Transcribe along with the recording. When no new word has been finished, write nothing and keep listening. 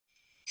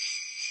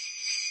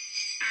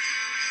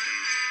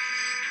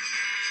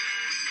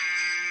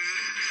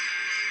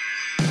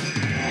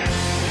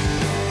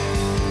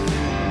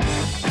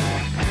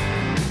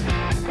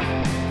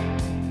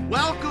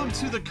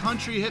the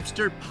Country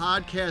Hipster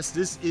Podcast.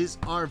 This is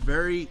our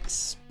very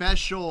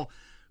special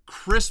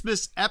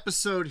Christmas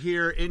episode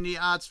here in the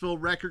Ottsville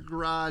Record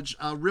Garage.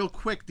 Real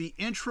quick, the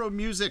intro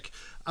music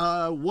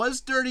was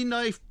Dirty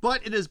Knife,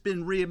 but it has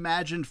been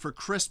reimagined for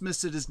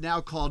Christmas. It is now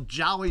called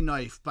Jolly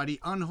Knife by the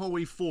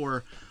Unholy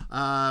Four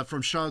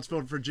from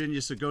Charlottesville, Virginia.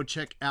 So go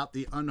check out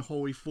the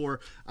Unholy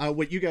Four.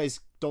 What you guys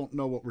don't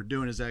know what we're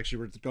doing is actually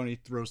we're going to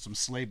throw some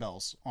sleigh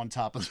bells on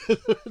top of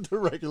the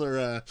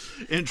regular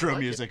intro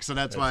music. So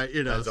that's why,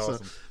 you know,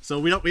 awesome. So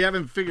we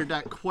haven't figured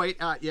that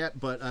quite out yet,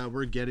 but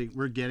we're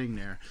getting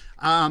there.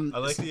 I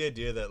like the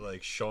idea that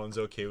like Sean's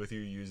okay with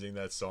you using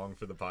that song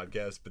for the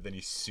podcast, but then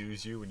he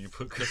sues you when you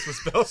put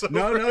Christmas bells over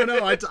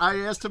No. I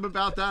asked him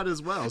about that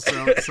as well.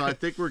 So I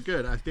think we're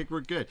good.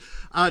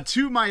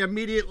 To my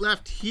immediate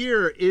left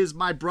here is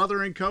my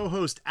brother and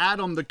co-host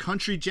Adam, the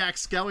Country Jack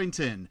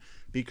Skellington.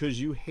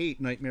 Because you hate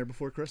Nightmare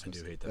Before Christmas.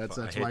 I do hate that.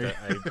 That's I why.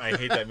 I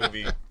hate that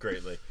movie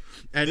greatly.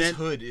 And this then,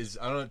 hood is,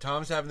 I don't know,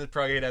 Tom's having this,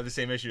 probably gonna have the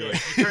same issue.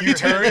 Like, you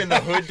turn and the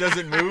hood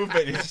doesn't move,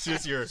 but it's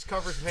just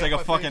it's like a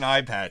fucking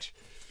eye patch.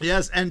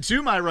 Yes, and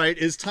to my right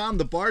is Tom,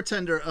 the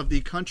bartender of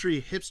the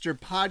Country Hipster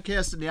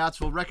Podcast in the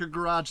Ottsville Record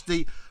Garage,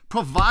 the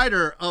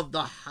provider of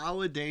the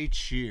holiday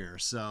cheer.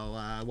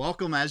 So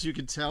welcome. As you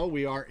can tell,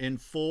 we are in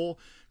full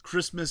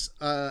Christmas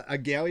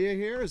regalia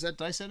here. Did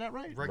I say that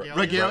right?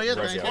 Regalia.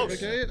 Thank you.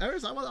 Okay.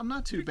 I'm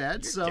not too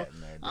bad. So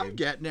I'm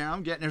getting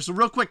there. So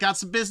real quick, got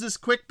some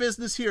quick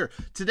business here.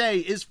 Today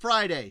is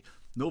Friday,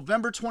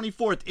 November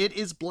 24th. It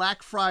is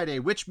Black Friday,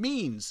 which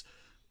means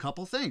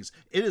couple things.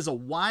 It is a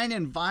wine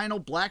and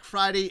vinyl Black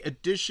Friday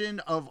edition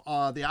of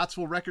the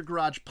Ottsville Record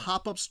Garage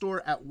pop-up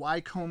store at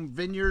Wycombe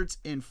Vineyards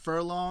in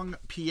Furlong,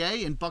 PA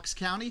in Bucks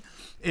County.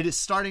 It is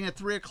starting at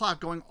 3 o'clock,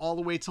 going all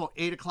the way till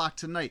 8 o'clock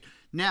tonight.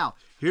 Now,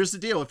 here's the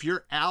deal. If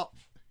you're out,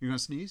 you're going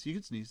to sneeze? You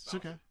can sneeze. It's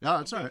okay. No,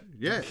 it's all right.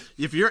 Yeah.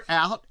 If you're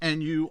out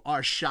and you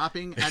are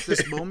shopping at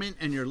this moment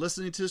and you're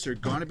listening to this or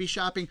going to be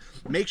shopping,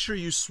 make sure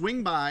you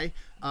swing by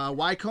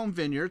Wycombe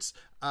Vineyards.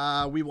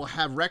 We will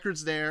have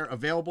records there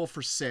available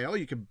for sale.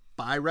 You can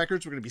buy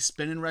records. We're going to be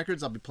spinning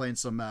records. I'll be playing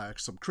some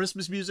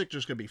Christmas music.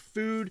 There's going to be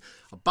food,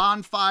 a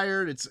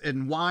bonfire,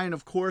 and wine,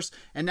 of course.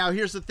 And now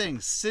here's the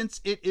thing.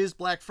 Since it is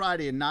Black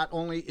Friday, and not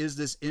only is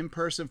this in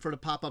person for the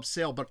pop-up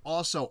sale, but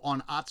also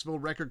on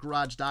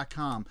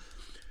OttsvilleRecordGarage.com,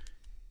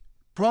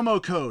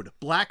 promo code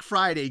Black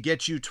Friday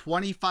gets you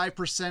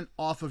 25%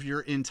 off of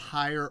your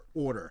entire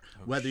order.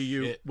 Whether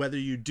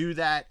you do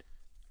that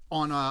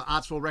on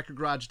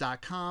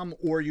OttsvilleRecordGarage.com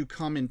or you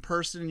come in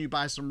person and you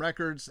buy some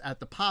records at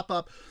the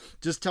pop-up,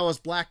 just tell us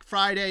Black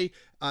Friday.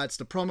 It's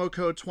the promo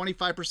code,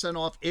 25%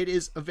 off. It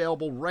is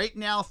available right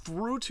now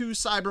through to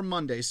Cyber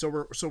Monday.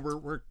 So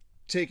we're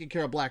taking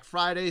care of Black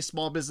Friday,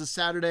 Small Business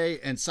Saturday,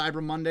 and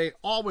Cyber Monday,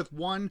 all with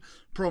one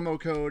promo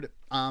code.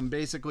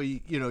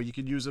 Basically, you know, you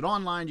can use it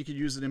online, you can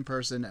use it in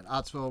person at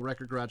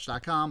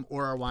OttsvilleRecordGarage.com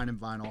or our wine and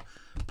vinyl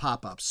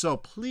pop-up. So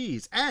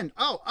please, and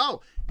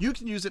you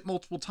can use it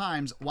multiple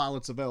times while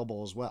it's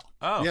available as well.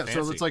 Oh, yeah. fancy.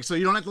 So it's like, so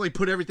you don't have to like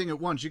put everything at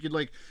once. You could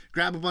like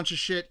grab a bunch of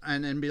shit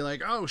and then be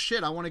like, oh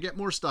shit, I want to get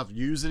more stuff.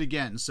 Use it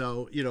again.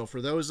 So, you know,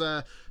 for those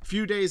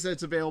few days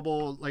that's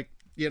available, like,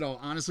 you know,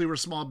 honestly, we're a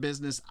small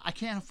business. I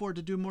can't afford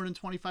to do more than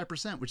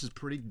 25%, which is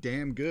pretty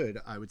damn good,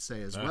 I would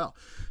say as well.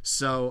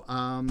 So,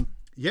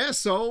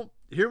 so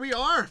here we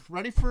are,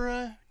 ready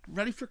for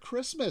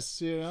Christmas,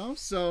 you know.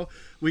 So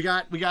we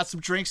got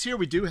some drinks here.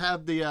 We do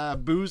have the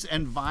Booze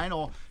and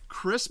Vinyl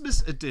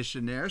Christmas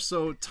edition there.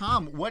 So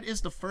Tom, what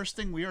is the first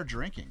thing we are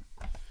drinking?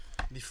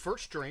 The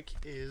first drink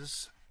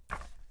is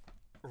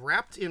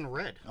Wrapped in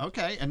Red.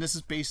 Okay, and this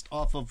is based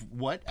off of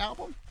what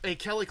album? A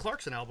Kelly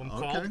Clarkson album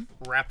called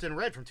Wrapped in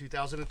Red from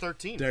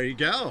 2013. There you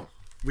go.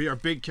 We are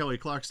big Kelly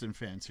Clarkson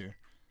fans here.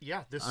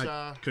 Yeah, this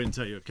I couldn't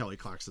tell you a Kelly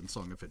Clarkson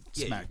song if it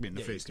smacked me in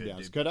the face, to be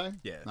honest. Could I?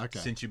 Yeah. Okay.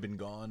 Since You've Been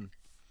Gone.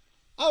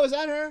 Oh, is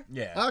that her?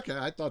 Yeah. Okay,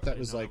 I thought that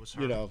was like,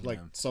 you know, like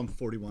some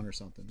 41 or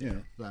something.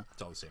 Yeah.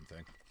 It's all the same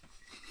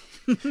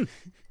thing.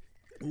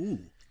 Ooh.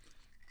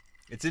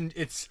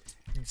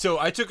 So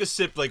I took a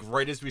sip like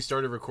right as we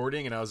started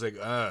recording, and I was like,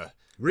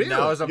 Really?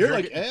 Now as I'm You're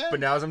drinking, like, but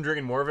now as I'm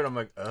drinking more of it, I'm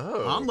like,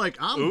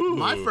 oh. Ooh.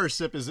 My first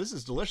sip is this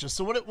is delicious.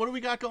 So what do we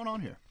got going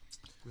on here?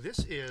 This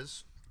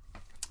is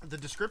the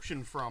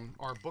description from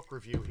our book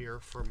review here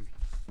from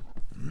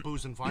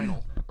Booze and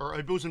Vinyl, or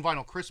A Booze and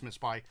Vinyl Christmas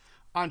by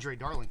Andre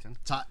Darlington.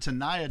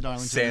 Tanaya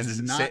Darlington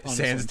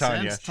Sans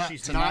Tanya.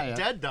 She's not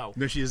dead, though.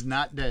 No, she is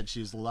not dead.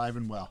 She's alive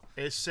and well.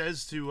 It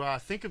says to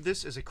think of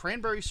this as a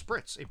cranberry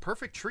spritz, a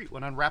perfect treat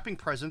when unwrapping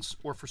presents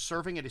or for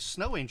serving at a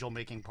snow angel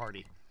making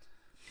party.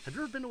 Have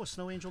you ever been to a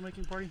snow angel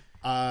making party?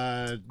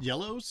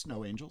 Yellow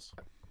snow angels.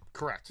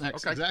 Correct. Okay.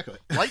 Exactly.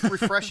 Light,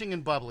 refreshing,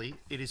 and bubbly.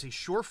 It is a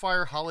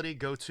surefire holiday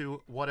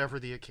go-to, whatever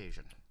the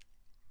occasion.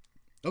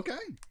 Okay.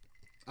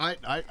 I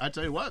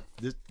tell you what.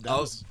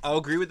 I'll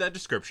agree with that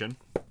description.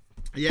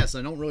 Yes,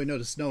 I don't really know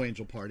the snow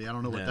angel party. I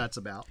don't know what that's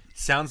about.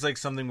 Sounds like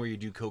something where you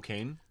do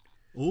cocaine.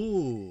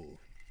 Ooh.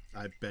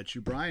 I bet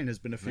you Brian has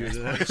been a few of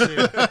those.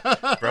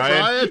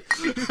 Brian?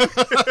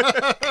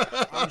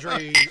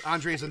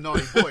 Andre's a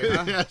naughty boy,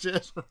 huh?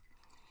 Yes.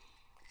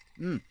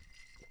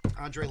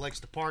 Andre likes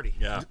to party.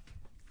 Yeah.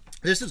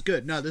 This is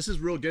good. No, this is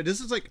real good.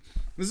 This is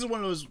one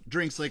of those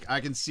drinks like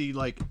I can see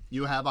like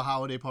you have a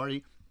holiday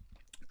party,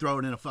 throw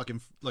it in a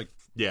fucking like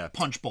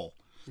punch bowl.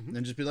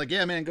 And just be like,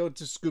 yeah, man, go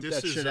to scoop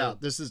that shit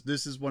out. This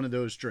is one of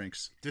those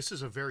drinks. This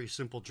is a very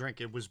simple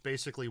drink. It was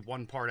basically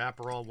 1 part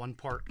Aperol, 1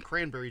 part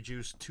cranberry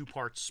juice, 2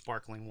 parts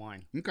sparkling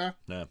wine. Okay.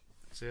 Yeah.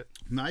 That's it.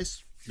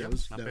 Nice. Yep,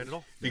 not bad at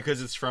all.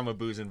 Because it's from a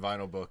Booze and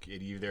Vinyl book,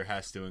 it either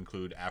has to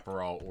include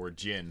Aperol or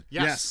gin.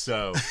 Yes.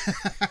 So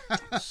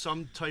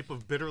some type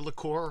of bitter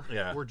liqueur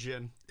or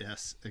gin.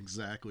 Yes,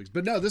 exactly.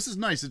 But no, this is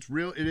nice. It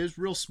is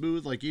real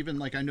smooth. Like even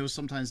like I know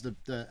sometimes the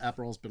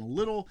Aperol's been a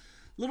little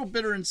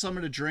bitter in some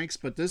of the drinks,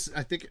 but this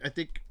I think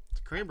the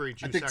cranberry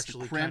juice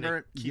actually kind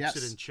of keeps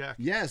it in check.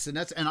 Yes, and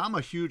I'm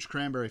a huge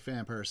cranberry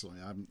fan personally.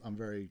 I'm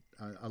very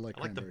I like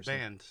the cranberries.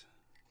 band.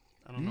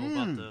 I don't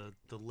know about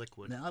the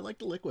liquid. No, I like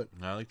the liquid.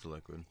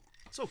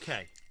 It's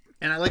okay.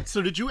 And I like.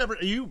 So did you ever?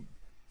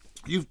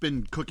 You've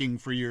been cooking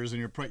for years, and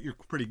you're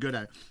pretty good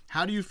at it.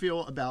 How do you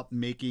feel about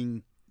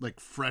making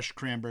like fresh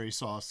cranberry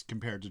sauce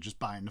compared to just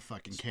buying the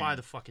fucking can? Buy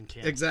the fucking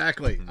can.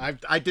 Exactly.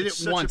 I did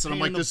it once, and I'm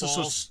like, this is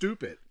so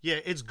stupid. Yeah,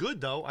 it's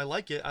good though. I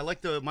like it. I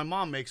like my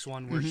mom makes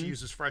one where she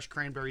uses fresh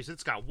cranberries.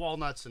 It's got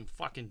walnuts and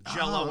fucking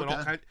Jello and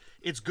all kind.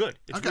 It's good.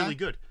 It's really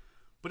good,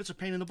 but it's a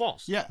pain in the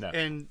balls. Yeah. No.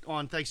 And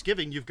on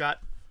Thanksgiving, you've got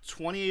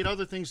 28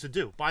 other things to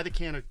do. Buy the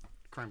can of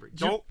cranberry.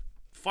 Don't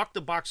fuck the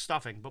box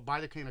stuffing, but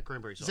buy the can of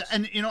cranberry sauce.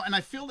 And and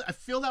I feel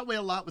that way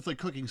a lot with like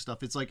cooking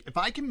stuff. It's like if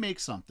I can make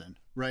something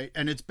right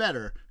and it's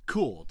better,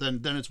 cool, then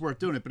it's worth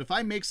doing it. But if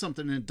I make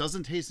something and it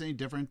doesn't taste any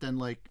different than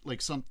like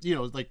some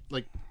like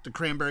the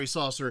cranberry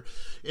sauce, or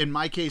in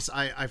my case,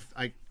 I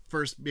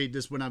first made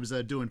this when I was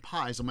doing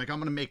pies. I'm like, I'm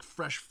gonna make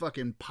fresh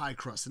fucking pie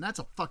crust, and that's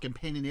a fucking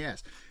pain in the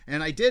ass.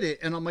 And I did it,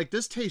 and I'm like,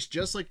 this tastes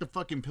just like the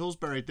fucking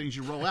Pillsbury things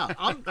you roll out.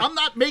 I'm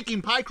not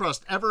making pie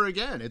crust ever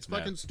again. It's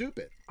fucking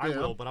stupid. I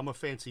will, but I'm a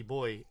fancy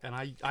boy, and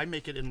I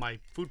make it in my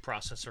food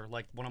processor,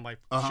 like one of my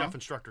chef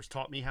instructors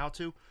taught me how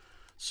to.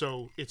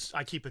 So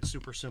I keep it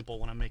super simple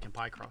when I'm making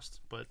pie crust.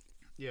 But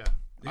yeah.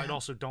 I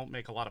also don't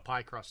make a lot of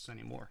pie crusts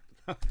anymore.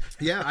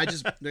 Yeah, I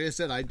just like I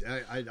said,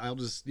 I'll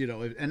just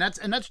and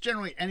that's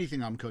generally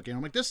anything I'm cooking.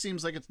 I'm like, this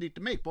seems like it's neat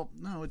to make. Well,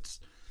 no, it's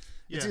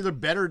either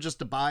better just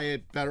to buy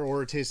it better,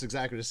 or it tastes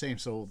exactly the same.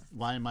 So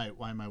why am I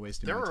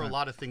wasting? There my time? are a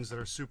lot of things that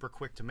are super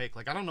quick to make.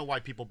 Like I don't know why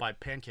people buy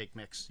pancake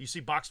mix. You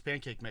see boxed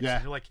pancake mix,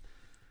 and you're like,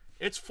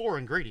 it's 4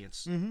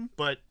 ingredients,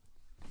 but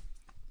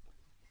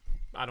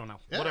I don't know.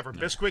 Whatever.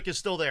 Bisquick is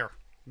still there.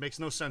 Makes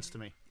no sense to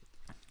me.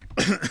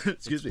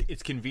 Excuse me.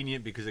 It's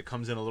convenient because it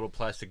comes in a little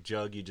plastic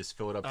jug. You just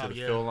fill it up to the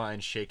fill line,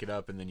 shake it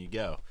up, and then you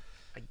go.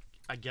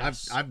 I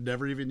guess I've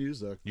never even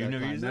used that. You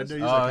never used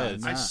it?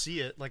 I see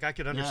it. Like I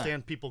could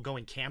understand people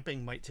going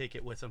camping might take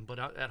it with them, but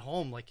at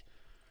home, like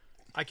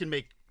I can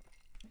make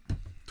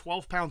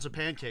 12 pounds of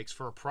pancakes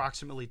for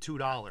approximately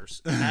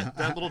 $2. And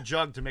that little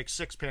jug to make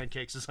 6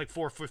 pancakes is like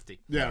 $4.50.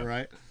 Yeah,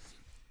 right.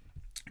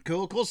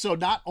 Cool. So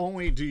not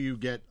only do you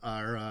get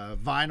our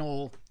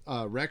vinyl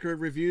record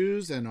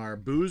reviews and our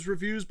booze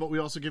reviews, but we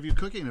also give you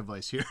cooking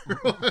advice here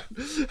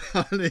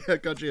on the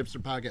Country Hipster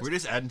Podcast. We're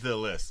just adding to the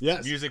list.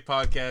 Yes. Music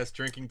podcast,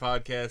 drinking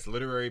podcast,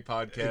 literary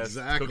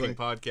podcast, cooking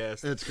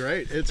podcast. It's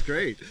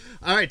great.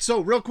 All right, so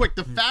real quick,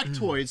 the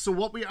factoids.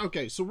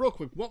 So real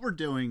quick, what we're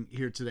doing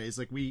here today is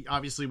like we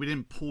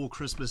didn't pull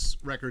Christmas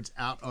records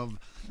out of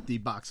the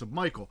box of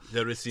Michael.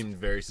 That would seem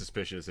very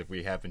suspicious if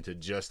we happen to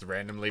just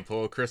randomly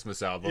pull a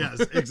Christmas album. Yes,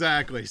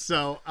 exactly.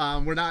 So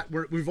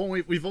we've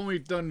only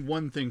done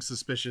one thing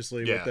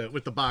suspiciously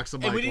with the box of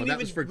Michael. And we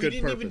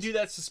didn't even do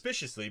that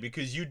suspiciously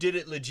because you did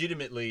it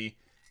legitimately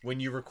when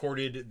you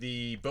recorded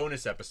the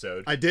bonus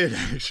episode. I did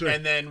actually,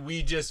 and then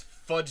we just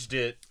fudged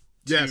it.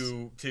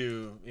 So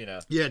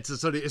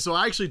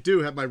I actually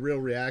do have my real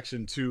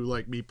reaction to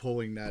like me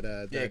pulling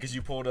that. Because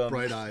you pulled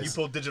Bright Eyes. You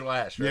pulled Digital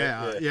Ash,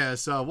 right? Yeah.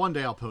 So one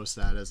day I'll post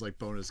that as like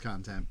bonus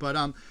content. But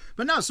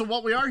no. So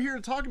what we are here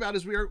to talk about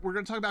is we're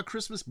going to talk about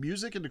Christmas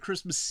music and the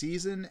Christmas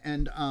season.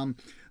 And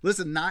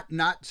listen,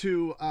 not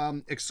to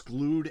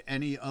exclude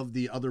any of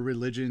the other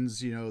religions.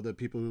 The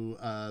people who.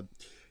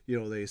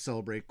 They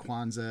celebrate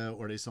Kwanzaa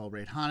or they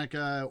celebrate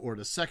Hanukkah, or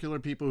the secular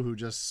people who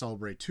just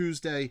celebrate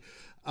Tuesday.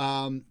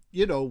 I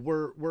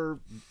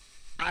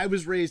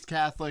was raised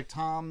Catholic.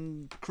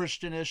 Tom,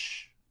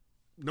 Christianish?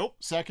 Nope.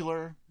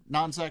 Secular?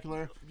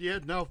 Non-secular? Yeah,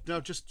 no,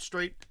 just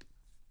straight.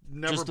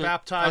 Never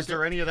baptized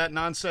or any of that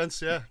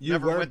nonsense. Yeah,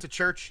 never went to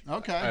church.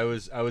 Okay, I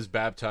was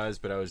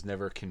baptized, but I was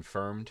never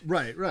confirmed.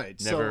 Right.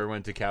 Never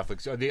went to Catholic.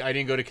 So I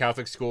didn't go to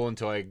Catholic school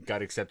until I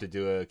got accepted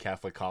to a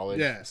Catholic college.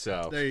 Yeah.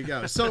 So there you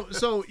go. So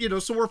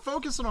we're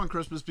focusing on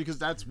Christmas because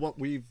that's what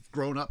we've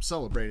grown up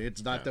celebrating.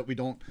 It's not that we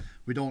don't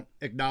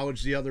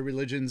acknowledge the other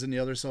religions and the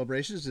other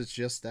celebrations. It's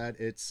just that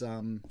it's I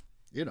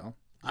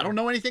don't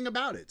know anything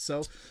about it.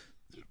 So.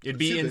 It'd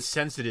be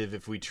insensitive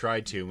if we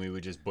tried to and we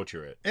would just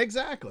butcher it.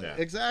 Exactly.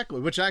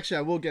 Which actually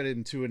I will get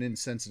into an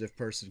insensitive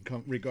person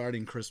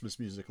regarding Christmas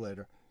music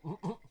later.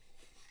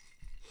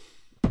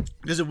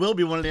 because it will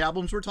be one of the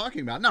albums we're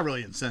talking about. Not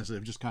really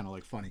insensitive, just kind of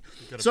like funny.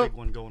 We've got a big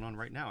one going on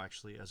right now,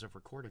 actually, as of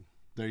recording.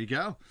 There you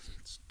go.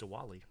 It's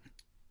Diwali.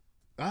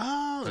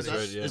 Oh,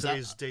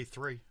 Today's day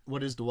 3.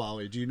 What is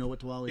Diwali? Do you know what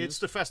Diwali is? It's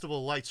the festival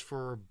of lights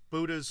for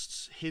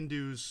Buddhists,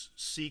 Hindus,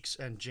 Sikhs,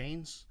 and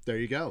Jains. There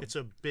you go. It's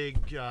a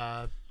big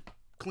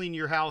clean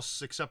your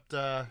house, except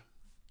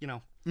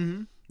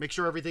make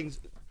sure everything's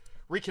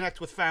reconnect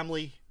with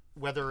family,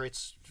 whether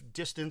it's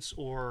distance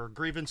or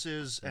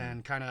grievances,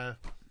 and kind of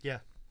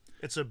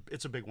it's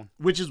a big one.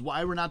 Which is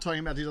why we're not talking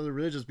about these other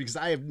religions, because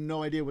I have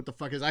no idea what the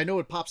fuck is. I know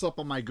it pops up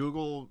on my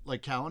Google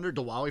calendar,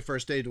 Diwali,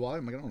 first day of Diwali.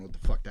 I'm like, I don't know what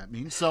the fuck that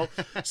means. So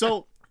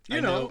I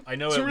know. So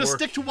we're gonna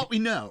stick to what we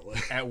know.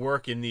 At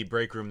work in the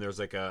break room, there's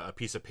like a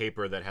piece of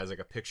paper that has like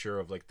a picture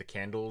of like the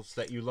candles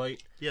that you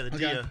light. Yeah, the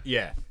dia.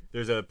 Yeah,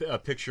 there's a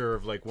picture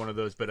of like one of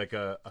those, but like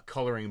a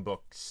coloring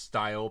book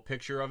style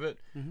picture of it.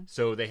 Mm-hmm.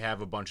 So they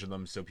have a bunch of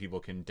them, so people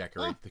can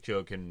decorate the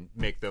show, can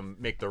make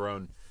their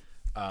own.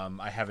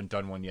 I haven't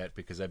done one yet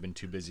because I've been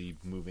too busy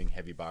moving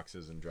heavy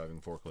boxes and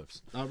driving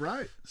forklifts. All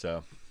right.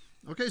 So.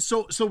 Okay,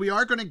 so we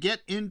are going to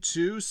get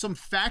into some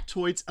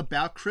factoids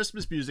about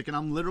Christmas music, and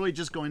I'm literally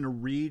just going to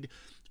read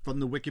from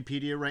the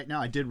Wikipedia right now.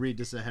 I did read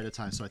this ahead of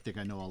time, so I think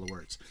I know all the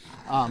words.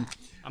 I'm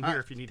here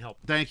if you need help.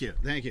 Thank you.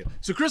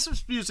 So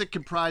Christmas music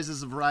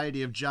comprises a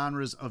variety of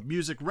genres of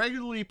music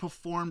regularly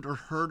performed or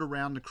heard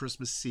around the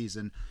Christmas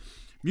season.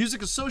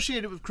 Music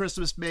associated with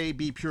Christmas may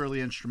be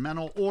purely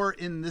instrumental, or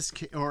in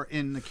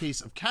the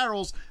case of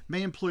carols,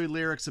 may employ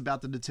lyrics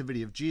about the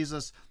nativity of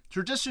Jesus.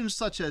 Traditions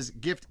such as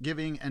gift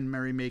giving and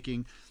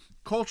merrymaking,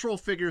 cultural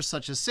figures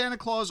such as Santa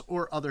Claus,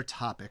 or other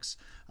topics.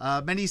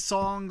 Many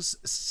songs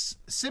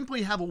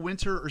simply have a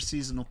winter or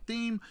seasonal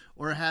theme,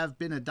 or have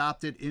been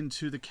adopted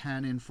into the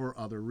canon for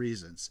other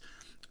reasons.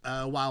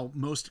 While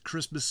most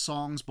Christmas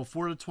songs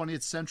before the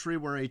 20th century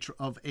were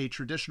of a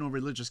traditional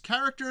religious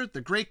character,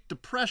 the Great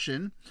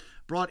Depression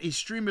brought a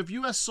stream of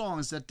U.S.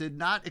 songs that did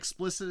not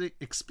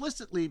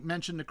explicitly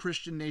mention the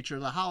Christian nature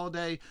of the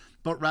holiday,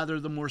 but rather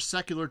the more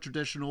secular,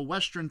 traditional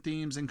Western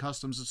themes and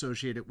customs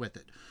associated with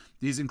it.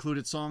 These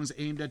included songs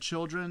aimed at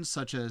children,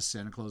 such as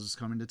Santa Claus is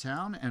Coming to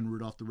Town and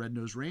Rudolph the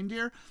Red-Nosed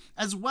Reindeer,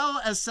 as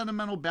well as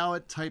sentimental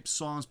ballad-type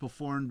songs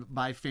performed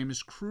by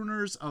famous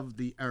crooners of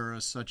the era,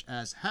 such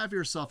as Have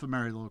Yourself a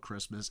Merry Little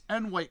Christmas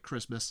and White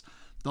Christmas,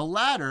 the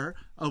latter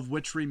of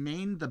which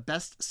remained the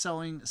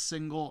best-selling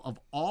single of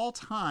all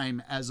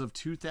time as of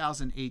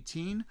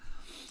 2018.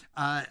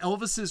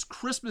 Elvis's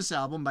Christmas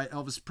album by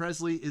Elvis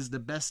Presley is the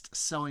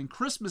best-selling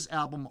Christmas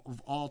album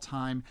of all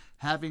time,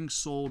 having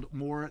sold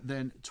more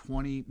than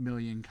 20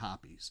 million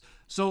copies.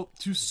 So,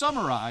 to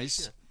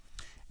summarize...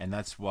 And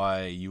that's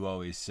why you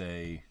always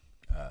say...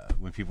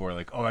 when people are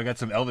like, "Oh, I got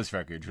some Elvis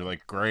records," you're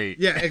like, "Great."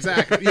 Yeah,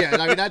 exactly. Yeah,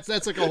 I mean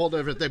that's like a whole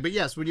different thing. But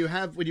yes, when you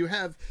have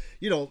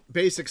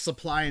basic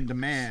supply and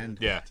demand,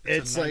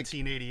 it's a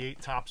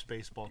 1988 Topps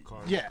baseball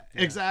card. Yeah,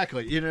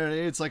 exactly.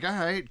 It's like, all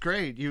right,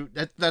 great,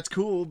 that's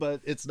cool,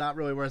 but it's not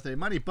really worth any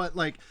money. But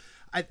like,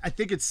 I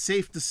think it's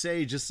safe to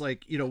say, just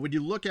like when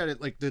you look at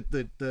it, like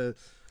the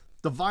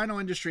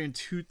vinyl industry in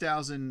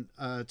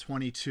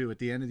 2022 at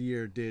the end of the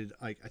year did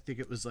like I think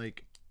it was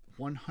like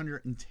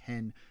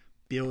 110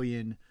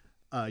 billion.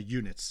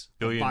 Units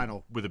billion of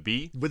vinyl with a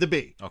B? With a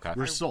B. Okay.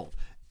 Were sold.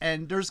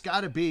 And there's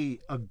got to be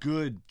a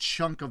good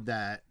chunk of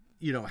that,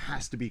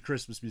 has to be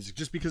Christmas music,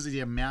 just because of the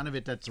amount of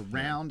it that's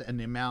around and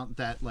the amount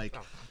that like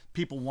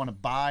people want to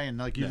buy, and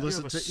like you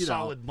listen to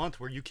solid month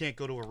where you can't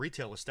go to a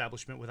retail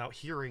establishment without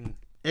hearing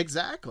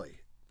exactly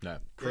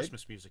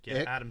Christmas music.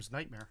 Yeah, Adam's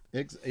Nightmare.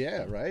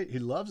 Yeah, right. He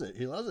loves it.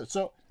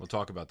 So we'll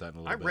talk about that in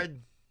a little bit. I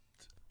read.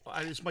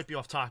 This might be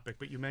off topic,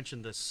 but you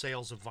mentioned the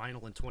sales of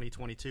vinyl in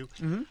 2022.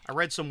 Mm-hmm. I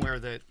read somewhere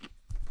that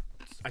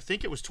I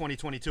think it was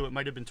 2022. It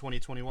might have been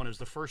 2021. It was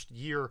the first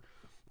year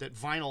that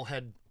vinyl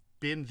had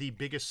been the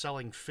biggest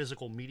selling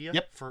physical media.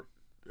 Yep.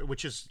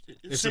 Which is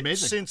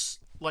amazing. Since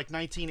like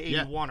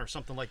 1981 or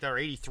something like that, or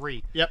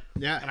 83. Yep.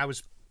 Yeah. And I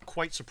was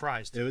quite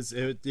surprised. It was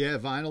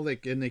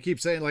vinyl. And they keep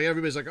saying, like,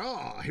 everybody's like,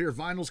 oh, here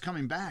vinyl's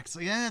coming back. So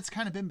yeah, it's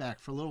kind of been back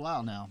for a little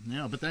while now.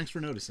 But thanks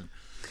for noticing.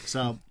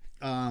 So.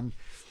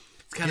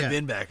 It's kind of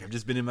been back. I've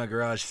just been in my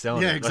garage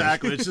selling it. Yeah,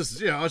 exactly. It's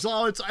just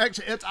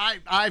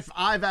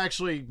I've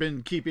actually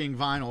been keeping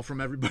vinyl from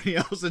everybody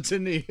else. It's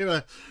in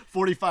the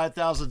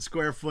 45,000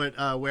 square foot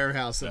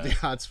warehouse at the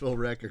Hottsville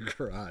Record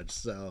Garage.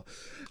 So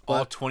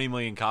all 20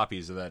 million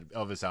copies of that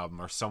Elvis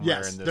album are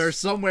somewhere in this. They're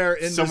somewhere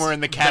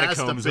in the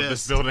catacombs of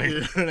this building.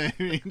 You know what I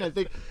mean? I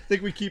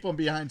think we keep them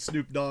behind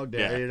Snoop Dogg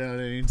there. Yeah. You know what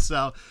I mean?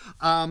 So,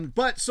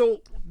 so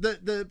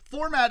the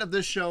format of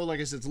this show, like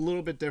I said, it's a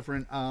little bit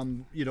different.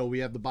 We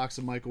have the Box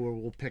of Michael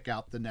where we'll pick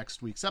out the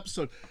next week's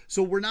episode.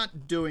 So we're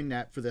not doing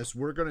that for this.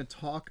 We're going to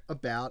talk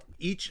about,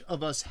 each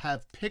of us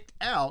have picked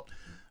out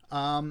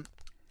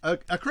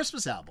a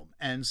Christmas album,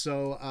 and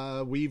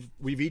so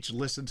we've each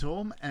listened to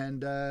them,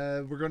 and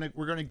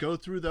we're gonna go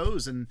through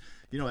those, and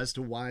as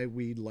to why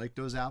we like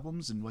those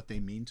albums and what they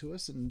mean to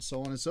us, and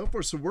so on and so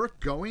forth. So we're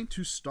going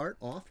to start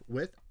off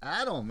with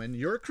Adam and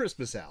your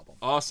Christmas album.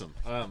 Awesome.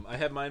 I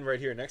have mine right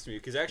here next to me,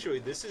 because actually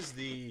this is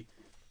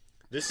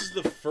This is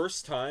the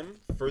first time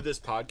for this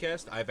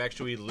podcast I've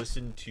actually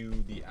listened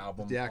to the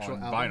album actual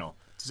on album. vinyl.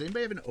 Does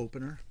anybody have an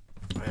opener?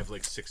 I have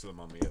like 6 of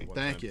them on me at one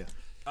Thank time.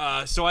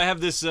 you. So I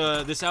have this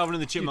Alvin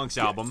and the Chipmunks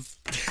album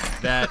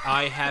that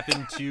I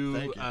happen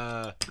to.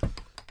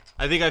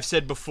 I think I've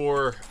said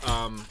before.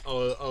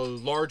 A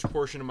large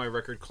portion of my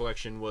record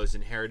collection was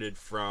inherited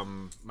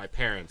from my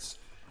parents.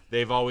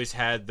 They've always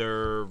had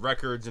their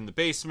records in the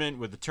basement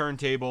with the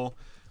turntable.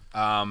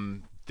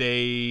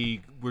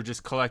 They were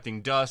just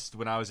collecting dust.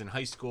 When I was in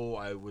high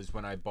school,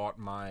 when I bought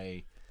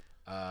my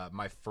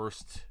my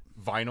first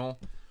vinyl,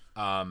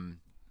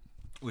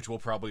 which we'll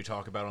probably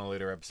talk about on a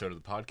later episode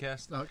of the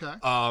podcast.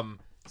 Okay.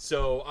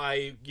 So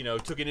I,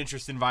 took an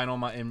interest in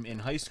vinyl in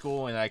high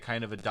school, and I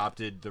kind of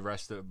adopted the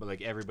rest of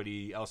like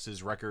everybody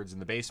else's records in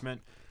the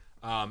basement.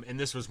 And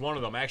this was one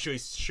of them. I actually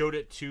showed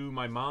it to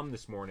my mom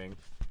this morning,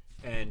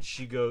 and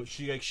she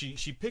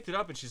picked it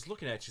up and she's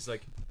looking at it. She's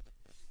like,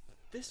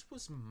 "This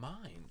was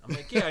mine." I'm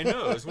like, "Yeah, I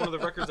know. It was one of the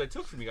records I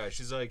took from you guys."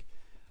 She's like,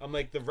 I'm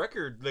like, "The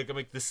record, like, I'm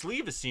like, the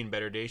sleeve has seen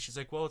better days." She's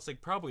like, "Well, it's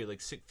like probably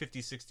like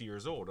 50, 60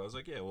 years old." I was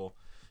like, "Yeah, well,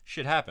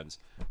 shit happens."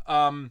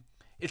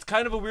 It's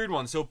kind of a weird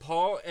one. So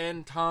Paul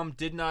and Tom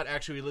did not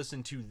actually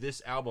listen to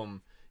this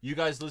album. You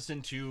guys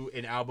listened to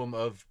an album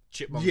of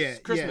Chipmunks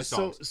Christmas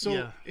songs.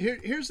 So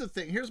here's the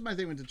thing. Here's my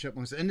thing with the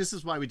Chipmunks, and this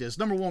is why we did this.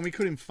 Number one, we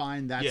couldn't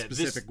find that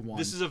specific one.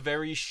 This is a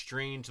very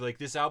strange. Like,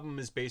 this album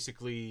is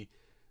basically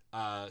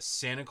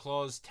Santa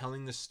Claus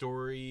telling the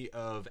story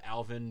of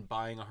Alvin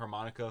buying a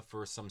harmonica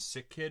for some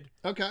sick kid.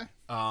 Okay.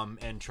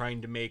 And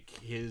trying to make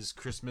his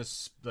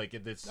Christmas like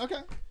it's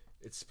okay.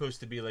 It's supposed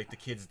to be like the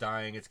kid's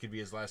dying. It's gonna be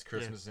his last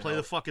Christmas. Play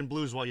the fucking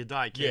blues while you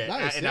die, kid. Yeah,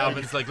 nice, and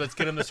Alvin's like, "Let's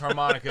get him this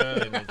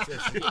harmonica," and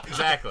it's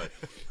exactly.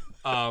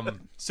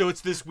 So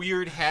it's this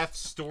weird half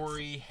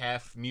story,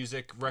 half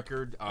music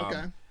record.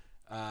 Okay.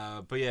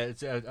 But yeah,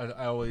 it's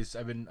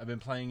I've been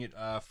playing it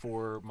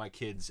for my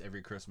kids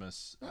every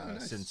Christmas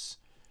nice. Since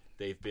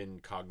they've been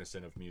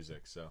cognizant of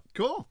music. So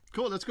cool,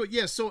 that's good.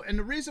 Yeah. So, and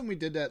the reason we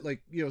did that, like,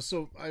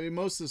 so I mean,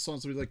 most of the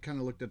songs we like kind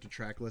of looked at the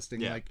track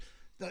listing, like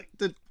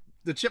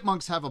the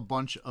Chipmunks have a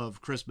bunch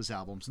of Christmas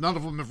albums. None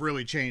of them have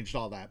really changed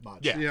all that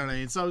much. Yeah. You know what I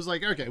mean? So I was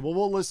like, okay, well,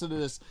 we'll listen to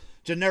this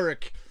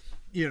generic,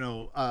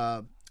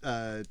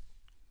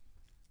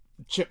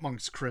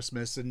 Chipmunks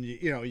Christmas, and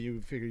you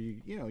figure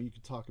you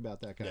could talk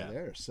about that guy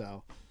there.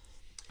 So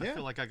I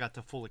feel like I got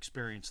the full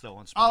experience though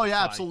on Spotify. Oh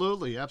yeah,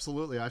 absolutely.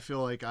 I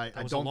feel like I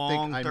was don't a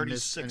long think I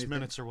 36 missed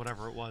minutes or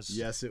whatever it was.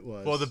 Yes, it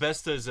was. Well, the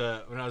best is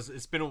when I was.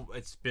 It's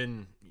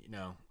been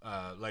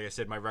like I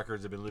said, my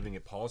records have been living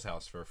at Paul's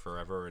house for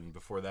forever, and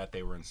before that,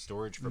 they were in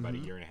storage for about a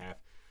year and a half.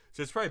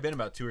 So it's probably been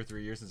about 2 or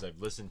 3 years since I've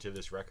listened to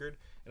this record,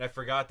 and I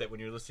forgot that when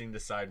you're listening to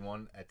side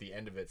one, at the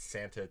end of it,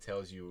 Santa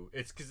tells you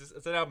it's because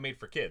it's an album made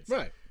for kids,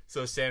 right?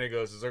 So Santa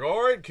goes, "It's like,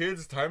 all right,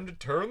 kids, time to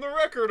turn the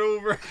record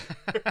over."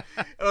 And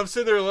I'm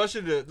sitting there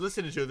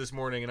listening to it this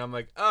morning, and I'm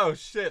like, "Oh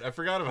shit, I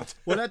forgot about that."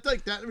 Well,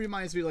 that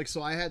reminds me, like,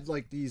 so I had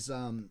like these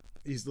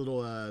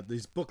little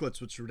these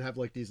booklets which would have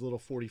like these little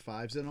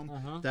 45s in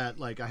them that,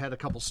 like, I had a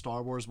couple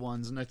Star Wars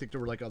ones, and I think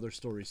there were like other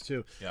stories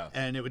too. Yeah.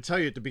 And it would tell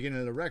you at the beginning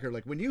of the record,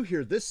 like, when you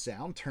hear this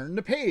sound, turn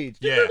the page.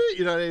 Yeah.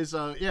 You know what I mean?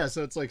 So yeah,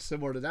 so it's like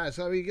similar to that.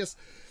 So I mean, I guess,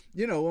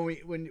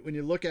 when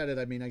you look at it,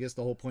 I mean, I guess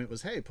the whole point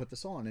was, hey, put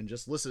this on and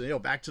just listen.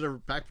 Back to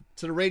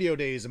the radio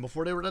days and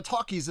before they were the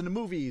talkies in the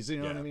movies.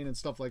 You know what I mean, and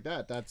stuff like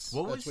that. That's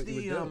what that's was what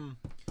you would do.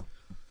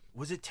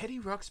 Was it Teddy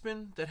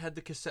Ruxpin that had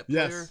the cassette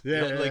player? Yes.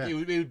 Yeah. Like it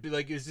would be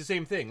like it was the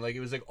same thing. Like it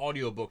was like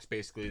audiobooks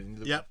basically.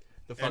 Yep.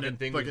 The fucking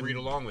thing would read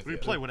along with you. We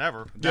play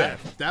whatever.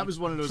 That was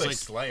one of those Like like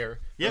Slayer.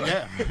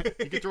 Yeah.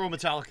 You could throw a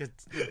Metallica.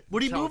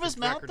 Would he move his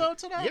mouth though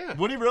today? Yeah.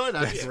 Would he really?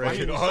 That's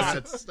great.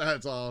 awesome.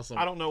 That's awesome.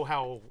 I don't know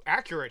how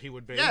accurate he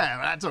would be. Yeah,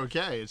 that's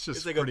okay. It's just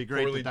It's like pretty a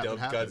great poorly that would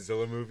dubbed happen.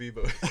 Godzilla movie,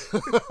 but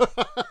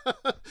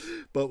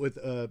But with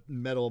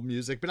metal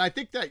music. But I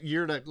think that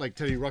year that like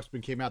Teddy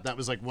Ruxpin came out, that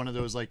was like one of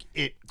those like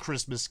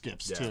Christmas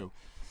gifts too.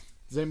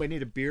 Does anybody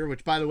need a beer?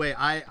 Which, by the way,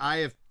 I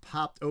have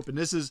popped open.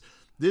 This is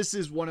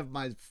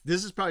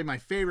probably my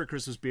favorite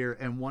Christmas beer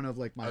and one of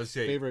like my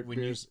favorite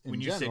beers in when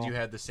you general. said you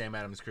had the Sam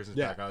Adams Christmas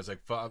pack, I was like,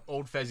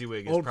 Old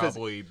Fezziwig is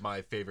probably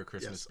my favorite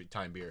Christmas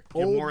time beer.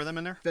 You have more of them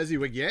in there?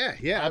 Fezziwig, yeah,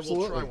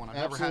 absolutely. I will try one. I've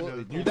never had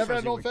an You never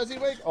had an Old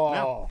Fezziwig? Oh,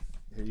 no.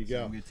 Here you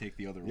go. I'm gonna take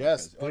the other one.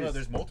 Yes, Oh no, please.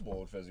 there's multiple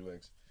Old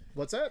Fezziwigs.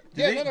 What's that?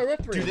 Do we're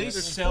three. Do they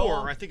There's sell?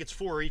 4. I think it's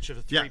 4 each of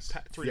the 3 Yes.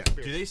 three Yeah.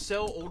 beers. Do they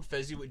sell Old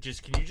Fezziwig?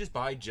 Can you just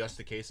buy just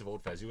a case of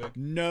Old Fezziwig?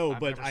 No, I've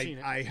but never seen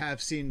it. I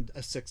have seen a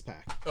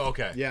 6-pack. Oh,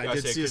 okay. Yeah, I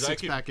did see a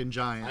 6-pack in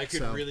Giant. I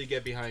could really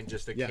get behind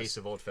just a case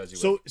of Old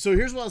Fezziwig. So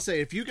here's what I'll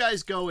say. If you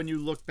guys go and you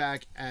look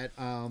back at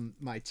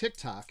my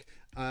TikTok,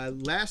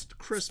 last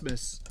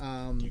Christmas,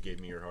 you gave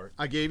me your heart.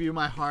 I gave you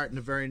my heart, and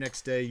the very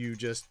next day you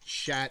just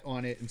shat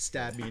on it and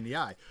stabbed me in the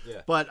eye.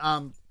 Yeah. But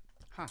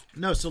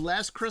no, so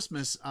last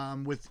Christmas,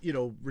 with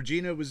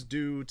Regina was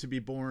due to be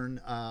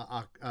born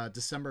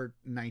December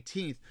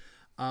 19th.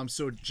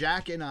 So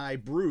Jack and I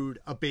brewed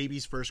a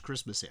baby's first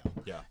Christmas ale.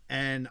 Yeah.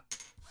 And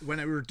when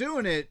we were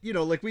doing it,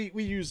 like we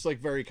use like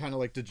very kind of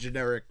like the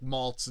generic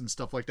malts and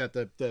stuff like that,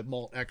 the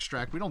malt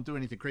extract. We don't do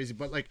anything crazy,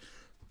 but like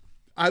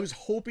I was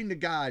hoping to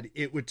God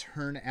it would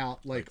turn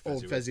out like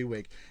Old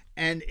Fezziwig,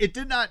 and it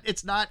did not.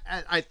 It's not.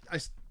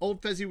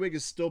 Old Fezziwig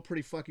is still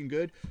pretty fucking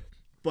good,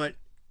 but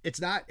it's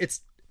not.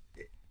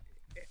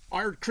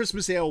 Our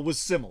Christmas ale was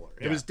similar.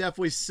 Yeah. It was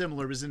definitely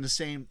similar. It was in the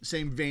same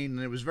vein, and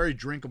it was very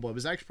drinkable. It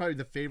was actually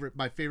probably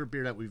my favorite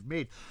beer that we've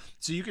made.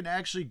 So you can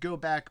actually go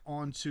back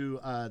onto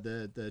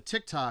the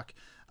TikTok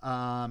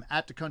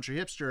at the Country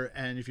Hipster,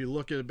 and if you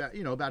look at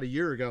about a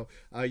year ago,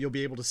 you'll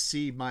be able to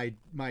see my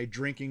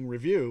drinking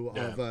review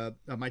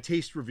of my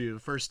taste review, the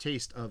first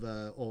taste of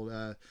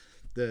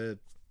the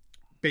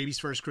Baby's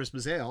First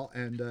Christmas Ale.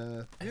 And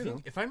I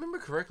think, if I remember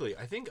correctly,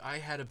 I think I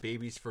had a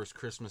Baby's First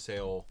Christmas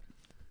Ale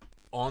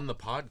on the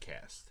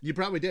podcast. You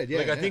probably did, yeah.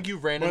 Like I think you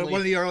randomly one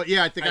of the early,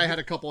 I think I had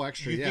a couple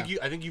extra.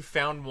 I think you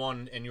found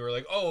one and you were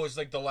like, oh, it's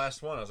like the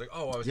last one. I was like,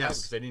 oh, I was happy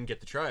because I didn't get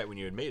to try it when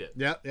you had made it.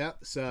 Yeah.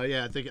 So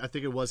yeah, I think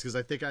it was because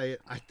I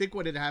think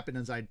what had happened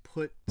is I'd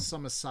put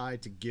some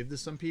aside to give to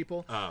some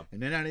people,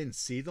 and then I didn't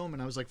see them,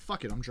 and I was like,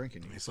 fuck it, I'm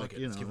drinking these. Like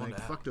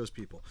fuck those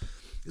people.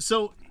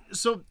 So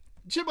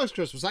Chipmunk's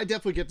Christmas, I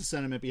definitely get the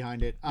sentiment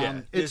behind it.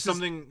 It's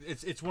something.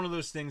 It's one of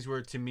those things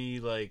where to me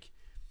like.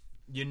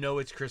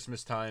 It's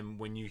Christmas time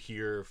when you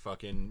hear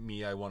fucking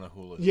 "Me, I Want a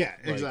Hula Hoop." Yeah,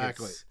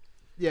 exactly.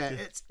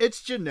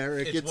 It's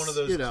generic. It's one of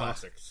those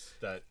classics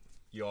that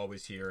you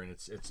always hear, and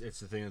it's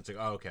the thing that's like,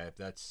 oh, okay,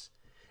 that's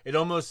it.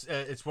 Almost,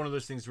 it's one of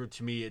those things where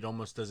to me it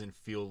almost doesn't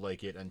feel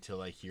like it until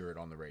I hear it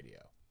on the radio.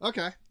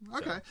 Okay.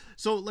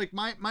 So like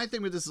my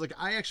thing with this is like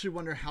I actually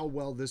wonder how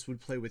well this would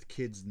play with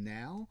kids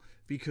now.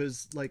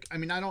 Because, like, I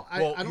mean, I don't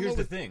here's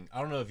the thing.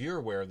 I don't know if you're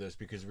aware of this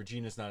because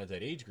Regina's not at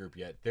that age group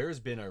yet. There's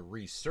been a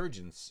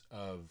resurgence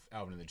of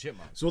Alvin and the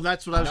Chipmunks. Well,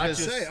 that's what I was going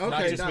to say. Okay,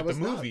 not just with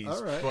the movies,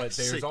 but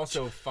there's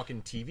also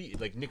fucking TV.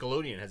 Like,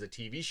 Nickelodeon has a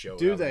TV show.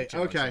 Do they?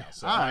 Okay. Now,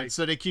 so. All right.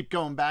 So they keep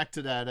going back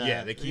to that.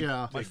 They keep.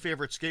 My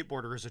favorite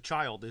skateboarder as a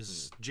child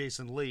is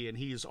Jason Lee, and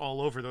he's all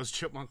over those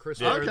Chipmunk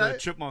Christmas or the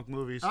Chipmunk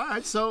movies. All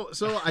right. So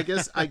I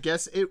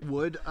guess it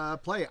would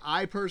play.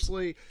 I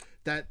personally.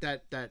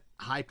 That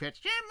high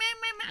pitch,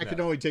 I could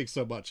only take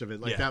so much of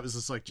it. Like that was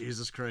just like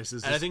Jesus Christ.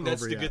 And I think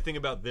that's the good thing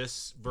about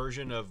this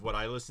version of what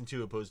I listened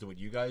to, opposed to what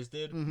you guys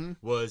did,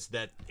 was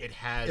that it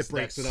has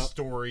that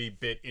story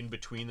bit in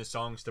between the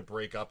songs to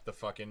break up the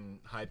fucking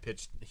high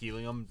pitched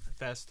helium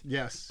fest.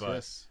 Yes.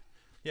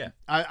 Yeah,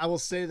 I will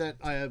say that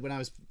when I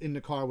was in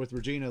the car with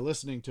Regina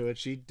listening to it,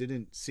 she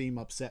didn't seem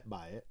upset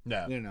by it.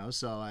 No,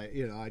 so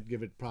I'd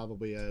give it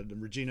probably the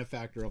Regina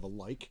factor of a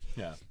like.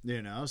 Yeah,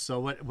 So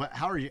what?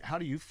 How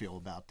do you feel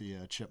about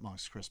the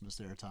Chipmunks Christmas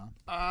there, Tom?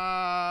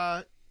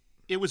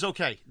 It was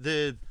okay.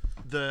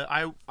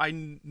 I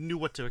knew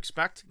what to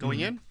expect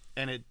going in,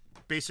 and it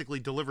basically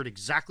delivered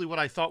exactly what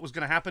I thought was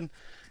going to happen.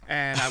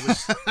 And I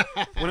was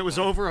when it was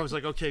over, I was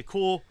like, okay,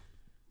 cool,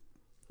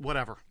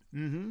 whatever.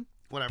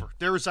 Whatever.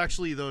 There was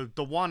actually the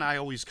one I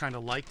always kind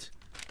of liked.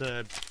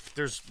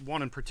 There's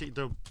one in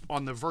particular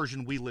on the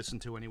version we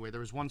listened to anyway. There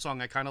was one song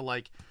I kind of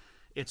like.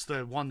 It's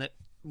the one that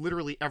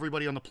literally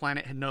everybody on the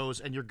planet knows,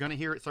 and you're gonna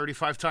hear it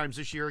 35 times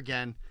this year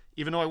again.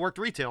 Even though I worked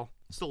retail,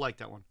 still like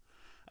that one.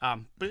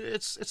 But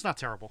it's not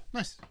terrible.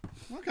 Nice.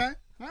 Okay.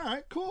 All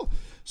right. Cool.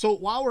 So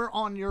while we're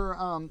on your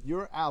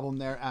album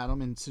there,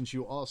 Adam, and since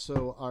you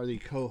also are the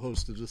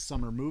co-host of the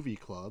Summer Movie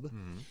Club,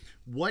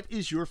 what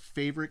is your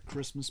favorite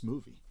Christmas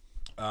movie?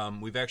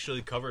 We've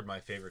actually covered my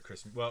favorite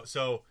Christmas. Well,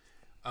 so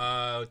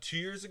 2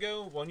 years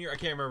ago, 1 year, I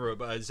can't remember,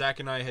 but Zach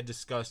and I had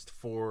discussed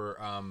for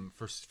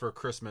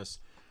Christmas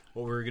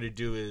what we were gonna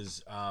do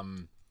is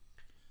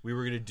we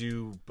were gonna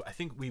do. I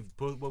think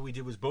what we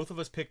did was both of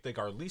us picked like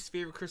our least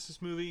favorite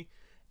Christmas movie,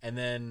 and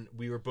then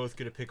we were both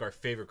gonna pick our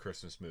favorite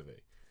Christmas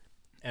movie.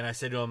 And I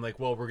said to him like,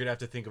 well, we're gonna have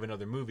to think of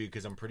another movie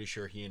because I'm pretty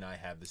sure he and I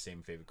have the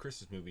same favorite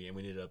Christmas movie, and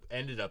we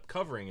ended up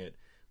covering it,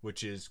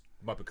 which is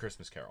Muppet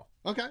Christmas Carol.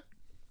 Okay.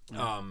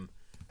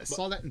 I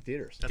saw that in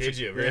theaters. Did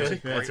you really?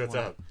 That's what's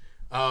up.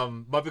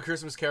 Muppet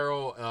Christmas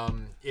Carol.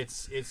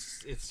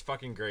 It's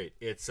fucking great.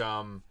 It's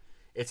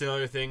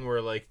another thing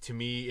where like to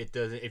me it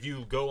doesn't. If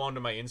you go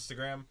onto my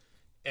Instagram,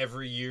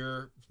 every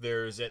year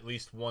there's at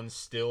least one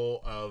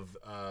still of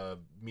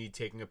me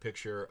taking a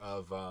picture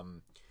of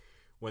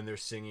when they're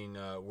singing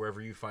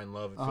 "Wherever You Find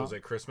Love, It Feels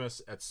Like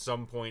Christmas." At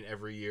some point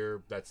every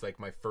year, that's like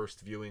my first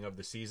viewing of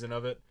the season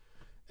of it,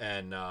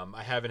 and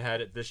I haven't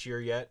had it this year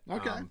yet.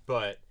 Okay,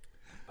 but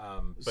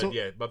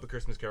yeah, Muppet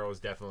Christmas Carol is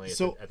definitely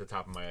at the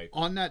top of my.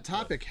 On that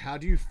topic, how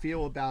do you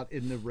feel about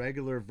in the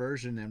regular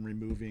version and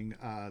removing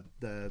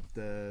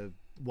the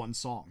one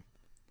song?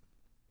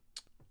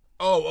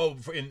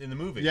 In the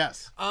movie.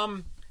 Yes.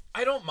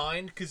 I don't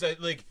mind because I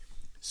like.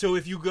 So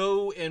if you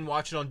go and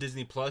watch it on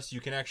Disney Plus,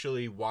 you can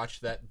actually watch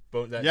that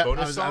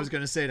bonus song. I was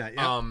going to say that.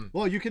 Yeah.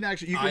 Well, you can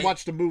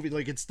watch the movie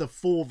like it's the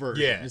full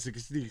version. Yeah. It's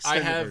the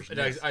extended version.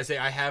 Yes.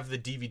 I have the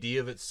DVD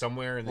of it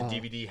somewhere, and the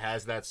DVD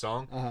has that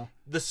song.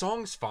 The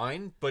song's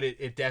fine, but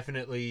it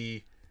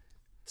definitely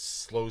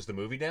slows the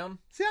movie down.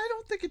 See, I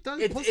don't think it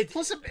does.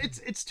 Plus,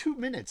 it's 2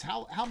 minutes.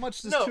 How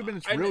much does 2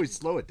 minutes really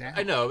slow it down?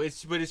 I know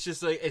but it's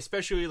just like,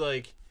 especially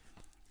like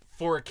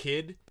for a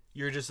kid,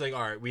 you're just like,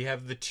 all right, we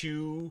have the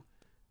two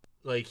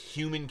like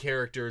human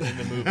characters in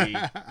the movie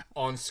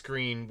on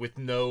screen with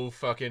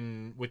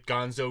with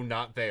Gonzo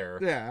not there.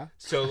 Yeah.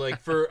 So like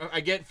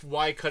I get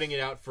why cutting it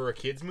out for a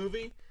kids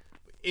movie.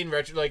 In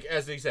retro, like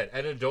as they said,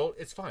 an adult,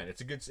 it's fine.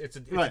 It's a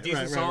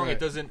decent song. Right. It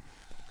doesn't,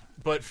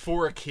 but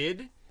for a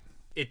kid,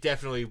 it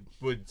definitely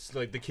would,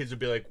 like, the kids would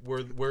be like,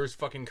 where's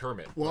fucking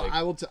Kermit? Well, like,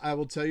 I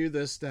will tell you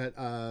this,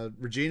 that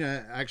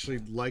Regina actually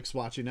likes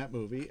watching that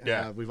movie.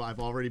 Yeah. I've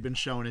already been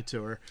showing it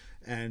to her,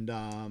 and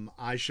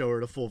I show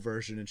her the full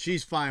version, and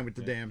she's fine with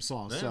the damn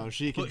song, so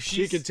she can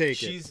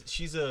take it.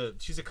 She's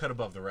a cut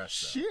above the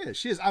rest. Though.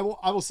 She is. I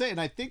will say, and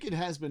I think it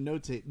has been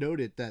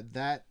noted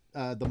that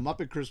the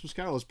Muppet Christmas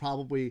Carol is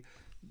probably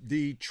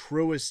the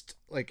truest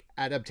like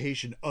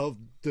adaptation of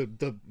the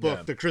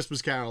book, The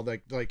Christmas Carol,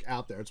 like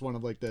out there. It's one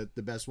of like the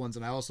best ones.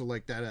 And I also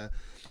like that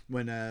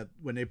when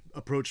they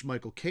approached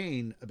Michael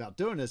Caine about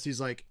doing this, he's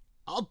like,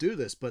 I'll do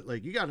this, but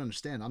like, you gotta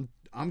understand,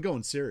 I'm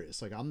going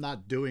serious. Like, I'm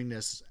not doing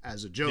this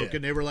as a joke. Yeah.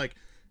 And they were like,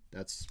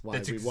 that's why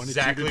that's we wanted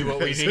exactly you to do what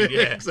this. we need.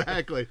 Yeah,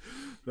 exactly.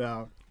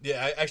 No.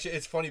 Yeah, actually,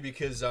 it's funny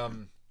because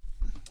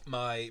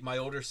my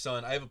older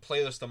son, I have a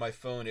playlist on my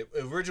phone. It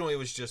originally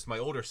was just my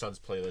older son's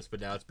playlist, but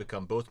now it's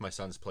become both my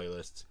son's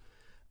playlists.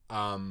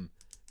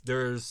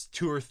 There's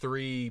 2 or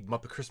 3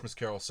 Muppet Christmas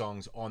Carol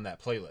songs on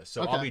that playlist.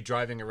 So Okay. I'll be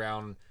driving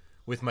around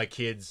with my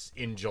kids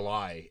in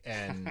July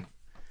and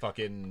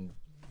fucking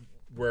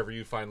Wherever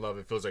You Find Love,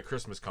 It Feels Like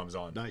Christmas comes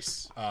on.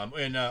 Nice.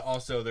 And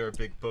also they're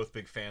both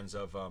big fans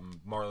of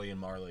Marley and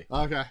Marley.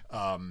 Okay.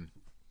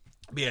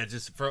 Yeah,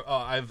 just for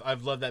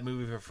I've loved that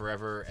movie for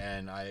forever,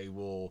 and I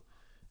will.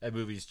 That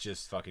movie's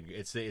just fucking.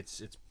 It's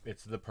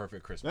the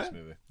perfect Christmas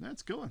movie.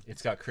 That's cool.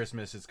 It's got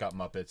Christmas. It's got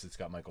Muppets. It's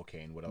got Michael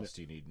Caine. What else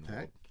do you need in the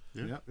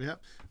world?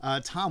 Yep.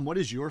 Tom, what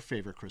is your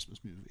favorite Christmas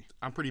movie?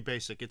 I'm pretty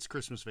basic. It's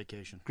Christmas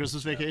Vacation.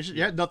 Christmas Vacation?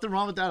 Yeah, nothing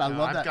wrong with that. I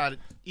love that. I've got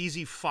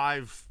easy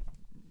 5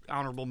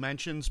 honorable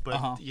mentions,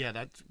 but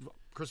that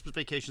Christmas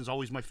Vacation is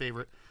always my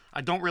favorite.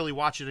 I don't really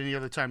watch it any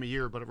other time of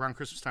year, but around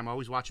Christmas time, I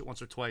always watch it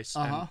once or twice,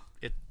 and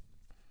it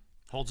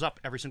holds up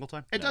every single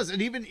time. It does,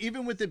 and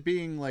even with it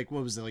being like,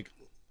 what was it, like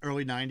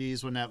early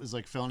 90s when that was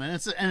like filmed, and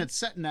it's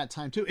set in that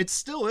time too, it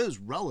still is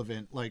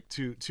relevant like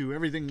to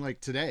everything like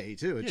today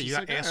too. It's you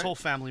got like, asshole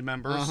family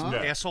members,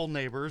 asshole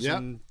neighbors,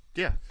 and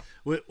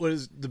what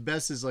is the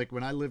best is like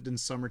when I lived in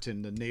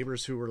Somerton, the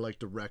neighbors who were like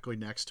directly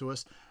next to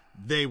us,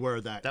 they were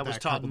that was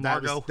that Todd couple. and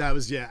Margo. That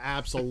was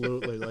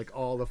absolutely like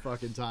all the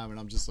fucking time, and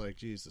I'm just like,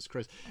 Jesus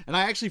Christ. And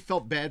I actually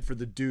felt bad for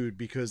the dude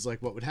because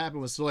like what would happen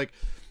was, so like,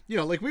 you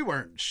know, like we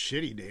weren't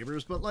shitty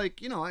neighbors, but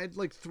like, you know, I had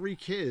like 3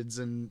 kids,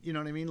 and you know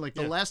what I mean? Like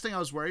the last thing I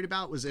was worried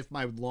about was if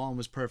my lawn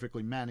was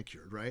perfectly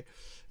manicured, right?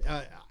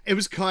 It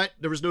was cut,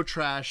 there was no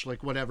trash,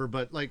 like whatever,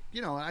 but like,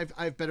 you know, I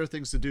have better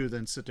things to do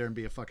than sit there and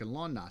be a fucking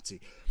lawn Nazi.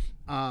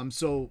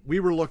 So we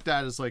were looked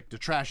at as like the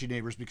trashy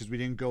neighbors because we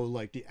didn't go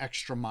like the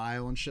extra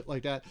mile and shit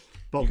like that.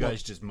 But you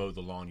guys just mowed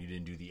the lawn. You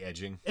didn't do the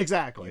edging.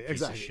 Exactly.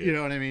 You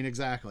know what I mean?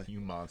 Exactly.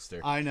 You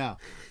monster. I know.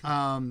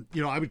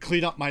 You know, I would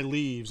clean up my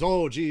leaves.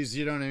 Oh, geez.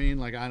 You know what I mean?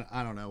 Like,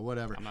 I don't know,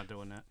 whatever. I'm not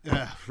doing that.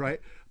 Yeah. Right.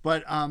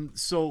 But,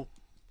 so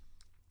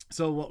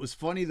what was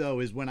funny though,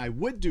 is when I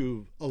would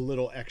do a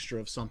little extra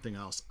of something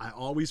else, I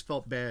always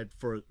felt bad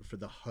for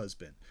the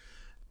husband,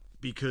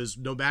 because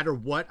no matter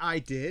what I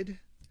did,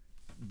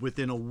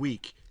 within a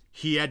week,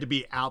 he had to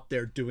be out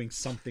there doing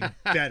something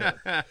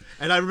better.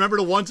 And I remember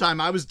the one time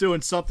I was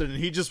doing something and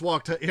he just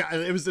walked.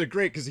 It was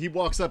great because he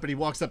walks up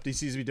and he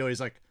sees me doing. He's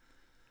like,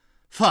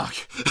 "Fuck,"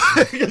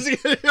 because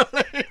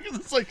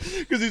it's like,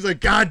 because he's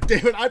like, "God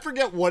damn it!" I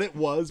forget what it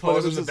was.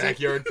 Paul's but it in was the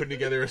backyard putting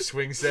together a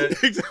swing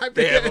set. Exactly.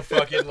 They have a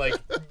fucking like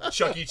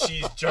Chuck E.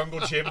 Cheese jungle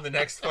gym the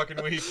next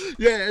fucking week.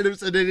 Yeah, and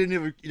they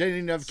didn't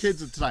even have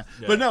kids at the time.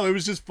 Yeah. But no, it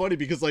was just funny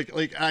because like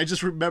I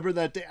just remember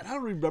that day. I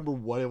don't remember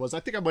what it was. I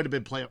think I might have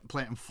been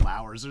planting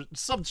flowers or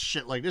some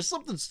shit like. There's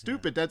something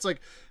stupid that's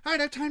like, all right,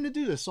 I have time to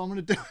do this, so I'm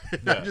gonna do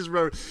it. Yeah. I just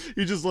remember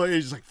he's just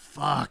like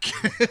fuck.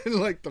 And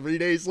like 3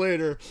 days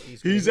later,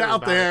 he's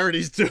out there and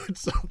he's doing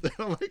something.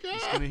 I'm like,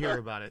 he's gonna hear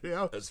about it.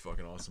 Yeah, that's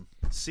fucking awesome.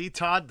 See,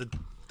 Todd,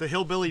 the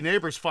hillbilly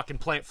neighbors fucking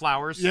plant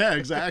flowers. Yeah,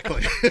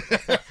 exactly.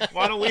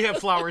 Why don't we have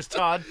flowers,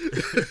 Todd?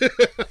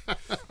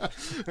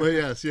 But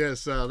yes.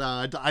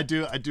 No, I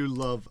do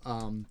love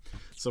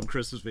some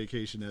Christmas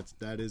Vacation.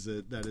 That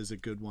is a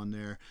good one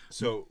there.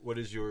 So, what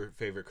is your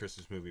favorite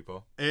Christmas movie,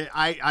 Paul?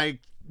 I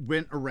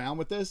went around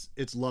with this.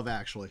 It's Love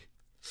Actually.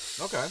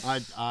 Okay.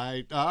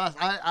 I love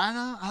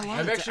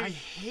it. I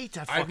hate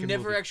that fucking movie. I've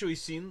never actually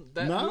seen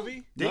that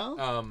movie.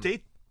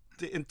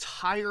 The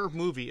entire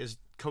movie is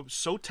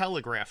so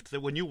telegraphed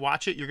that when you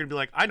watch it, you're gonna be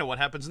like, I know what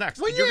happens next.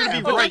 Well, And you're yeah, gonna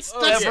be but right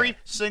that's- every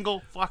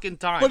single fucking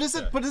time. But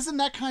isn't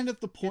that kind of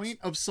the point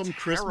of some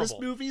Christmas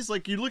terrible. movies?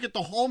 Like you look at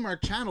the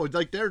Hallmark Channel,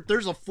 like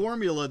there's a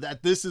formula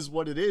that this is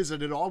what it is,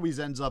 and it always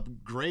ends up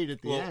great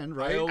at the end,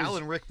 right?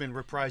 Alan Rickman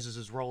reprises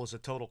his role as a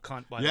total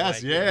cunt. By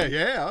Yes, the way.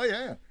 yeah, oh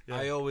yeah.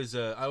 I always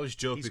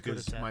joke He's good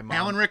because at that. my mom,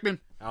 Alan Rickman.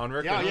 Yeah,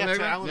 it's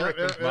Alan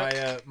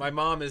Rickman. my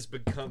mom has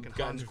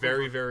gotten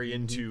very, very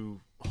into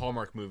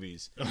Hallmark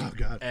movies. Oh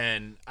God.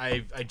 And I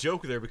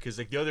joke with her because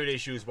like the other day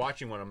she was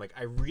watching one. I'm like,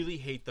 I really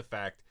hate the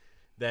fact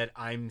that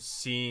I'm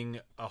seeing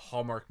a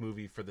Hallmark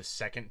movie for the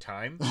second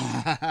time.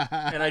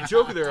 And I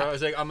joke with her.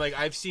 I'm like,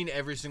 I've seen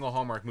every single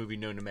Hallmark movie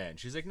known to man.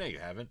 She's like, no, you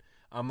haven't.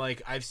 I'm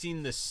like, I've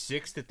seen the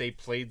 6 that they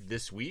played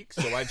this week,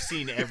 so I've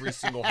seen every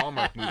single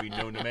Hallmark movie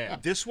known to man.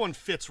 This one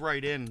fits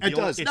right in. It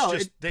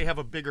does. They have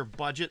a bigger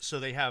budget, so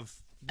they have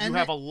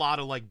a lot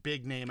of like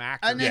big name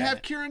actors. And they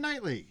have Keira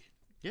Knightley.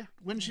 Yeah.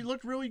 When she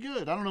looked really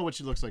good. I don't know what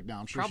she looks like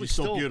now. I'm sure Probably she's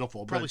still still-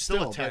 beautiful. probably but still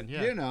a still, 10, but,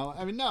 yeah. You know,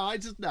 I mean, no.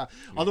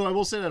 Although I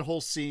will say that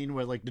whole scene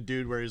where like the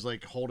dude where he's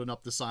like holding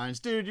up the signs.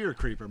 Dude, you're a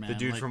creeper, man. The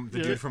dude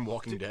Like, from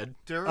Walking Dead.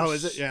 Oh,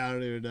 is it? Yeah, I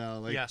don't even know.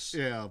 Like, Yes.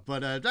 Yeah,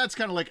 but that's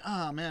kind of like,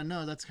 oh man,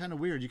 no, that's kind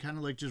of weird. You kind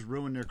of like just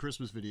ruined their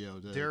Christmas video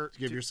to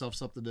give yourself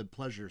something to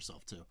pleasure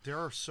yourself to. There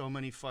are so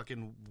many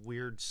fucking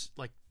weirds.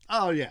 Like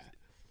Oh yeah.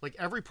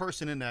 every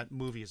person in that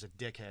movie is a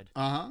dickhead.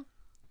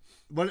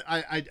 But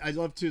I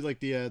love too like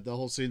the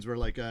whole scenes where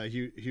like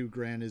Hugh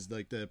Grant is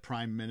like the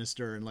prime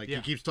minister and like he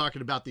keeps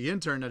talking about the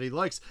intern that he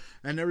likes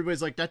and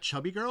everybody's like that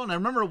chubby girl and I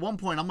remember at one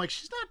point I'm like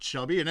she's not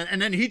chubby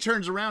and then he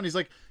turns around he's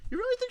like you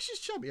really think she's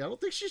chubby? I don't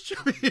think she's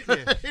chubby.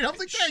 I don't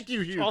think thank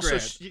you Hugh Also,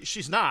 Grant.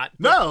 she's not.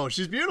 No,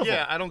 she's beautiful.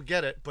 Yeah, I don't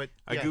get it, but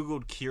I yeah.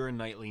 googled Keira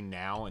Knightley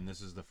now, and this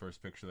is the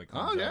first picture that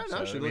comes Oh yeah, up. no,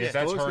 So, she I mean, looks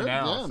that's looks her good.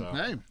 now. Yeah. So.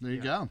 Hey, there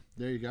you go.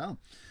 There you go.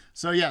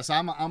 So yes,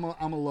 I'm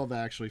a Love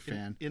Actually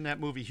fan. In that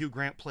movie, Hugh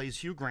Grant plays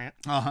Hugh Grant.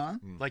 Uh-huh.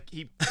 Like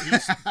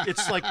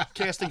it's like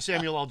casting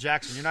Samuel L.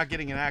 Jackson. You're not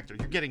getting an actor.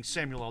 You're getting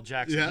Samuel L.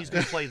 Jackson. Yeah. He's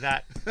gonna play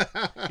that.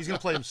 He's gonna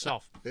play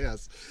himself.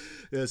 Yes.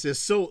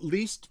 So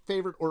least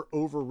favorite or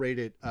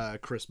overrated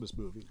Christmas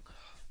movie?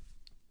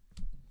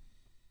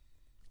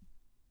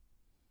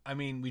 I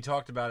mean, we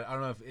talked about it. I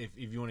don't know if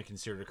you want to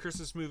consider it a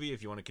Christmas movie,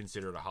 if you want to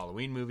consider it a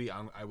Halloween movie.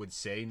 I would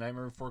say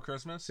Nightmare Before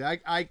Christmas. See,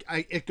 I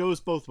it goes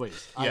both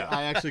ways. Yeah.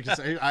 I actually can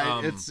say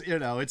it's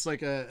it's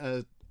like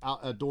a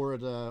door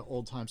at an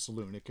old time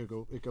saloon. It could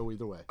go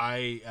either way.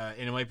 And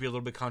it might be a little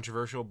bit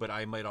controversial, but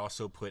I might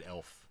also put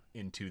Elf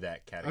into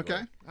that category.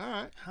 Okay. All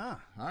right. All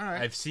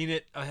right. I've seen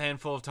it a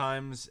handful of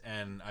times,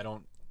 and I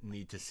don't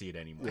need to see it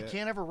anymore. I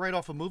can't ever write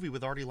off a movie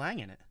with Artie Lang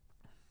in it.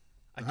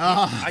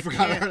 I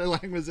forgot Artie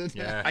Lang was in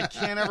there. Yeah. I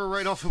can't ever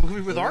write off a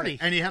movie with Artie.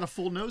 And he had a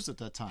full nose at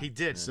that time. He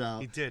did. So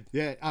He did.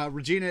 Yeah,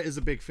 Regina is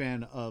a big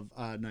fan of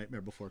Nightmare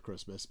Before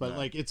Christmas, but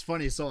like it's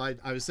funny. So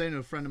I was saying to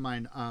a friend of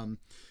mine,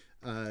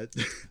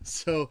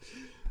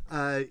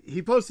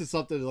 he posted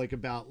something like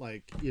about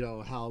like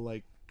how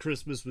like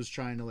Christmas was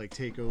trying to like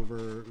take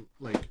over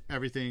like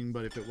everything,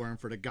 but if it weren't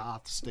for the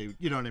goths, they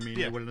they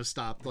wouldn't have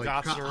stopped like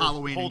Goths are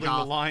Halloween holding and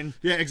goth. the line.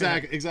 Yeah,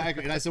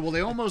 exactly. And I said, well,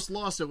 they almost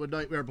lost it with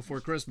Nightmare Before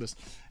Christmas.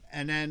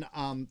 And then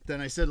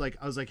I said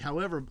I was like,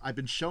 however, I've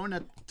been showing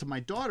it to my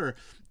daughter.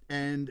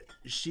 And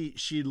she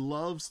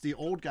loves the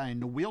old guy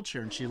in the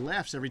wheelchair, and she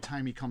laughs every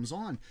time he comes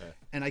on.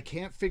 And I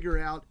can't figure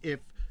out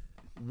if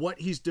what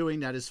he's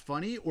doing that is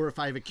funny, or if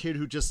I have a kid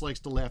who just likes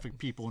to laugh at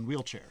people in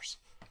wheelchairs.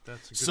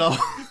 That's a good So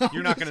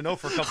You're not going to know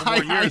for a couple more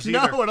years I know,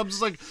 either. and I'm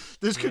just like,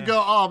 this could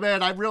go. Oh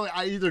man, I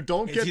either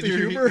don't get the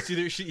humor. It's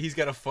either he's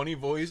got a funny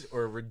voice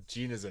or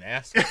Regina's an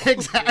asshole.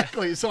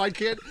 Exactly. So I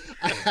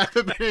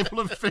haven't been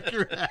able to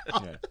figure it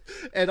out. Yeah.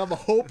 And I'm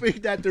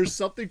hoping that there's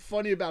something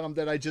funny about him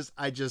that I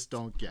just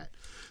don't get.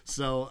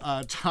 So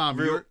Tom,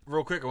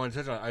 Real quick, I want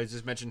to touch on. I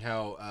just mentioned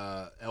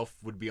how Elf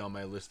would be on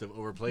my list of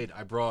overplayed.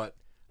 I brought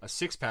a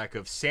 6-pack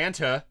of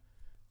Santa.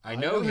 I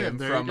know him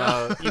There from you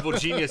go. Evil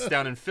Genius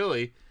down in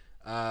Philly.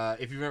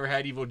 If you've ever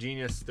had Evil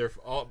Genius,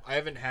 I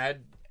haven't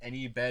had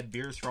any bad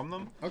beers from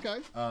them. Okay.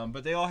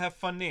 But they all have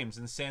fun names,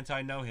 and Santa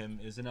I Know Him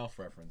is an Elf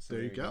reference. So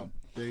There you go.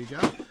 There you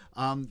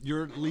go.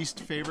 Your least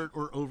favorite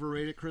or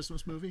overrated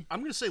Christmas movie?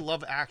 I'm going to say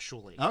Love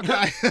Actually. Okay.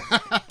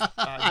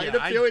 I had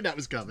a feeling that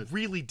was coming.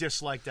 Really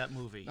dislike that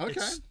movie. Okay.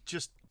 It's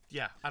just,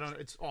 I don't know.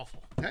 It's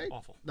awful. Hey,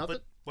 awful. nothing.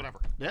 But whatever.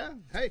 Yeah.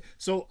 Hey,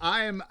 so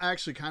I am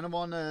actually kind of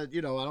on the, I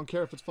don't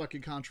care if it's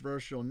fucking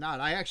controversial or not.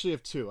 I actually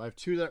have two. I have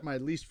two that are my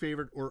least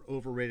favorite or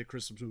overrated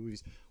Christmas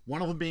movies.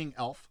 One of them being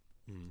Elf.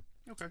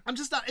 Okay. I'm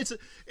just not.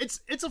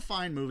 It's a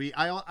fine movie.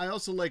 I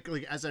also like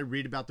as I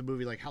read about the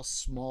movie, like how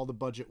small the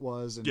budget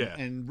was,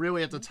 and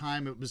really at the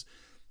time it was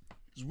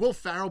Will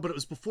Ferrell, but it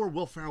was before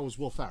Will Ferrell was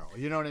Will Ferrell.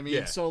 You know what I mean?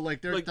 Yeah. So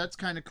like that's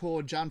kind of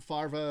cool. John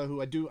Favreau,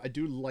 who I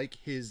do like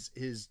his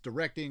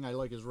directing. I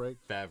like his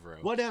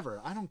Favreau.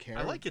 Whatever. I don't care.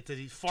 I like it that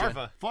he's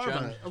Farva.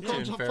 Favreau. I'm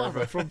calling John John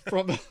Favreau from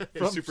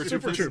Super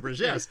Super Troopers. Troopers.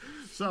 Yes.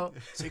 So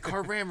Say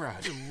Car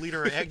Ramrod.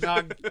 Liter of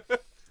eggnog.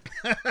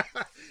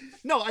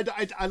 No,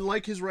 I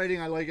like his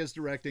writing. I like his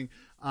directing.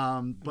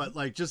 But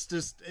like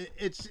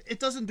it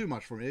doesn't do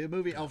much for me. The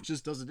movie Elf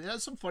just doesn't. It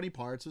has some funny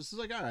parts. It's just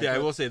like, all right. Yeah, I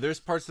will say there's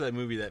parts of that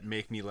movie that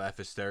make me laugh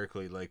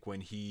hysterically, like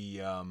when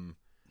he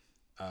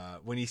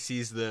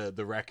sees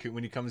the raccoon,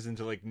 when he comes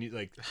into like New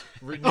York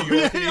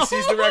and he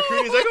sees the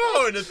raccoon, he's like,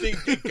 oh, and the thing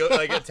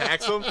like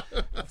attacks him.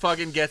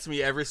 Fucking gets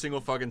me every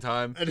single fucking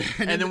time.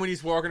 And then when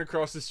he's walking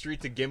across the street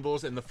to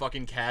Gimbals and the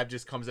fucking cab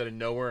just comes out of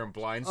nowhere and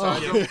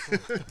blindsides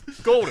him.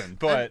 Golden,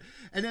 but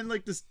and then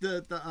like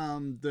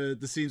the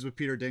scenes with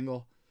Peter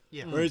Dingle.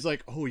 Yeah. Where he's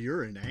like, oh,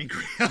 you're an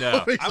angry elf.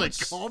 No, he's like,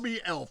 call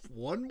me Elf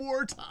one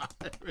more time.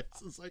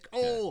 It's just like,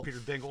 oh. Peter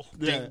Dingle.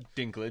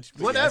 Dinklage.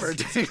 Whatever.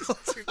 Yes. Dingle.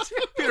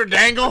 Peter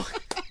Dangle.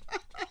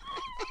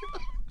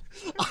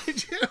 I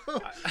do.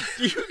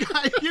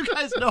 You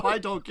guys know I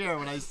don't care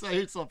when I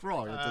say something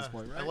wrong at this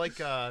point, right? I like,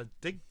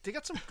 they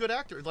got some good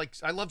actors. Like,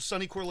 I love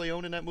Sonny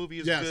Corleone in that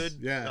movie is Yes, good.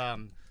 yeah.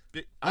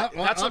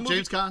 That's a movie.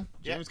 James Caan.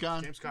 Yeah, James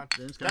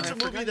Caan. That's a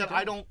movie that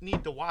I don't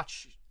need to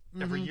watch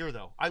every year,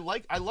 though. I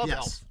love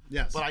Elf.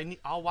 Yes. But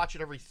I'll watch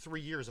it every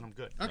 3 years and I'm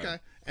good. Okay. Right.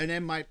 And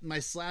then my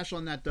slash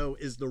on that, though,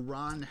 is the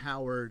Ron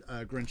Howard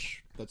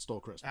Grinch That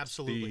Stole Christmas.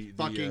 Absolutely.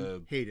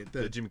 Fucking hate it.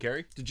 The Jim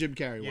Carrey? The Jim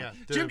Carrey Yeah,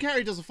 one. Jim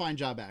Carrey does a fine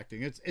job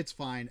acting. It's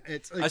fine.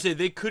 It's like, I say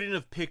they couldn't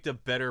have picked a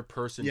better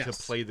person to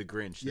play the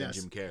Grinch than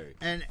Jim Carrey.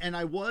 And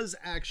I was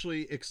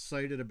actually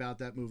excited about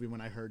that movie when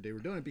I heard they were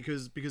doing it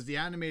because the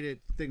animated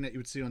thing that you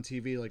would see on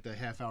TV, like the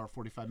half hour,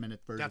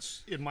 45-minute version.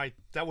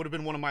 That would have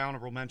been one of my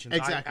honorable mentions.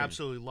 Exactly. I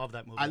absolutely love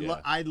that movie.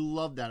 I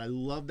love that. I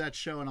love that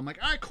show, and I'm like,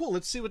 all right, cool.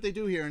 Let's see what they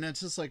do here. And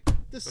it's just like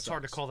this. It's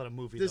hard to call that a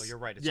movie, though. You're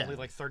right. It's only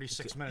like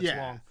 36 minutes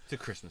long. It's a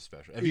Christmas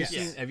special. Have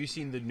you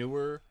seen the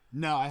newer?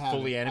 No, I haven't.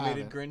 Fully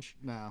animated Grinch?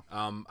 No.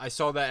 I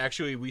saw that.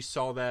 Actually, we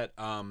saw that.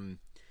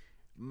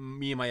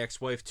 Me and my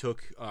ex-wife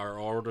took our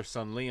older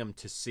son Liam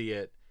to see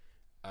it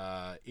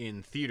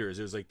in theaters.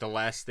 It was like the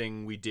last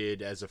thing we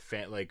did as a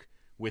fan, like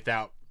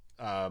without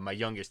my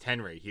youngest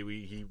Henry.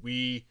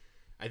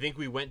 I think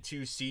we went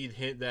to see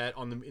that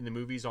in the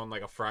movies on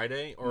like a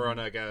Friday or on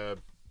like a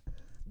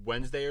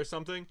Wednesday or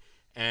something,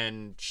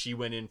 and she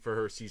went in for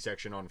her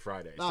C-section on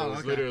Friday. So it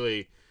was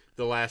literally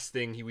the last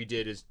thing we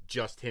did is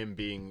just him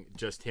being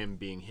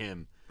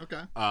him.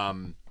 Okay.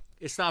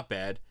 It's not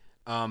bad.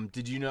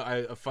 Did you know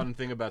a fun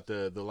thing about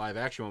the live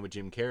action one with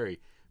Jim Carrey?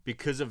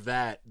 Because of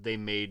that, they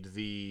made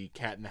the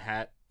Cat in the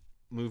Hat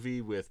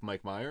movie with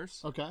Mike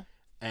Myers. Okay.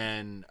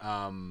 And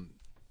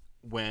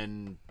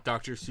when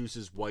Dr.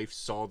 Seuss's wife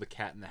saw the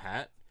Cat in the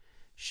Hat,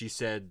 she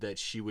said that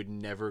she would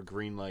never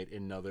greenlight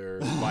another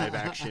live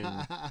action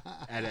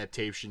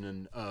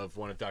adaptation of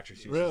one of Dr.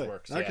 Seuss's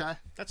works. Okay. Yeah.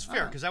 That's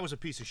fair because that was a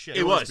piece of shit.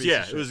 It was,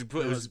 yeah. It was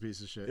a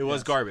piece of shit. It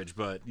was garbage,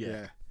 but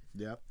yeah.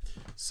 Yep.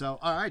 So,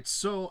 all right.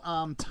 So,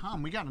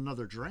 Tom, we got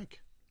another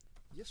drink.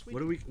 Yes, we What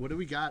do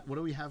we got? What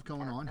do we have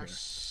going on here?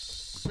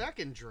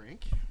 Second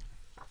drink,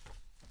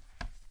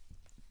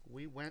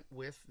 we went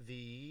with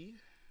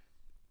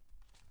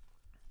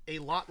A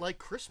Lot Like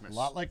Christmas. A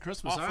Lot Like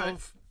Christmas. Off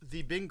of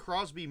the Bing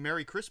Crosby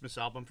Merry Christmas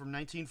album from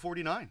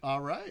 1949.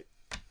 All right.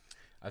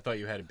 I thought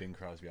you had a Bing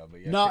Crosby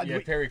album,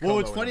 but Perry Como.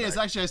 Well, what's funny is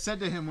actually I said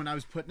to him when I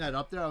was putting that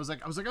up there, I was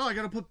like, oh, I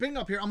gotta put Bing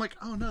up here. I'm like,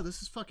 oh no,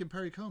 this is fucking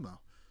Perry Como.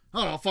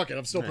 Oh no, fuck it,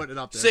 I'm still putting it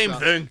up there. Same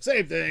thing.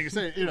 Same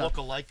thing. You know. Look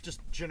alike, just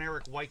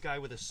generic white guy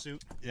with a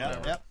suit. Yeah.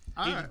 Yep.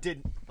 He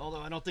didn't.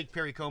 Although I don't think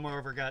Perry Como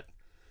ever got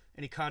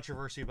any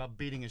controversy about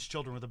beating his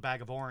children with a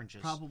bag of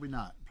oranges. Probably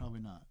not.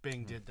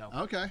 Bing did though.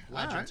 Okay.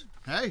 Legend.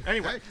 All right. Hey.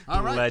 Anyway.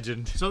 All right.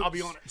 Legend. So I'll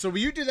be on it. So will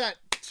you do that?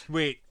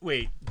 Wait.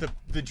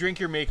 The drink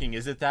you're making,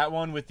 is it that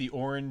one with the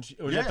orange,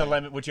 or is it the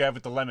lemon? What you have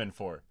with the lemon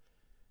for?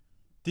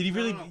 Did he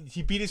really?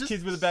 He beat his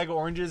kids with a bag of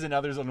oranges, and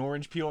now there's an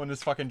orange peel in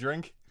his fucking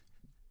drink.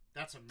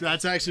 That's amazing.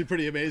 That's actually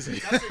pretty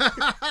amazing.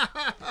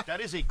 That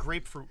is a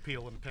grapefruit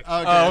peel in the picture.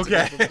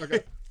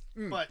 Okay.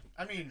 But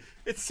I mean,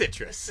 It's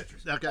citrus.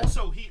 Okay.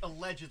 Also, he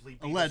allegedly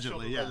beat his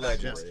children yeah. with a bag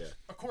of Allegedly, oranges,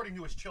 according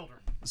to his children.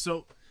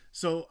 So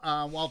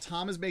while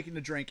Tom is making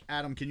the drink,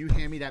 Adam, can you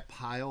hand me that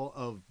pile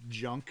of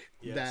junk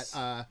Yes.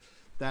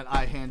 that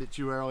I handed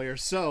you earlier?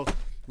 So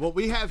what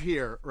we have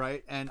here,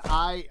 right? And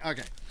I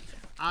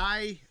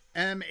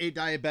am a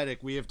diabetic.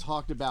 We have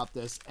talked about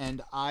this,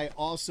 and I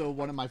also,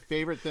 one of my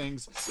favorite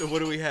things. So what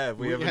do we have?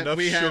 We have enough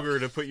sugar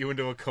to put you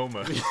into a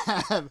coma. We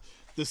have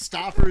the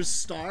Stouffer's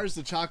Stars,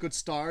 the chocolate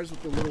stars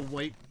with the little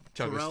white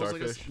Chocolate Corals, I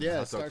guess. starfish. Yeah,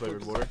 Hot dog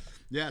flavored water.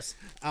 Yes.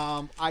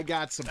 I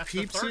got some That's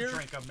Peeps the third here.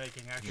 drink I'm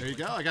making, actually. There you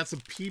go. I got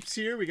some Peeps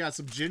here. We got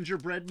some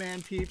Gingerbread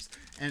Man Peeps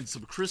and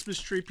some Christmas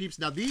Tree Peeps.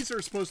 Now, these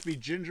are supposed to be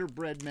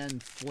Gingerbread Men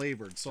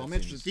flavored, so I'm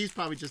interested. These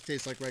probably just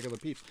taste like regular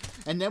Peeps.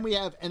 And then we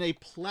have a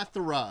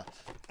plethora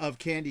of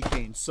candy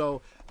canes.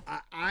 So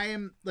I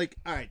am like,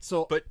 all right,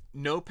 so But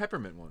no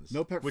peppermint ones.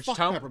 No which fuck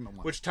Tom, peppermint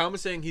ones. Which Tom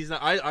was saying he's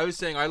not. I was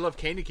saying I love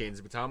candy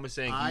canes, but Tom was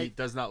saying he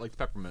does not like the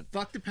peppermint.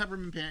 fuck the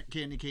peppermint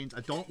candy canes.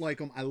 I don't like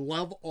them. I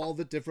love all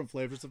the different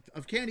flavors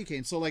of candy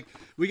canes. So like,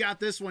 we got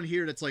this one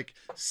here that's like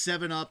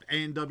 7-Up,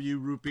 A&W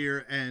root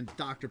beer, and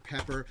Dr.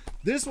 Pepper.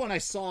 This one I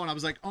saw and I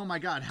was like, oh my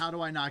god, how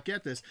do I not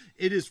get this?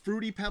 It is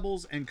Fruity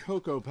Pebbles and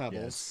Cocoa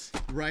Pebbles,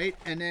 right?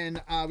 And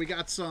then we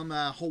got some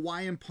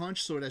Hawaiian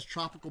Punch, so it has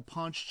tropical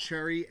punch,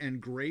 cherry,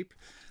 and grape.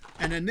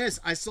 And then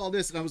I saw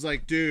this and I was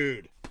like,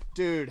 dude,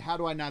 how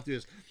do I not do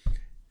this?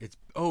 It's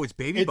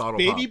baby bottle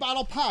baby pop.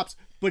 bottle pops.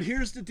 But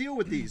here's the deal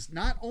with these.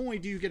 Not only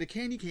do you get a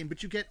candy cane,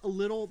 but you get a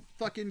little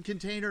fucking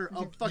container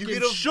of fucking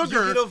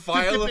sugar. You get a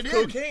vial to dip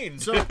of it in. cocaine.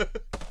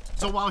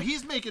 So while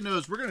he's making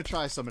those, we're gonna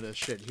try some of this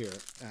shit here,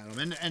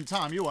 Adam. And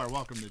Tom, you are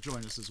welcome to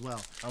join us as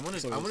well. I want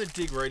to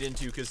dig right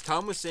into, because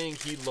Tom was saying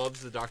he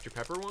loves the Dr.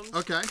 Pepper ones.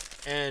 Okay.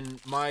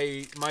 And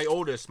my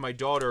oldest, my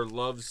daughter,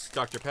 loves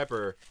Dr.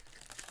 Pepper.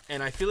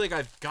 And I feel like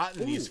I've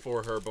gotten these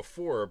for her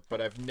before, but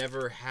I've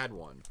never had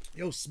one.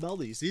 Yo, smell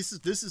these.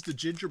 This is the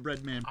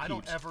gingerbread man peeps. I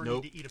don't ever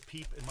need to eat a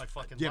peep in my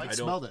fucking life. But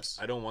smell this.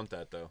 I don't want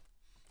that though.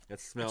 It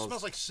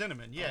smells like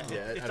cinnamon. Yeah,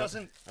 Yeah, it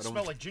doesn't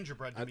smell like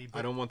gingerbread to me. But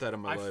I don't want that in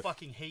my life. I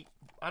fucking hate.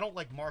 I don't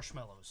like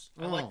marshmallows.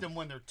 I like them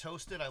when they're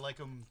toasted. I like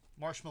them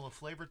marshmallow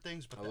flavored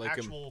things, but I like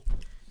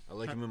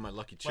them in my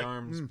Lucky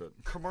Charms, but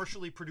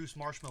commercially produced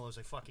marshmallows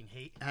I fucking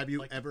hate. Have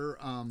you ever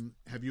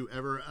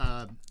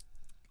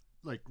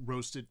like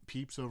roasted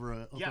peeps over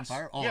an open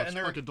fire? Oh, yeah, it's and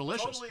they're fucking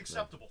delicious. Totally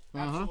acceptable.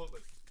 Absolutely.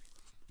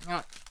 All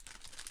right.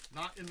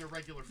 Not in their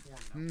regular form,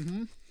 though.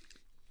 Mm-hmm.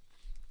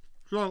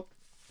 So,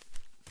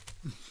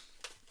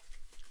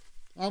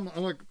 I'm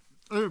like,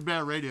 this is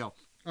bad radio.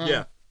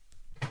 yeah.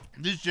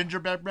 These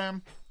gingerbread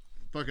man,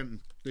 fucking,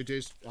 they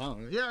taste. I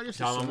don't know. Yeah, I guess.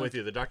 Tom, I'm with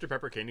you. The Dr.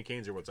 Pepper candy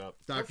canes are what's up.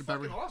 Dr. They're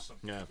Pepper. fucking awesome.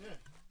 Yeah.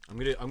 I'm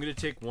gonna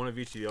take one of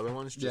each of the other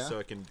ones just so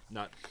I can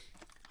not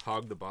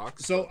hog the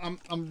box. So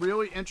I'm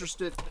really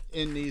interested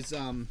in these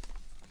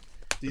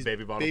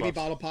baby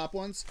bottle pop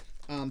ones,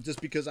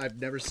 just because I've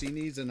never seen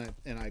these, and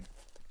I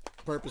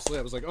purposely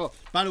I was like, oh,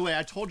 by the way,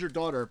 I told your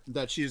daughter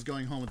that she is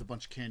going home with a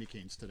bunch of candy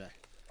canes today.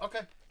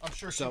 Okay, I'm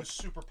sure she was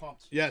super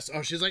pumped. Yes.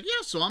 Oh, she's like,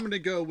 yeah. So I'm gonna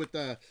go with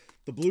the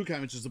blue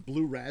kind, which is the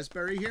blue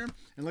raspberry here.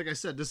 And like I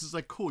said, this is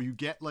like cool. You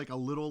get like a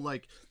little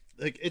like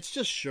it's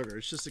just sugar.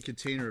 It's just a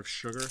container of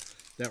sugar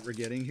that we're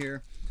getting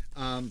here.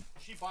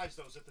 She buys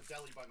those at the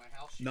deli by my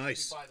house. She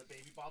Nice. buy the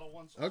baby bottle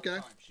ones all the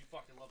time. She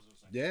fucking loves those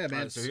things. Yeah,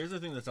 man. So here's the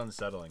thing that's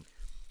unsettling.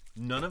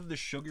 None of the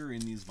sugar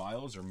in these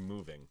vials are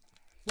moving.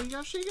 Well, you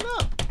gotta shake it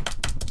up.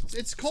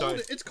 It's cold.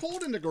 Sorry. It's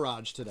cold in the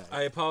garage today.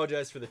 I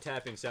apologize for the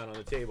tapping sound on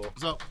the table.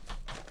 So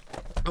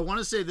I want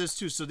to say this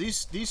too. So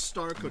these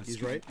star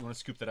cookies, right? You want to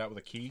scoop that out with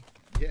a key?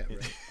 Yeah,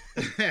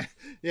 right.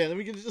 Yeah, let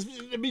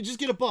me just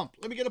get a bump.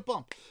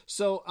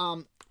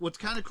 So what's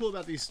kind of cool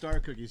about these star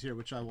cookies here,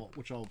 which I will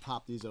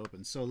pop these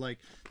open. So like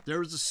there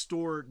was a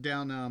store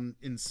down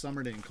in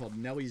Somerding called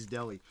Nellie's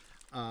Deli,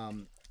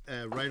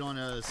 right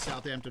on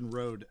Southampton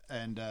Road,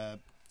 and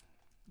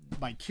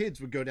my kids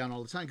would go down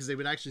all the time because they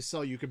would actually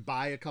sell. You could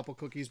buy a couple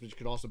cookies, but you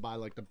could also buy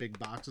like the big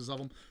boxes of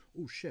them.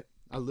 Oh shit!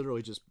 I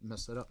literally just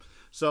messed that up.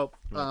 So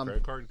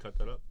credit card, cut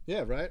that up.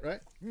 yeah, right.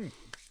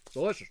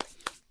 Delicious.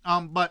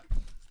 But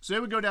so they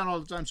would go down all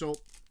the time. So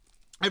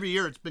every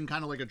year it's been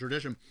kind of like a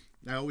tradition.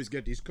 I always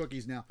get these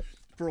cookies now.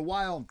 For a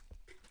while,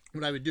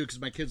 what I would do, because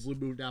my kids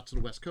moved out to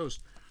the West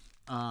Coast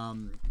a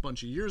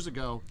bunch of years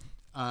ago,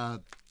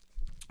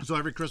 so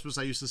every Christmas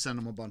I used to send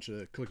them a bunch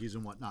of cookies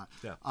and whatnot.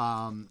 Yeah.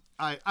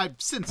 I've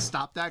since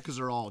stopped that because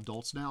they're all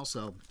adults now,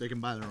 so they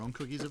can buy their own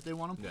cookies if they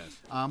want them.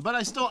 Yes. But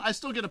I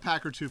still get a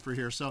pack or two for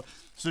here. So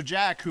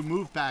Jack, who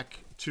moved back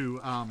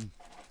to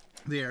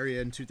the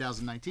area in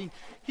 2019,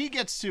 he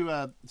gets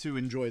to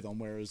enjoy them,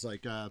 whereas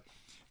like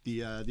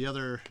the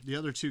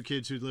other two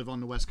kids who live on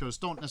the West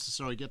Coast don't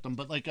necessarily get them.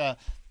 But like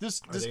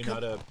this Are they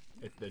not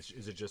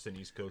is it just an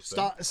East Coast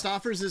thing?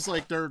 Stouffer's is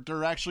like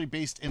they're actually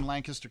based in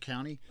Lancaster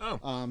County.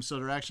 Oh. So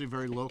they're actually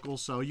very local.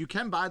 So you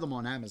can buy them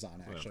on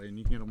Amazon actually, and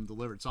you can get them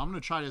delivered. So I'm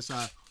gonna try this.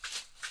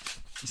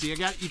 See, you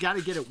got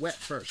to get it wet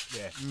first.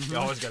 Yeah. You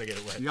always got to get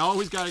it wet. You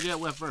always got to get it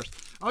wet first.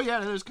 Oh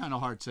yeah, it is kind of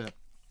hard to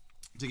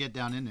get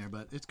down in there,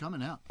 but it's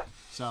coming out.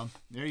 So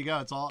there you go.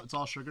 It's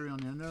all sugary on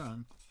the end there.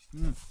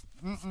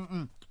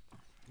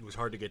 It was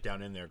hard to get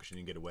down in there because you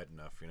didn't get it wet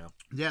enough, you know?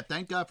 Yeah,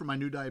 thank God for my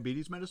new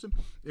diabetes medicine.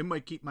 It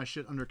might keep my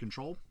shit under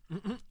control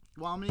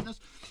while I'm eating this.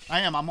 I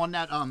am. I'm on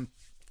that, I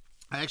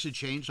actually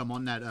changed. I'm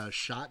on that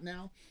shot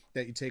now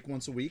that you take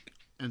once a week,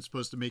 and it's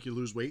supposed to make you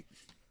lose weight.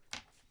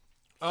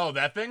 Oh,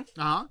 that thing?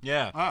 Uh-huh.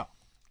 Yeah. Oh.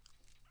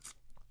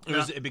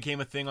 It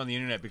became a thing on the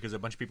internet because a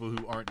bunch of people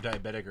who aren't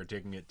diabetic are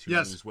taking it to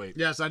lose weight.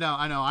 Yes, I know.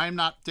 I am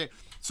not.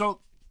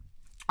 So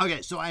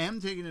I am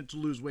taking it to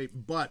lose weight,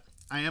 but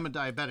I am a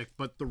diabetic.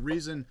 But the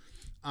reason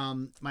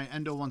my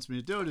endo wants me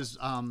to do it is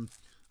I'm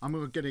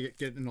gonna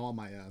get in all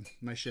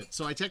my shit.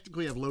 So I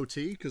technically have low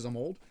T because I'm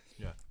old.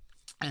 Yeah.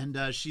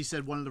 And she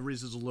said one of the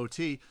reasons of low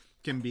T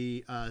can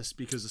be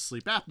because of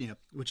sleep apnea,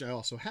 which I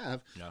also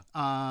have.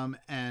 Yeah.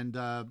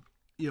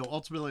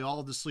 ultimately all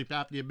of the sleep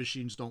apnea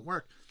machines don't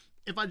work.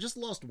 If I just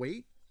lost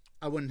weight,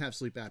 I wouldn't have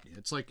sleep apnea.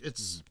 It's like,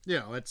 it's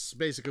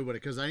basically what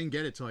it, because I didn't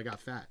get it till I got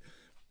fat.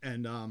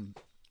 And,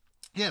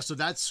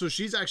 so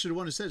she's actually the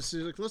one who said,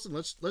 she's like, listen,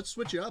 let's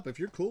switch you up. If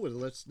you're cool with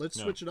it, let's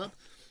switch it up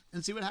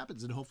and see what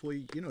happens. And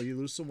hopefully, you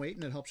lose some weight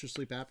and it helps your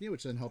sleep apnea,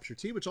 which then helps your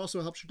T, which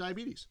also helps your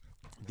diabetes.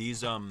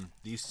 These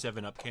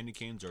 7-Up candy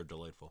canes are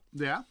delightful.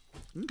 Yeah.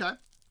 Okay.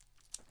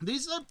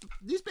 These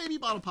baby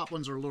bottle pop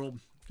ones are a little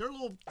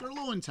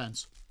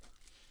intense.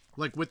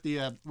 Like with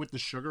the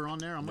sugar on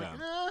there, I'm like,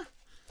 I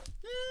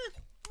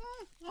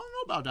don't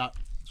know about that.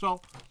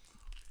 So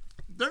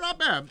they're not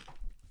bad.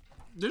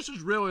 This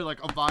is really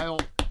like a vial.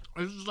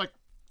 This is like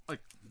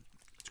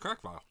it's a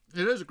crack vial.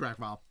 It is a crack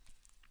vial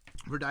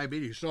for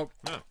diabetes. So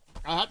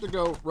I have to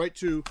go right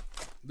to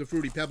the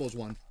Fruity Pebbles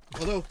one.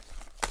 Although,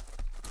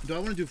 do I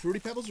want to do Fruity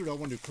Pebbles or do I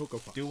want to do Cocoa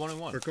Puffs? Do 1 and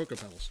 1. Or Cocoa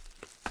Pebbles.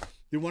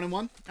 Do 1 and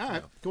 1? All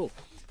right, cool.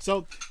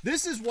 So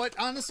this is what,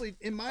 honestly,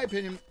 in my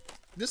opinion,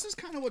 this is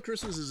kind of what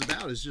Christmas is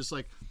about. Is just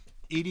like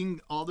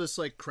eating all this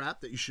like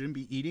crap that you shouldn't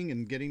be eating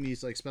and getting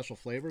these like special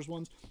flavors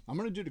ones. I'm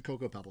gonna do the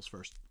Cocoa Pebbles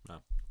first.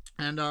 Oh.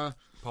 And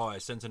Paul, I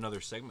sense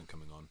another segment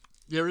coming on.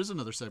 There is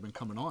another segment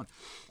coming on.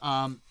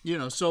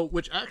 So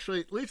which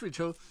actually leads me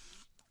to,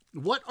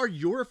 what are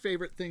your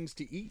favorite things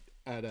to eat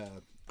at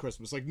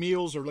Christmas? Like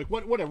meals or like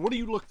whatever. What do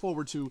you look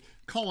forward to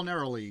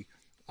culinarily?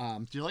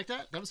 Do you like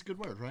that? That was a good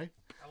word, right?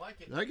 I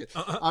like it. I like it.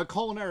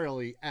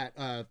 Culinarily at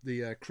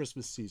the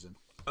Christmas season.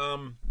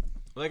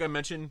 Like I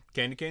mentioned,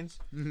 candy canes.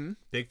 Mm-hmm.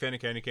 Big fan of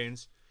candy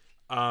canes.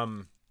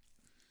 Butter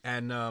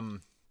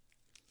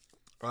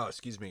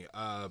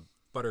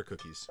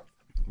cookies.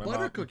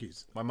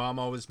 Cookies. My mom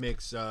always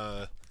makes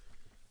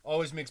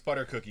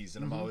butter cookies,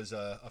 and I'm always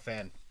a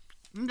fan.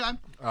 Okay.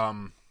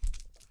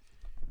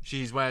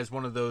 She has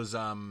one of those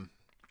one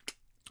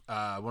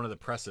of the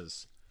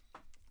presses.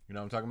 You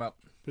know what I'm talking about?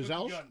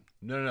 Pizzelles?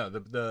 No.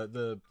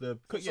 The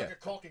It's like a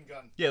caulking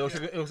gun. Yeah, it looks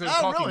like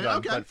a caulking really? gun,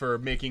 Okay. but for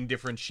making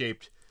different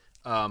shaped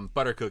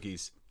butter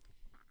cookies.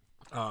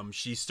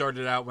 She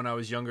started out when I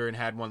was younger and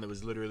had one that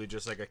was literally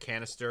just like a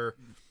canister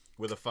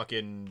with a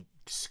fucking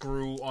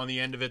screw on the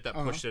end of it that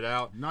pushed it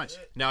out. Nice.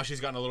 Now she's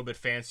gotten a little bit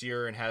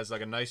fancier and has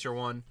like a nicer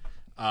one.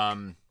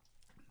 But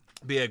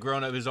yeah,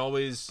 growing up, it was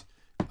always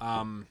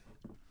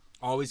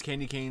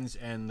candy canes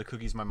and the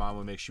cookies my mom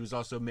would make. She was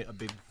also a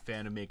big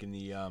fan of making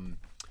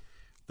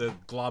the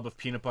glob of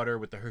peanut butter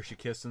with the Hershey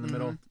Kiss in the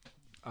middle.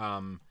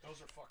 Those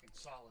are fucking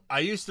solid. I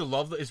used to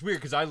love it's weird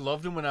because I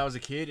loved them when I was a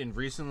kid, and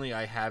recently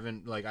I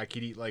haven't. Like, I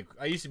could eat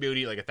I used to be able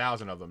to eat like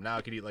 1,000 of them. Now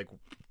I could eat like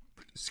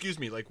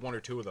 1 or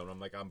 2 of them. I'm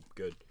like, I'm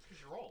good.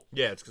 Because you're old.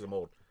 Yeah, it's because I'm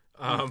old.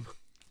 But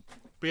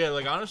yeah,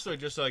 like honestly,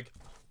 just like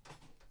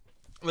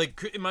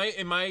in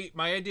my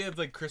idea of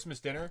like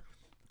Christmas dinner,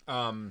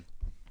 when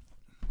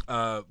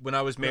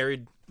I was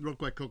married. Real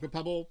quick, Cocoa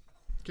Pebble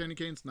candy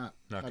canes, not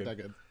good. that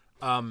good.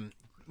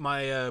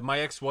 My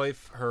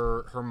ex-wife,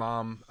 her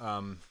mom,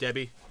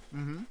 Debbie.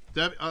 Mm-hmm.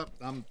 Debbie,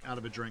 I'm out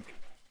of a drink.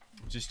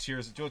 Just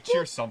cheers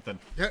something.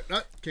 Yeah,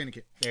 candy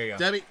cane. There you go.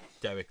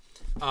 Debbie.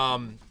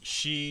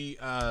 She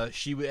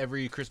would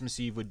every Christmas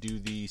Eve would do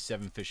the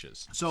 7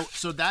 fishes.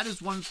 So that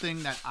is one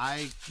thing that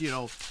I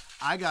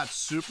got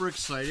super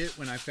excited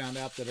when I found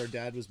out that our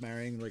dad was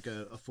marrying like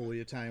a fully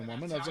Italian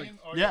woman. I was like,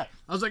 I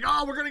was like,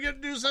 oh, we're gonna get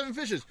to do 7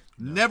 fishes.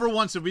 No. Never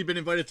once have we been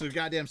invited to the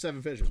goddamn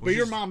 7 fishes. But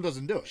your mom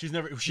doesn't do it. She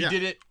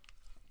did it.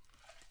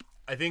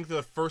 I think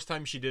the first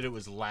time she did it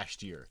was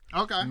last year.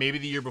 Okay. Maybe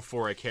the year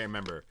before. I can't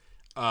remember.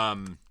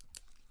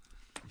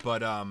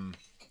 But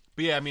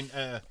yeah, I mean,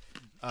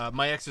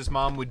 my ex's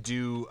mom would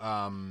do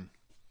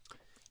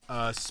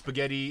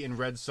spaghetti in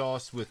red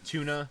sauce with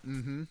tuna.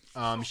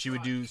 Mm-hmm. She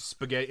would do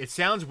spaghetti. It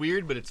sounds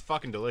weird, but it's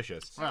fucking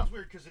delicious. It sounds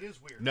weird because it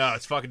is weird. No,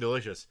 it's fucking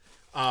delicious.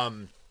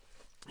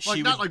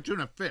 Not like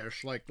tuna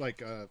fish, like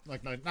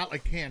not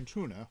like canned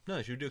tuna.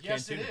 No, she would do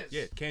canned tuna. It is.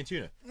 Yeah, canned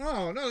tuna.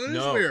 Oh no, that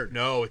is weird.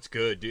 No, it's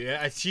good, dude.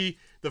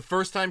 The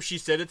first time she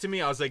said it to me,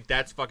 I was like,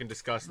 "That's fucking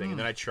disgusting," and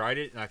then I tried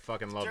it, and I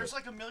fucking loved it. There's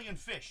like a million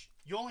fish.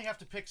 You only have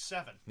to pick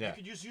 7. Yeah. You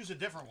could just use a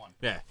different one.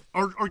 Yeah.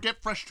 Or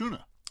get fresh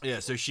tuna. Yeah.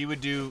 So she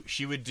would do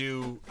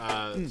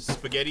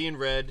spaghetti in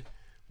red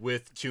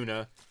with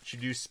tuna.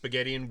 She'd do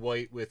spaghetti in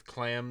white with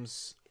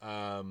clams,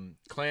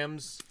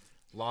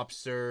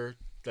 lobster,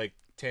 like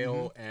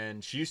tail,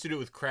 and she used to do it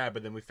with crab,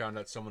 but then we found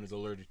out someone is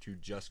allergic to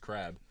just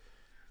crab.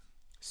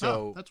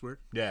 So that's weird.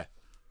 Yeah.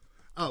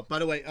 Oh, by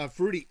the way,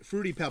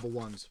 fruity pebble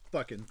ones,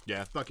 fucking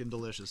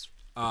delicious.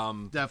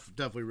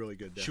 Definitely really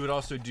good. She would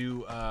also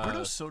do. Where are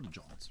those soda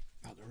johns?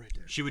 Oh, they're right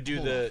there. She would do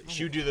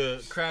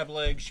the crab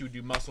legs. She would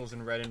do mussels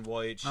in red and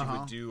white. She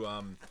would do.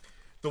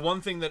 The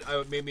one thing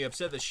that made me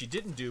upset that she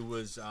didn't do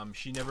was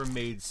she never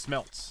made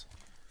smelts.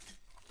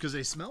 Because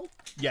they smell?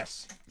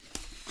 Yes.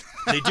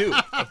 They do.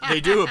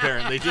 They do,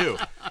 apparently. They do.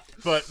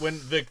 But when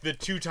the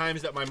 2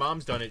 times that my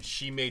mom's done it,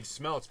 she made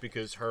smelts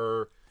because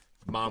her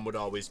mom would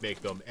always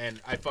make them.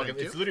 And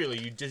it's literally,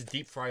 you just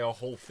deep fry a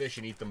whole fish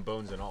and eat them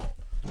bones and all.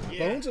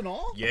 Bones and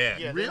all? Yeah.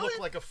 Yeah, Really? they look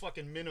like a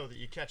fucking minnow that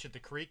you catch at the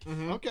creek.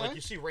 Okay. Like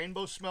you see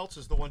rainbow smelts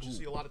is the ones you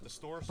see a lot at the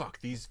stores. Fuck,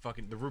 these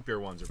fucking the root beer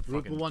ones are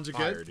Root fucking ones are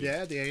fire, good. dude.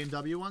 Yeah, the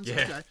A&W ones.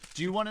 Yeah. Okay.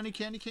 Do you want any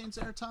candy canes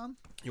there, Tom?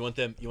 You want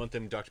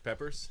them Dr.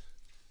 Peppers?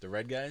 The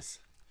red guys?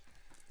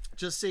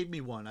 Just save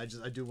me one. I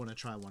do want to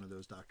try one of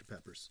those Dr.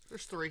 Peppers.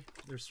 There's 3.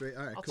 There's 3.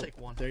 All right, I'll cool. take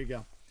one. There you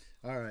go.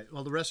 All right.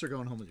 Well, the rest are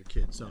going home with your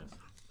kids. So,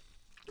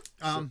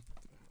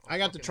 I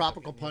got the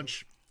tropical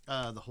punch,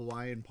 the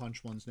Hawaiian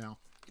punch ones now,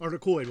 or the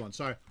Kool-Aid ones.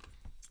 Sorry.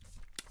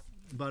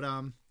 But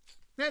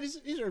yeah,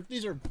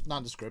 these are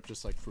nondescript,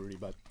 just like fruity.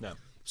 But No.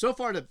 so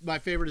far, my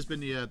favorite has been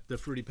the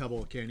Fruity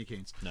Pebble candy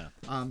canes. No.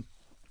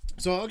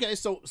 So okay,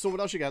 so what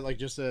else you got? Like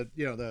just the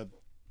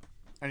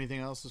anything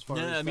else as far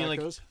as I mean, that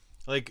goes?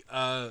 like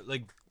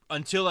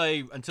until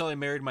I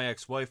married my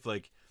ex-wife,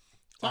 like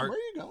Tom, where are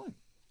you going?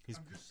 I'm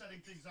just setting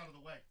things out of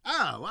the way.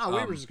 Oh wow,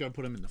 we were just gonna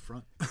put him in the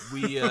front.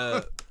 we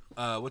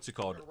what's it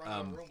called? Run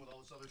out of room with all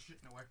this other shit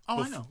in the way.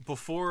 Oh, I know.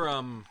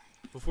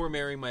 Before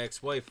marrying my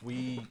ex-wife,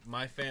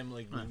 my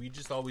family we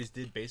just always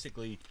did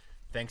basically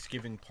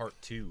Thanksgiving part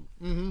 2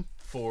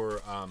 for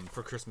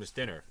Christmas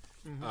dinner.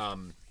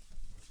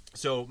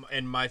 So,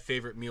 and my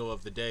favorite meal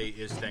of the day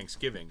is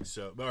Thanksgiving.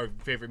 So, our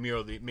favorite meal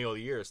of the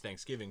year is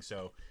Thanksgiving.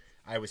 So,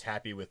 I was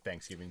happy with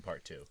Thanksgiving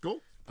part 2. Cool.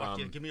 Fuck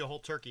yeah, give me a whole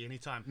turkey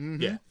anytime.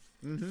 Yeah.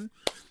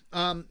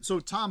 So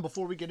Tom,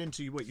 before we get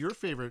into what your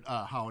favorite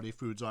holiday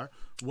foods are,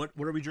 what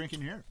are we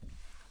drinking here?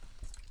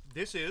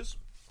 This is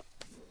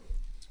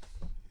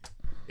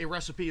a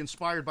recipe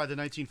inspired by the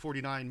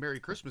 1949 Merry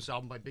Christmas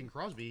album by Bing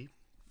Crosby.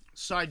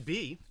 Side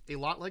B, A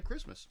Lot Like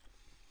Christmas.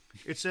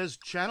 It says,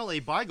 channel a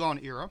bygone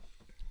era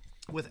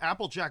with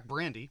Applejack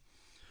brandy,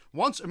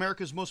 once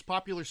America's most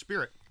popular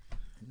spirit,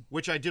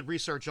 which I did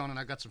research on, and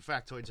I got some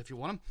factoids if you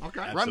want them. Okay.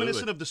 Absolutely.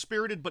 Reminiscent of the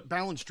spirited but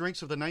balanced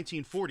drinks of the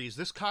 1940s,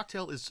 this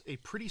cocktail is a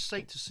pretty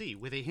sight to see.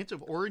 With a hint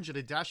of orange and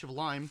a dash of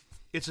lime,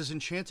 it's as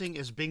enchanting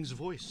as Bing's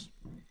voice.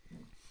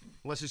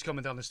 Unless he's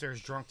coming down the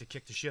stairs drunk to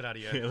kick the shit out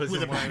of you.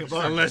 With a bag of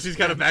Unless he's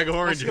got a bag of He's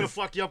oranges. gonna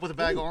fuck you up with a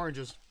bag of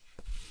oranges.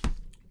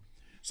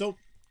 So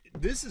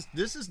this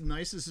is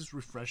nice. This is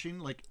refreshing.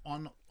 Like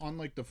on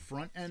like the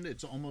front end,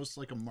 it's almost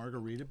like a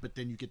margarita, but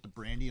then you get the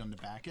brandy on the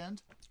back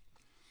end.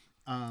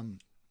 And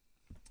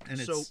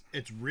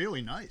it's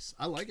really nice.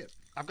 I like it.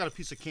 I've got a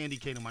piece of candy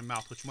cane in my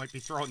mouth, which might be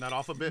throwing that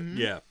off a bit.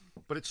 Yeah.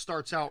 But it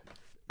starts out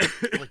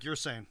like you're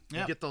saying.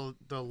 Yeah. You get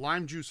the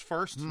lime juice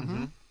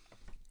 1st,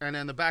 and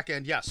then the back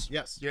end, yes.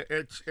 Yeah,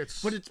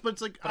 it's. But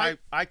it's like But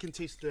I can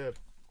taste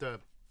the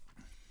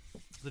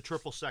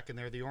triple sec in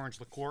there, the orange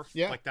liqueur.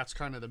 Yeah. Like that's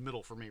kind of the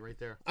middle for me right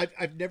there.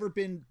 I've never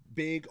been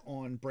big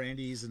on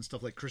brandies and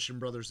stuff like Christian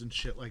Brothers and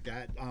shit like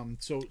that.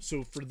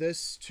 So for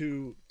this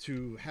to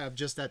have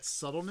just that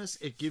subtleness,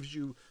 it gives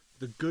you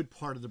the good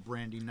part of the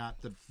brandy,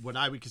 not the what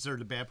I would consider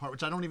the bad part,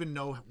 which I don't even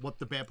know what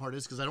the bad part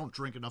is because I don't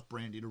drink enough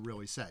brandy to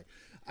really say.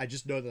 I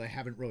just know that I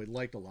haven't really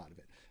liked a lot of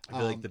it. I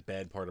feel like the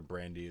bad part of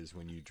brandy is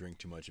when you drink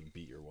too much and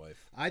beat your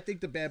wife. I think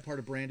the bad part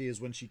of brandy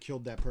is when she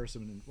killed that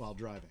person while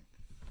driving.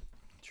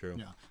 True.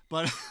 Yeah,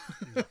 but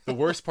The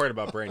worst part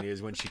about brandy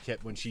is when she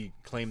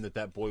claimed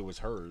that boy was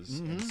hers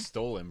and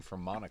stole him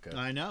from Monica.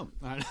 I know.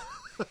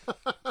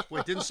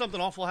 Wait, didn't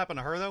something awful happen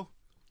to her though?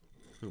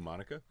 Who,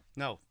 Monica?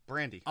 No,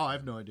 Brandy. Oh, I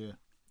have no idea.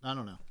 I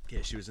don't know.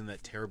 Yeah, she was in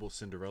that terrible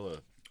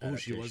Cinderella. Oh,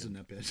 she adaptation. was in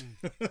that bit.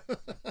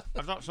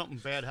 I thought something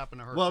bad happened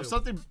to her. Well, too. if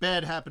something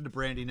bad happened to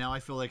Brandy, now I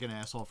feel like an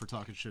asshole for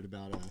talking shit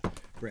about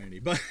Brandy.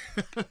 But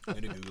I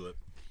had to Google it.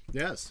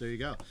 yes, there you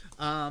go.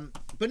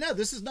 But no,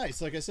 this is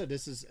nice. Like I said,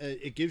 this is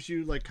it gives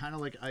you like kind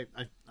of like I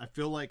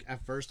feel like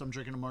at first I'm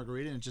drinking a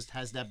margarita and it just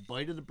has that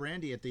bite of the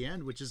brandy at the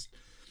end, which is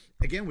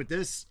again with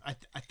this I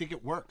think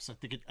it works. I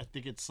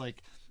think it's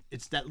like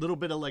it's that little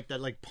bit of like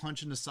that like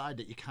punch in the side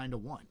that you kind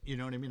of want. You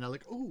know what I mean? I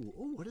like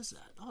oh what is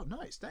that? Oh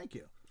nice, thank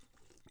you.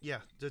 Yeah,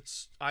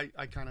 that's I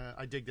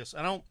dig this.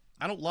 I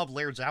don't love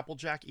Laird's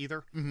Applejack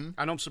either.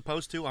 I know I'm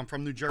supposed to. I'm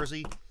from New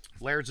Jersey.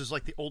 Laird's is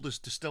like the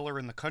oldest distiller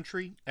in the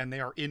country, and they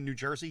are in New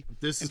Jersey.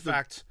 In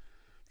fact,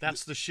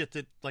 that's the shit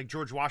that like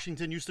George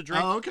Washington used to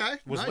drink. Oh, okay.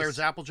 Was Nice. Laird's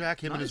Applejack,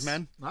 him and his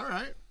men. All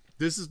right.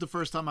 This is the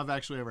first time I've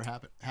actually ever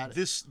had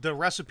it. The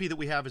recipe that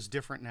we have is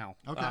different now.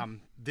 Okay.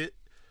 The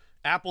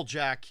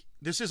Applejack.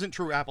 This isn't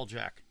true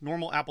Applejack.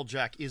 Normal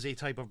Applejack is a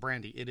type of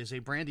brandy. It is a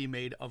brandy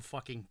made of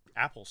fucking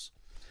apples.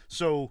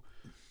 So,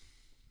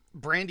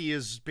 brandy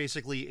is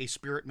basically a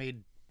spirit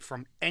made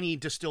from any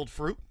distilled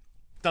fruit.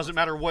 Doesn't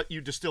matter what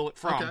you distill it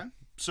from. Okay.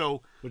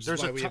 So Which there's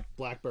is why a we have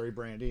blackberry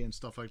brandy and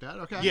stuff like that.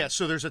 Okay. yeah.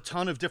 So there's a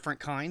ton of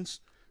different kinds.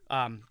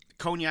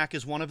 Cognac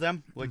is one of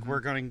them. Like we're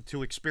going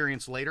to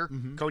experience later.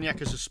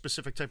 Cognac is a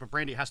specific type of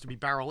brandy. It has to be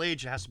barrel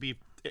aged. It has to be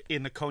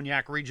in the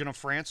Cognac region of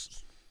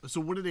France.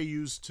 So what do they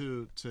use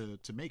to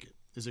make it?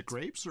 Is it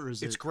grapes or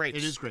is it? It's grapes.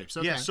 It is grapes.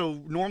 Okay. Yeah,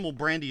 so normal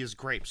brandy is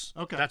grapes.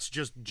 Okay. That's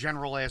just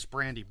general ass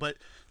brandy. But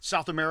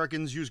South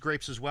Americans use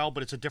grapes as well,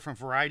 but it's a different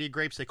variety of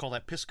grapes. They call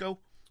that pisco.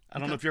 I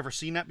don't know if you've ever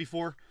seen that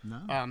before.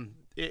 No.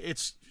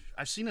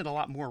 I've seen it a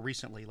lot more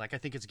recently. Like I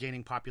think it's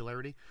gaining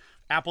popularity.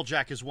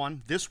 Applejack is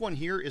one. This one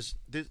here is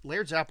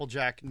Laird's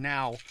Applejack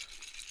now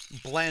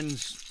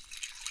blends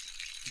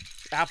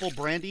apple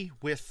brandy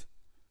with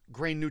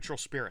grain neutral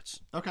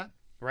spirits. Okay.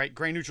 Right?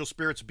 Grain neutral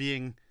spirits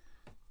being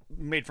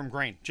made from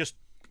grain.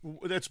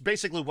 That's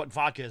basically what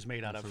vodka is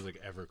made out of. Sounds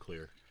like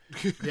Everclear.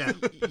 Yeah.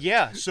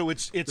 Yeah, so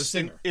it's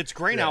singer. it's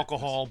grain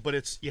alcohol, but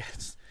it's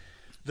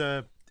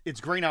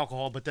grain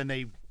alcohol, but then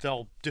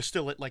they'll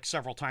distill it like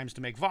several times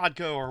to make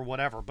vodka or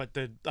whatever. But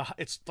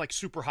it's like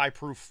super high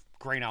proof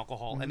grain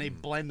alcohol, and they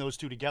blend those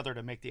two together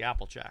to make the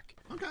Applejack.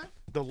 Okay.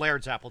 The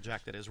Laird's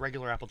Applejack, that is.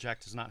 Regular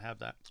Applejack does not have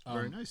that.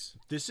 Very nice.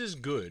 This is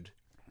good,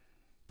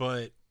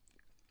 but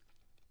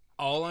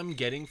all I'm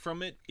getting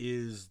from it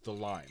is the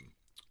lime.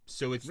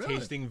 So it's Really?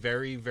 tasting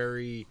very,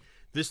 very.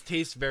 This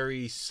tastes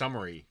very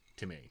summery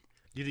to me.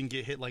 You didn't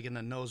get hit like in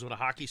the nose with a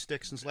hockey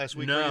stick since last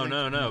week? or No,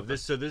 anything?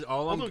 no.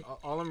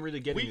 All I'm really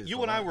getting is You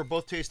the and I lime. were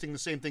both tasting the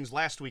same things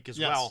last week as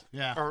Yes, well.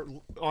 yeah. Or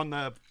on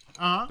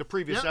the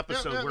previous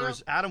episode,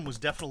 whereas Adam was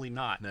definitely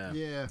not. No.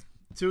 Yeah.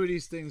 Two of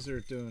these things are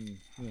doing,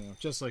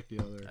 just like the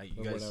other,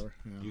 You or guys, whatever.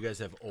 you guys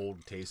have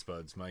old taste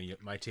buds.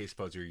 My taste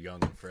buds are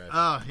young and fresh.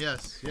 Oh,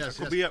 yes.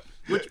 be up.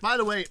 Which, by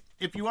the way,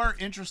 if you are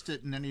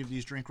interested in any of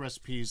these drink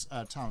recipes,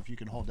 Tom, if you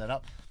can hold that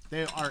up,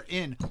 they are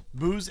in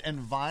Booze and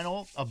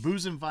Vinyl, A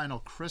Booze and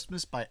Vinyl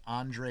Christmas by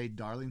Andre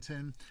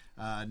Darlington.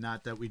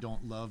 Not that we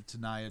don't love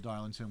Tanaya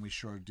Darlington, we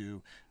sure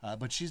do.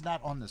 But she's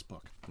not on this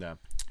book. No.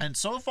 And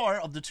so far,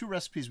 of the two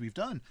recipes we've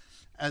done,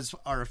 as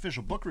our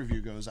official book review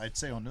goes, I'd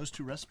say on those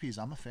two recipes,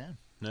 I'm a fan.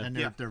 Yeah. And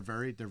they're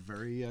very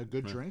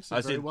good drinks. They're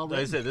I very said, well like I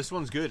written. said, this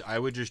one's good. I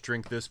would just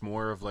drink this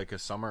more of like a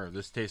summer.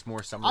 This tastes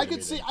more summer. I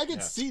could see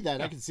that.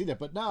 I can see that.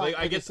 But no, Like,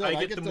 I like get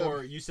said, the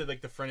more. You said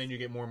like the front end, you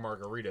get more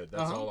margarita.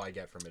 That's all I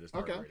get from it is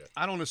margarita.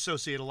 I don't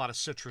associate a lot of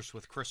citrus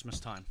with Christmas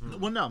time.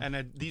 Well, no.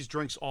 And these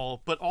drinks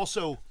but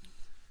also,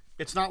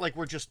 it's not like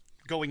we're just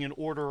going in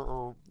order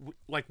or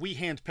like we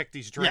handpicked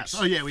these drinks.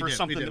 Yes. Oh, yeah, we for did.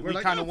 something We did. that We're we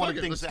like, kind of oh, wanted fuck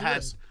it, things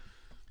let's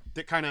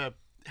that kind of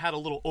had a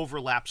little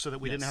overlap so that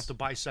we didn't Yes. have to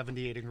buy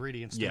 78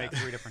 ingredients to Yeah. make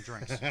 3 different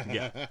drinks.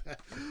 Yeah.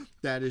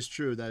 That is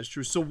true.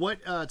 So what,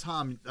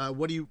 Tom?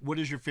 What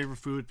is your favorite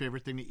food?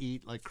 Favorite thing to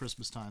eat like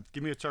Christmas time?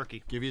 Give me a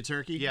turkey. Give you a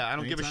turkey? Yeah, I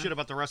don't give a Anytime? shit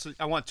about the rest of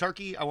I want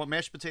turkey, I want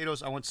mashed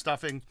potatoes, I want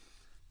stuffing.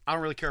 I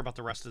don't really care about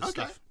the rest of the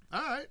Okay. stuff.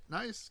 All right.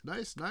 Nice.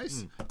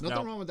 Nothing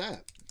Now- wrong with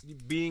that.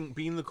 Being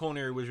the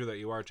culinary wizard that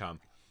you are, Tom.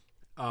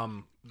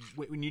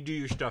 When you do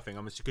your stuffing,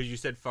 because you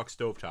said fuck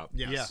stovetop.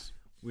 Yes. Yeah.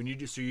 When you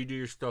do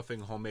your stuffing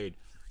homemade,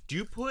 do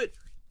you put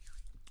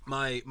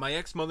my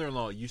ex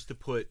mother-in-law used to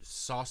put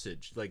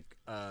sausage like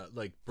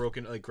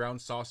broken like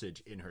ground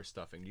sausage in her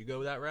stuffing. Do you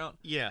go that route?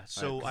 Yeah,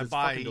 so 'cause I it's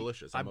buy fucking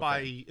delicious. I I'm a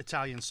buy fan.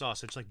 Italian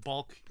sausage like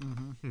bulk.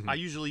 I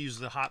usually use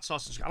the hot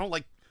sausage. I don't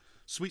like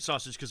sweet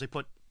sausage because they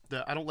put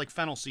I don't like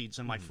fennel seeds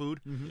in my food.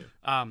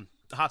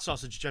 The hot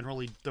sausage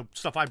generally, the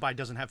stuff I buy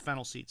doesn't have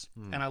fennel seeds,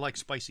 and I like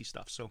spicy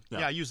stuff. So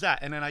yeah, I use that,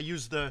 and then I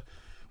use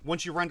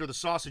once you render the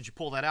sausage, you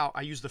pull that out.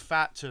 I use the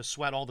fat to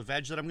sweat all the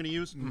veg that I'm going to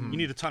use. You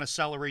need a ton of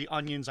celery,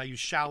 onions. I use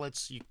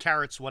shallots,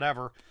 carrots,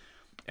 whatever,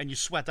 and you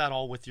sweat that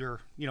all with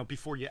your,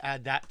 before you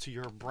add that to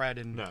your bread.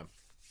 And No.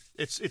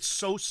 it's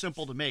so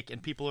simple to make,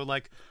 and people are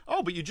like,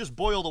 "Oh, but you just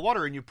boil the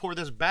water and you pour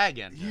this bag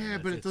in." Yeah,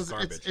 but it it's doesn't.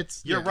 garbage.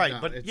 It's You're yeah, right,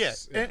 no, but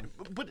it's-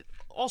 but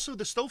also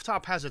the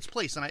stovetop has its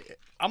place, and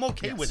I'm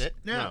okay with it.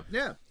 Yeah,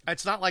 yeah,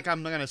 It's not like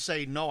I'm gonna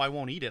say no, I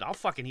won't eat it. I'll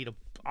fucking eat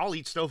I'll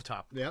eat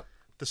stovetop. yep.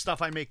 The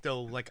stuff I make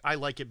though, like I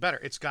like it better.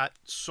 It's got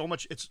so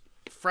much. It's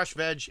fresh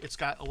veg. It's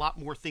got a lot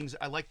more things.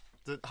 I like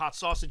the hot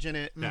sausage in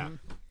it. Yeah.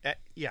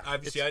 Yeah.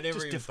 Obviously, it's I never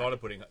just even different. thought of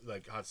putting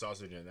like hot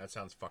sausage in. That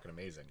sounds fucking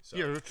amazing. So.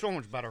 Yeah, it's so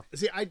much better.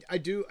 See, I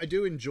do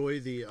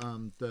enjoy the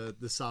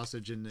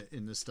sausage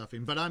in the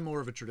stuffing, but I'm more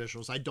of a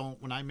traditionalist. I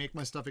don't when I make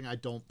my stuffing, I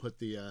don't put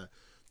the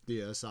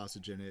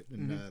sausage in it.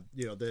 And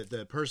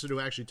the person who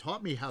actually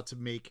taught me how to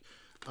make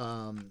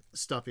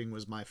stuffing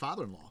was my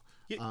father-in-law.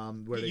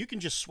 You can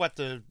just sweat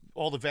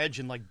all the veg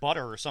in like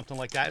butter or something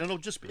like that,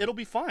 and it'll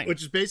be fine.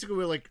 Which is basically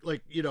where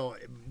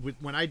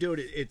when I do it,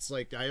 it's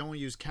like I only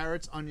use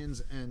carrots,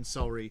 onions, and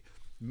celery.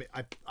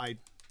 I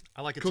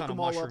I like a cook ton of them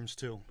all up. mushrooms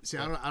too. See,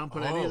 I don't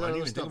put Oh, any of that I didn't other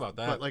even stuff. think about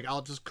that. But like,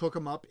 I'll just cook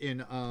them up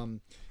in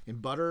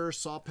butter,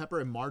 salt, pepper,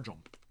 and marjoram.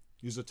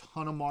 Use a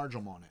ton of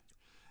marjoram on it.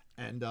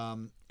 And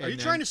Are you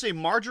trying to say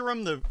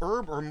marjoram the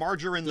herb or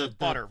margarine the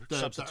butter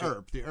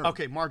substitute? The herb.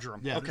 Okay,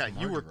 marjoram. Yeah, okay,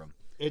 you were. Marjoram.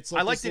 It's I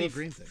like like this that he little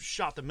green thing.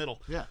 shot the middle.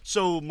 Yeah.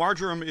 So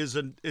marjoram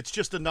it's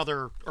just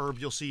another herb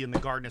you'll see in the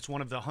garden. It's one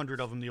of the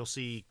 100 of them you'll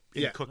see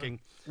in cooking.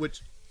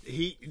 Which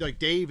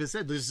Dave has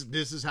said this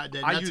is how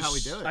that's how we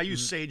do it. I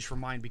use sage for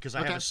mine because I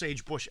have Okay. a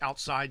sage bush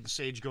outside, and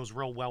sage goes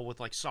real well with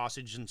like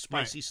sausage and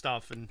spicy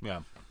stuff. And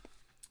Yeah.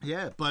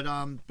 Yeah, but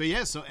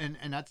yeah, so and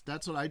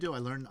that's what I do. I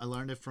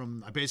learned it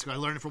from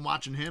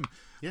watching him.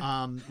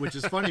 Yeah. Which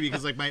is funny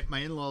because like my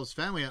in-laws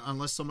family,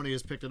 unless somebody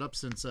has picked it up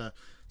since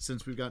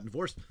we've gotten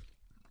divorced,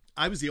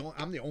 I'm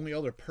the only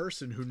other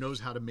person who knows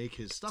how to make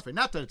his stuffing.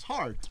 Not that it's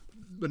hard,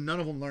 but none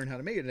of them learn how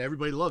to make it. And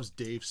everybody loves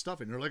Dave's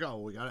stuffing. They're like, oh,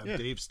 we gotta have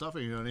Dave's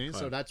stuffing. You know what I mean?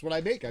 So that's what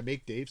I make. I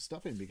make Dave's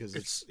stuffing because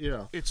it's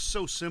it's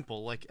so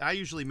simple. Like I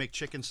usually make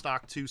chicken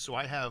stock too, so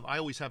I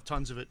always have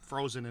tons of it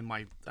frozen in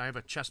I have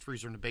a chest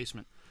freezer in the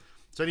basement.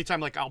 So anytime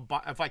like I'll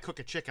buy, if I cook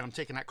a chicken, I'm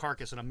taking that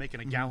carcass and I'm making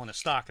a gallon of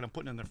stock and I'm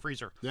putting it in the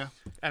freezer. Yeah.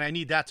 And I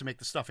need that to make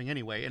the stuffing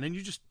anyway. And then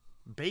you just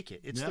bake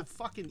it. It's Yeah. the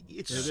fucking.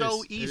 It's It so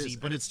is. It easy, is.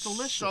 but And it's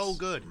delicious. so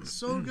good.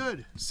 So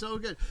good. So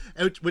good.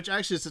 Which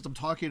actually, since I'm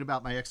talking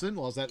about my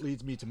ex-in-laws, that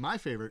leads me to my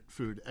favorite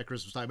food at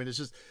Christmas time. And it's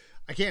just,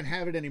 I can't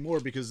have it anymore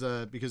because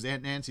Aunt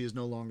Nancy is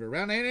no longer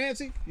around. Aunt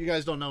Nancy? You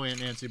guys don't know Aunt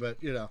Nancy, but,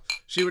 you know,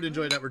 she would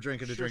enjoy that we're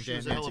drinking to drink she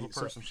was Aunt a hell Nancy. of a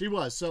person. So she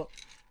was. So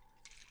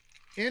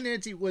Aunt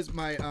Nancy was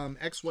my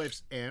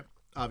ex-wife's aunt,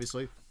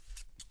 obviously.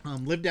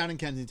 Lived down in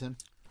Kensington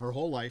her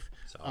whole life.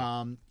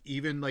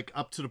 Even like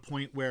up to the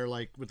point where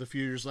like with a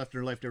few years left in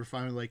her life, they were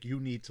finally like, you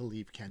need to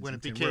leave Kensington. When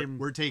it became-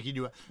 we're taking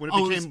you. When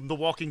it became The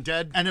Walking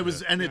Dead. And it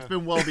was, and it's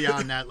been well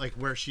beyond that, like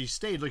where she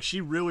stayed. Like she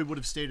really would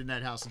have stayed in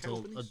that house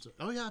until,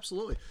 oh yeah,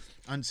 absolutely,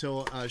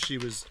 until she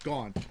was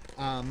gone.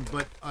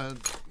 But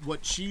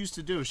what she used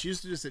to do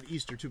this at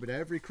Easter too. But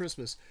every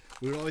Christmas,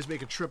 we would always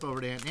make a trip over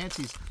to Aunt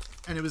Nancy's,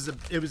 and it was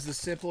the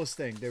simplest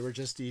thing. They were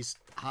just these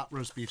hot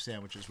roast beef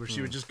sandwiches where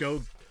she would just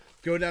go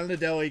down to the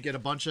deli, get a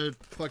bunch of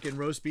fucking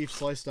roast beef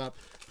sliced up,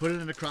 put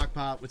it in a crock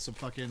pot with some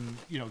fucking,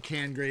 you know,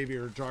 canned gravy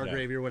or jar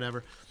gravy or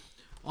whatever,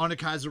 on a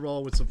Kaiser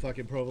roll with some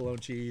fucking provolone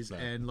cheese.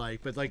 And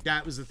like, but like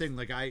that was the thing.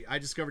 Like I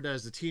discovered that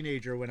as a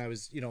teenager when I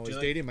was, you know,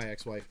 dating my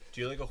ex-wife.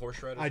 Do you like a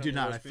horseradish? I do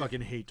not. I fucking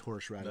hate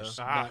horseradish.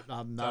 No?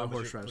 I'm not a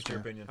horseradish. What's your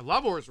fan. opinion? I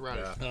love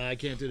horseradish. I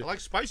can't do I that. like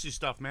spicy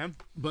stuff, man.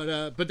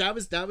 But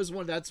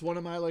that's one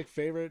of my like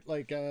favorite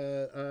like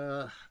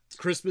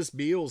Christmas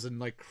meals and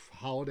like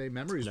holiday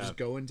memories was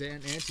going to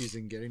Aunt Nancy's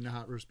and getting the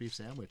hot roast beef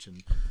sandwich,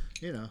 and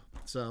you know,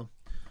 so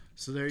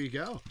there you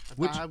go.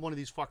 I had one of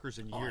these fuckers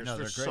in years. No,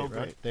 they're great, so good.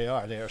 right? They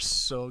are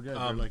so good.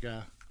 They're like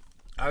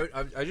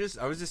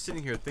I was just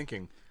sitting here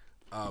thinking,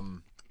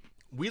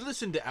 we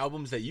listened to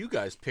albums that you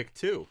guys picked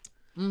too.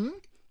 Mm-hmm.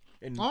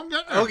 And, I'm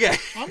getting there. okay.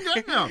 I'm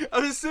getting there. I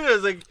was just sitting there, I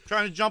was like,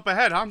 Trying to jump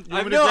ahead, huh? You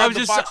want me to know, grab I'm the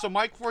just- box of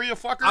mic for you,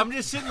 fucker? I'm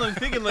just sitting there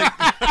thinking like,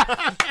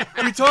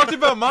 we talked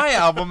about my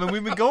album and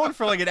we've been going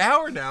for like an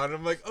hour now, and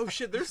I'm like, oh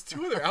shit, there's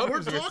two other We're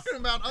albums. talking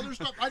about other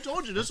stuff. I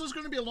told you this was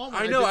going to be a long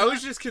one. I know. did I not-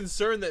 was just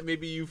concerned that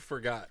maybe you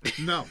forgot.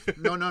 No.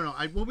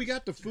 Well, we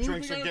got the food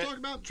drinks we got are to get, talk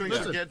about. drinks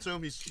Listen, are getting to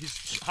him.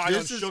 He's high on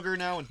This is- sugar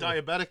now and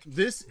diabetic.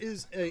 This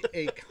is a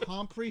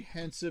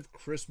comprehensive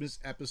Christmas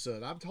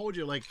episode. I've told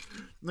you, like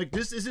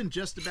this isn't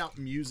just about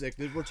music.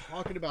 We're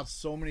talking about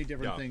so many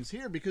different things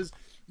here because,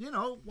 you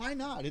know, why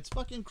not? It's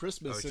fucking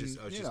Christmas.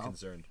 I was just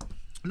concerned.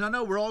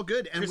 No, we're all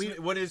good. And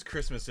What is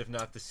Christmas if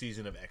not the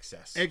season of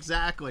excess?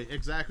 Exactly.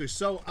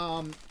 So,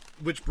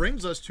 which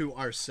brings us to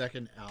our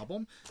second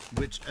album,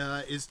 which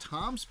is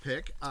Tom's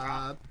pick.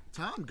 Tom,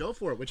 go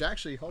for it. Which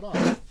actually, hold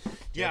on.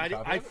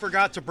 Yeah, I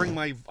forgot to bring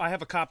my. I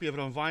have a copy of it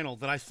on vinyl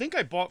that I think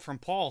I bought from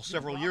Paul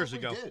several years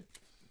ago.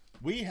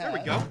 We have.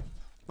 There we go.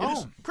 It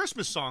is Oh.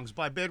 Christmas songs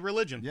by Bad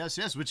Religion.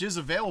 Yes, which is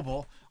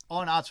available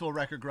on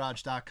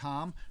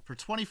OttsvilleRecordGarage.com for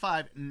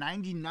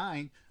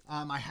 $25.99.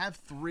 I have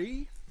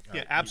 3.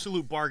 Yeah,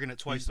 absolute bargain at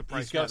twice the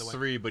price. He's got by the way.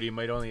 3, but he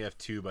might only have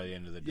 2 by the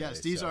end of the day. Yes,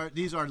 these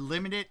are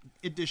limited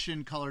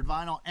edition colored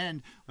vinyl.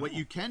 And what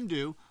you can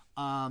do,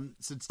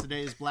 since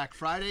today is Black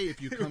Friday, if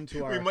you come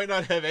to our We might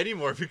not have any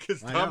more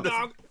because Tom know. doesn't.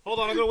 No, hold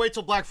on, I'm gonna wait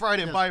till Black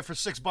Friday and buy it for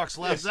 $6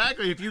 less.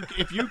 Exactly.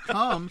 If you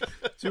come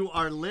to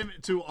our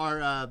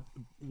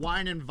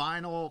wine and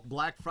vinyl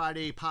Black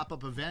Friday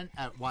pop-up event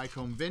at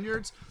Wycombe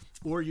Vineyards,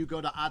 or you go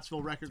to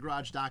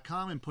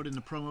OttsvilleRecordGarage.com and put in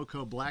the promo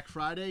code Black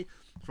Friday.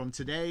 From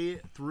today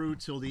through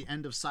till the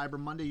end of Cyber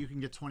Monday, you can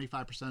get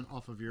 25%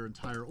 off of your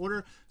entire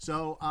order.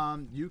 So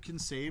you can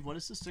save, what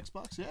is this,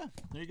 $6? Yeah,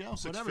 there you go.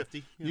 Whatever.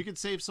 $6.50, yeah. You can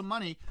save some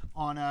money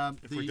on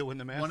we're doing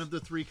the math. one of the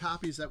 3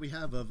 copies that we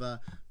have of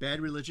Bad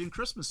Religion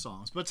Christmas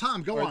songs. But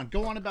Tom, go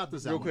on about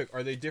this Real album. quick,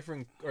 are they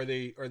different? Are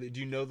they? Do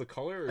you know the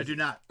color? Or I do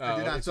not.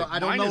 So I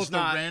don't Mine know is if they're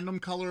not- random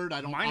colored.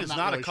 Mine I'm is not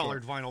not really a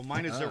colored sure. vinyl.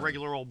 Mine is a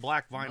regular old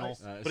black vinyl. Nice.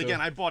 But So- again,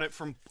 I bought it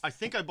from. I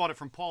think I bought it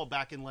from Paul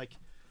back in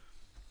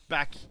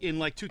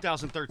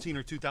 2013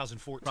 or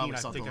 2014. Probably I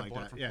something think I like bought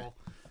that, it from yeah.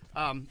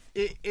 Paul.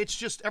 It's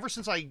just ever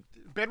since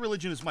Bad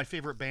Religion is my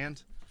favorite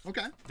band.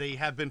 Okay. They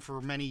have been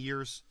for many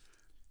years.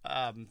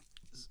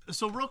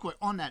 So real quick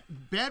on that,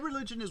 Bad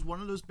Religion is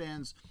one of those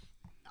bands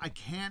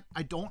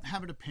I don't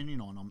have an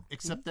opinion on them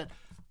except that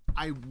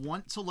I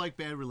want to like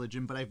Bad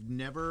Religion, but I've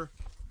never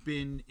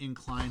been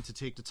inclined to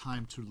take the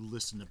time to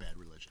listen to Bad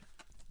Religion.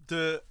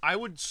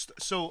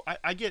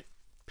 I get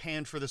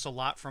panned for this a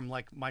lot from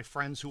like my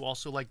friends who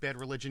also like Bad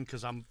Religion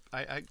because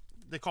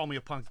they call me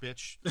a punk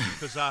bitch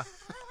because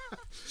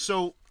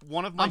so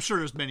one of my I'm sure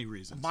there's many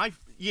reasons.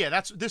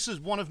 this is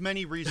one of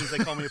many reasons they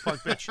call me a punk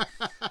bitch.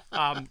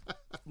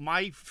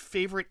 My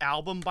favorite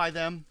album by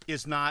them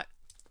is not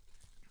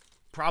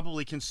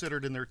probably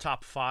considered in their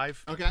top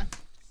 5. Okay.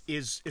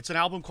 It's an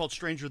album called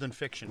Stranger Than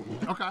Fiction.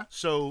 Okay.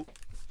 So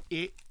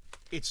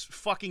it's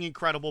fucking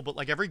incredible, but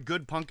like every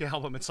good punk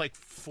album, it's like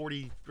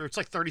 40 or it's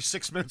like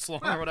 36 minutes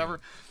long or whatever.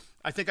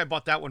 I think I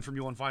bought that one from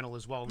you on vinyl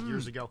as well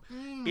years ago.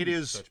 It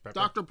is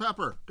Dr.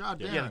 Pepper. God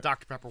damn. the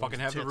Dr. Pepper one.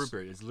 Fucking have the root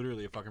beer. It's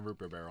literally a fucking root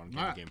beer bar on candy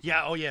Alright. game.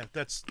 Yeah, oh yeah,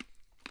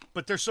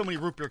 but there's so many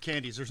root beer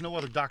candies. There's no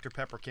other Dr.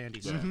 Pepper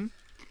candies.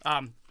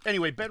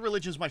 Anyway, Bad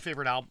Religion's my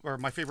favorite album, or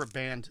my favorite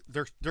band.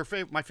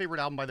 My favorite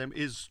album by them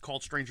is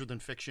called Stranger Than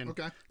Fiction.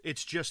 Okay.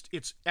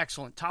 It's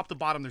excellent. Top to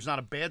bottom, there's not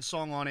a bad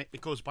song on it.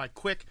 It goes by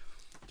quick.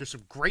 There's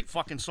some great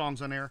fucking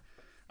songs on there.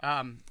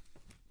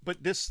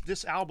 But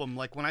this album,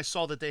 like when I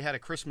saw that they had a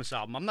Christmas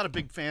album, I'm not a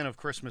big fan of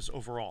Christmas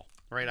overall,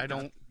 right? I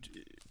don't,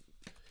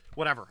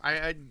 whatever.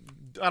 I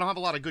don't have a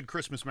lot of good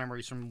Christmas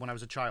memories from when I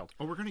was a child.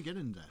 Oh, we're gonna get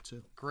into that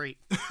too. Great.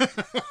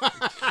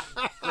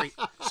 Great.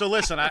 So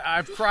listen,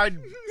 I've cried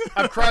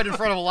in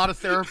front of a lot of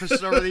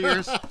therapists over the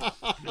years.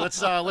 Let's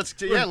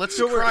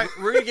cry.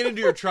 We're gonna get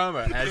into your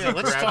trauma as you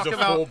let's grabs talk a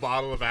about- full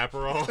bottle of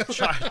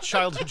Aperol.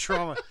 Childhood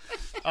trauma.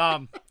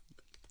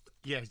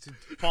 Yeah,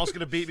 Paul's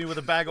gonna beat me with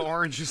a bag of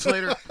oranges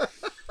later.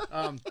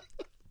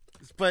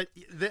 But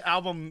the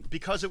album,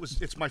 because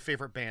it's my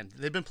favorite band.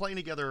 They've been playing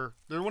together.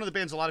 They're one of the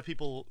bands a lot of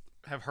people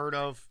have heard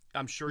of.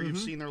 I'm sure you've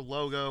seen their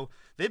logo.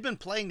 They've been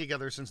playing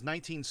together since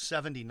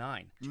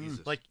 1979.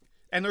 Jesus. Like,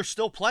 and they're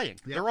still playing.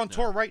 Yep. They're on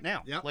tour right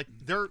now. Yep. Like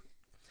they're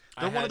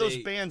one had of those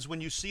a- bands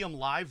when you see them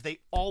live, they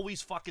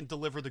always fucking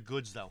deliver the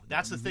goods. Though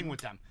that's the thing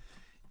with them.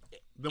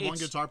 The one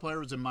guitar player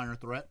was in Minor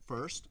Threat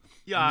first.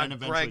 Yeah, and then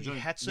Greg eventually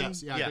joined, Hetson.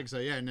 Yes, yeah, I think so.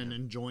 Yeah, and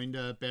then joined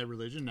Bad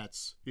Religion.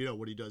 That's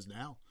what he does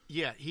now.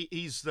 Yeah,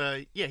 he's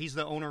the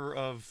owner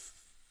of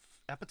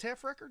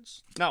Epitaph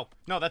Records. No,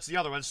 that's the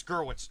other one. It's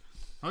Gerwitz.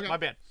 Okay. My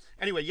bad.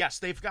 Anyway, yes,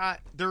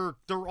 they're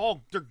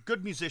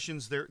good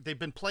musicians. They've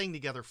been playing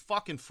together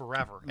fucking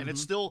forever, and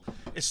it's still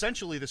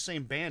essentially the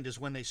same band as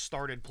when they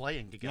started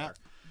playing together.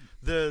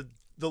 The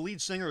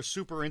lead singer is a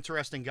super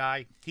interesting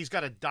guy. He's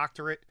got a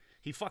doctorate.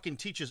 He fucking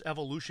teaches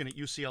evolution at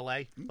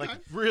UCLA. Like,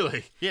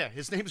 Really? yeah,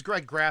 his name's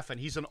Greg Graffin.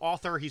 He's an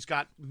author. He's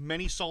got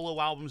many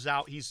solo albums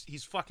out.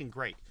 He's fucking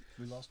great.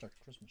 We lost our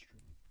Christmas tree.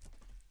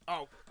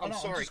 Oh, I'm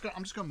sorry.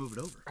 I'm just gonna move it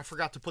over. I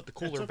forgot to put the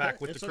cooler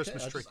back with the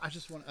Christmas tree. I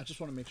just want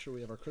to make sure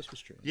we have our Christmas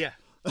tree. Yeah.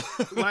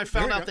 When I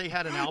found out they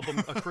had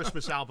a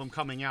Christmas album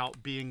coming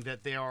out, being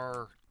that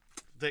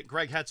that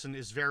Greg Hetson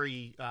is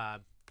very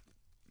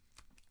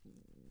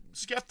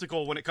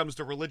skeptical when it comes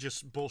to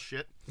religious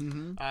bullshit,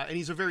 and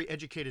he's a very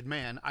educated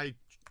man. I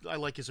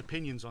like his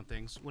opinions on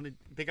things. When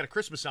they got a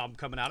Christmas album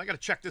coming out, I got to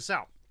check this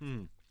out.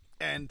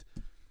 And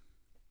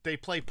they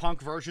play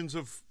punk versions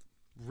of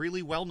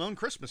really well-known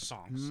Christmas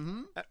songs,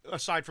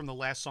 aside from the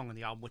last song on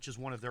the album, which is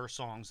one of their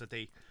songs that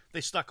they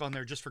stuck on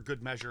there just for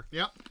good measure.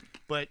 Yep.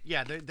 But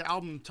yeah, the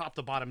album top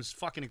to bottom is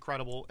fucking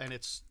incredible, and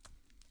it's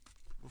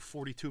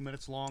 42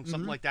 minutes long,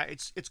 something like that.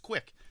 It's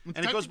quick,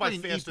 and it goes by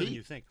technically an faster EP. than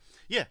you think.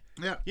 Yeah.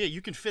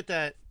 You can fit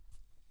that.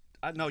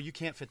 No, you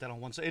can't fit that on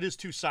one side. It is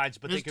two sides,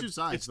 but It's two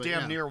sides, it's but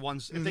damn yeah. near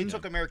ones. If they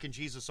took American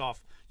Jesus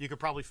off, you could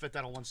probably fit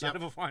that on one side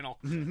of a vinyl.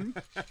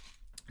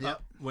 Yeah.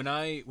 When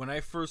I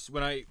first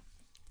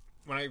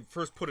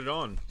put it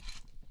on,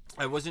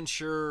 I wasn't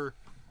sure.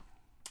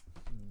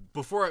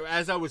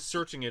 As I was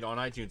searching it on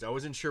iTunes, I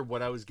wasn't sure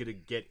what I was gonna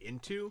get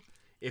into.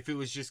 If it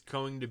was just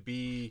going to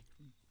be,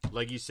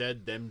 like you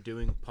said, them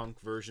doing punk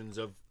versions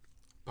of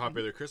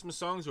popular Christmas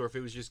songs, or if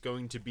it was just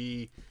going to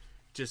be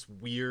just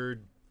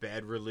weird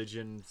Bad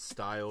Religion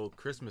style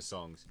Christmas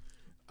songs.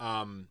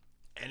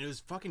 And it was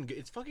fucking good.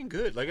 It's fucking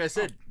good. Like I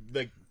said,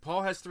 like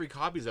Paul has 3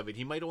 copies of it.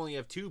 He might only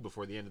have 2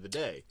 before the end of the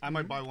day. I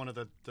might buy one of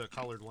the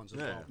colored ones as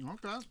well.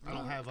 Okay. I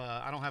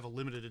don't have a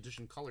limited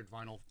edition colored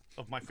vinyl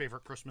of my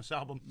favorite Christmas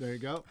album. There you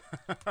go.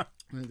 There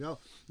you go.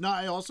 No,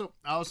 I also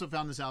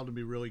found this album to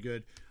be really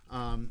good.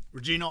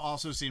 Regina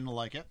also seemed to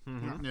like it.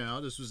 You know,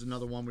 this was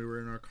another one we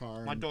were in our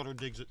car. My daughter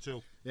digs it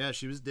too. Yeah,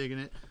 she was digging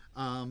it.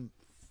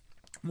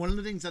 One of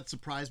the things that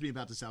surprised me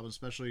about this album,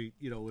 especially,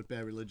 with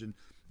Bad Religion,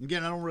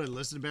 again, I don't really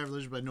listen to Bad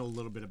Religion, but I know a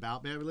little bit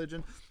about Bad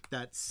Religion,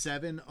 that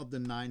 7 of the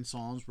 9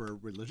 songs were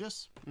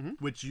religious,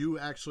 which you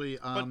actually...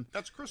 But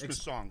that's Christmas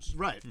songs.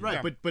 Right.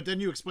 Yeah. But then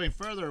you explain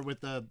further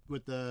with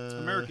the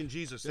American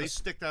Jesus. They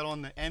stick that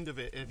on the end of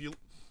it.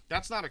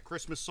 That's not a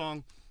Christmas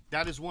song.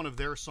 That is one of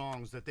their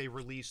songs that they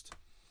released.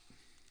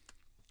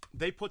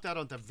 They put that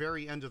on the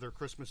very end of their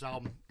Christmas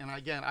album. And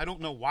again, I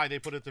don't know why they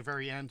put it at the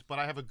very end, but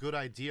I have a good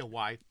idea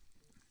why.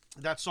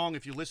 That song,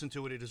 if you listen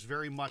to it, it is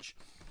very much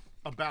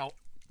about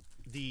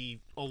the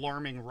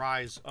alarming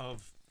rise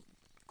of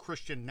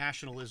Christian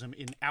nationalism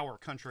in our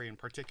country in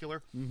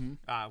particular,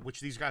 which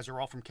these guys are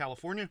all from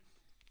California.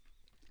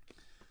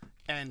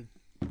 And,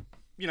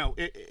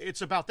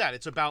 it's about that.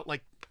 It's about,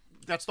 like,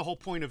 that's the whole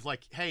point of,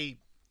 like, hey,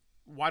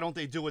 why don't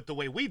they do it the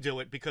way we do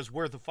it? Because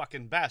we're the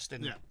fucking best.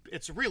 And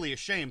it's really a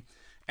shame.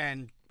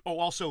 And,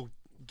 also,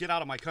 get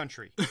out of my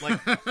country. Like,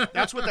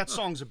 that's what that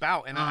song's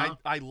about. And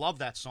I love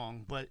that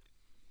song. But,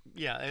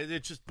 yeah,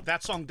 it just,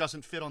 that song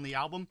doesn't fit on the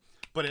album.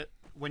 But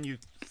when you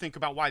think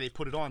about why they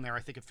put it on there,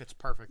 I think it fits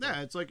perfectly.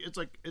 Yeah, it's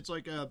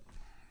like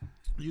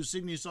you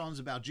sing these songs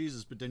about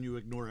Jesus, but then you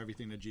ignore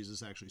everything that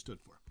Jesus actually stood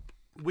for.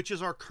 Which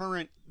is our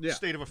current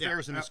state of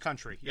affairs in this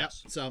country.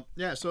 Yes. So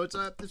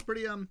it's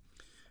pretty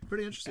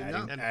Pretty interesting.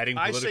 Adding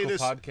I say political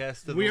this-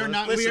 podcasts to the We are list.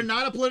 not. We are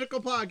not a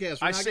political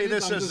podcast. We're I not say gonna-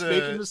 this I'm as just a-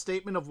 making a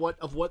statement of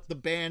what the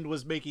band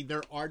was making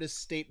their artist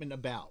statement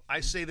about.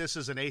 I say this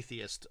as an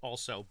atheist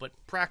also, but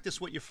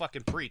practice what you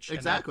fucking preach. and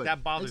Exactly.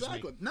 that bothers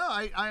exactly. me. No,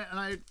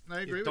 I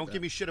agree. with Don't that.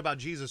 give me shit about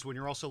Jesus when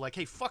you're also like,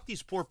 hey, fuck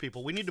these poor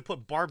people. We need to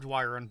put barbed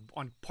wire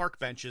on park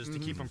benches to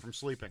keep them from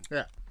sleeping.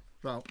 Yeah.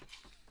 So.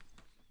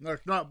 No,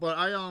 but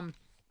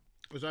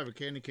because I have a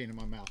candy cane in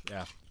my mouth.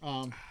 Yeah.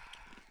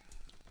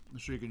 I'm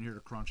sure you can hear the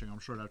crunching. I'm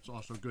sure that's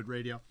also good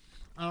radio.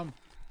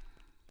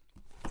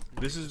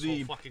 This is This whole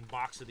the fucking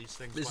box of these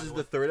things. this by is the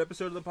the way. third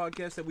episode of the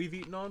podcast that we've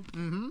eaten on.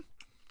 Mm-hmm.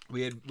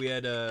 We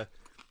had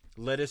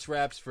lettuce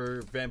wraps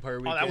for Vampire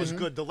Weekend. Oh, that was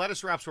good. The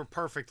lettuce wraps were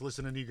perfect.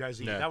 Listening to you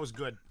guys eat, Yeah. that was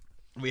good.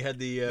 We had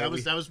the That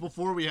was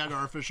before we had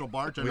our official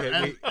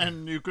bartender,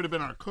 and you could have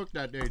been our cook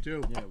that day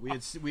too. yeah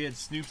we had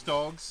Snoop's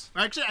dogs.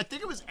 Actually, I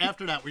think it was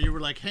after that where you were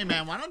like, "Hey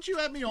man, why don't you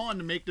have me on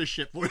to make this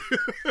shit for you?"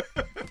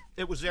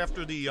 It was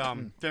after the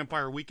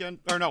Vampire Weekend,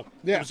 or no?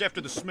 Yeah. It was after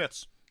the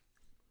Smiths.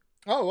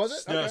 Oh, was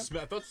it? No, Okay.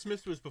 I thought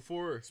Smith was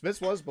before. Smith's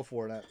was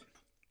before that.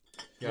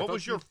 Yeah, I What thought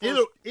was your Smith-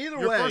 first, Either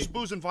your way, first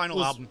Booze and Vinyl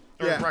was- album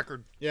or yeah.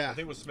 record? Yeah. I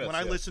think it was Smith. When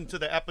I listened to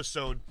the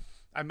episode,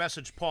 I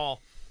messaged Paul,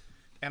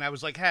 and I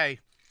was like, "Hey,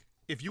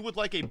 if you would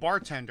like a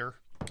bartender,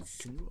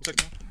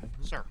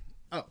 sir,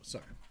 Oh,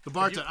 sorry. The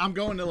bartender. I'm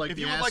going to like if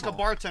the you would like a asshole.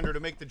 bartender to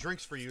make the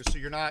drinks for you, so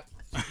you don't,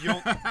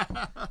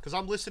 because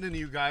I'm listening to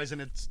you guys,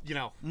 and it's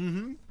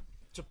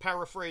to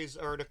paraphrase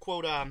or to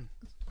quote Try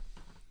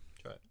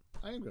it.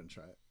 I am going to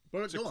try it.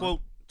 But to go on.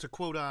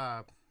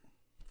 quote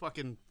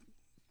fucking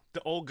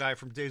the old guy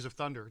from Days of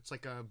Thunder. It's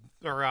like oh,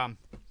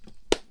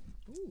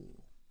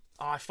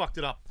 I fucked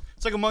it up.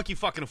 It's like a monkey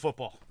fucking a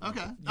football.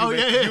 Okay.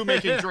 You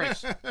making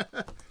drinks.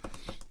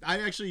 I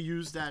actually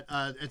used that.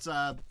 It's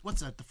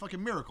what's that? The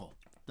fucking Miracle.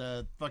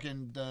 The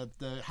fucking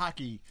the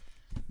hockey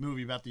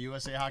movie about the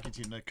USA hockey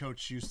team. The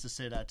coach used to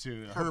say that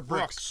too. Herb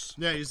Brooks.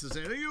 Yeah, he used to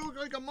say, "Hey, you look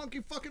like a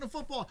monkey fucking a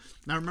football."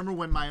 Now I remember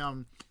when my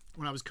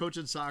when I was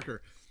coaching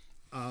soccer.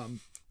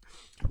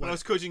 When I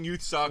was coaching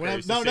youth soccer, I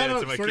used to No, say no, that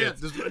no. to my forget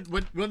kids.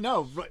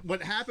 it.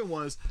 What happened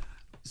was,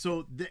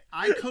 so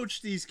I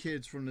coached these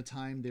kids from the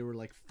time they were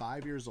like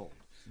 5 years old,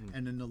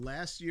 and in the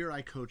last year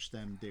I coached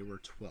them, they were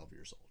 12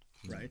 years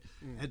old, right?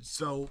 And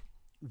so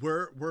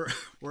we're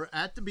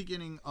at the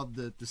beginning of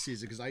the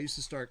season because I used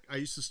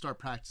to start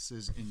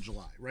practices in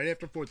July, right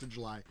after 4th of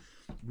July.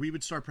 We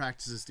would start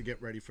practices to get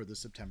ready for the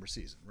September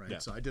season, right? Yeah.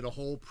 So I did a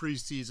whole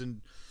preseason,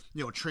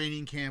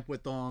 training camp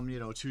with them,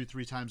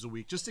 2-3 times a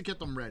week just to get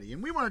them ready.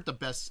 And we weren't the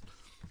best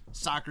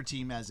soccer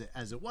team as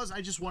it was.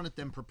 I just wanted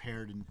them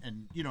prepared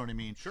and you know what I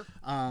mean? Sure.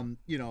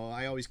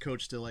 I always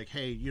coach to like,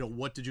 hey,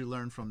 what did you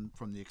learn from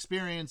the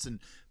experience, and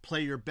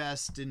play your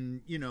best,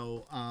 and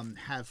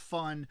have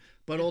fun.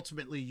 But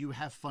ultimately, you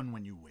have fun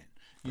when you win.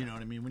 You know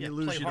what I mean? When you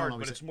lose, play you hard, don't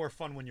always. but it's more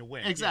fun when you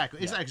win. Exactly.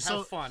 Yeah. Exactly. So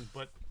Have fun,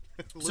 but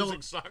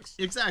losing sucks.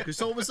 Exactly.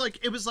 So it was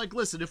like,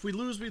 listen, if we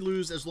lose, we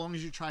lose as long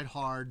as you tried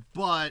hard,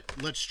 but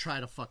let's try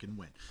to fucking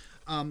win.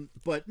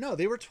 But no,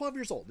 they were 12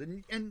 years old,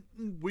 and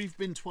we've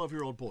been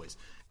 12-year-old boys,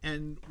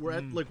 and we're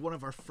at like one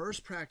of our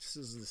first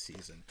practices of the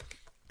season,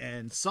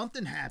 and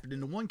something happened,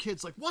 and the one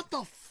kid's like, "What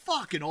the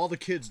fuck?" And all the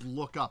kids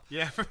look up.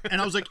 Yeah.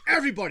 And I was like,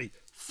 "Everybody,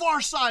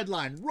 far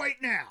sideline right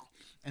now."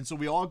 And so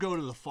we all go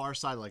to the far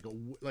side,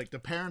 like the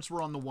parents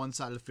were on the one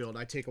side of the field.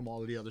 I take them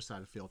all to the other side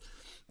of the field,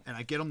 and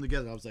I get them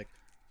together. I was like,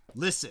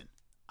 "Listen,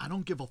 I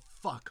don't give a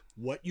fuck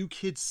what you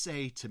kids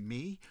say to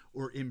me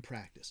or in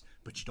practice,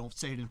 but you don't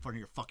say it in front of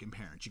your fucking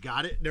parents. You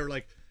got it?" And they're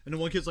like, and the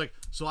one kid's like,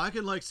 "So I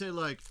can like say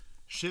like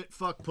shit,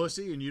 fuck,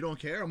 pussy, and you don't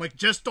care?" I'm like,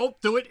 "Just don't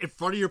do it in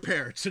front of your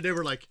parents." And they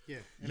were like, Yeah.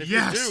 And if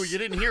 "Yes." you do, you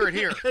didn't hear it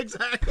here.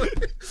 Exactly.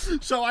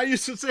 So I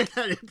used to say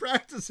that in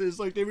practices,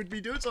 like they would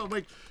be doing something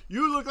like,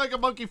 "You look like a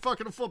monkey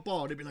fucking a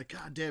football," and they'd be like,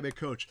 "God damn it,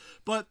 coach."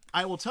 But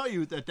I will tell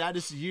you that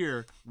is the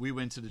year we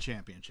went to the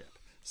championship.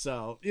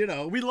 So,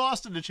 we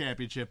lost in the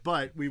championship,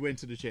 but we went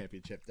to the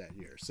championship that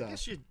year. So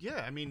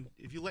I mean,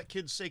 if you let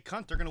kids say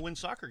cunt, they're going to win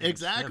soccer games.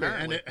 exactly,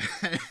 and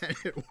apparently.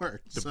 it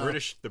worked.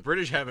 The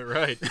British have it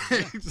right.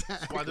 Exactly.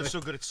 That's why they're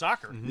so good at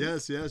soccer.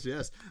 Yes.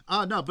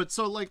 No, but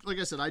so like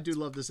I said, I do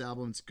love this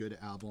album. It's a good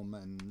album,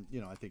 and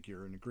I think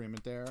you're in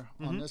agreement there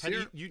on this. Had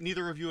Here. you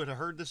neither of you had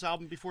heard this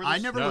album before this? I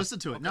never No.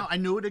 listened to it. No, I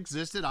knew it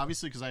existed,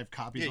 obviously, because I have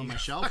copies on my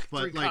shelf.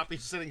 But 3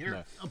 copies sitting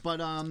here. but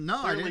no,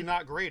 I Clearly didn't.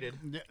 not graded.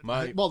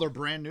 Well, they're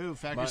brand new,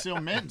 factory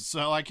seal mint,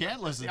 so I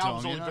can't listen The to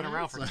album's them. only been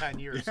around for 10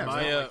 years. Yeah, so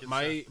it's not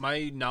My like it's,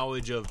 my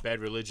knowledge of Bad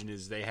Religion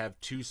is they have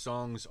 2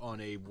 songs on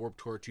a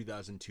Warped Tour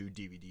 2002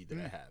 DVD that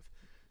I have.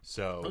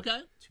 So Okay.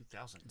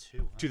 2002.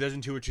 Huh?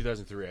 2002 or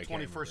 2003. I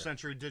can't 21st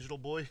century digital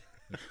boy.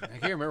 I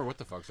can't remember what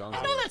the fuck songs.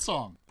 I they know were. that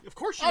song. Of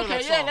course you know Okay,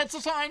 that yeah, song. that's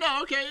the song I know.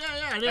 Okay, yeah.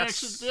 I didn't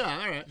That's- actually,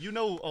 all right. You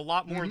know a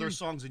lot more of their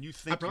songs than you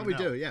think. I probably you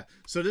know. do, yeah.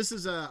 So this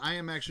is I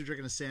am actually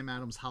drinking a Sam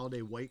Adams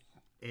Holiday White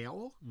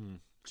Ale.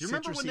 Do you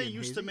remember when Citrusy they and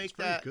used to hazy. make It's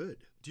very that? good.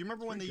 Do you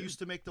remember when they used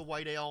to make the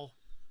white ale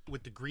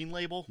with the green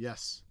label?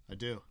 Yes, I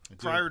do.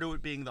 Prior to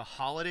it being the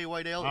holiday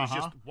white ale, it was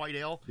just white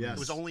ale. Yes. It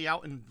was only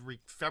out in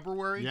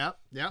February. Yep.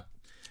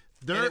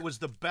 And it was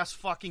the best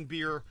fucking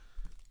beer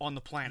on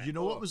the planet. You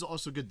know what was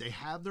also good? They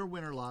have their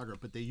winter lager,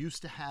 but they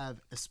used to have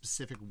a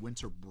specific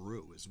winter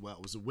brew as well.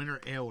 It was a winter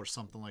ale or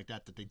something like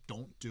that they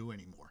don't do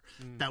anymore.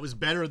 That was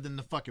better than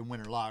the fucking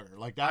winter lager.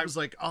 Like that was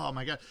like, oh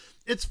my god.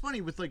 It's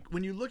funny with like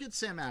when you look at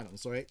Sam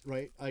Adams, right?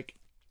 Like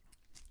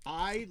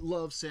I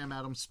love Sam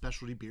Adams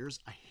specialty beers.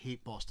 I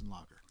hate Boston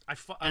Lager. I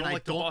don't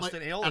like the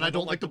Boston Ale, and I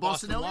don't like the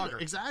Boston Ale Lager.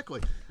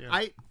 Exactly.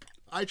 Yeah.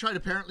 I tried.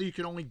 Apparently, you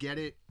can only get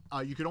it.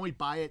 You can only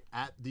buy it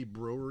at the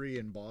brewery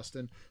in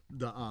Boston.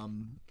 The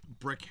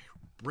Brick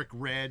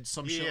Red,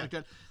 some shit like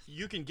that.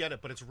 You can get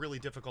it, but it's really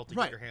difficult to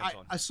get your hands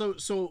on.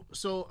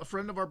 So a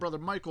friend of our brother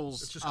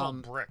Michael's. It's just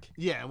called Brick.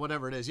 Yeah,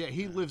 whatever it is. Yeah,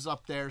 he lives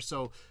up there,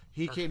 so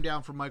he came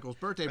down for Michael's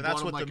birthday. But that's bought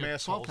him what like the a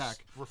mass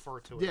 12-pack. refer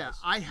to it. Yeah, as.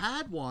 I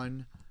had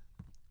one,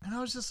 and I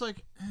was just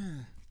like,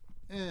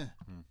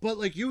 But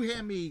like, you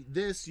hand me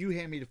this, you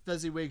hand me the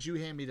Fezziwigs, you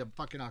hand me the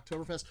fucking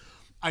Oktoberfest.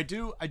 I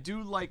do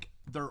like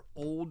their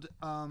old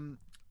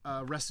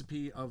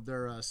recipe of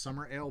their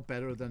summer ale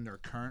better than their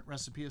current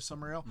recipe of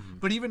summer ale.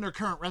 But even their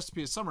current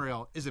recipe of summer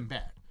ale isn't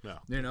bad. No.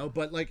 You know,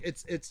 but like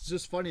it's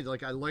just funny.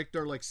 Like I like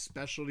their like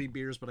specialty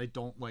beers, but I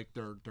don't like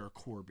their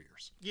core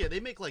beers. Yeah, they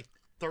make like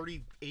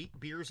 38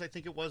 beers, I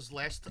think it was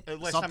last time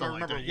I Something like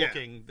remember that, yeah.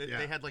 looking.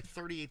 They had like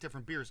 38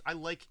 different beers. I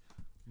like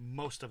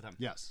most of them.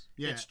 Yes.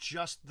 Yeah. It's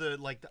just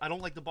I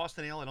don't like the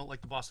Boston Ale, I don't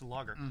like the Boston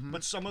Lager.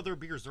 But some of their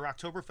beers, their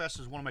Oktoberfest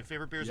is one of my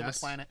favorite beers on the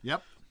planet.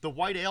 Yep. The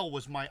White Ale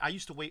was I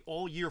used to wait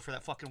all year for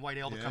that fucking White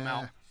Ale to come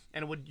out.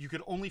 And you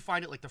could only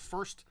find it like the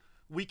first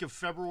week of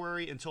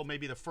February until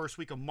maybe the first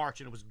week of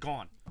March, and it was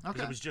gone.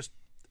 Okay. It was just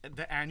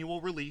the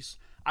annual release.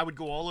 I would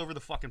go all over the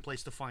fucking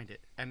place to find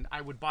it, and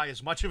I would buy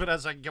as much of it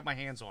as I could get my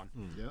hands on.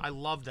 Yep. I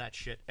love that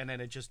shit, and then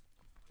it just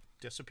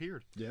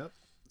disappeared. Yep.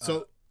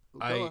 So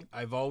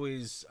I've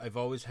always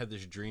had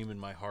this dream in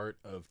my heart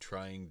of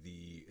trying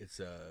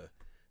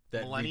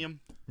that Millennium?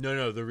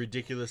 No, the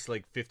ridiculous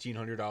like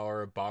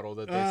 $1,500 bottle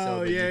that they sell,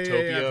 Oh, the yeah,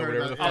 Utopia, yeah, I've heard whatever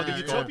about the that. fuck The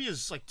it's Utopia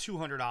is like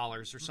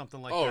 $200 or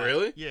something like that. Oh,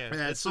 really? Yeah,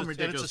 it's some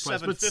ridiculous it's a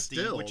price, but 750,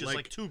 still, which is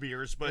like 2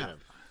 beers. But Yeah.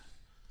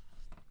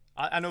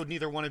 I know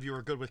neither one of you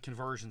are good with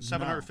conversions.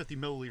 750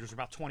 milliliters are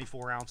about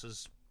 24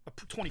 ounces,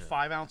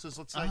 25 ounces,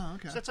 let's say. Oh,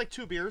 okay. So that's like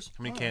 2 beers.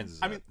 How many cans is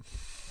I that? mean,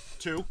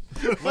 2.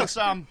 Let's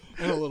in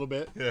a little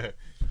bit.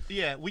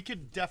 yeah, we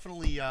could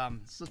definitely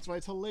So that's why I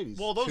tell ladies.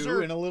 Well, those 2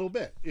 are- in a little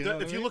bit. You know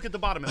what if I you mean? look at the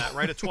bottom of that,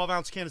 right, a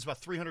 12-ounce can is about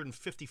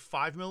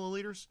 355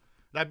 milliliters.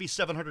 That'd be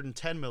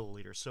 710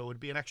 milliliters, so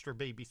it'd be an extra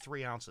baby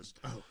 3 ounces.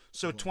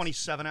 So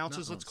 27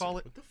 ounces, let's call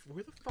it.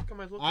 Where the fuck am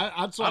I looking?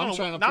 That's I what don't I'm know,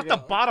 trying to not figure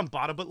the out.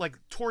 bottom, but like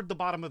toward the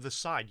bottom of the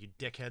side, you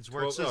dickheads,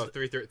 where it says.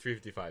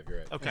 355. You're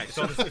right. Okay, It's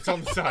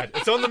on the side.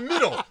 It's on the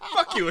middle.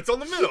 Fuck you. It's on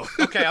the middle.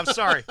 okay, I'm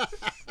sorry.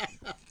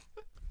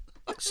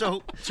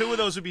 So 2 of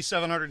those would be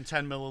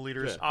 710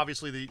 milliliters. Yeah.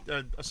 Obviously, the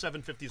a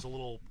 750 is a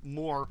little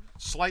more,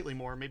 slightly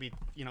more, maybe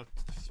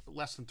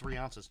less than 3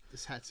 ounces.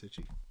 This hat's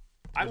itchy.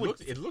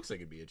 It looks like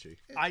it'd be itchy.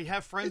 I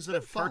have friends It's that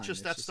been have fine, purchased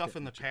it's that just stuff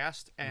getting in the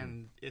past,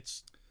 and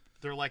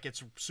they're like,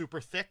 it's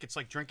super thick. It's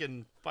like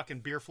drinking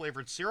fucking beer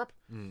flavored syrup.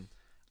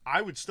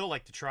 I would still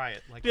like to try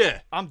it. Like, Yeah.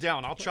 I'm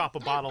down. I'll chop a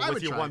bottle I with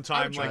would you try one it.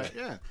 I time. would try Like, it,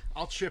 yeah.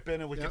 I'll chip in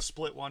and we can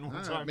split one All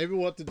time. right, maybe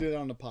we'll have to do that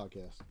on the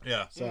podcast.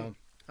 Yeah. So,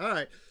 all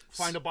right.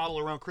 Find a bottle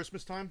around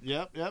Christmas time.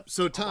 Yep.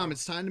 So, Tom,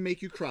 it's time to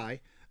make you cry.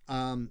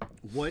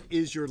 What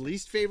is your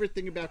least favorite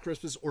thing about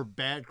Christmas or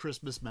bad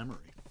Christmas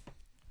memory?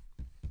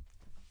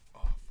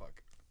 Oh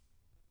fuck.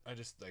 I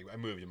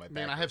moved in my back.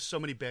 Man, I have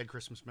so many bad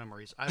Christmas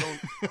memories. I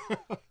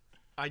don't.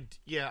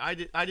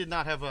 I did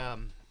not have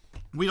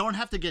We don't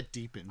have to get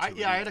deep into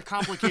it. I had a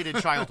complicated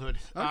childhood.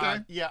 Okay.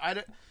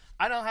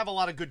 I don't have a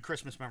lot of good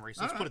Christmas memories.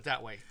 Let's put it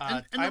that way.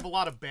 And I have a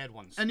lot of bad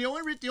ones. And the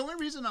only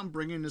reason I'm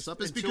bringing this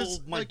up is Until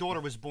because my daughter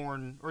was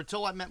born, or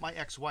until I met my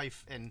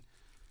ex-wife, and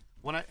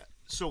when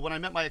I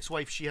met my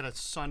ex-wife, she had a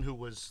son who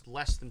was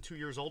less than 2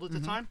 years old at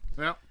the time,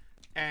 Yeah.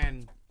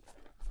 and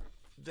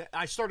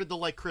I started to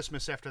like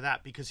Christmas after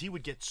that because he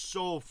would get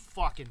so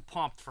fucking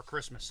pumped for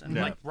Christmas, and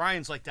like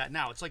Ryan's like that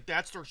now. It's like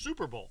that's their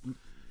Super Bowl,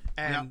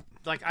 and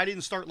like I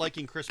didn't start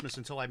liking Christmas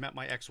until I met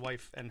my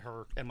ex-wife and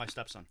my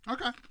stepson.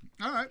 Okay.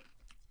 All right.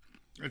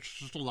 It's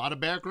just a lot of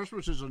bad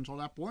Christmases until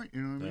that point.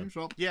 You know what I mean?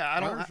 So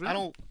Yeah,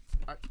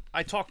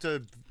 I talk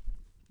to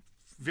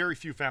very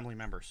few family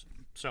members.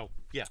 So,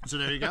 yeah. So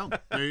there you go.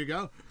 There you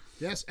go.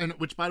 Yes, and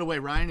which, by the way,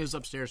 Ryan is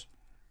upstairs.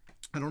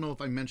 I don't know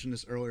if I mentioned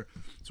this earlier.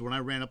 So when I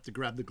ran up to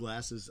grab the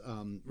glasses,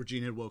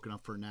 Regina had woken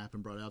up for a nap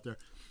and brought it out there.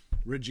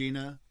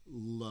 Regina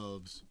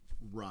loves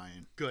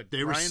Ryan. Good.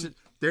 They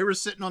were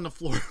sitting on the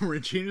floor.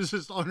 Regina's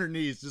just on her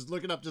knees, just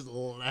looking up, just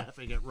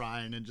laughing at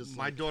Ryan, and just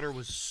My daughter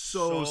was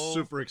so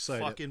super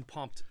excited. fucking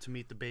pumped to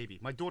meet the baby.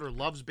 My daughter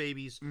loves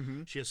babies.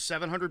 She has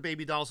 700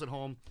 baby dolls at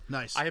home.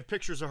 Nice. I have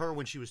pictures of her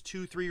when she was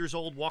 2-3 years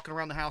old, walking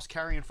around the house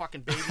carrying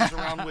fucking babies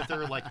around with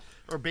her,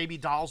 or baby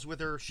dolls with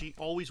her. She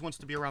always wants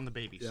to be around the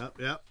babies.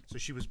 Yep. So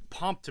she was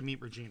pumped to meet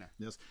Regina.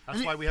 Yes.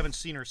 That's why we haven't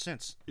seen her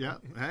since. Yeah.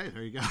 Hey,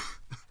 there you go.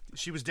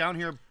 She was down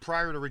here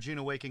prior to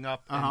Regina waking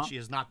up, and she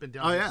has not been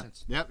down here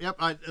since. Yep.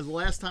 The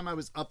last time I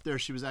was up there,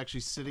 she was actually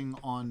sitting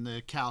on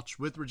the couch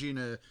with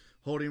Regina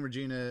holding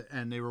Regina,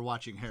 and they were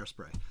watching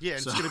Hairspray. Yeah,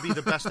 and it's going to be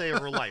the best day of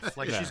her life.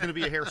 Like, she's going to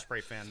be a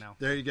Hairspray fan now.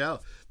 There you go.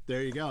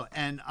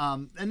 And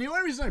the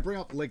only reason I bring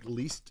up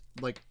least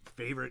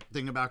favorite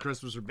thing about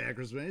Christmas or bad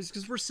Christmas is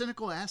because we're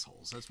cynical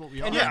assholes. That's what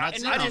we are. And yeah, Not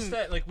and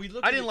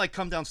cynical. I didn't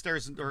come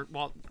downstairs,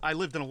 I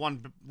lived in a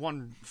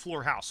one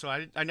floor house, so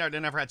I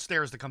never had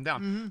stairs to come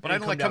down. But I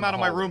didn't come out of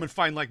my room and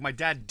find my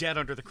dad dead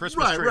under the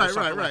Christmas tree or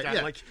something like that.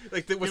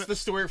 Yeah. What's the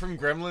story from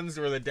Gremlins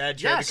where the dad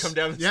tried to come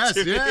down the Yes,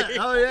 chimney? yeah.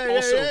 Oh, yeah,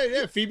 Also-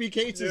 yeah. Phoebe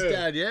Cates'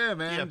 dad. Yeah,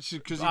 man. Yeah.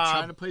 Because he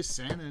trying to play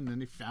Santa, and then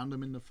he found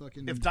him in the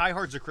fucking... If Die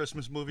Hard's a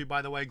Christmas movie,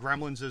 by the way,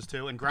 Gremlins is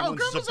too, and Gremlins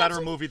is a Gremlins better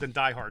also- movie than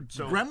Die Hard.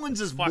 So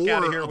Gremlins is fuck more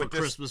outta here of a with this.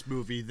 Christmas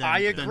movie than,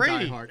 I than agree.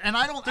 Die Hard. And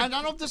I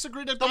don't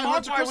disagree that The Die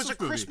Hard's a Mogwai Christmas was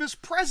a movie. Christmas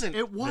present.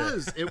 It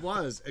was. It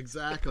was.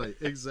 Exactly.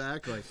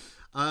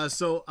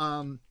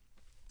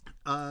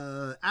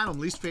 Adam,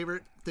 least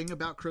favorite thing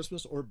about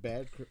Christmas or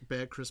bad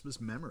Christmas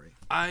memory?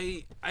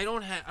 I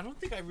don't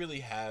think I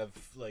really have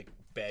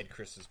bad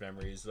Christmas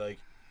memories.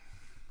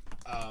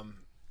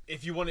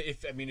 If you want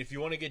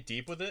to get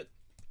deep with it,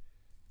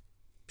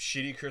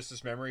 shitty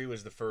Christmas memory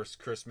was the first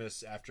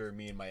Christmas after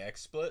me and my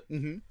ex split.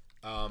 Mm-hmm.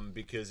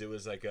 Because it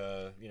was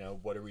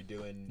what are we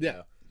doing?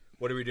 Yeah.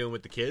 What are we doing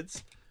with the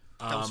kids?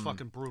 That was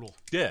fucking brutal.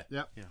 Yeah.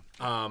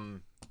 Yeah.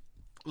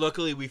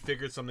 Luckily we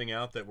figured something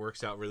out that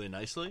works out really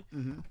nicely.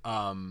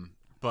 Mm-hmm.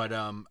 But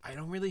I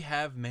don't really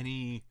have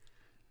many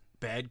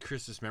bad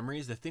Christmas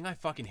memories. The thing I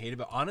fucking hate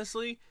about,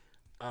 honestly,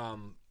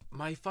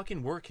 my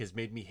fucking work has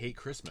made me hate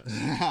Christmas.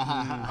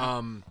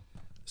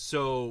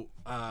 So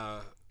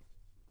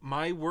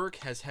my work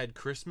has had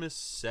Christmas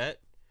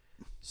set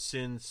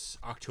since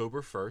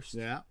October 1st.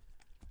 Yeah.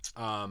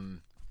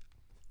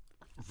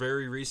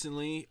 Very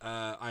recently,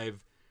 I've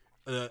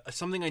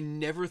something I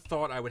never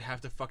thought I would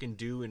have to fucking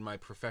do in my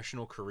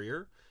professional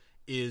career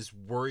is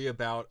worry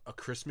about a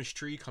Christmas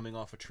tree coming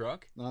off a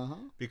truck.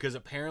 Because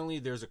apparently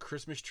there's a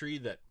Christmas tree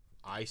that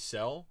I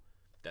sell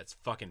that's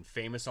fucking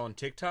famous on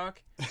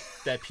TikTok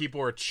that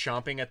people are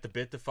chomping at the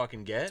bit to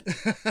fucking get.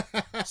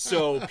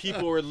 So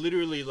people are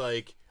literally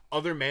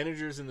other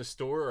managers in the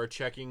store are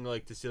checking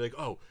to see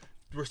oh,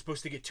 we're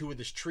supposed to get 2 of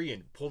this tree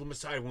and pull them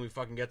aside when we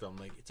fucking get them. I'm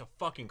like, it's a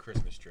fucking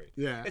Christmas tree.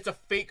 Yeah. It's a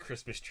fake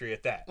Christmas tree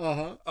at that.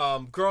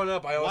 Growing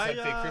up, I always had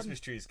fake Christmas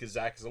trees because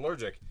Zach is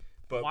allergic.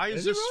 But Why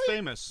is this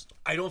famous?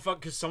 I don't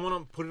because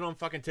someone put it on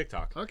fucking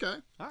TikTok. Okay.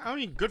 I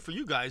mean, good for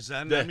you guys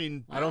then. Yeah. I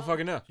mean, I don't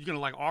fucking know. You gonna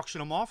auction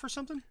them off or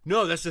something?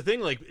 No, that's the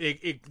thing.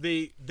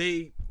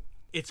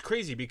 It's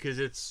crazy because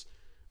it's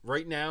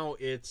right now.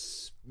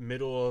 It's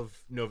middle of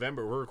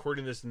November. We're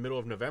recording this in the middle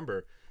of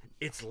November.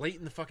 It's late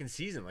in the fucking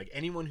season.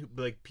 Anyone who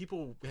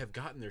people have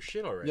gotten their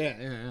shit already.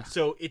 Yeah.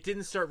 So it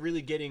didn't start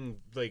really getting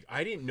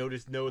I didn't know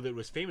that it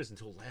was famous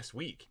until last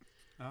week.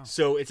 Oh.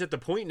 So it's at the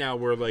point now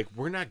where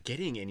we're not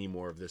getting any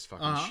more of this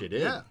fucking shit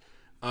in.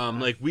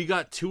 Yeah. We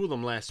got 2 of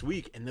them last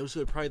week, and those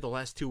are probably the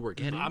last 2 we're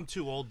getting. I'm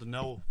too old to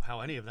know how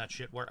any of that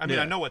shit works. I mean,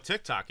 I know what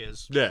TikTok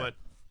is, Yeah. but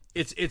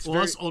it's Well,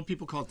 very us old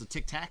people call it the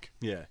Tic Tac.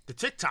 yeah. the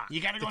TikTok. You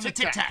gotta go on the the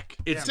Tic Tac.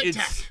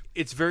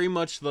 It's very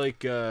much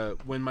like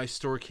when my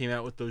store came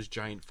out with those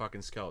giant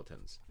fucking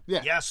skeletons.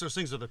 Yeah. Yes, those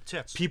things are the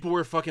tits. People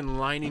were fucking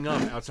lining up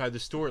outside the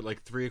store at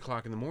 3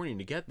 o'clock in the morning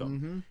to get them.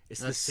 Mm-hmm. It's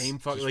That's the same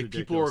fucking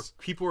just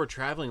people are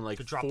traveling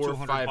to drop 4 or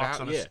 5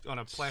 $200 hours on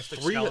a plastic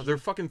 3. skeleton. They're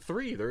fucking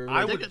 3. They're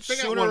I They would got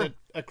sooner- one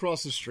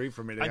across the street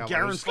from me. I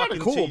guarantee it's kind of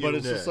fucking cool, to but you.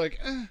 it's just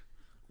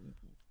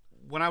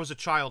when I was a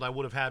child, I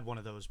would have had one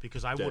of those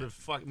because I would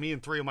have me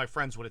and 3 of my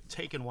friends would have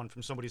taken one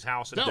from somebody's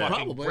house and No, fucking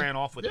probably. ran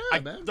off with Yeah,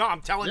 it. man. No, I'm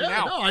telling you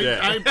now. No,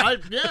 Yeah.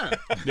 yeah.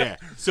 yeah.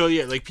 So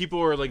yeah,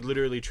 people are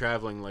literally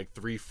traveling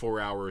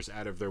 3-4 hours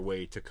out of their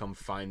way to come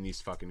find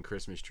these fucking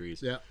Christmas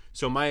trees. Yeah.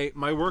 So my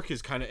work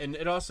is kind of, and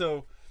it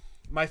also,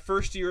 my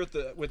first year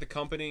with the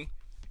company,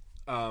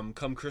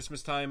 come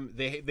Christmas time,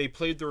 they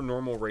played their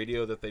normal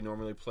radio that they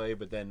normally play,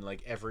 but then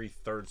every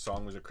 3rd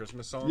song was a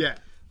Christmas song. Yeah.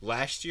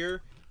 Last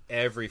year,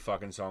 every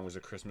fucking song was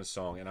a Christmas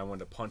song, and I wanted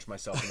to punch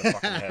myself in the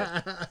fucking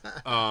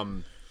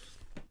head.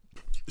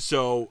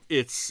 So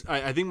it's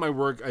I think my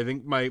work, I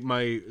think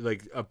my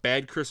a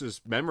bad Christmas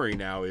memory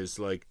now is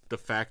the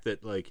fact that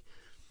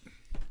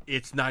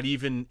it's not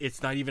even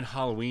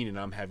Halloween and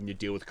I'm having to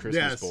deal with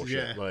Christmas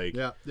bullshit.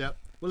 Yeah.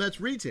 Well, that's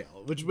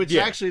retail, which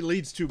Yeah. actually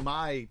leads to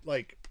my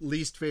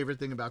least favorite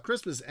thing about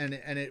Christmas, and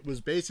it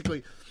was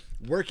basically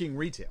working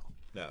retail.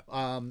 Yeah.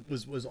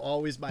 Was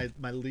always my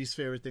least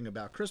favorite thing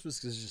about Christmas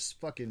because it's just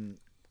fucking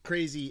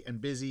crazy and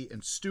busy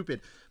and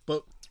stupid.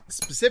 But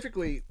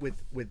specifically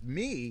with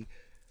me,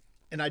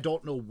 and I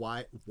don't know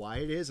why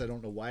it is. I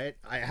don't know why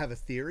I have a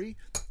theory,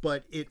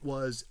 but it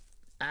was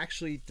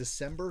actually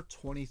December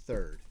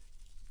 23rd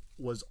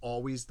was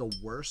always the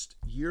worst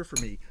year for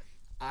me.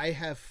 I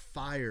have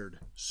fired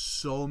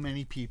so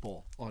many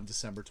people on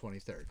December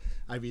 23rd.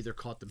 I've either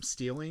caught them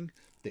stealing,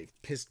 they've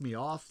pissed me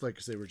off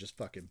because they were just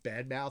fucking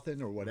bad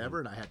mouthing or whatever,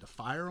 and I had to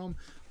fire them.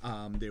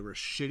 They were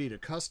shitty to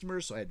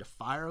customers, so I had to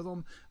fire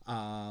them.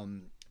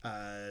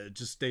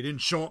 Just they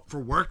didn't show up for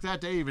work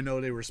that day, even though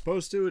they were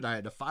supposed to, and I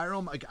had to fire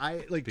them.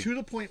 To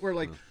the point where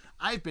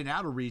I've been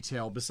out of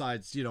retail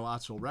besides,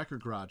 Ottsville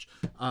Record Garage.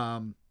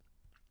 I'm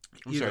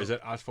sorry, is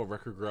that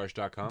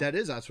OttsvilleRecordGarage.com? That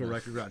is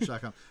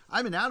OttsvilleRecordGarage.com.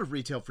 I've been out of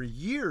retail for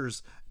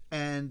years,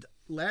 and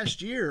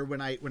last year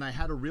when I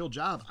had a real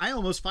job, I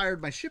almost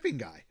fired my shipping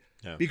guy.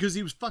 Yeah. Because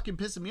he was fucking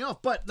pissing me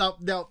off. But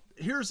now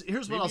here's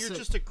what I'll say. Maybe you're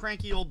just a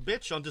cranky old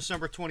bitch on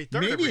December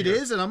 23rd. Maybe it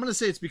is, and I'm going to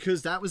say it's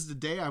because that was the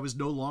day I was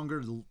no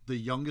longer the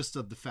youngest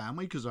of the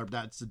family, because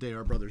that's the day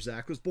our brother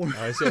Zach was born.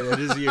 I say that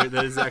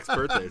is Zach's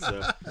birthday.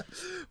 So,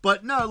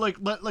 but no,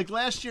 like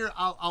last year,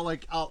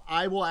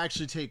 I will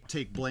actually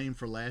take blame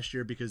for last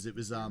year, because it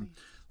was yeah.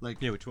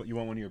 Which one, you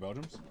want one of your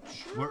Belgians?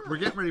 Sure. We're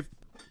getting ready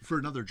for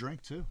another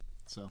drink too,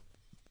 so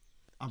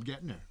I'm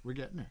getting there. We're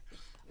getting there.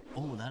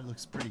 Oh, that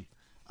looks pretty.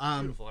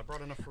 Beautiful. I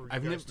brought enough for you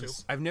guys too.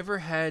 I've never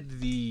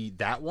had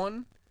that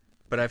one,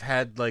 but I've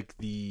had like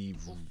the.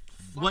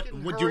 What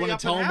do you want to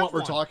tell him what we're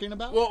talking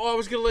about? Well, I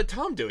was gonna let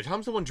Tom do it.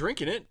 Tom's the one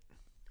drinking it.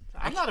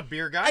 I'm not a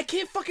beer guy. I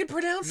can't fucking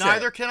pronounce it.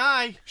 Neither can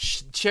I.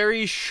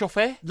 Cherry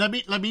chauffe. Let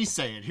me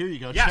say it. Here you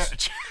go. Yes.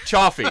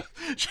 Chaffee.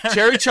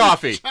 Cherry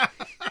chaffee.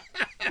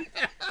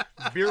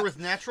 Beer with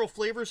natural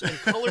flavors and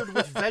colored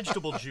with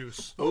vegetable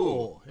juice.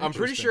 Oh, I'm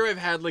pretty sure I've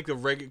had like the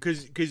regular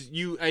because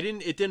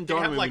it didn't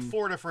dawn on me. Like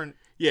 4 different.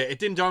 Yeah, it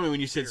didn't dawn on me when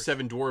you said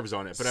Seven Dwarves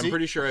on it, but I'm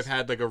pretty sure I've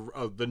had like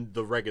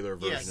the regular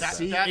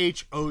version. Yeah,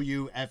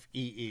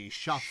 CHOUFEE.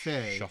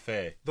 Chaffee.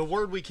 Chaffee. The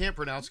word we can't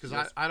pronounce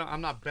because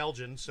I'm not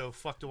Belgian, so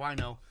fuck do I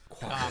know.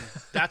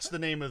 That's the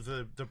name of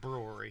the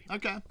brewery.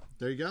 Okay,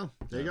 there you go.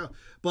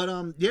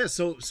 But yeah,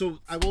 so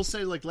I will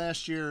say, like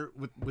last year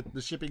with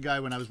the shipping guy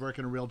when I was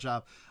working a real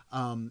job,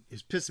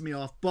 is pissing me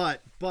off.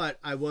 But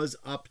I was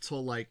up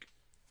till like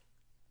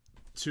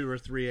 2 or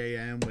 3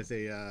 a.m. with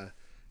a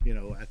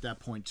at that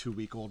point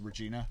 2-week-old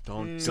Regina.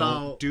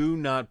 Do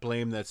not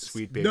blame that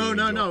sweet baby.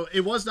 No.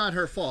 It was not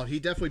her fault. He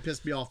definitely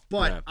pissed me off,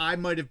 but I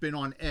might have been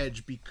on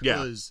edge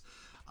because.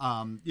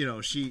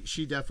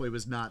 She definitely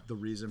was not the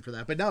reason for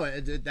that. But no,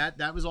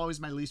 that was always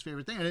my least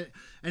favorite thing, and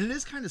it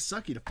is kind of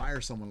sucky to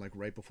fire someone like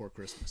right before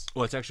Christmas.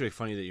 Well, it's actually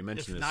funny that you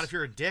mentioned this. Not if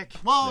you're a dick.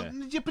 Well,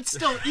 yeah, but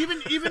still, even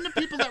the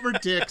people that were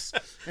dicks,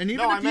 and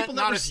even the people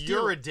that were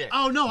still. You're a dick.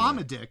 Oh no, I'm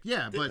a dick.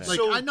 Yeah, but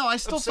I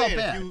still felt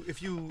bad.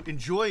 If you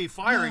enjoy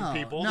firing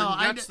people, then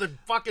that's the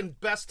fucking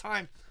best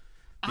time.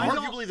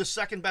 Arguably the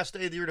second best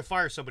day of the year to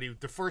fire somebody,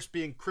 the first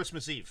being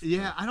Christmas Eve.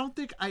 Yeah, I don't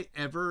think I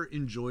ever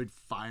enjoyed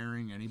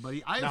firing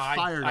anybody. I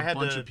fired a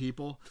bunch of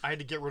people. I had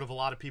to get rid of a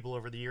lot of people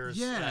over the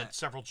years at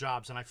several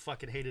jobs, and I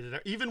fucking hated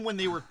it. Even when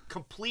they were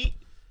complete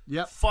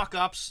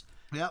fuck-ups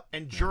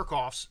and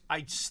jerk-offs,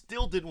 I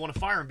still didn't want to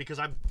fire them because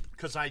I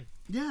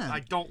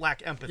don't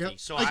lack empathy. Yep.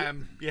 So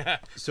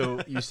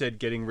So you said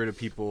getting rid of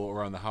people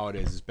around the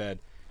holidays is bad.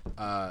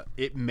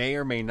 It may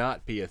or may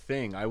not be a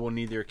thing. I will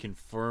neither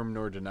confirm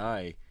nor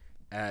deny.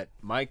 At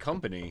my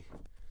company,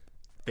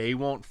 they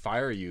won't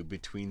fire you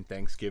between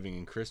Thanksgiving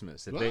and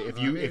Christmas.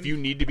 If you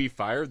need to be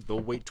fired, they'll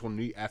wait till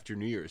after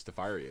New Year's to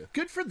fire you.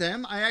 Good for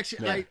them. I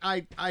actually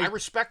I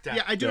respect that.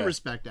 Yeah, I do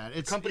respect that.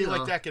 It's a company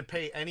like that could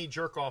pay any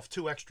jerk off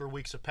 2 extra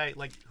weeks of pay.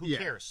 Like who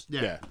cares?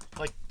 Yeah.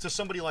 Like to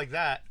somebody like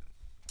that.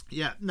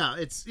 Yeah, no,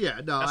 that's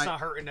not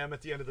hurting them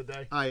at the end of the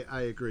day.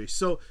 I agree.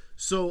 So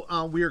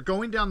we are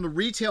going down the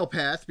retail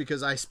path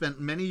because I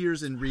spent many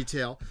years in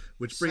retail,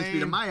 which brings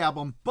me to my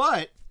album,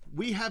 but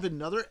we have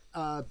another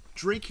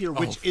drink here,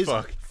 which is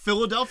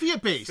Philadelphia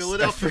based.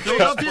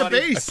 Philadelphia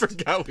based. I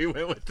forgot we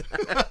went with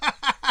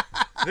that.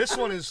 This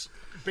one is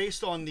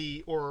based on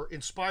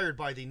inspired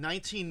by the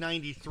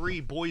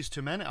 1993 Boyz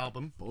II Men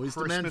album,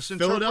 Christmas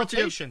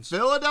Interpretations.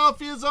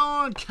 Philadelphia's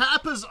own,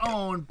 Kappa's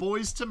own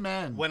Boyz II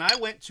Men. When I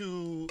went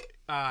to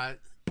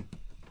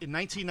in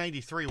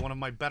 1993, one of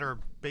my better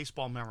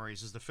baseball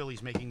memories is the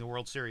Phillies making the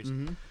World Series.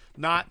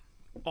 Mm-hmm.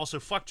 Also,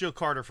 fuck Joe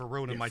Carter for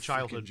ruining my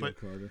childhood. Joe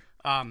Carter.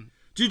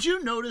 Did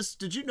you notice?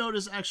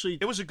 Actually,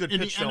 it was a good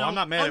pitch, though. I'm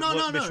not mad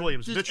at Mitch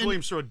Williams. Mitch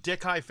Williams threw a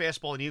dick high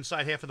fastball in the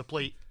inside half of the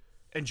plate,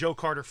 and Joe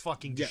Carter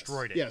fucking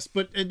destroyed it. Yes,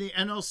 but in the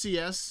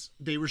NLCS,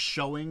 they were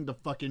showing the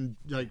fucking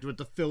with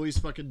the Phillies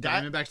fucking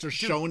Diamondbacks. They're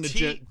showing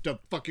the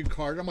fucking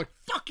Carter. I'm like,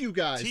 fuck you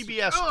guys.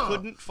 TBS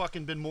couldn't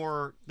fucking been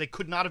more. They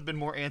could not have been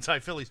more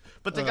anti-Phillies.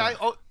 But the guy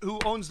who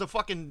owns the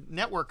fucking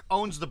network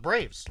owns the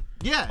Braves.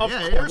 Yeah, of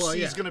course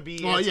he's gonna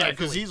be. Well, yeah,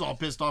 because he's all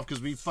pissed off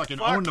because we fucking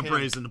own the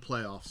Braves in the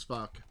playoffs.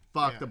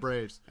 Fuck the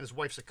Braves. And his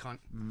wife's a cunt.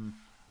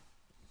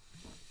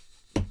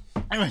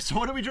 Anyway, so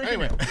what are we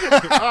drinking?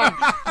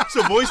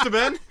 So Boyz II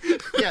Men?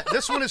 Yeah,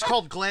 this one is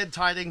called Glad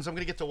Tidings. I'm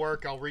going to get to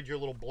work. I'll read your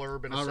little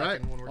blurb in a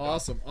second when we're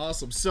done.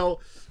 Awesome. So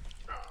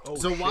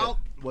while...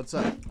 What's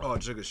up? Oh,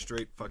 it's like a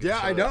straight fucking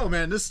shot. I know,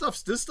 man. This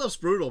stuff's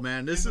brutal,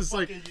 man. This is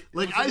like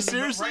I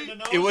seriously...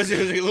 It was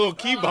a little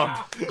key bump.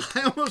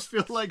 I almost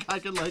feel like I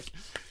could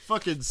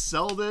fucking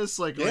sell this.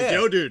 Like,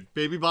 yo, dude,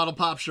 baby bottle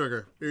pop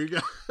sugar. Here you go.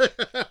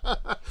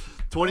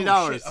 $20.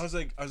 I was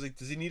like,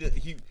 does he need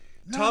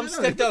Tom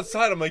stepped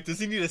outside. I'm like, does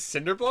he need a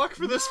cinder block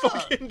for this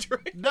fucking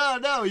drink?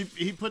 No.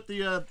 He put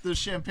the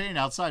champagne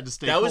outside to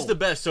stay cold. That was the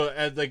best. So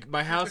at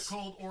my house,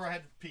 cold or I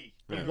had to pee.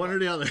 One or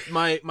the other.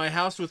 My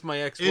house with my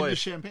In the ex-wife,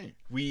 Champagne.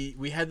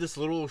 we had this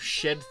little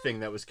shed thing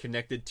that was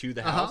connected to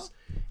the house,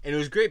 and it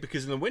was great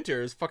because in the winter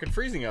it was fucking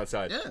freezing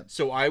outside. Yeah.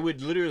 So I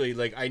would literally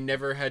I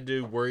never had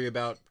to worry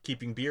about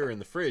keeping beer in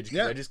the fridge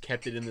because I just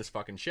kept it in this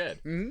fucking shed.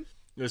 Mm-hmm.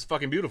 It was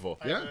fucking beautiful.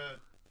 I have a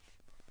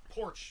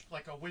porch,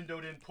 like a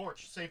windowed-in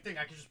porch. Same thing.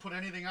 I can just put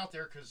anything out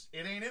there because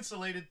it ain't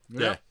insulated.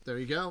 Yeah. There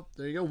you go.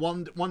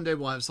 One day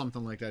we'll have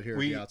something like that here at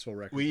the Outsville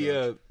Record. We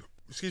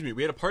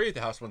had a party at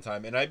the house one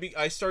time, and I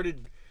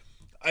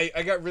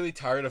got really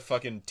tired of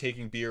fucking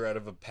taking beer out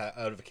of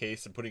a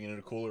case and putting it in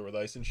a cooler with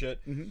ice and shit.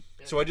 Mm-hmm.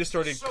 So I just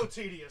started. So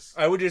tedious.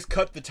 I would just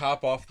cut the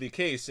top off the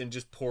case and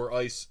just pour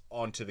ice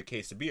onto the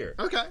case of beer.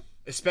 Okay.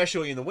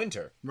 Especially in the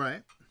winter.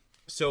 Right.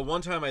 So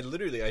one time I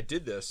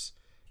did this,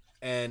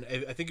 and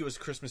I think it was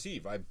Christmas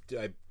Eve. I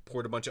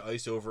poured a bunch of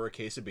ice over a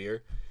case of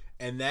beer,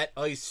 and that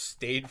ice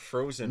stayed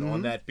frozen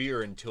on that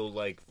beer until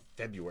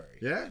February.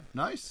 Yeah.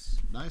 Nice.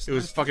 It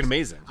was fucking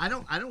amazing. I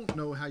don't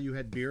know how you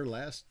had beer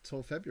last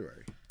till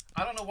February.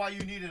 I don't know why you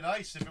needed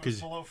ice if it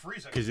was below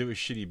freezing. Because it was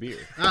shitty beer.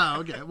 Oh,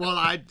 okay. Well,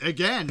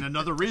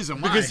 another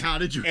reason why. How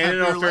did you have And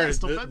in beer all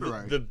fairness, last till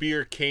February? the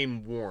beer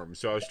came warm,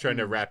 so I was trying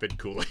to rapid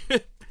cool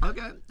it.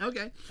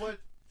 Okay. But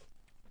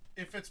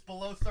if it's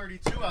below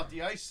 32 out,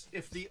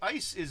 if the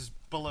ice is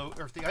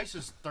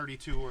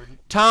 32 or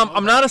Tom,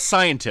 I'm not a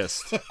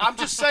scientist. I'm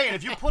just saying,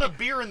 if you put a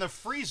beer in the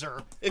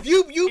freezer, If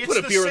you put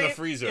a beer in the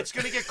freezer, it's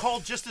going to get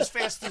cold just as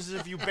fast as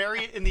if you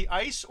bury it in the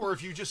ice or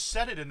if you just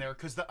set it in there,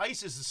 because the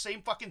ice is the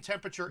same fucking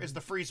temperature as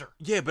the freezer.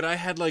 yeah, but I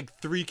had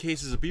 3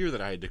 cases of beer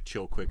that I had to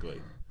chill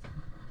quickly.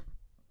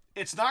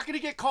 It's not going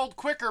to get cold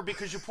quicker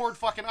because you poured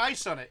fucking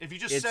ice on it. If you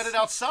just set it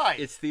outside,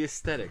 It's the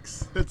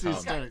aesthetics. It's the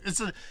aesthetic.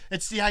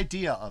 It's the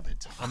idea of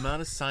it. I'm not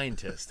a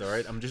scientist, all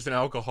right? I'm just an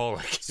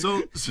alcoholic.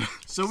 So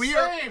we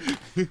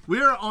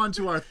are on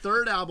to our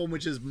third album,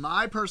 which is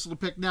my personal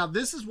pick. Now,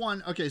 this is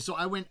one. Okay, so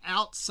I went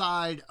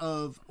outside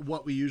of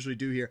what we usually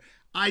do here.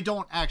 I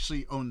don't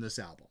actually own this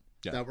album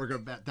that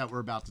we're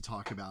about to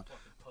talk about.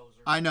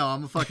 I know,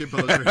 I'm a fucking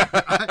poser.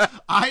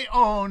 I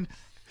own.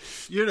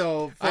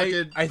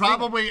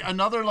 Probably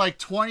another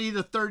 20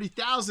 to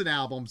 30,000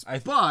 albums. I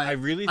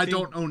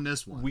don't own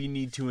this one. We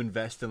need to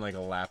invest in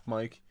a lap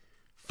mic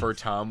for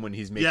Tom when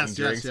he's making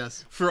drinks.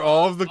 Yes. For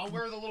all of the I'll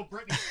wear the little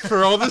Britney.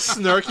 for all the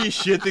snarky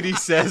shit that he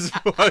says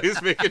while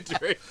he's making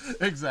drinks.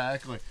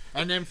 Exactly.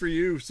 And then for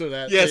you, so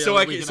that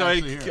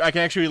I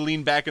can actually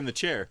lean back in the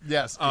chair.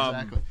 Yes,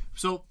 exactly.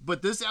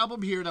 But this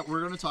album here that we're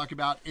going to talk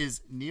about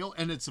is Neil,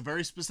 and it's a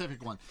very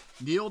specific one.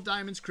 Neil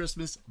Diamond's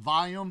Christmas,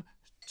 Volume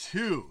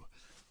 2.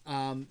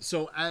 And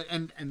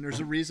there's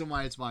a reason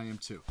why it's Volume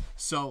 2.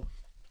 So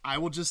I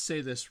will just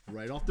say this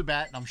right off the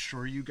bat, and I'm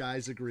sure you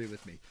guys agree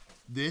with me.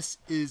 This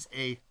is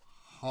a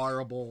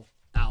horrible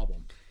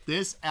album.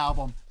 This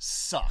album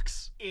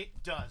sucks. It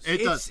does.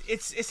 It does.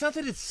 It's not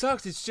that it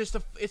sucks. It's just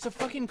it's a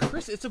fucking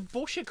it's a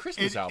bullshit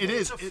Christmas album. It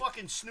is. It's a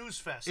fucking snooze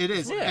fest. It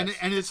is. Yes.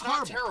 And it's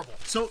not horrible. terrible.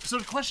 So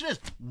the question is,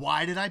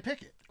 why did I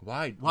pick it?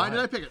 Why? Why did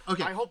I pick it?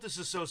 Okay. I hope this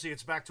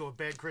associates back to a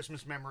bad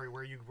Christmas memory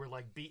where you were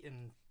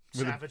beaten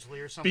savagely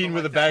or something. Being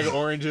with a bag of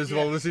oranges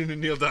while listening to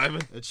Neil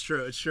Diamond. It's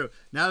true.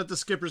 Now that the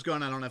skipper's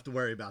gone, I don't have to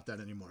worry about that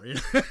anymore.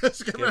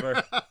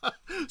 Skipper.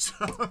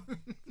 So,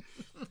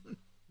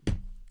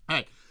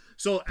 hey,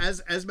 so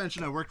as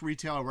mentioned, I worked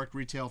retail. I worked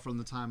retail from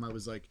the time I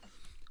was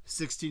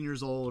 16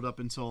 years old up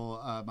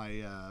until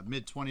my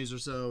mid 20s or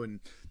so,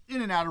 and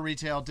in and out of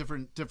retail,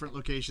 different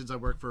locations. I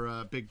worked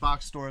for big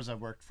box stores. I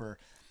worked for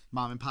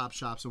mom and pop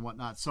shops and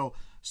whatnot. So.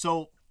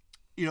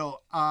 You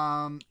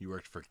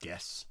worked for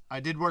Guess.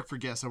 I did work for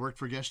Guess. I worked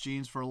for Guess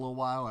Jeans for a little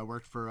while. I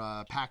worked for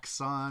Pac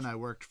Sun. I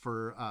worked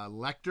for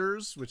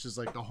Lecter's, which is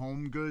the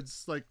home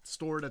goods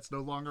store that's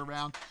no longer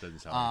around. Doesn't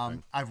sound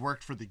anything. I've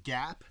worked for the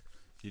Gap.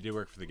 You did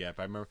work for the Gap,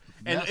 I remember.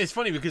 And it's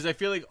funny because I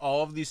feel like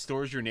all of these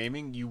stores you're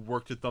naming, you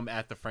worked with them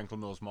at the Franklin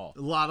Mills Mall.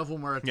 A lot of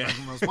them were at the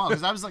Franklin Mills Mall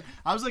because I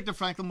was like the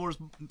Franklin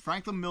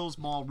Mills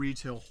Mall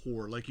retail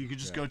whore. You could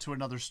just go to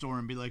another store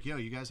and be like, "Yo,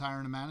 you guys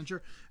hiring a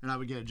manager?" And I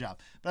would get a job.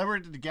 But I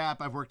worked at the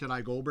Gap. I've worked at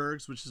I.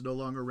 Goldberg's, which is no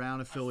longer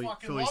around. Philly. Love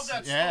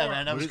that yeah, store.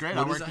 man, that was great.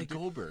 What I worked is I. at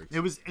Goldberg's? It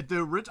was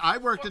I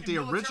worked at the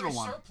original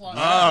one.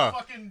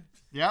 Fucking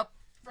Yep.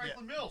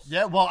 Franklin Mills.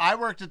 Yeah, well, I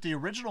worked at the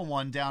original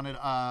one down at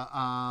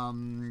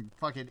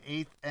fucking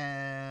 8th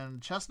and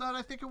Chestnut,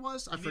 I think it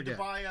was. I forget. Need to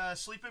buy a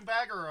sleeping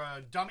bag or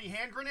a dummy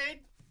hand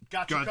grenade?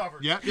 Got you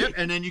covered. Yep.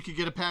 And then you could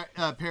get a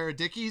pair of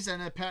Dickies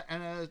and a pair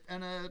of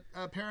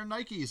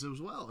Nikes as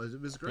well.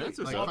 It was great.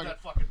 I love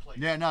that fucking place.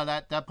 Yeah, no,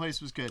 that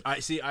place was good. I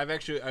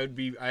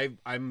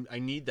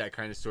need that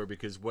kind of store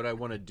because what I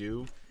want to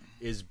do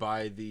is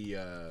buy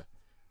the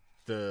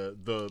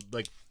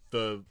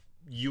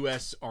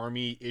U.S.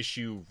 Army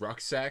issue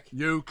rucksack.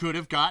 You could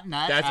have gotten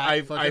that. That's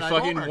I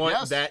fucking Goldberg. want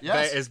Yes, that.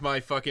 yes. That is my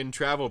fucking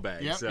travel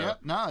bag. Yep, so. yep.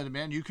 No,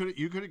 man, you could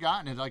have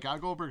gotten it. Like,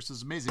 Goldberg's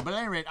is amazing. But at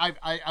any rate,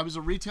 I was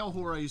a retail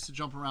whore. I used to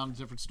jump around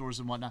different stores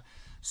and whatnot.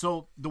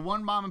 So the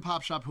one mom and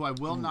pop shop who I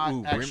will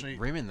not actually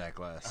rim that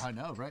glass. I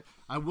know, right?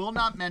 I will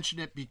not mention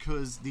it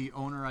because the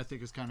owner I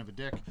think is kind of a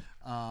dick.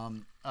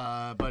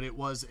 But it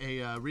was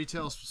a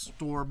retail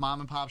store mom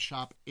and pop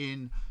shop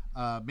in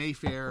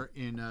Mayfair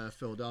in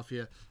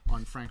Philadelphia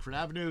on Frankfurt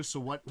Avenue.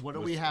 So what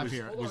do we have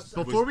here?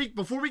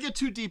 Before we get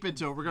too deep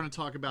into it, we're going to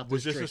talk about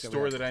this. Was this a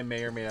store that I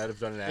may or may not have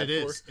done an ad for?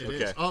 It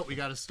is. Oh, we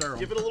got to stir 'em.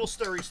 Give it a little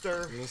stir.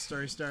 A little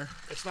stir.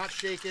 It's not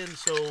shaken,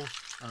 so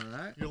All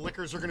right. your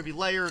liquors are going to be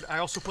layered. I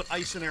also put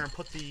ice in there and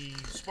put the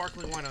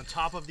sparkling wine on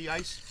top of the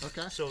ice.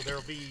 Okay. So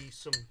there'll be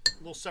some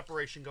little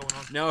separation going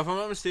on. Now, if I'm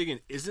not mistaken,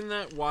 isn't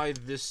that why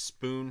this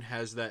spoon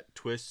has that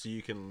twist so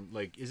you can,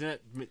 like, isn't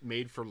it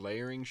made for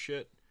layering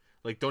shit?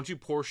 Like, don't you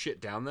pour shit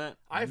down that?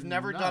 I've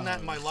never done that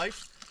in my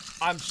life.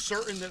 I'm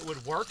certain that it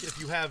would work if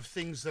you have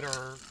things that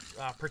are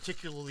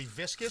particularly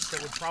viscous.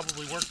 That would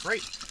probably work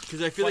great.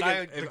 Because I feel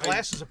the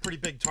glass is a pretty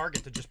big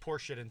target to just pour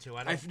shit into.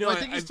 I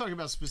think he's talking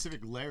about specific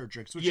layer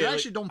drinks, which you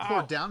actually don't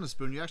pour down the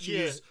spoon. You actually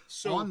use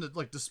on the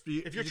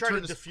if you're trying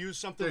to diffuse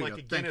something like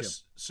a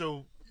Guinness,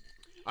 so.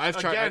 I've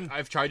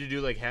tried to do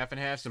like half and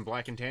halves and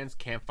black and tans.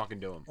 Can't fucking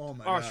do them. Oh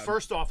my god!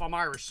 First off, I'm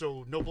Irish,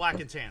 so no black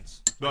and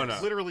tans. No.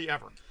 Literally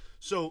ever.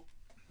 So.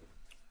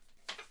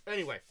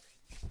 Anyway,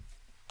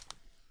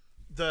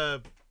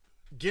 the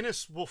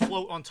Guinness will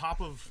float on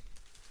top of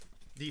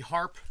the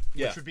Harp,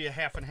 which would be a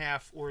half and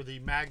half, or the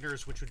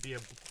Magners, which would be a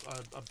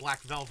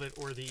black velvet,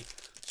 or the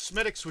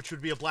Smittix, which would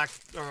be a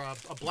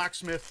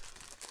blacksmith.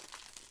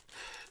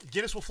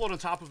 Guinness will float on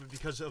top of it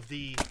because of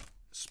the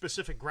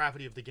specific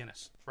gravity of the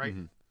Guinness, right?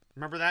 Mm-hmm.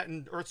 Remember that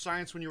in Earth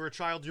Science when you were a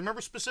child? Do you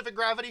remember specific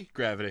gravity?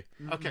 Gravity.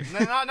 Okay,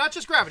 not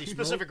just gravity,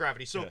 specific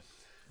gravity. So,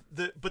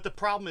 but the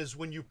problem is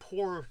when you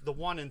pour the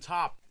one in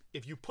top.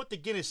 If you put the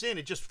Guinness in,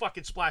 it just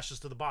fucking splashes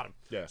to the bottom.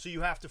 Yeah. So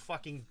you have to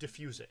fucking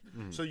diffuse it.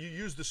 Mm. So you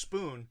use the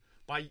spoon.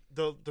 By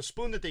the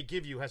spoon that they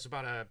give you has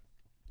about a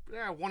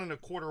 1 1/4,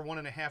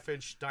 1.5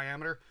 inch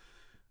diameter.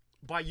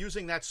 By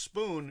using that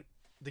spoon,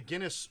 the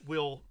Guinness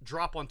will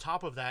drop on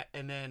top of that,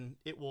 and then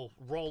it will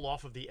roll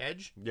off of the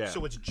edge. Yeah.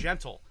 So it's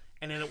gentle,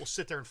 and then it will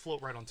sit there and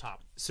float right on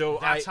top. So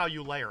that's how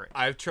you layer it.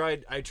 I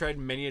tried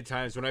many a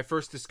times when I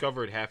first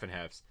discovered half and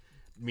halves.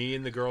 Me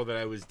and the girl that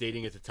I was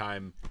dating at the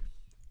time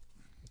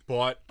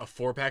bought a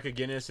 4-pack of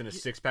Guinness and a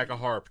 6-pack of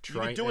Harp. You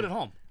can do it at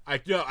home.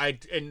 And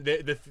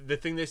the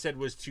thing they said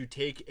was to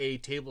take a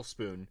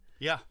tablespoon,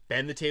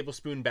 bend the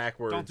tablespoon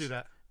backwards. Don't do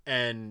that.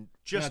 And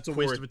just that's a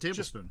waste of a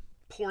tablespoon.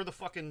 Pour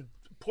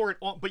it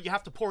on, but you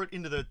have to pour it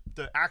into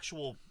the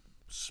actual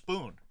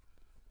spoon,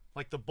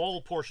 like the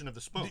bowl portion of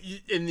the spoon.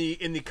 In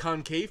the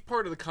concave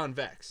part or the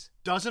convex?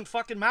 Doesn't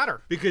fucking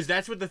matter. Because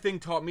that's what the thing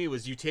taught me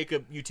was you take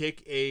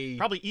a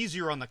probably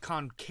easier on the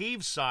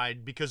concave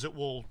side because it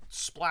will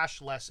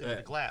splash less into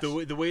the glass.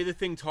 The way the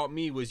thing taught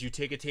me was you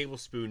take a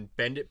tablespoon,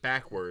 bend it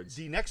backwards.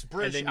 The next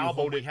Bridge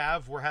album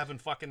we're having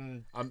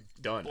fucking I'm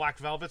done. Black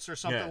Velvets or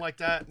something like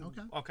that.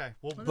 Okay.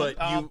 Well,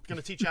 but I'm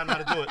gonna teach Adam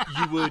how to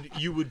do it.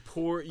 You would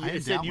pour.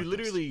 It said you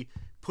literally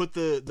put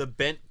the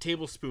bent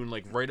tablespoon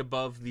like right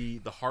above the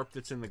Harp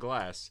that's in the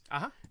glass,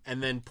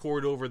 and then pour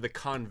it over the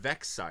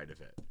convex side of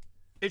it.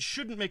 It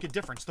shouldn't make a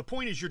difference. The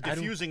point is you're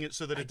diffusing it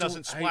so that it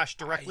doesn't splash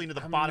directly into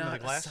the bottom of the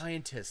glass. I'm not a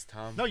scientist,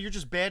 Tom. No, you're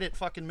just bad at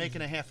fucking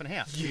making a half and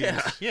half.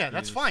 Yeah,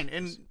 that's fine.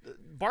 And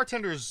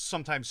bartenders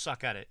sometimes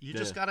suck at it. You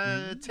just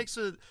gotta. It takes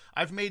a.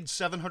 I've made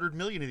 700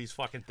 million of these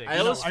fucking things.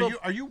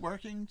 Are you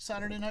working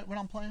Saturday night when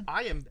I'm playing?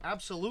 I am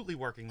absolutely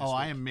working. This week.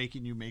 I am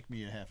making you make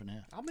me a half and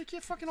half. I'll make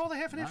you fucking all the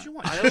half and halves you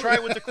want. Try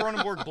it with the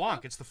Kronenbourg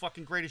Blanc. It's the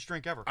fucking greatest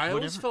drink ever. I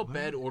always felt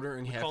bad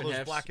ordering half and halves. Call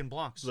those black and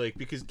blancs. Like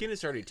because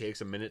Guinness already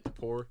takes a minute to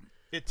pour.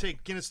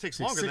 Guinness takes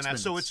longer than that,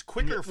 so it's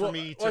quicker for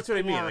me to. That's what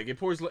I mean. Like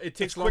it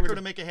takes longer quicker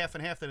to make a half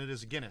and half than it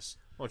is a Guinness.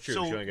 Well, true.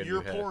 So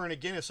you're pouring a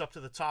Guinness up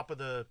to the top of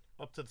the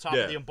of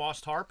the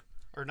embossed Harp,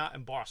 or not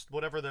embossed,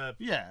 whatever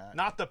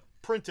not the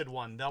printed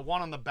one, the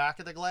one on the back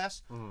of the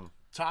glass.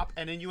 Top,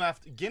 and then you have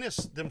Guinness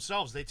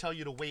themselves. They tell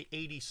you to wait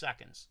 80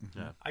 seconds.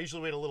 Yeah. I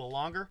usually wait a little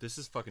longer. This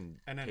is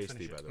fucking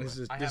tasty, by the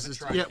way. I haven't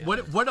tried it.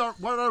 What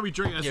are we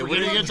drinking?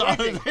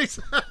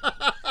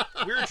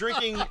 We're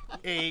drinking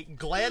a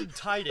Glad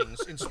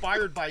Tidings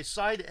inspired by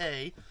Side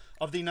A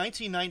of the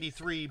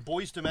 1993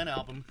 Boyz II Men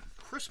album,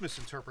 Christmas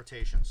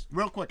Interpretations.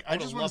 Real quick, I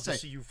just want to say,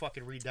 see you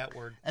fucking read that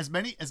word. As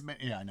many,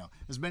 I know.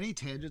 As many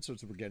tangents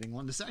as we're getting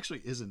on. This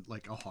actually isn't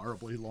like a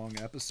horribly long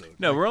episode.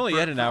 No, we're only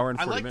at an hour and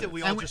 40 minutes. I like that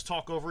we all just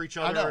talk over each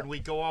other and we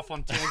go off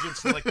on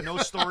tangents and like no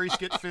stories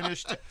get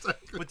finished.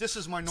 But this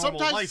is my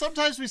normal life.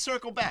 Sometimes we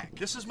circle back.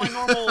 This is my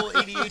normal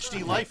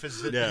ADHD life.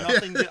 Is that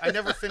nothing? I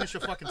never finish a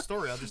fucking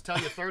story. I'll just tell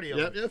you 30 of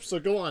them. Yep. So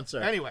go on,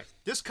 sir. Anyway,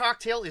 this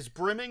cocktail is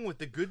brimming with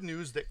the good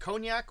news that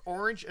cognac,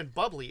 orange, and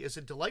bubbly is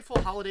a delightful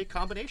holiday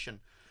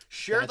combination.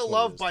 Share the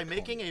love by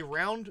making a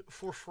round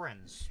for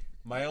friends.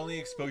 My only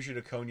exposure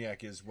to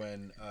cognac is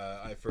when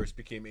I first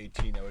became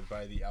 18. I would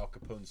buy the Al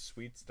Capone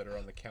sweets that are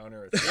on the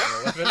counter at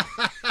 7-Eleven.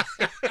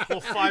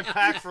 Little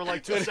 5-pack for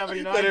like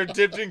 $2.79. That are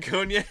dipped in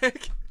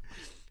cognac.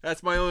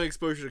 That's my only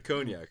exposure to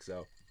cognac.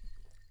 So,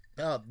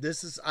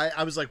 this is.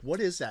 I was like, what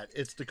is that?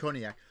 It's the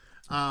cognac.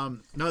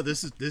 No,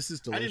 this is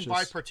delicious. I didn't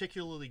buy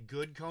particularly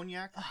good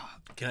cognac.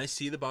 can I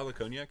see the bottle of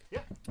cognac?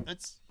 Yeah,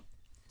 It's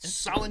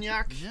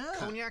Salignac Yeah.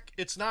 cognac.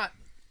 It's not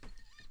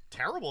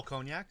terrible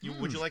cognac.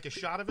 Would you like a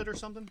shot of it or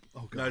something?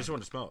 oh god. No, I just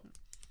want to smell it.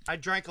 I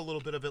drank a little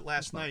bit of it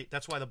last night.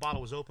 That's why the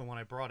bottle was open when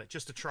I brought it,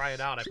 just to try it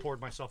out. I poured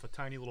myself a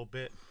tiny little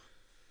bit.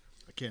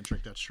 I can't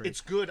drink that straight.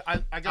 It's good.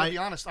 I gotta be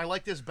honest. I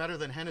like this better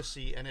than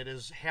Hennessy, and it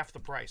is half the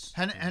price.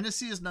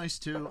 Hennessy is nice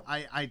too.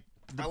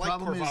 The I like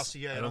problem is.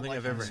 Courvoisier. I don't think like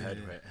I've ever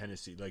Hennessy. had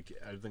Hennessy. Like,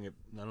 I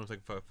don't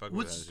think fuck with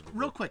What's Hennessy. before.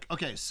 real quick?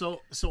 Okay,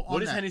 so on What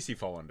does that, Hennessy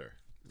fall under?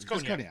 It's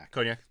It's cognac.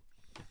 Cognac.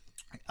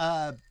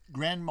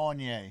 Grand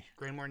Marnier.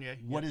 Grand Marnier.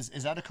 What is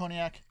that a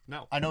cognac?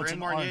 No, I know Grand it's an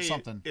Marnier, orange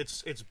something.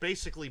 It's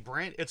basically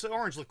brand. It's an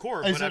orange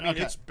liqueur, Is but I it? mean,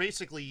 Okay. it's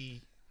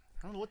basically.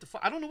 I don't know what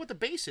I don't know what the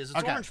base is. It's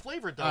Okay. orange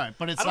flavored though. All right,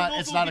 but it's I don't not- know if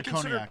it's it not would a be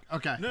considered- cognac.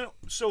 Okay. No,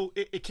 so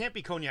it can't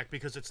be cognac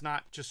because it's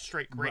not just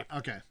straight grape.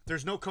 Okay.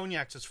 There's no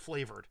cognacs that's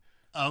flavored.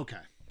 Okay.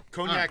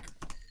 Cognac.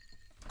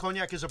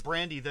 Cognac is a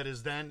brandy that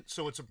is then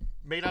it's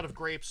made out of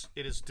grapes.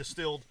 It is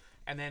distilled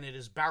and then it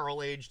is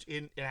barrel aged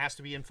in. It has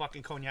to be in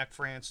fucking Cognac,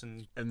 France,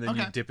 and And then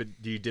Okay. you dip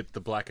it. Do you dip the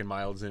Black and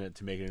Milds in it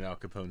to make it an Al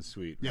Capone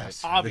sweet?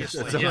 Yes. Right?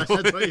 obviously. That's- yes.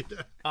 That's what you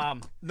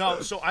do.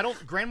 No, so I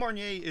don't. Grand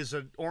Marnier is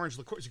an orange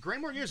liqueur.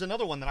 Grand Marnier is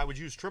another one that I would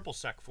use triple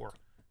sec for.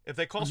 If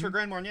they calls for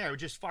Grand Marnier, I would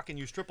just fucking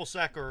use triple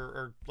sec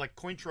or like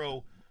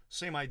Cointreau.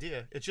 Same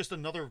idea. It's just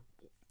another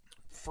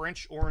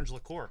French orange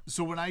liqueur.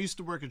 So when I used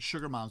to work at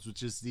Sugar Moms,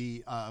 which is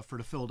the for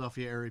the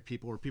Philadelphia area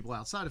people or people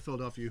outside of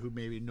Philadelphia who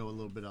maybe know a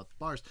little bit about the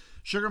bars,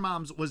 Sugar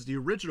Moms was the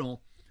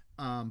original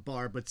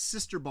bar, but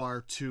sister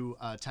bar to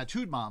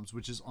Tattooed Moms,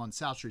 which is on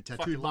South Street.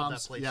 Fucking Tattooed love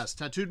Moms, that place. yes,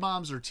 Tattooed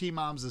Moms or T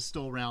Moms is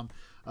still around.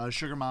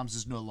 Sugar Moms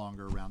is no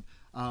longer around.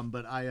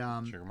 But I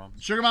Sugar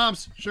Moms. Sugar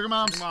Moms, Sugar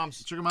Moms, Sugar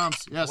Moms. Sugar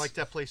Moms. Yes, I like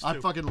that place, I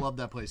too. fucking love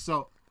that place.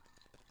 So,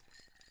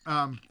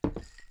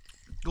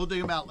 cool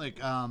thing about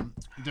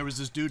there was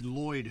this dude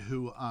Lloyd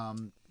who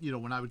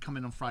when I would come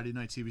in on Friday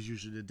nights, he was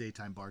usually the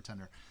daytime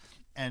bartender.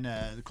 And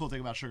the cool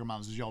thing about Sugar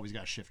Moms is you always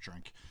got a shift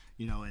drink,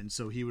 and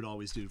so he would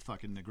always do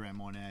fucking the Grand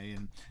Marnier.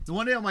 And the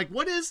one day I'm like,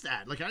 what is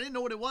that? Like, I didn't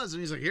know what it was.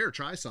 And he's like, here,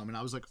 try some. And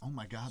I was like, oh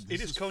my God, this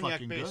It is is cognac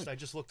fucking based. good. I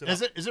just looked it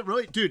up. Is it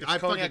really? Dude, It's I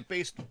cognac fucking,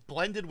 based,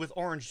 blended with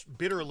orange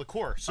bitter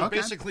liqueur. So Okay.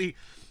 basically,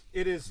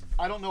 it is.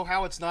 I don't know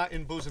how it's not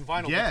in booze and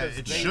vinyl. Yeah, because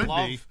it they should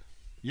love, be.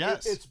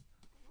 Yes. It's.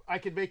 I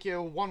could make you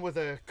one with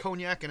a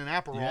cognac and an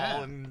Aperol,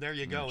 Yeah. and there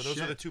you go. Those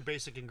shit. are the two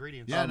basic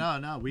ingredients. yeah, no.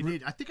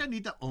 I think I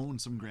need to own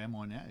some Grand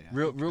Marnier. Yeah.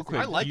 Real quick.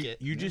 I like you,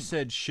 it. You just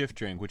said shift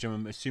drink, which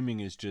I'm assuming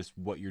is just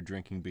what you're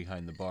drinking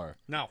behind the bar.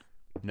 No.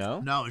 No.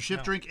 No, a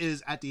shift drink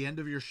is at the end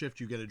of your shift,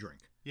 you get a drink.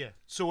 Yeah.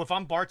 So if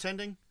I'm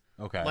bartending,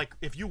 Okay. like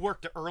if you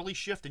work the early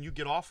shift and you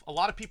get off, a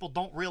lot of people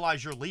don't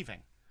realize you're leaving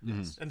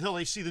until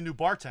they see the new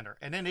bartender,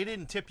 and then they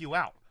didn't tip you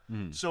out.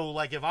 So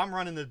like if I'm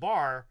running the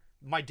bar,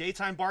 my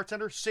daytime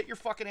bartender, sit your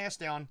fucking ass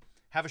down,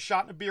 have a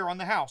shot and a beer on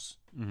the house.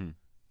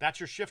 That's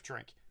your shift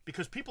drink,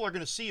 because people are going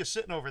to see you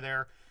sitting over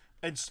there.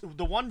 And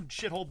the one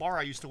shithole bar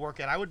I used to work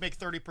at, I would make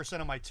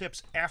 30% of my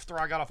tips after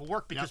I got off of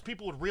work because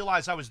people would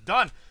realize I was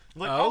done.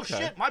 Like, Oh, oh okay.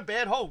 shit, my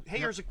bad. Oh, hey,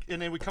 here's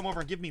and they would come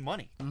over and give me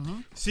money.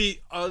 See,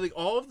 like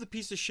all of the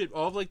piece of shit,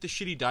 all of like the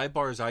shitty dive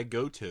bars I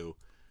go to,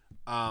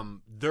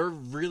 they're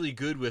really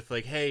good with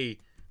like, hey,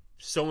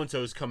 so and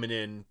so's coming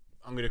in,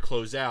 I'm gonna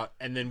close out,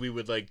 and then we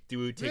would take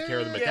care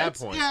of them at that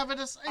point. Yeah, but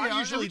it's, I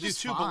usually do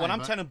too, but when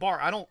I'm tending bar,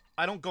 I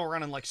don't go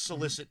around and like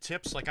solicit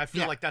tips. Like I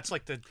feel Yeah. like that's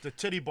like the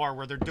titty bar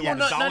where they're doing Well, a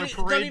not, dollar not,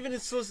 parade. not even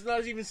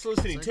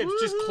soliciting tips,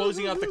 just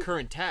closing out the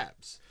current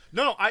tabs.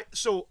 No,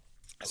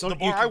 So the you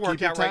bar can I work keep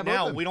your at right tab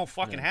now, open. we don't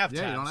fucking have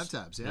tabs. Yeah, you don't have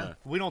tabs. Yeah.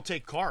 We don't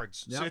take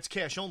cards, so Yep. it's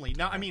cash only.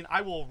 Now, I mean,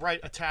 I will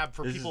write a tab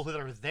for people that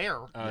are there.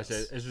 So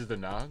this is the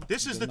nog.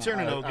 This is the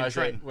Tiernanog I in said,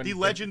 Trenton, when- the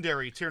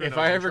legendary Tiernanog. If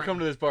I in ever Trenton. come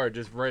to this bar,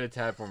 just write a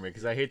tab for me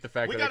because I hate the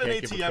fact We that got I an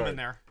can't keep a ATM card. in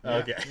there.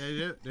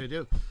 Okay. They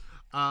do.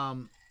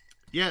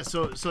 Yeah,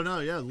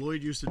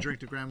 Lloyd used to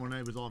drink the Grand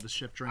Marnier with all of his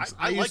shift drinks.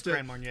 I used like to,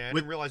 Grand Marnier. I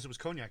didn't realize it was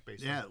cognac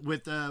based. Yeah,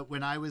 with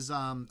when I was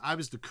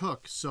the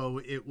cook, so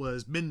it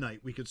was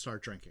midnight we could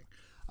start drinking.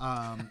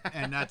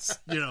 And that's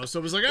so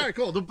it was like, all right,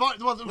 cool.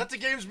 Let the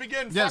games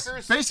begin, yes,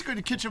 fuckers. basically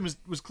the kitchen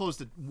was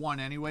closed at 1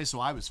 anyway, so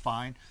I was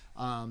fine.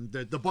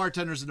 The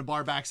bartenders and the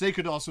bar backs, they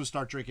could also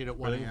start drinking at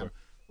 1 a.m.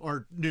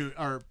 or noon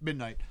or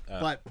midnight.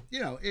 But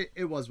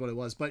it was what it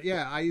was. But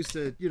yeah, I used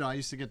to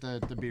get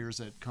the beers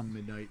that come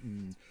midnight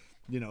and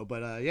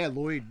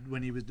Lloyd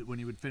when he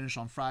would finish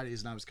on Fridays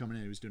and I was coming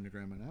in, he was doing the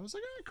Grand Marnier. I was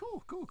like,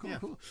 all right,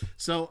 cool.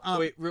 So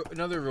Wait,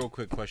 another real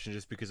quick question,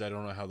 just because I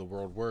don't know how the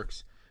world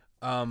works.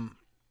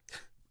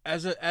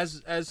 As Like,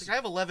 I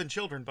have 11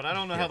 children, but I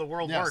don't know how the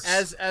world Yes.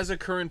 works. as a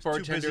current busy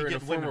bartender and a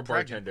getting women former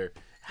pregnant. bartender,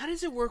 how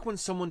does it work when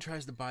someone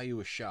tries to buy you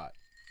a shot?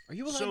 Are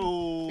you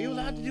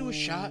allowed to do a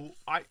shot?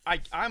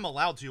 I'm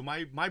allowed to.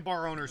 My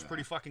bar owner is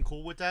pretty fucking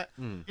cool with that.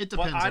 It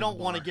depends. But I don't on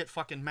the want to bar. get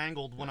fucking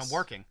mangled when I'm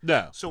working.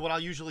 No. So what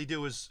I'll usually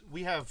do is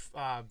we have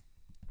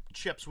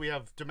chips. We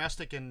have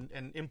domestic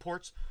and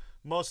imports.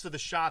 Most of the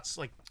shots,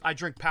 like I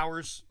drink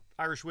Powers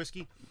Irish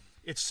whiskey.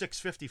 It's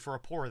 $6.50 for a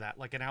pour of that,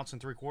 like an ounce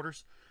and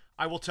 3/4.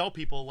 I will tell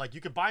people, like,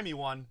 you could buy me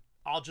one.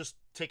 I'll just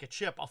take a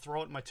chip. I'll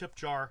throw it in my tip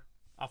jar.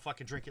 I'll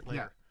fucking drink it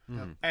later.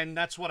 Yeah. And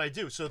that's what I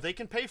do. So they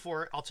can pay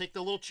for it. I'll take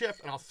the little chip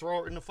and I'll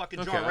throw it in the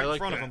fucking jar Okay, right I like in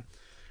front that. of them.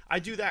 I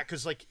do that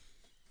because, like,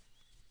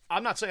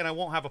 I'm not saying I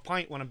won't have a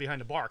pint when I'm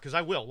behind the bar, because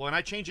I will. When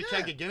I change a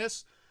keg of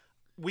Guinness,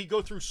 we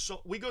go through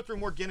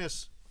more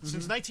Guinness.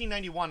 Since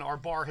 1991, our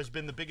bar has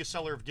been the biggest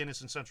seller of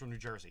Guinness in Central New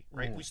Jersey.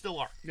 Right? We still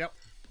are. Yep.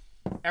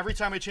 Every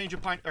time I change a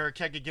pint or a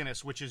keg of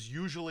Guinness, which is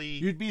usually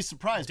You'd be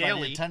surprised by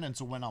daily. the attendance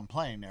of when I'm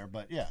playing there,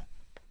 but yeah.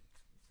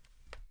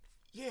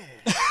 Yeah.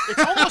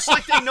 It's almost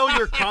like they know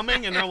you're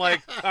coming and they're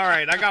like, all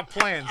right, I got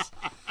plans.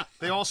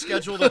 They all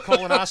schedule their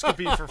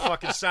colonoscopy for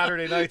fucking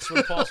Saturday nights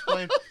when Paul's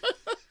playing.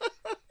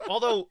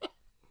 Although,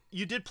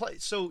 you did play,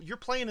 so you're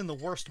playing in the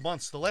worst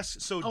months.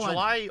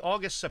 July,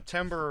 August,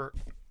 September,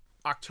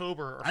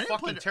 October are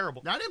fucking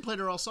terrible. I didn't play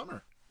there all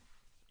summer.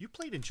 You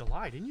played in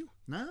July, didn't you?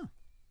 No,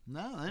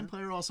 I didn't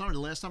play there all summer. The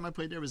last time I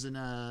played there was in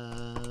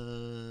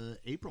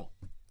April.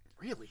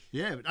 Really?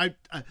 Yeah, but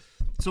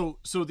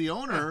so the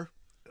owner,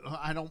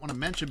 I don't want to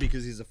mention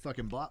because he's a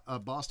fucking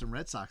Boston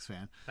Red Sox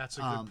fan. That's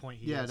a good point.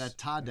 He is. That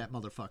Todd, that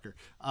motherfucker.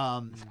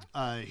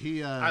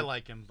 I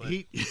like him, but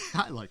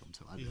I like him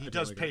too. he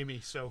does pay me,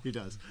 so he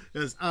does.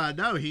 I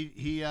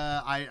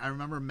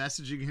remember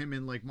messaging him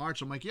in like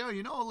March. I'm like, yo,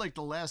 like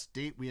the last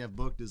date we have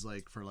booked is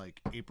like for like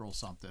April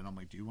something. I'm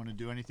like, do you want to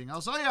do anything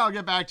else? Oh yeah, I'll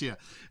get back to you.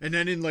 And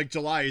then in like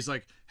July, he's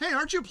like, hey,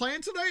 aren't you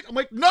playing tonight? I'm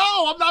like,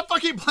 no, I'm not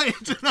fucking playing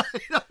tonight.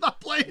 I'm not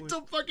playing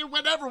until fucking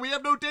whenever. We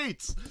have no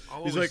dates.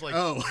 He's like,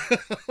 oh.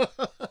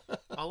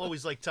 I'll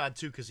always like Todd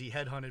too because he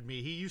headhunted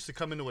me. He used to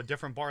come into a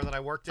different bar that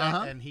I worked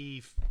at, and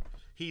he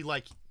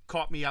like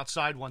caught me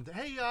outside one day.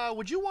 Hey,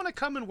 would you want to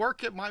come and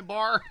work at my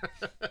bar?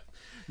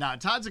 Nah,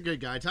 Todd's a good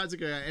guy.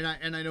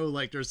 And I know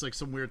like there's like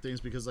some weird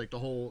things because like the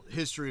whole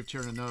history of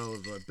Tierno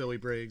of Billy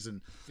Briggs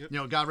and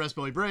God rest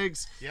Billy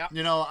Briggs. Yeah.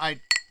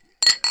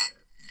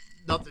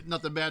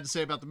 Nothing bad to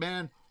say about the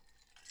man.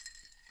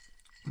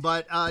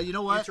 But you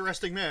know what?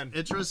 Interesting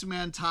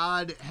man.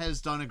 Todd has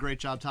done a great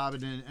job.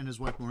 Todd and his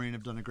wife Maureen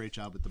have done a great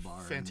job at the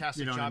bar.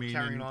 Fantastic and, job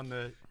carrying on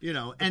the.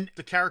 And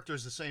the character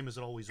is the same as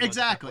it always was.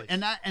 Exactly,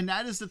 and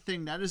that is the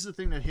thing. That is the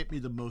thing that hit me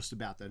the most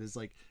about that. Is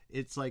like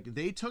it's like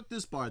they took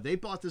this bar, they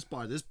bought this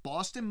bar. This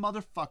Boston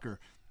motherfucker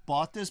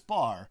bought this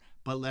bar,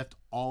 but left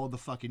all the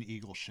fucking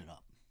Eagle shit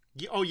up.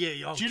 Oh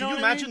yeah. Do you Can you imagine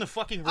imagine the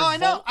fucking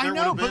revolt? I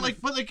know, but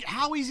like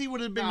how easy would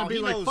it have been to be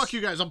like, fuck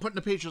you guys, I'm putting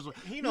the pictures.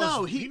 He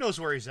knows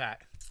where he's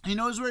at. He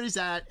knows where he's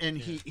at, and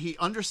he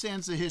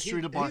understands the history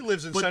of the bar. He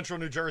lives in Central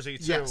New Jersey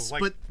too. Yes,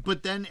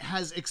 but then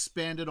has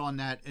expanded on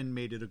that and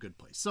made it a good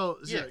place. So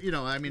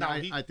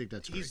I think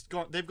that's great.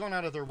 They've gone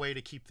out of their way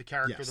to keep the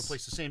character of the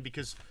place the same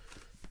because.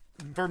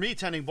 For me,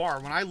 tending bar,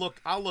 when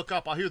I'll look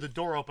up, I'll hear the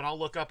door open, I'll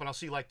look up and I'll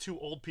see like two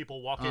old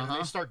people walk in and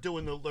they start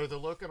doing they're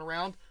looking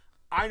around.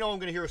 I know I'm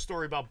going to hear a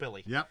story about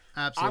Billy. Yep,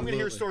 absolutely. I'm going to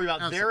hear a story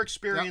about their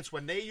experience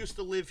when they used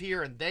to live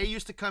here and they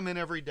used to come in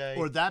every day.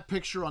 Or that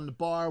picture on the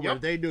bar where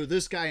they knew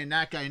this guy and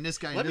that guy and this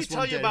guy and this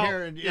one dead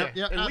hair. And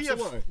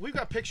we've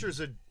got pictures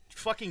of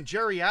fucking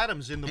Jerry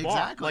Adams in the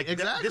bar. Like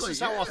exactly. This is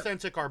how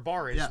authentic our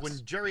bar is. Yes. When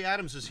Jerry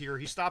Adams is here,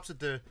 he stops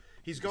at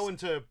he's going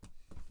to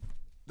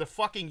the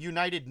fucking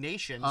United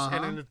Nations,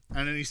 and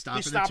then he's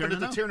stopping at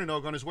the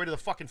Tierno on his way to the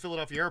fucking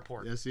Philadelphia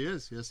airport. Yes, he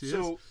is.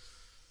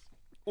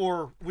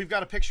 Or we've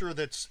got a picture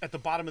that's at the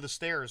bottom of the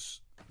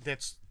stairs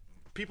that's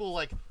people are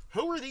like,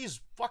 who are these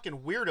fucking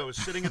weirdos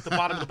sitting at the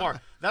bottom of the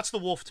bar? That's the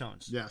Wolf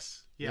Tones.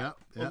 Yes. Yeah.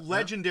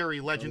 Legendary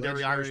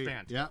Irish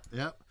band. Yep.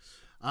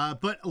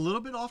 But a little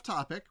bit off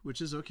topic,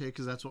 which is okay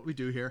because that's what we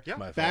do here.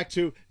 Yeah. Back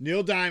to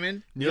Neil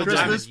Diamond.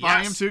 Christmas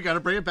Volume 2. Got to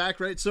bring it back,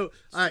 right? So,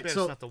 all right.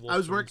 So I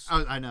was working.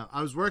 I know.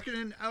 I was working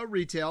in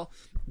retail.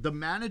 The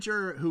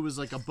manager who was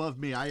like above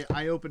me,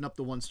 I opened up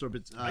the one store,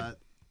 but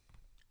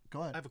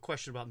go ahead. I have a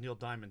question about Neil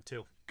Diamond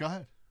too. Go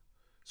ahead.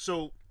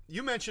 So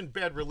you mentioned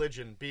Bad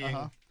Religion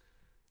being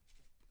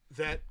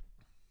that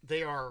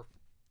they are.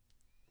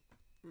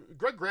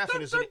 Greg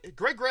Graffin is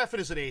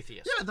an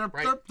atheist. Yeah,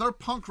 they're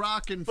punk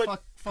rock and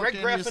but fuck Greg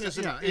Graffin is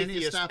an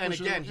atheist, and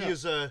again, he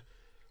is a.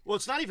 Well,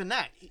 it's not even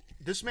that.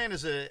 This man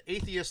is an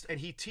atheist, and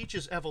he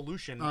teaches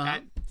evolution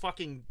at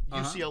fucking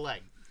UCLA.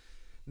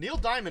 Neil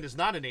Diamond is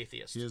not an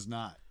atheist. He is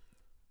not.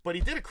 But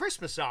he did a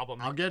Christmas album.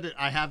 I'll get it.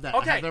 I have that.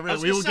 Okay,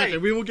 We will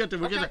get there.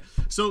 We'll get there.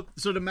 So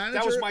the manager.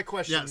 That was my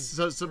question. Yes.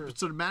 So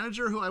the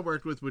manager who I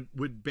worked with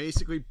would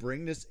basically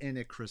bring this in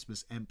at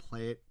Christmas and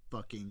play it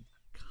fucking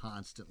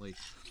constantly.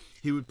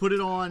 He would put it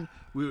on.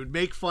 We would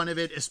make fun of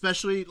it,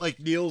 especially like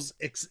Neil's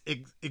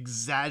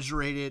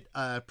exaggerated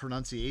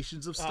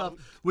pronunciations of stuff.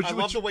 I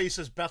love the way he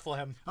says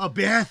Bethlehem. Oh,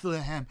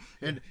 Bethlehem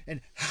and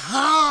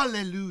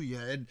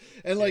Hallelujah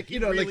and like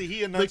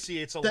he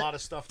enunciates a lot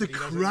of stuff. The that he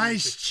doesn't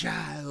Christ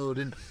child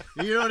and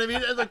you know what I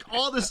mean, and like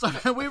all this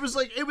stuff. And it was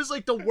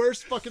like the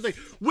worst fucking thing.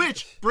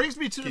 Which brings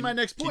me to my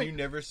next point. Can you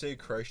never say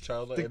Christ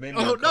child? No,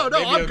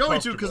 I'm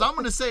going to, because I'm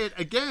going to say it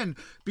again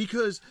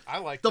because I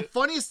like the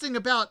funniest thing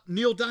about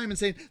Neil Diamond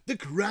saying the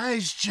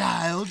Christ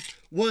child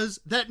was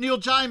that Neil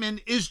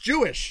Diamond is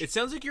Jewish. It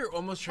sounds like you're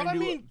almost trying But to I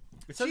do. mean,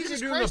 It sounds like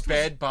Jesus you're doing Christ a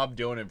bad Bob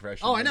Dylan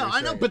impression. Oh, I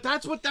know, but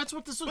that's what this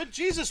was. But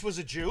Jesus was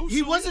a Jew. He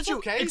so was a it's Jew,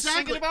 Okay, he's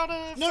exactly. singing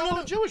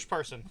about a Jewish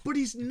person. But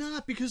he's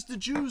not, because the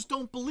Jews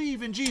don't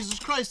believe in Jesus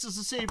Christ as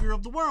the Savior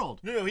of the world.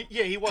 No,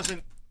 he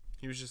wasn't.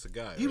 He was just a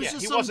guy. He was Yeah,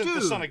 just he some wasn't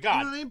dude. the Son of God.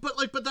 You know what I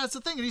mean? But that's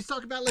the thing, and he's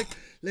talking about like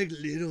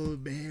little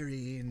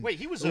Mary and Wait,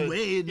 he was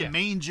away in the yeah.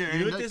 manger.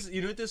 You know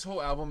and what this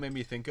whole album made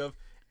me think of?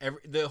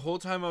 The whole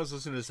time I was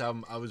listening to this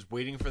album, I was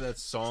waiting for that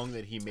song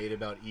that he made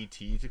about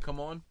E.T. to come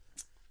on.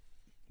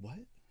 What?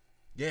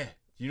 Yeah.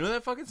 You know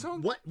that fucking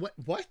song?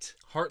 What?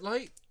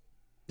 Heartlight?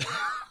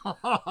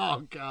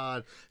 Oh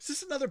God! Is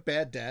this another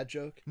bad dad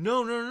joke?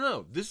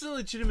 No. This is a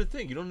legitimate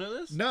thing. You don't know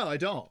this? No, I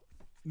don't.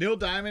 Neil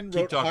Diamond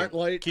wrote talking.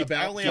 Heartlight I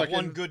about only have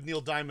one fucking- good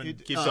Neil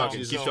Diamond. Keep song,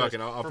 talking. so Keep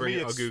talking. I'll for bring me,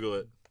 it. I'll it's Google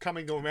it.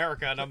 Coming to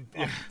America, and I'm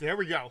there.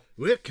 We go.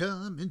 We're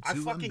coming to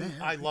America.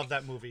 I love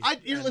that movie.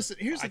 You listen.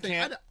 Here's the thing.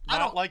 Can't I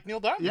don't like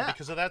Neil Diamond Yeah.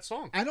 because of that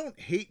song. I don't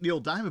hate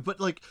Neil Diamond, but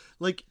like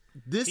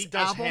this He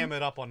does album, ham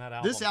it up on that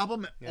album. This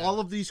album,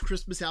 all of these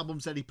Christmas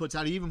albums that he puts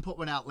out, he even put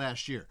one out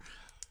last year.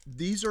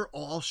 These are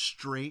all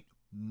straight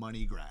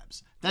money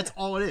grabs. That's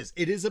all it is.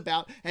 It is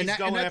about He's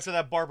going after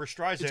that Barbara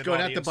Streisand. It's going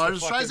after audience Barbra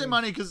to Streisand fucking,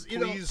 money because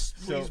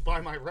please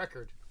buy my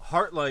record.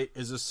 Heartlight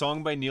is a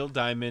song by Neil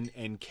Diamond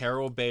and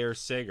Carol Bayer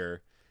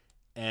Sager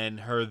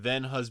and her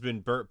then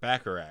husband Burt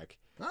Bacharach.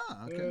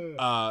 Okay.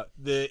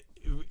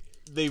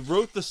 They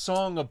wrote the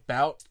song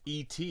about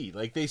E.T.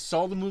 Like, they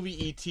saw the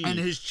movie E.T. And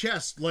his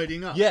chest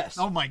lighting up. Yes.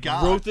 Oh my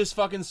God. Wrote this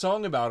fucking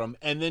song about him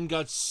and then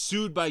got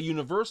sued by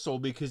Universal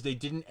because they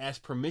didn't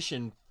ask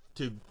permission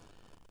to.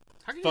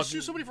 How can you sue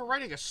somebody for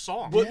writing a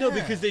song? Well, no,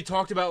 because they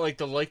talked about like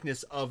the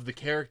likeness of the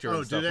character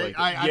and stuff did they? like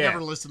that. I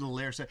never listened to the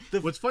lyrics.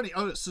 What's funny?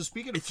 Oh, so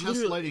speaking of It's chest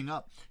literally- lighting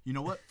up, you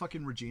know what?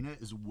 Fucking Regina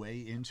is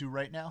way into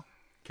right now.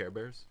 Care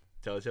Bears,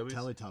 Teletubbies,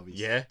 Teletubbies.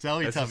 Yeah, that's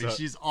what's Teletubbies. up.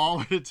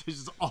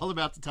 She's all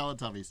about the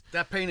Teletubbies.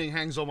 That painting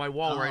hangs on my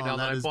wall right now.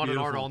 That I is bought at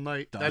Art beautiful. all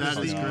night. That is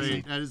is the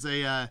great.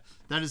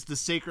 That is the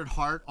Sacred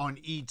Heart on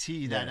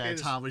E.T. that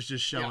Tom was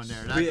just showing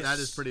Yes. there. Yes. That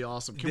is pretty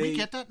awesome. Can we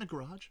get that in the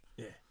garage?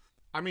 Yeah.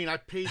 I mean, I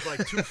paid like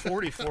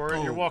 $240 for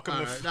it. You're welcome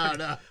to. Right.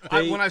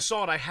 No. When I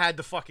saw it, I had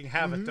to fucking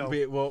have it though.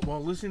 Well,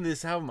 while listening to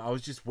this album, I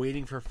was just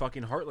waiting for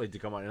fucking Heartlight to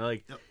come on, and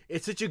like,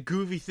 it's such a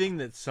goofy thing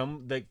that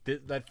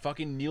that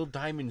fucking Neil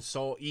Diamond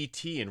saw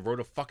E.T. and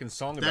wrote a fucking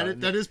song about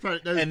it,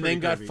 and then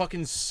got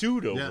fucking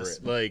sued over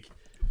it. Like,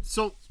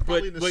 so,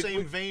 Probably in the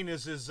same vein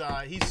as his,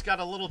 he's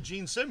got a little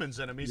Gene Simmons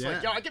in him. He's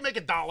like, yo, I can make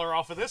 $1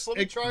 off of this. Let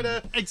me try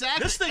to.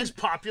 Exactly. This thing's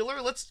popular.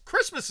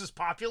 Christmas is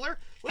popular.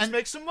 Let's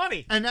make some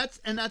money. And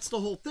that's the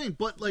whole thing.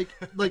 But like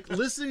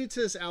listening to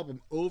this album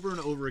over and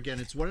over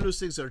again, it's one of those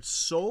things that are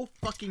so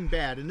fucking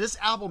bad. And this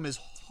album is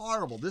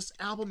horrible. This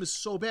album is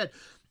so bad.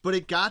 But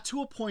it got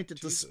to a point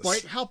that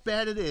despite how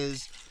bad it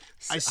is,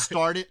 I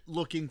started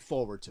looking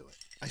forward to it.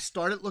 I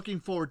started looking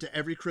forward to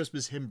every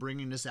Christmas him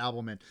bringing this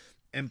album in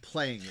and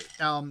playing it.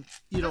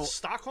 That's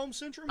Stockholm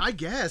Syndrome? I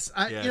guess.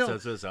 that's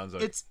what it sounds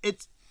like.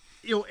 It's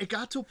it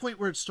got to a point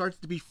where it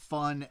started to be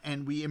fun,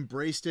 and we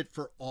embraced it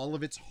for all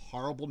of its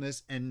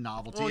horribleness and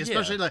novelty,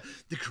 especially like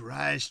the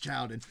Christ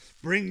child and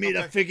bring me the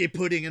figgy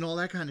pudding and all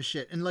that kind of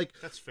shit. And like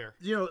that's fair.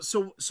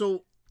 So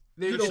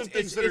there's some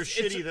things that are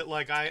shitty that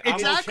like I'm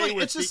exactly. okay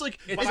with. It's just like,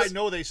 but I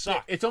know they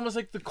suck. It's almost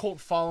like the cult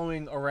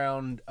following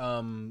around.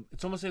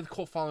 It's almost like the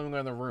cult following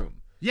around The Room.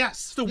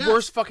 Yes, It's the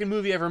worst fucking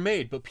movie ever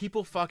made, but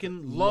people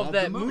fuking love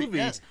that movie.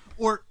 Yes.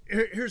 Or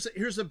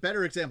here's a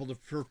better example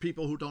for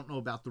people who don't know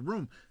about The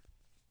Room.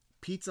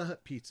 Pizza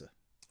Hut pizza,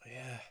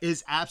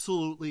 is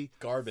absolutely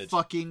garbage.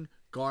 Fucking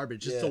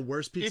garbage. It's the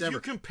worst pizza if ever. you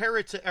compare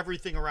it to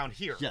everything around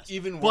here, Yes.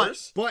 Even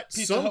worse. But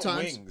Pizza Hut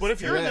sometimes, wings. But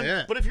if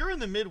you're in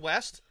the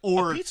Midwest,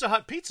 or a Pizza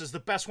Hut pizza is the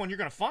best one you're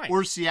gonna find.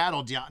 Or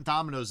Seattle,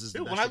 Domino's is the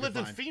Dude, best when I you lived can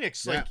in find.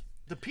 Phoenix, like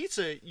the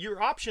pizza,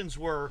 your options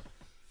were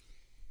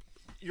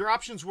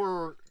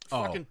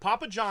fucking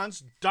Papa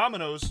John's,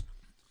 Domino's,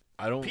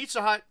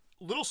 Pizza Hut,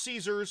 Little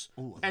Caesars,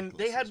 and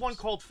they had one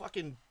called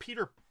fucking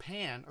Peter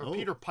Pan or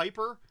Peter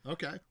Piper.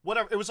 Okay.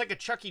 Whatever. It was like a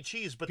Chuck E.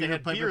 Cheese, but Peter they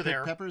had Piper beer picked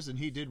there. peppers and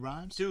he did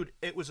rhymes. Dude,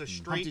 it was a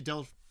straight. Humpty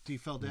Dumpty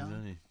fell down.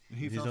 And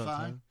he fell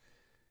fine.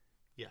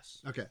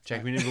 Yes. Okay.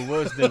 Jack me nibble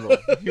was nibble.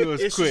 He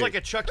was It's quick. just like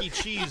a Chuck E.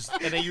 Cheese,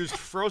 and they used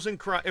frozen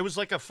crust. It was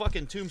like a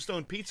fucking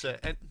Tombstone pizza,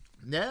 and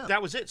that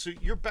was it. So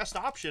your best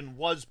option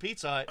was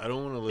Pizza Hut. I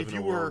don't want to live in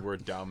a world where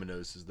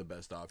Domino's is the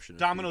best option.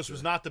 Domino's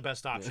was not the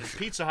best option.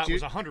 Pizza Hut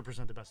was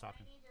 100% the best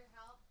option.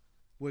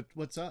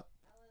 What's up?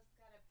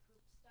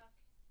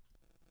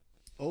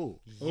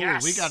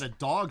 Yes. We got a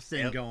dog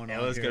thing going on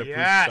Ella's here. got a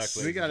Yes.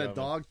 poop suck, We got a ladies and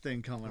dog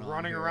thing coming on.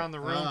 Running here. around the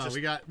room, just-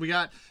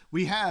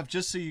 We have,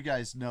 just so you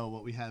guys know,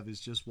 what we have is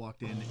just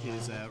walked in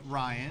is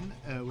Ryan,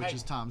 which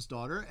is Tom's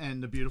daughter,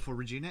 and the beautiful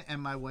Regina,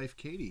 and my wife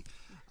Katie.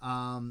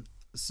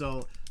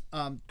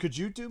 Could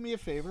you do me a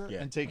favor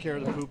and take care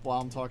of the poop while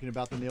I'm talking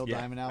about the Neil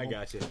Diamond album? I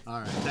got you. All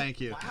right,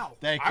 thank you. Wow.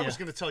 Thank you. I was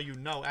going to tell you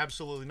no,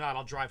 absolutely not.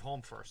 I'll drive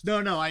home first.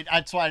 No,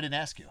 that's why I didn't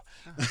ask you.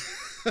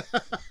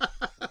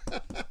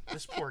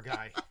 This poor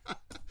guy.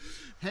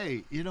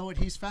 Hey, you know what?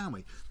 He's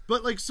family.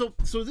 But like, so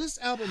this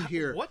album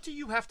here. What do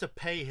you have to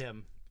pay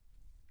him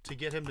to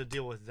get him to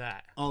deal with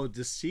that? Oh,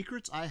 the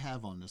secrets I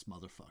have on this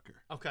motherfucker.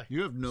 Okay.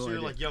 You have no So idea.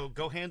 you're like, yo,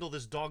 go handle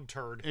this dog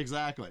turd.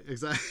 Exactly.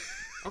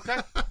 Okay.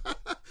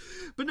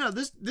 But no,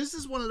 this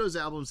is one of those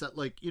albums that,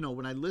 like, you know,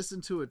 when I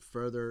listen to it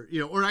further, you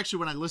know, or actually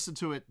when I listened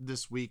to it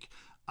this week,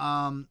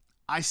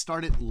 I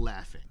started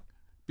laughing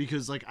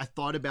because, like, I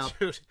thought about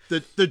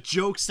the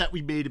jokes that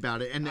we made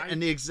about it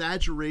and the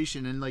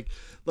exaggeration and like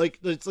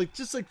it's like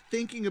just like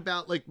thinking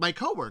about like my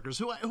coworkers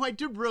who I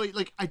did really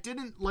like. I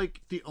didn't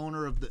like the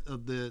owner of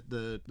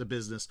the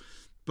business.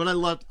 But I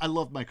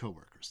loved my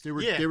coworkers. They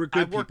were good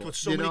people. I've worked with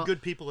so many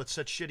good people at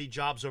such shitty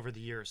jobs over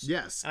the years.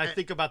 Yes. And I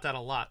think about that a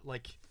lot.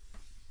 Like,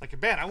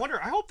 man,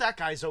 I hope that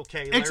guy's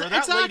okay. Like, or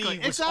that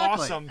lady was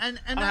awesome. And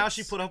how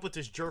she put up with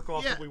this jerk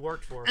off that we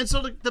worked for. And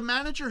so the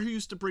manager who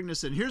used to bring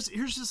this in, here's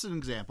just an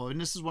example,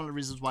 and this is one of the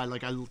reasons why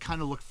like I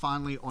kind of look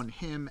fondly on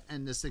him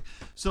and this thing.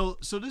 So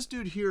this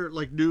dude here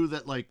like knew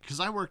that, like, because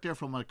I worked there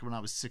from like when I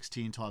was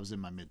 16 till I was in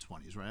my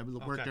mid-20s, right?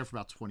 I worked there for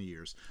about 20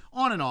 years,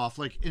 on and off,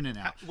 like in and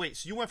out. Wait,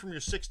 so you went from your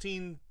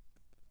 16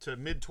 to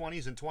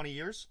mid-20s in 20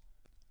 years?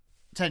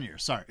 10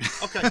 years, sorry.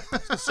 Okay. I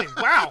was gonna say,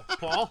 wow,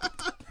 Paul.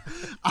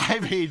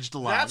 I've aged a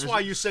lot. That's why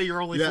you say you're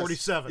only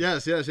 47.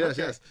 Yes.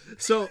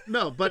 So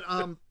no, but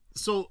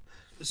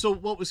so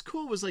what was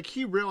cool was like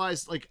he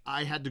realized like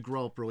I had to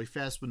grow up really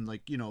fast when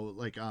like, you know,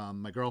 like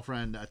my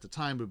girlfriend at the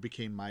time who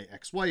became my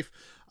ex-wife,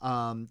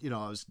 you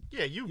know, I was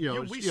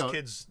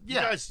kids.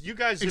 Yeah, you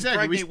guys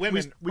exactly. impregnate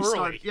women early.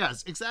 Started,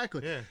 yes,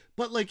 exactly. Yeah.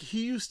 But like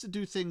he used to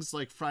do things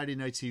like Friday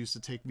nights. He used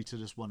to take me to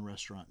this one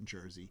restaurant in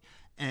Jersey,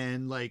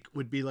 and like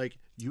would be like,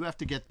 you have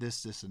to get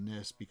this, and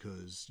this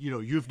because you know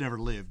you've never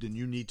lived and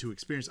you need to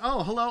experience.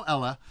 Oh, hello,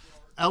 Ella.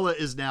 Ella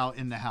is now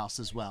in the house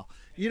as well.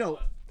 You know,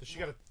 Does she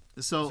got a?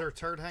 So is there a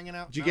turd hanging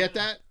out? Did you get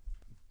that?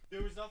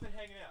 There was nothing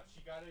hanging out.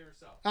 She got it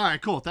herself. All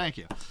right, cool. Thank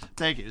you.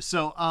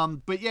 So,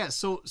 but yeah,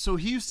 so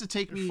he used to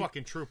take me.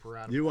 Fucking trooper,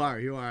 Adam. You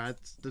are.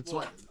 That's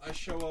what I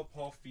show up.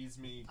 Paul feeds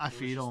me. I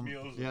feed him.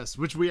 Meals. Yes,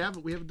 which we have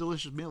a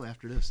delicious meal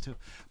after this too.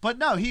 But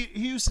no, he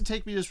used to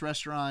take me to this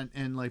restaurant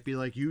and like be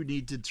like, you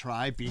need to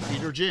try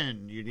Beefeater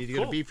Gin. You need to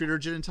go to Beefeater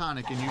Gin and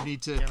Tonic, and you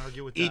need to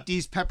eat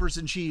these peppers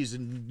and cheese,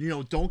 and you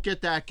know, don't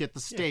get that, get the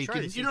steak.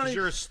 Yeah, and, you know what I mean?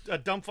 You're a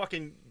dumb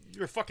fucking.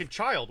 You're a fucking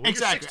child. When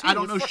Exactly. 16, I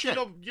don't know shit.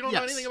 You don't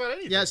know anything about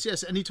anything.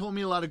 Yes. And he told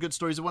me a lot of good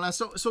stories. And when I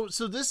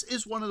so this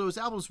is one of those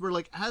albums where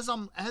like as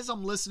I'm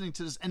listening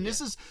to this, and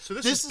this is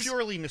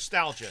purely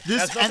nostalgia. It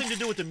has nothing to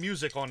do with the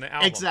music on the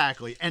album.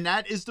 Exactly. And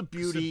that is the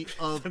beauty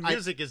of the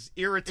music is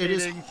irritating.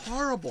 It is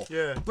horrible.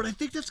 Yeah. But I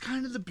think that's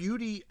kind of the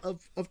beauty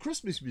of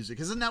Christmas music.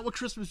 Isn't that what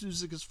Christmas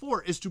music is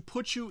for? Is to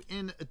put you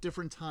in a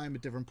different time, a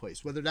different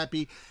place. Whether that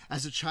be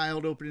as a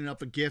child opening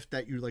up a gift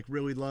that you like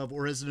really love,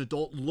 or as an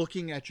adult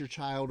looking at your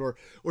child, or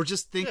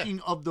just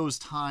thinking of those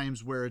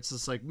times where it's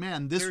just like,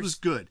 man, this was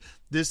good.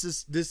 This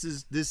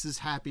is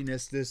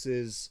happiness.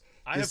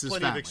 I have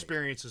plenty of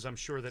experiences. I'm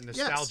sure that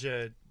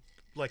nostalgia,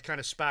 like, kind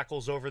of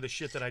spackles over the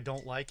shit that I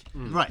don't like,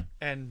 right,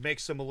 and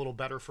makes them a little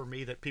better for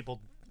me. That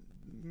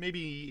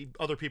maybe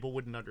other people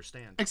wouldn't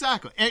understand.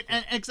 Exactly,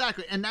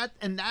 and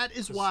that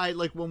is why,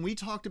 like, when we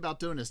talked about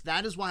doing this,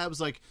 that is why I was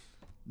like,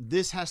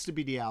 this has to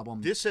be the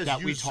album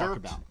that we talk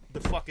about. The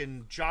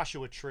fucking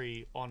Joshua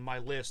Tree on my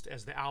list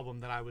as the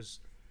album that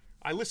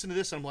I listened to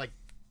this and I'm like,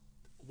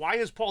 why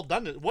has Paul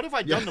done this? What have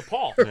I done to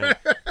Paul? Yeah.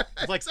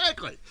 Like,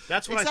 exactly.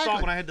 That's what I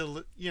thought when I had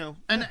to, you know.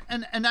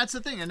 And that's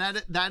the thing, and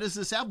that is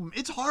this album.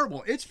 It's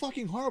horrible. It's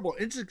fucking horrible.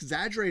 It's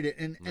exaggerated,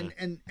 and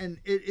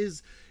it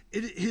is.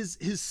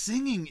 His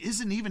singing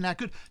isn't even that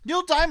good.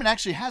 Neil Diamond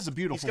actually has a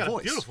beautiful voice. He's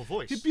got a beautiful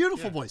voice. A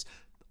beautiful voice.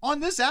 On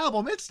this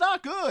album, it's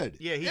not good.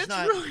 Yeah, he's it's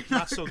not really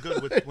not so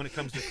good when it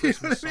comes to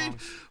Christmas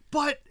songs.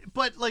 But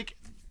like,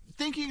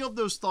 thinking of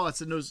those thoughts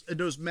and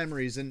those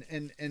memories, and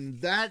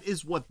that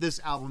is what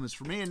this album is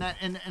for me, and that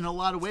and in a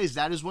lot of ways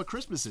that is what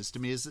Christmas is to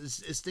me,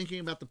 is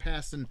thinking about the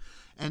past and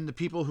the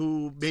people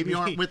who maybe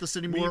aren't with us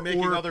anymore,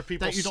 making or on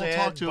people that you don't sad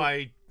talk to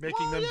by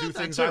making them do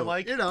things I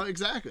like. You know,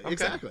 exactly.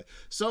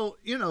 So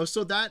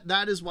so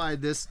that is why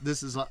this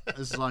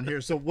is on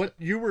here. So what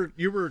you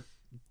were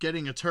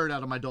getting a turd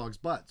out of my dog's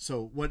butt.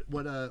 So what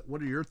are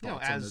your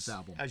thoughts on this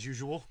album? As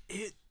usual,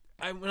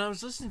 when I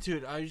was listening to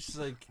it, I was just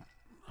like,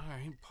 all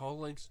right, Paul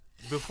likes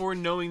before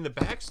knowing the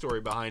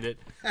backstory behind it,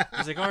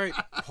 he's like, all right,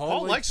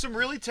 Paul likes some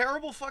really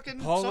terrible fucking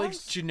Paul songs.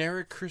 likes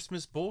generic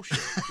Christmas bullshit.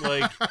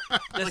 Like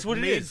that's what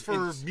it made is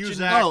for It's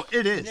music. Oh,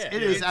 it is. Yeah,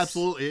 it is it's-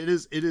 absolutely. It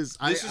is. It is.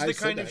 This is the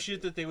kind of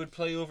shit that they would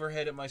play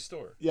overhead at my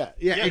store. Yeah.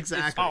 Yeah,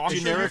 Exactly. I'm sure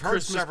Generic you've heard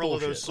Christmas several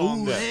of those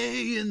songs.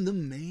 Lay in the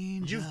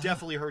manger. You've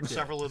definitely heard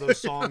several of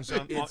those songs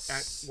at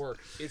work.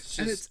 It's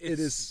And just it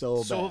is so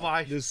bad. So have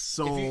I. It is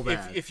so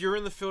bad. if you're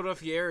in the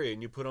Philadelphia area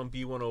and you put on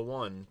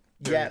B101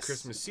 during the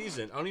Christmas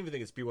season, I don't even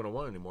think it's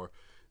B101 anymore.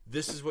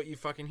 This is what you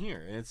fucking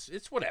hear, and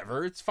it's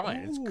whatever. It's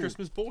fine. It's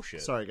Christmas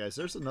bullshit. Sorry, guys.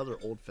 There's another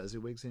old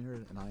Fezziwigs in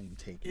here, and I am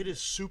taking It is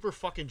super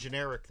fucking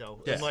generic,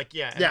 though. Yeah. And like,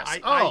 yeah. And Yes.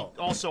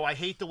 I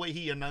hate the way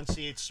he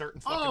enunciates certain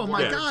fucking Oh words.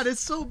 my Yeah. god,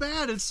 it's so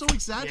bad. It's so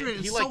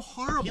exaggerated. It's so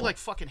horrible. He like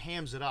fucking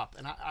hams it up,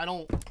 and I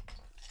don't.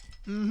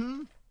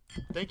 Mm-hmm.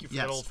 Thank you for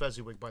that old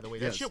Fezziwig, by the way.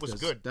 That Yes, shit was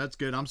that's- good. That's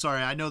good. I'm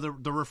sorry. I know there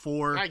were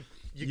four.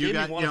 You gave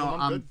me one of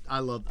them. I'm good. I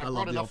love I the brought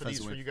old enough of these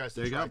Fezziwig. for you guys to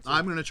There you try, go. too.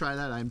 I'm gonna try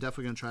that. I'm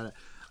definitely gonna try that.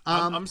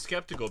 I'm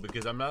skeptical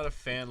because I'm not a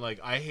fan. Like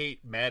I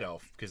hate Mad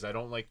Elf because I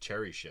don't like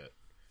cherry shit.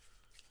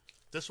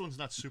 This one's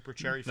not super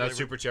cherry flavored. Not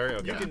super cherry.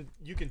 Okay.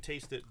 You can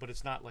taste it, but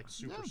it's not like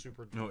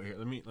super. No, here.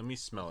 Let me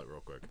smell it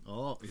real quick.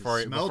 Oh, Before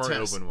I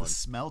open one.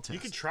 Smell test. You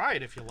can try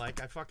it if you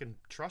like. I fucking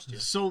trust you.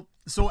 So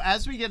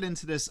as we get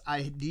into this,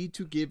 I need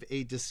to give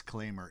a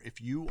disclaimer.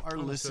 If you are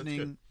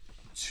listening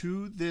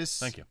to this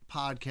Thank you.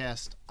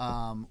 podcast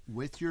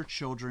with your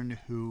children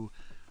who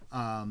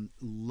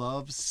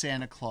love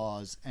Santa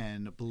Claus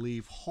and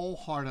believe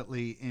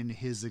wholeheartedly in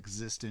his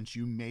existence,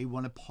 you may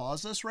want to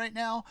pause us right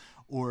now,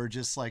 or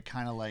just like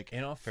kind of like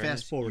In all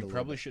fairness, fast forward. you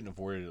probably shouldn't have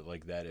worded it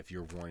like that if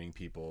you're warning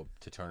people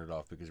to turn it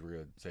off because we're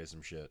gonna say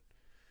some shit.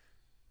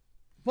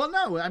 Well,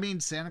 no, I mean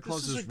Santa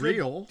Claus is is a good-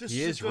 real. this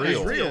He is is a good real.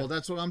 He's idea. real.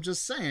 That's what I'm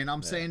just saying.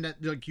 I'm saying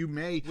that like you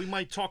may. We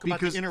might talk about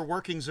Because- the inner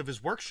workings of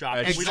his workshop.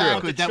 That's We don't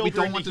want Exactly, the that we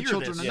children don't want the hear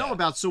children this. to know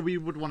about, so we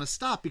would want to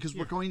stop because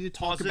we're going to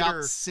talk Pause it about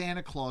or-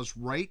 Santa Claus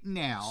right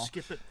now.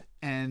 Skip it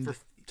And for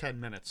 10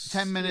 minutes.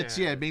 10 minutes,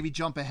 yeah, maybe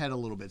jump ahead a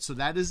little bit. So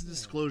that is the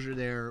disclosure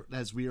there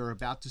as we are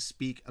about to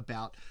speak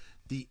about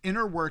the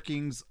inner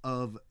workings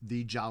of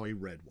the Jolly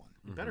Red One.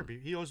 Better be.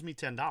 He owes me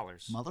 $10.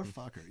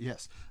 Motherfucker,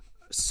 yes.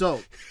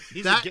 So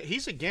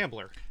He's a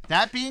gambler.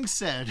 that being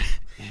said,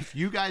 if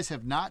you guys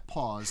have not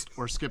paused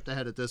or skipped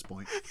ahead at this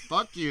point,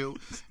 fuck you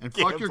and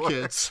fuck your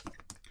kids.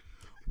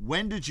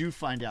 When did you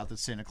find out that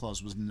Santa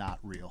Claus was not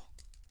real?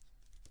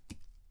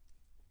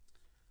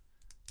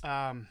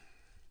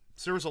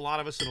 So there was a lot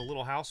of us in a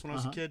little house when I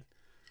was a kid.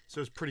 So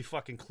it was pretty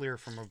fucking clear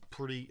from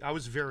I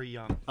was very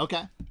young.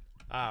 Okay.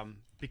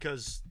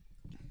 Because,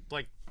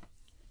 like,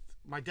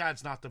 my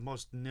dad's not the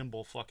most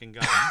nimble fucking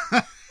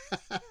guy.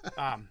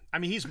 I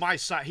mean, he's my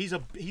size. He's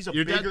a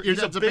Your bigger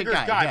dad's a big bigger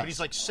guy, guy, yes. but he's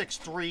like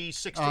 6'3",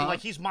 6'2", like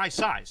he's my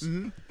size.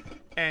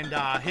 And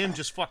him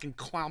just fucking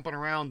clomping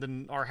around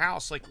in our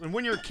house, like, and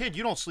when you're a kid,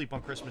 you don't sleep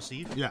on Christmas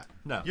Eve. Yeah.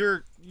 No.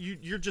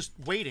 You're just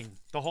waiting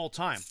the whole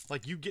time.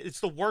 Like it's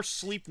the worst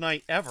sleep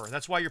night ever.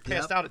 That's why you're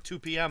passed out at 2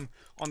 p.m.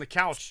 on the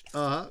couch.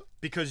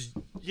 Because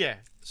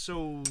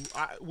so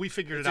we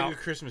figured It's it like out.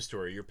 a Christmas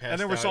story. You're passed And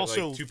there was out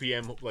also- at like 2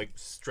 p.m. like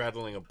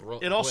straddling a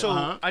It also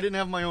I didn't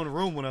have my own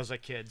room when I was a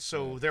kid,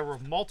 so there were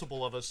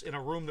multiple of us in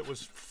a room that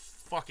was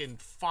fucking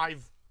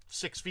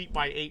 5-6 feet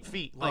by 8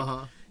 feet.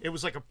 Like it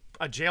was like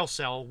a jail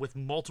cell with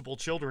multiple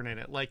children in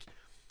it. Like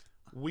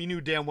we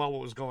knew damn well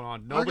what was going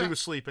on. Nobody was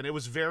sleeping. It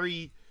was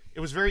very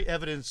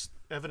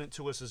evident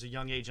to us as a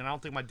young age, and I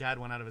don't think my dad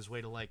went out of his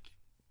way to like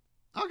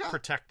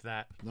protect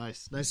that.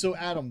 Nice. So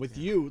Adam, with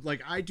you,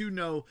 like I do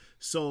know,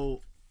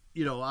 so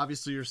you know,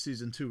 obviously you're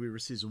season 2, we were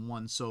season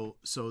 1. So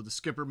the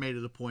skipper made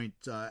it a point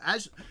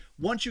as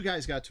once you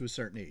guys got to a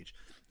certain age,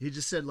 he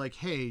just said like,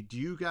 hey, do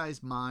you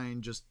guys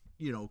mind just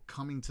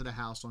coming to the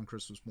house on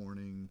Christmas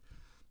morning?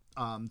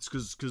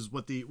 Because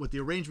what the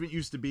arrangement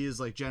used to be is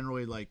like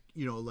generally like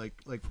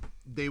like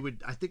they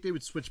would, I think they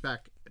would switch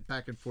back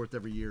and forth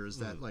every year. Is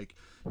that like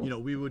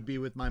we would be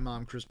with my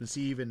mom Christmas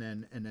Eve and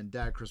then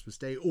dad Christmas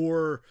Day,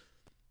 or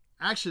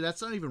actually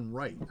that's not even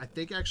right. I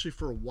think actually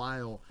for a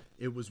while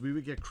it was we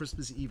would get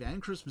Christmas Eve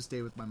and Christmas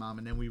Day with my mom,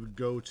 and then we would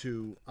go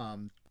to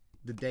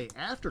the day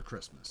after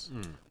Christmas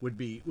would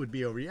be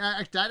over.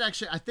 Yeah, that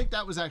actually I think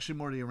that was actually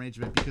more the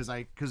arrangement because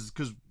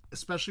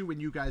especially when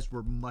you guys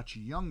were much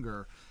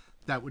younger,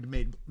 that would have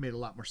made a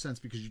lot more sense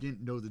because you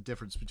didn't know the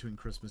difference between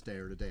Christmas Day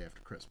or the day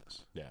after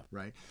Christmas. Yeah.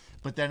 Right.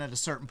 But then at a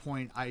certain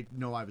point, I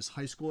know I was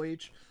high school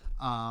age.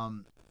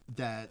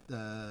 That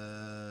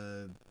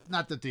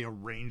not that the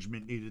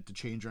arrangement needed to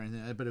change or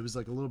anything, but it was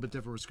like a little bit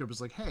different. Where Script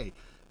was like, hey,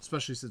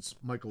 especially since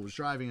Michael was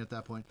driving at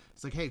that point,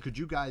 it's like, hey, could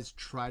you guys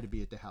try to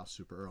be at the house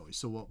super early?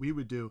 So what we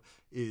would do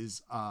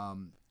is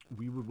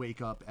we would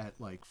wake up at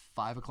like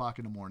 5 o'clock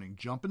in the morning,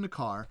 jump in the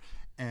car,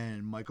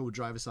 and Michael would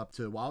drive us up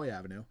to Wally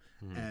Avenue,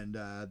 and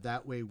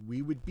that way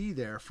we would be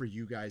there for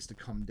you guys to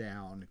come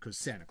down because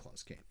Santa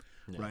Claus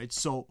came, right?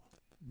 So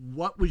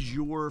what was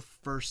your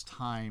first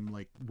time,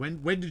 like,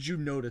 when did you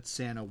know that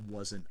Santa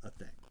wasn't a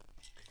thing?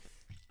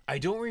 I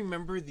don't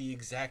remember the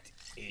exact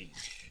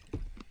age.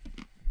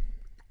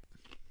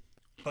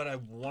 but I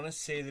want to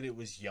say that it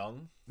was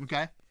young.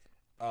 Okay.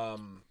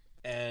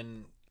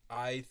 And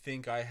I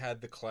think I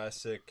had the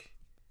classic.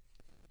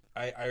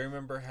 I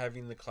remember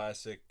having the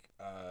classic.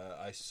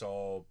 I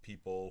saw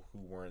people who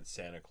weren't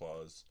Santa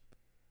Claus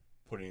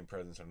putting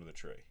presents under the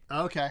tree.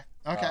 Okay.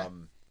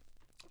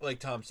 Like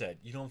Tom said,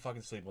 you don't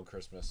fucking sleep on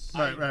Christmas.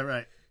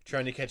 Right.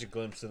 Trying to catch a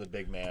glimpse of the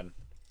big man.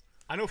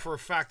 I know for a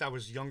fact I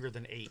was younger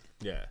than 8.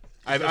 Yeah.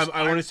 I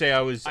want to say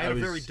I was. I had a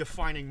very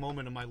defining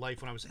moment in my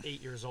life when I was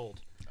 8 years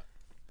old.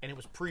 And it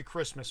was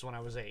pre-Christmas when I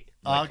was 8.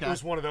 Okay. It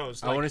was one of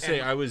those. I want to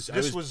say I was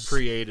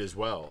pre-8 as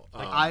well.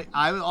 I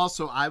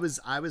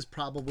was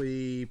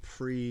probably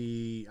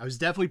I was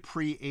definitely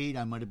pre-8.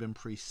 I might have been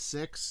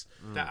pre-6.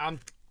 I'm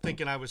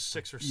thinking I was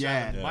 6 or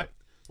 7. Yeah.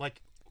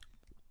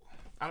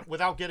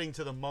 Without getting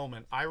to the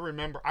moment, I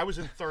remember I was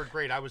in 3rd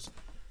grade. I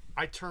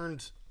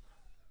turned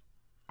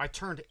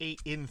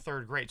 8 in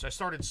 3rd grade. So I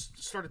started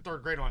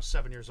 3rd grade when I was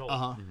 7 years old.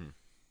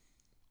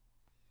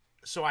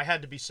 So I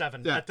had to be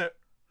 7. Yeah.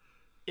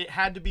 It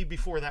had to be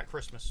before that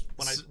Christmas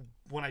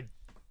when I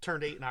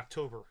turned 8 in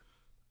October.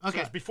 So Okay.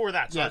 it was before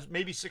that. So I was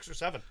maybe 6 or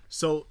 7.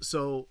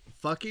 So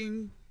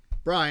fucking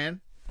Brian,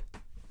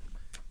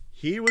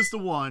 he was the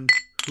one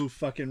who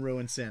fucking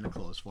ruined Santa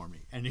Claus for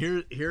me. And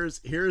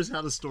here's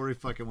how the story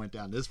fucking went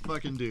down. This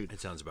fucking dude. It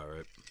sounds about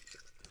right.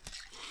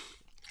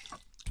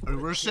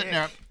 We're sitting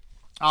there.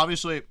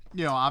 Obviously,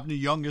 I'm the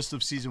youngest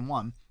of season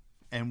 1,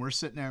 and we're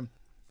sitting there.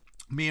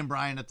 Me and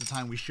Brian at the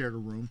time, we shared a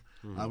room.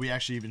 We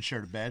actually even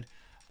shared a bed.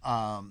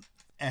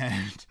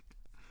 And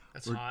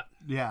That's hot.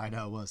 yeah, I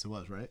know it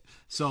was right.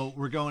 So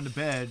we're going to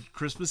bed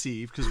Christmas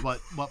Eve because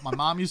what my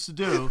mom used to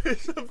do.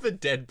 The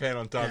deadpan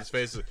on Tom's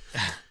face.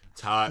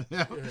 It's hot.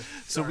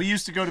 So we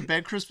used to go to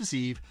bed Christmas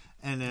Eve,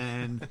 and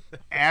then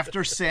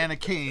after Santa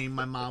came,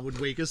 my mom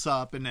would wake us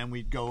up, and then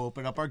we'd go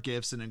open up our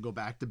gifts, and then go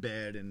back to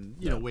bed, and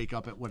wake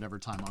up at whatever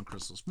time on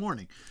Christmas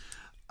morning.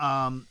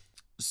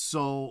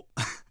 So.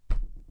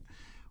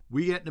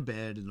 We get into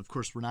bed, and of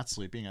course, we're not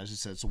sleeping. As you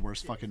said, it's the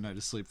worst fucking night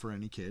of sleep for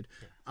any kid.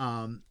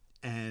 And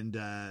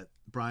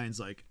Brian's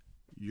like,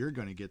 "You're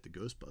gonna get the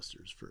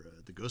Ghostbusters for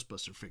the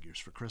Ghostbuster figures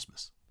for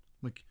Christmas."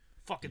 I'm like,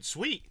 fucking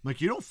sweet.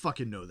 you don't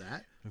fucking know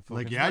that.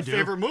 Like, yeah, My I do.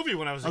 favorite movie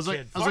when I was a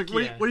kid. I was like,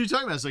 what are you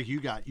talking about? It's like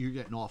you're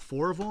getting all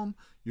 4 of them.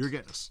 You're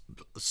getting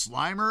a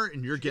Slimer,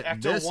 and you're getting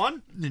Ecto this.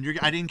 1? And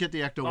I didn't get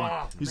the Ecto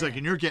 1. He's like,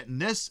 and you're getting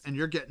this, and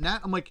you're getting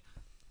that. I'm like,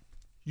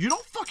 you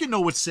don't fucking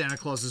know what Santa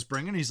Claus is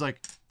bringing. He's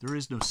like, there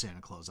is no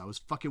Santa Claus. I was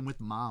fucking with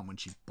Mom when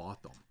she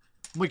bought them.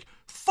 I'm like,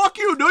 fuck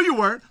you. No, you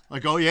weren't.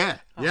 Like, oh, yeah.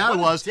 Yeah, I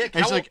was. Dick.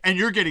 And he's like, and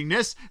you're getting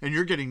this, and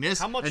you're getting this,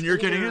 How much and you're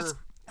getting older this.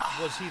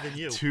 was he than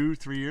you?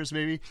 2-3 years,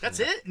 maybe. That's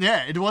it?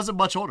 Yeah, it wasn't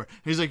much older.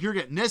 He's like, you're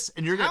getting this,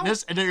 and you're getting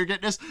this, and then you're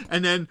getting this,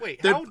 and then...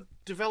 Wait, how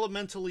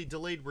developmentally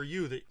delayed were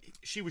you that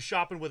she was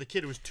shopping with a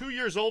kid who was 2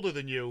 years older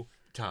than you?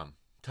 Tom,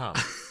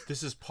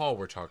 this is Paul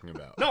we're talking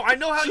about. No, I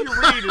know how you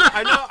read.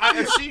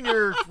 I've seen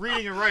your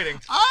reading and writing.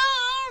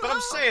 But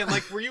I'm saying,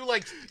 like, were you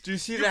like... Do you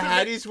see the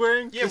hat he's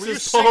wearing? Yeah, this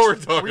is Paul we're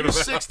talking were you about.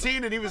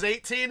 16 and he was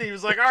 18 and he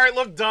was like, all right,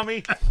 look,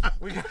 dummy. I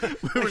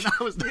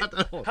was not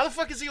that old. How the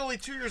fuck is he only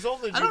 2 years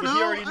older than I you, don't but know.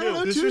 he already I don't know.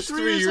 knew? This 2, was 3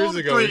 3 years years old.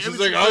 ago. Wait, She's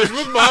like, I was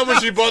with Mom when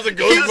she bought the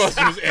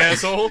Ghostbusters,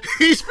 asshole.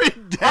 He's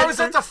been dead. I was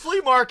at the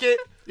flea market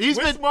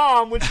with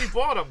Mom when she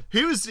bought him.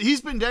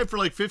 He's been dead for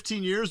like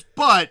 15 years,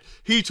 but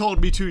he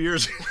told me 2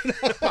 years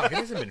ago. Fuck, it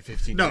hasn't been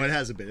 15 No, years. it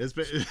hasn't been. It's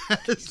been.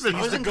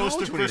 I was in Ghost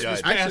college of when he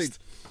Christmas died. Actually,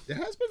 it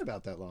has been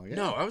about that long. Yeah.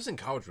 No, I was in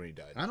college when he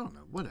died. I don't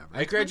know. Whatever.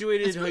 I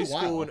graduated It's been high a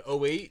school while.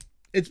 in 08.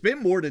 It's been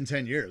more than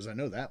 10 years. I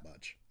know that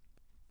much.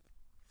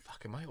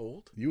 Fuck, am I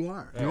old? You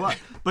are. You are.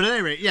 But at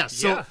any rate, yeah.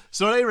 So Yeah.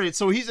 so at any rate,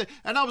 so he's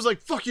and I was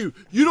like, fuck you.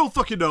 You don't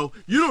fucking know.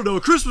 You don't know.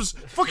 Christmas,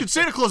 fucking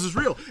Santa Claus is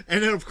real.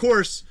 And then of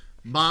course,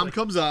 Mom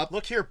comes up.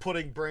 Look here,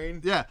 pudding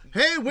brain. Yeah.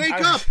 Hey, wake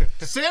up.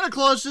 Santa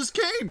Claus just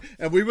came.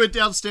 And we went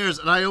downstairs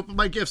and I opened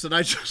my gifts and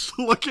I just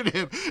look at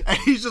him and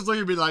he's just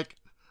looking at me like,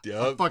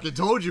 I fucking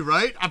told you,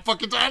 right?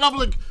 And I'm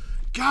like,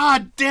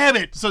 God damn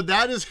it. So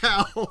that is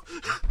how,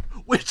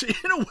 which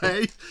in a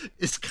way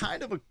is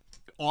kind of a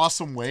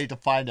awesome way to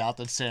find out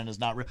that Santa's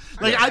not real.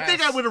 Like, I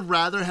think I would have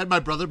rather had my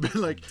brother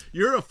been like,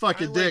 you're a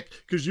fucking dick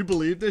because you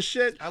believe this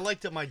shit. I like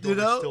that my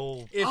daughter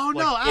still.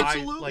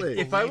 Absolutely.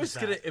 If I was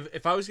gonna have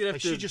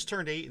like, to, she just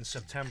turned 8 in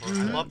September.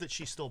 I love that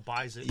she still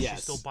buys it. Yes.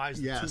 She still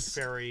buys the Tooth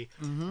Fairy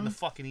and the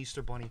fucking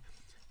Easter Bunny.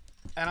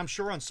 And I'm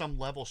sure on some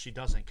level she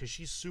doesn't because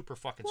she's super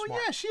fucking Well,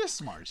 smart. yeah, she is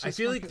smart. I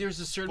feel like there's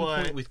a certain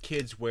point with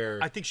kids where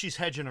I think she's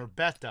hedging her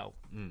bet though,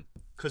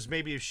 because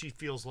maybe if she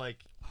feels like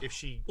if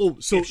she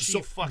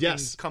fucking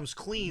comes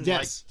clean,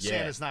 like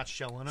Santa's not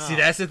showing up. See,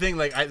 that's the thing.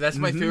 Like, that's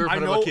my favorite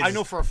part about kids. I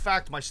know for a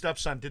fact my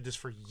stepson did this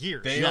for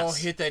years. They all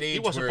hit that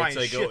age where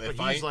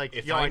it's like,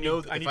 if I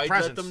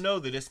let them know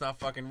that it's not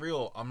fucking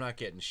real, I'm not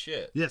getting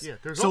shit. Yes. Yeah,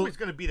 there's always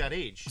going to be that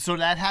age. So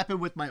that happened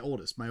with my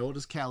oldest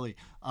Callie.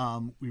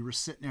 We were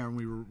sitting there and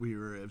we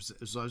were I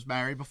was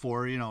married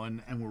before,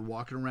 and we're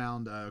walking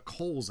around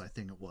Kohl's, I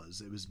think it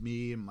was. It was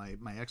me and my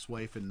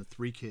ex-wife and the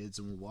 3 kids,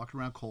 and we're walking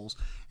around Kohl's,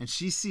 and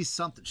she sees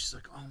something. She's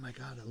like, oh my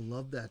God, I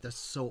love that. That's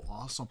so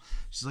awesome.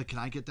 She's like, can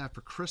I get that for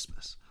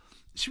Christmas?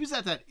 she was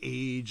at that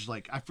age,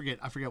 like I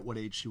forget what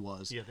age she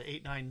was. Yeah, the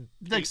 8, 9,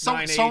 like 8,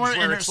 9 somewhere age in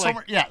where her, it's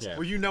somewhere, like, yes,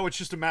 where you know it's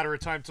just a matter of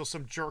time until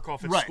some jerk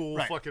off at school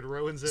fucking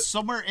ruins it.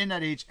 Somewhere in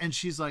that age, and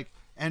she's like,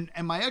 and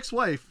my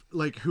ex-wife,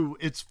 like, who,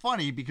 it's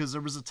funny because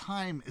there was a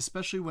time,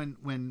 especially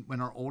when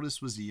our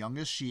oldest was the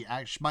youngest, she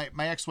actually,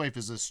 my ex-wife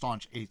is a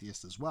staunch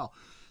atheist as well.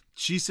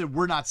 She said,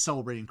 we're not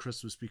celebrating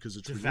Christmas because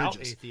it's Devout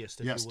religious.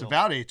 atheist, if yes, you will.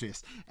 devout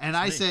atheist. And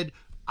I me. said,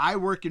 I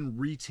work in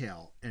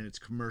retail and it's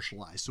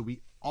commercialized, so we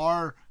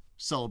are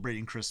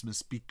celebrating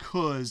Christmas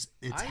because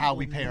it's how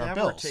we pay our bills.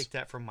 I never take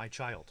that from my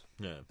child.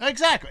 Yeah.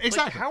 Exactly.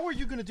 Like, how are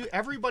you going to do?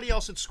 Everybody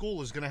else at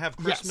school is going to have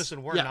Christmas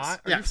and we're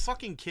not. Are you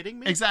fucking kidding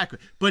me? Exactly.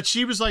 But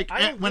she was like,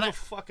 I don't give a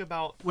fuck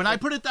about. When I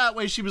put it that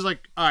way, she was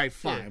like, all right,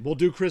 fine, we'll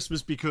do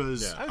Christmas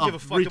because I don't give a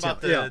fuck retail.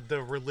 about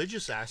the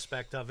religious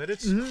aspect of it.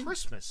 It's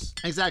Christmas.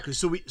 Exactly.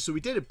 So we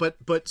did it,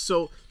 but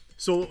so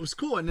it was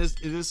cool, and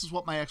this is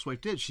what my ex-wife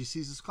did. She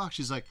sees this clock.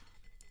 She's like,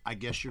 I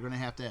guess you're going to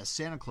have to ask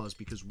Santa Claus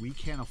because we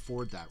can't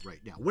afford that right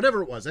now.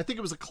 Whatever it was. I think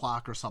it was a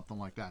clock or something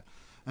like that.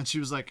 And she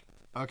was like,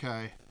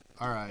 okay,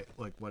 all right,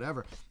 like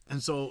whatever.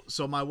 And so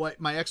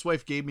my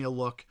ex-wife gave me a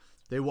look.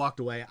 They walked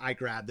away. I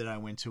grabbed it. I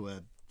went to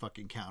a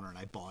fucking counter and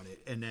I bought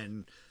it. And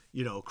then,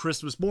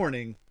 Christmas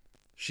morning,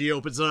 she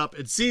opens it up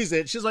and sees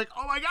it. She's like,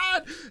 oh my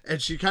God.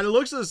 And she kind of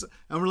looks at us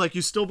and we're like,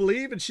 you still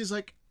believe? And she's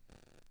like,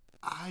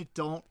 I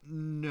don't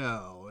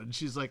know. And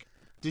she's like,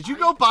 did you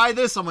go buy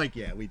this? I'm like,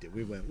 yeah, we did.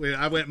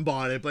 I went and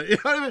bought it, but you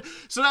know what I mean?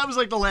 So that was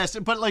like the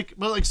last. But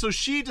so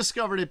she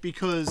discovered it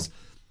because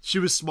she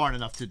was smart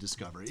enough to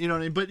discover it. You know what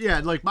I mean? But yeah,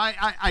 like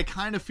I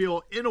kind of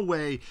feel in a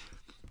way,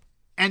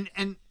 and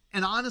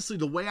honestly,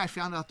 the way I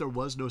found out there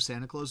was no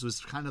Santa Claus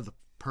was kind of the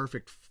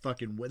perfect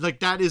fucking way. Like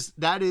that is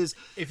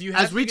if you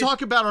as we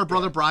talk about our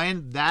brother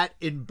Brian, that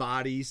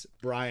embodies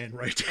Brian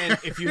right there. And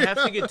if you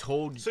have to get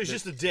told, so he's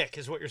just a dick,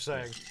 is what you're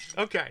saying.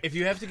 Okay. If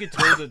you have to get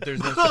told that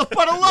there's no,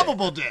 but a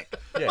lovable dick.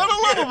 But a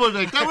lovable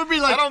dick. That would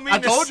be like, I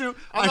told you.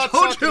 I'm not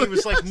talking he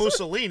was like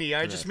Mussolini.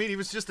 I just mean he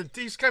was just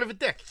he's kind of a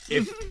dick.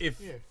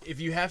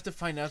 If you have to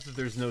find out that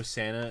there's no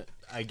Santa,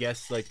 I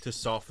guess like to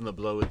soften the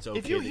blow, it's okay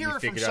if you that hear you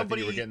it figured from out that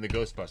you somebody, were getting the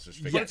Ghostbusters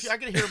figure. But if I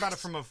gotta hear about it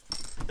from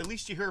at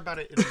least you hear about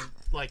it in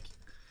like,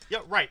 yeah,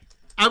 right.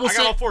 I will got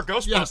say all 4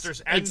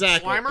 Ghostbusters and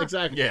Slimer.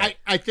 Exactly. Yeah.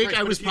 I think Right,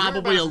 I but was if you hear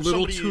probably about a it from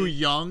little somebody too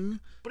young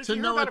But if to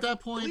you know heard at about it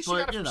that point. At least you but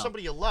got it from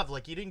somebody you love.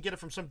 Like you didn't get it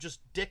from some just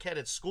dickhead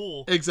at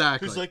school.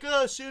 Exactly. Who's like,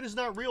 oh, Santa's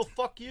not real.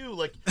 Fuck you.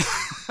 Like,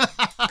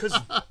 because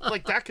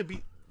like that could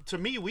be. To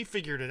me, we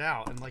figured it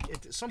out, and like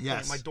at some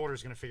point, my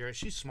daughter's gonna figure it.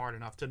 She's smart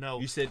enough to know.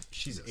 You said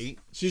she's 8.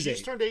 She's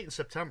 8. turned 8 in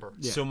September.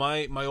 Yeah. So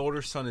my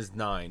older son is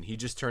 9. He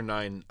just turned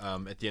 9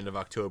 at the end of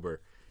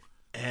October,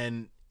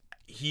 and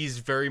he's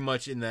very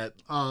much in that.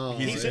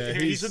 He's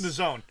in the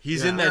zone.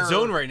 He's in that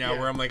zone right now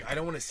where I'm like, I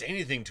don't want to say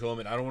anything to him,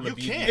 and I don't want to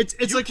be. Can't. It's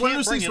You like one of can't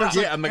those things bring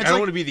where it up. I'm like, I don't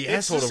want to be the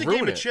asshole It's to just a game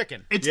ruin of it.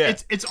 chicken.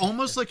 It's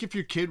almost like if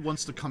your kid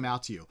wants to come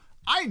out to you.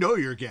 I know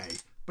you're gay,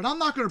 but I'm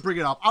not going to bring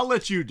it up. I'll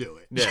let you do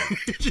it. Yeah.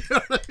 You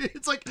know what I mean?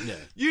 It's like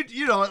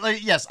you know,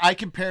 like yes, I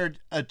compared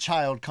a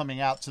child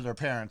coming out to their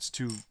parents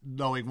to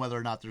knowing whether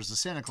or not there's a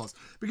Santa Claus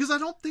because I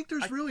don't think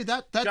there's really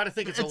that. You got to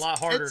think it's a lot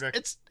harder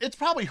It's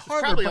probably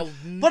harder,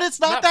 but it's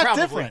not that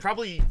different.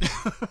 Probably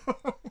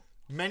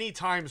many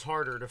times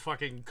harder to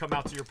fucking come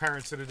out to your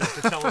parents than it is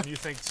to tell them you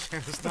think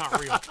Santa's not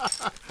real.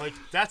 Like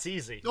that's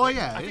easy. Oh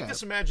yeah, I think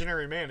this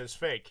imaginary man is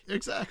fake.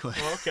 Exactly.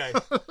 Well, okay.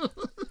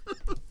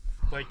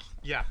 Like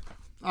yeah.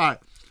 All right.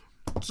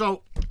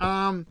 So,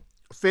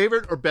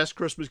 favorite or best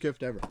Christmas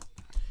gift ever?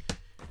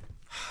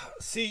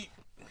 See,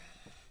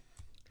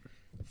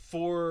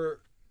 and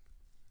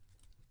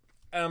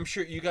I'm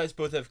sure you guys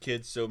both have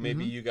kids, so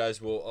maybe you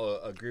guys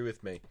will agree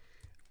with me.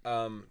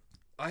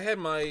 I had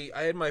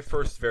my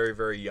first very,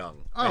 very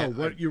young.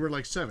 Oh, you were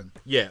like 7?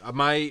 Yeah,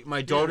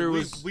 my daughter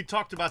was. We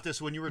talked about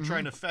this when you were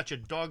trying to fetch a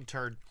dog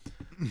turd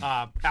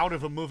out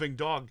of a moving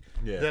dog.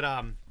 Yeah.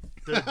 That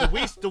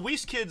the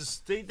Weiss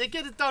kids they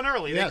get it done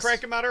early. Yes. They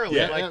crank them out early.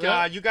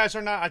 Yeah, you guys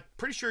are not. I'm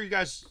pretty sure you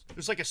guys.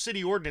 There's like a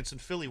city ordinance in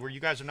Philly where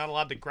you guys are not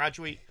allowed to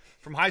graduate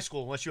from high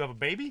school unless you have a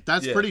baby.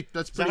 That's pretty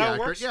how it accurate.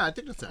 works? Yeah, I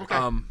think that's accurate.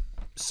 Okay.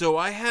 So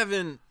I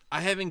haven't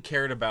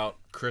cared about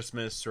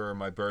Christmas or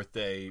my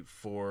birthday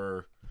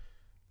for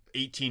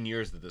 18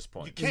 years at this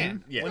point. You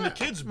can't. Yeah. When the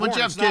kid's born, Once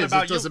you have it's not kids,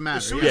 about it doesn't you. matter.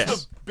 As soon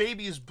Yes.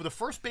 as the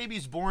first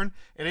baby's born,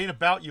 it ain't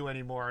about you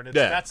anymore, and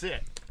that's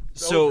it.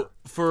 It's So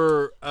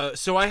over.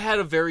 so I had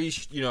a very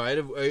I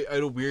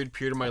had a weird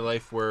period of my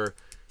life where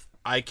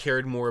I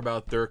cared more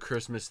about their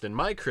Christmas than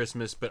my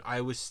Christmas, but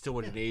I was still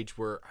at an age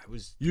where I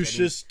was.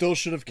 Still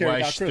should have cared where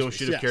about I still Christmas.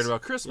 should have cared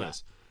about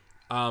Christmas.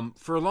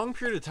 For a long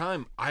period of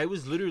time, I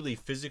was literally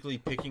physically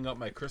picking up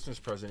my Christmas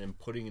present and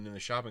putting it in the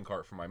shopping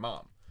cart for my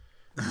mom.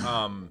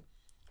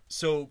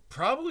 So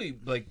probably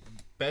like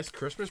best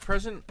Christmas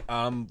present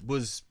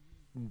was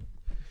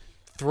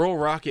throw a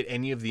rock at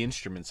any of the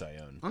instruments I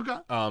own.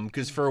 Okay.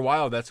 Because for a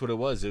while that's what it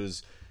was. It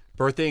was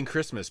birthday and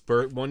Christmas.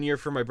 One year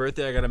for my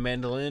birthday I got a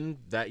mandolin.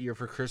 That year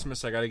for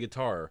Christmas I got a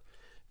guitar.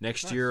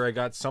 Next year I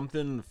got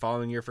something. The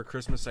following year for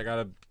Christmas I got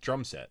a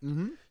drum set.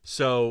 Mm-hmm.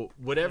 So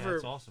whatever,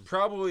 that's awesome.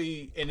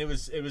 probably, and it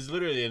was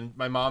literally, and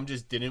my mom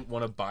just didn't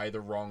want to buy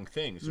the wrong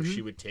thing, so Mm-hmm.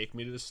 she would take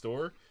me to the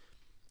store,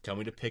 tell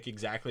me to pick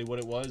exactly what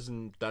it was,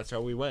 and that's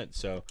how we went.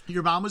 So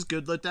Your mom was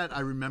good like that.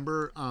 I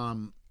remember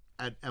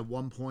at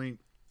one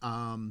point,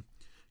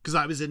 because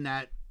I was in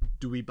that,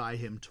 do we buy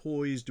him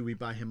toys? Do we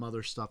buy him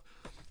other stuff?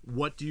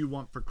 What do you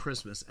want for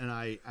Christmas? And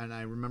I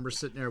remember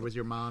sitting there with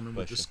your mom and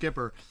with the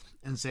skipper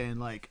and saying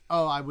like,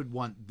 oh, I would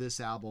want this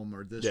album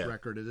or this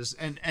record or this.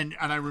 And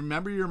I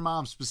remember your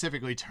mom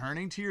specifically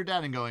turning to your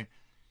dad and going,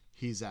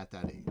 he's at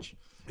that age.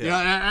 Yeah. You know,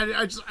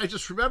 and I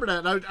just remember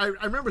that. And I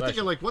remember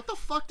thinking like, what the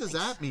fuck does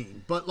that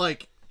mean? But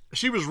like,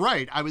 she was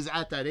right. I was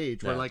at that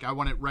age where like I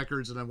wanted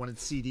records and I wanted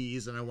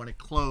CDs and I wanted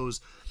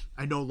clothes.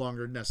 I no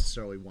longer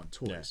necessarily want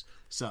toys.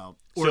 So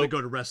to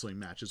go to wrestling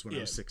matches when I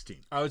was 16.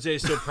 I would say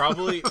so.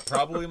 Probably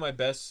my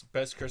best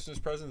Christmas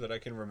present that I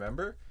can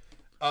remember.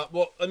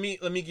 Well, let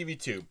me give you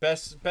two.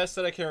 Best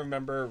that I can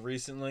remember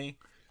recently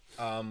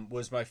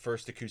was my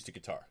first acoustic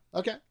guitar.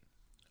 Okay.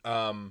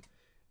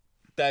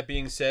 That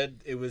being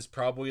said, it was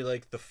probably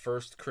like the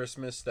first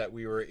Christmas that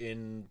we were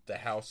in the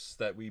house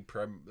that we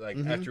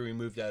after we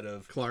moved out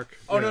of Clark.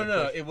 Oh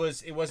no, it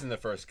wasn't the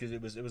first because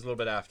it was a little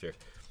bit after.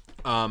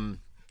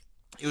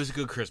 It was a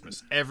good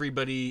Christmas.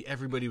 Everybody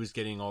was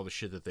getting all the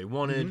shit that they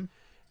wanted,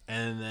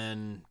 and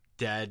then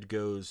Dad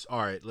goes,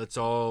 "All right, let's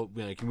all."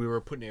 Like, we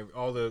were putting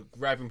all the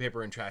wrapping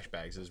paper in trash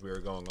bags as we were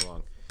going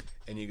along,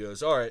 and he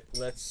goes, "All right,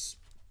 let's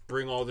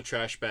bring all the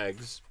trash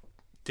bags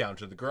down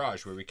to the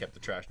garage where we kept the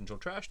trash until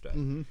trash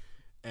day."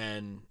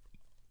 And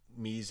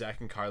me, Zach,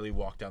 and Kylie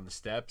walk down the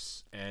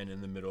steps, and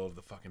in the middle of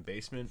the fucking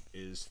basement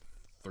is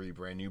 3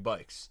 brand new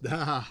bikes.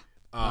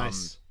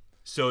 Nice.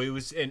 So it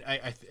was, and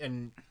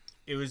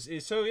it was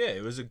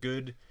a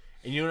good.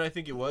 And you know what I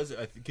think it was?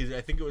 Because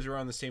I think it was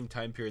around the same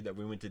time period that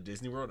we went to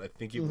Disney World. I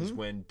think it was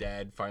when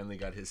Dad finally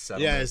got his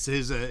settlement.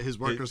 Yeah, his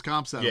workers'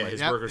 comp settlement. Yeah,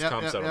 his workers'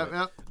 comp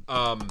settlement.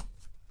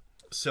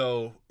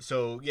 So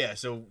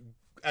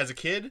as a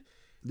kid,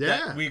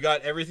 we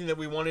got everything that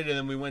we wanted, and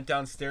then we went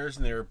downstairs,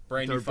 and there were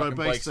brand new fucking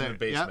bikes in the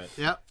basement.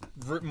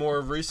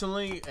 More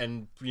recently,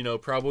 and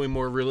probably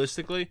more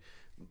realistically,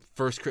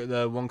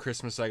 the one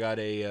Christmas I got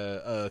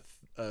a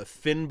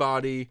thin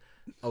body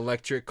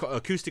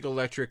acoustic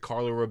electric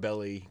Carlo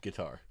Robelli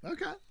guitar.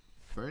 Okay,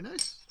 very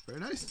nice.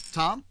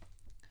 Tom,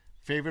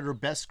 favorite or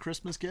best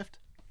Christmas gift?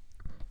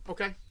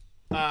 Okay,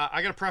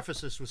 I gotta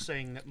preface this with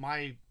saying that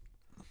my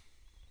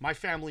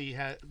family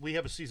we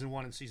have a season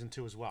 1 and season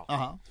 2 as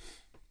well.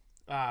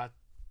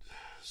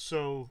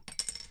 So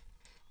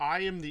I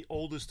am the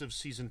oldest of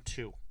season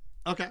 2.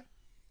 Okay.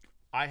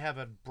 I have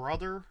a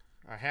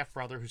half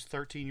brother who's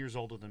 13 years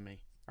older than me,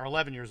 or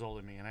 11 years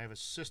older than me, and I have a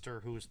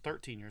sister who is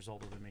 13 years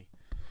older than me.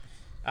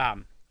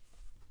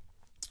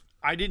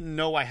 I didn't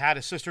know I had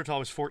a sister till I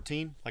was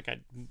 14.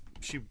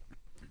 It's a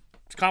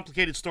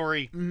complicated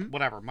story,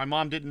 whatever. My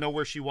mom didn't know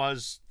where she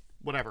was,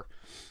 whatever.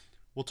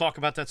 We'll talk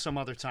about that some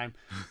other time.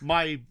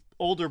 My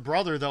older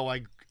brother, though,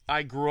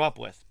 I grew up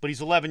with, but he's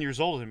 11 years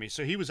older than me,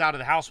 so he was out of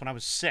the house when I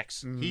was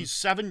 6. He was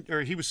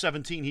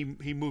 17.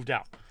 He moved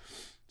out,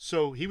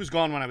 so he was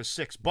gone when I was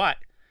 6. But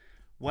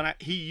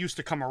he used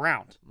to come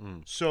around,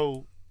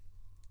 so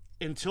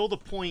until the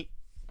point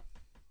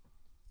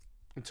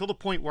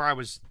where I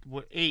was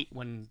 8,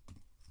 when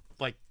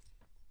like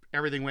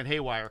everything went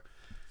haywire,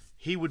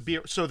 he would be.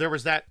 So there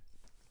was that,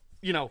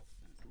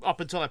 up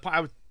until that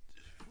point,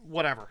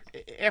 whatever.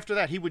 After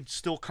that, he would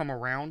still come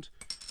around.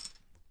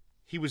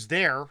 He was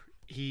there.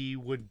 He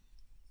would,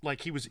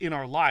 he was in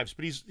our lives,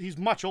 but he's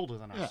much older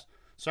than us. Yeah.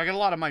 So I got a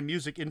lot of my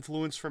music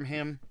influence from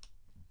him.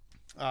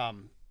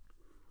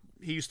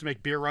 He used to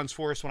make beer runs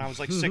for us when I was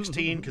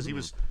 16 because he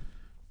was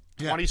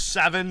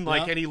 27,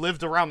 and he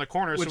lived around the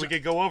corner, so we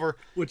could go over.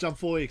 Which I'm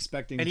fully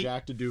expecting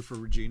Jack to do for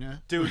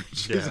Regina, dude.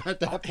 At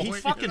that point, he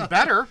fucking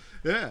better.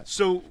 Yeah.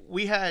 So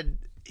we had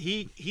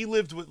he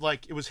lived with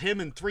it was him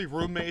and 3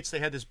 roommates. They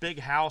had this big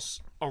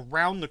house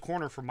around the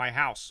corner from my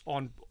house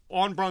on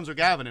Brunswick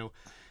Avenue,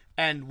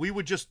 and we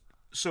would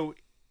so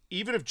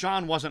even if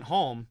John wasn't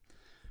home,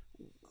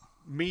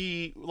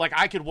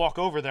 I could walk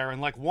over there,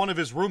 and one of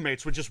his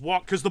roommates would just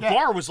walk because the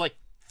bar was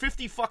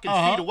 50 fucking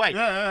feet away.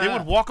 They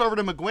would walk over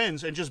to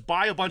McGuinn's and just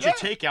buy a bunch of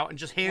takeout and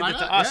just hand it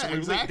to us.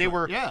 And they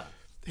were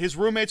his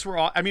roommates were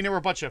all. I mean, they were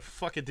a bunch of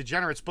fucking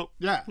degenerates, but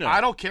I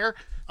don't care.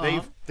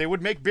 They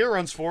would make beer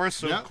runs for us.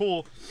 So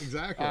cool.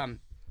 Exactly.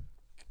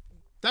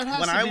 That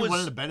has to be one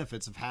of the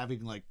benefits of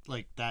having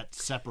that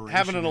separation.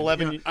 Having a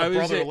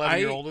brother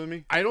 11-year-old than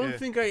me. I don't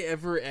think I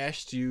ever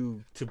asked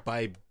you to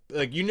buy.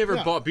 You never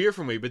bought beer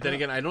for me, but then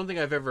again, I don't think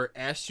I've ever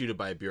asked you to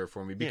buy beer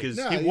for me because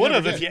he would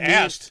have if you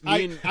asked.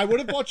 I would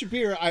have bought you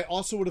beer. I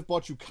also would have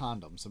bought you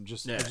condoms. I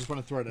just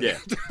want to throw it in.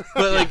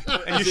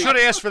 But and you should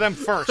have asked for them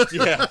first.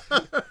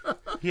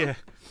 Yeah.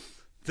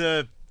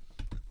 The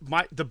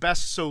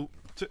best. So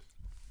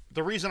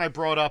the reason I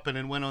brought up and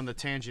then went on the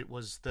tangent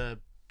was the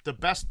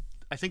best.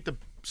 I think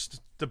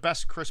the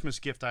best Christmas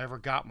gift I ever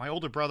got. My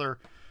older brother.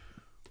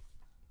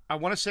 I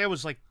want to say I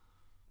was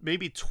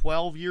maybe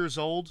 12 years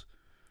old,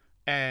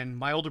 and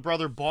my older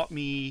brother bought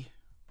me,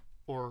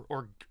 or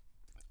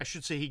I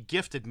should say he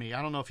gifted me.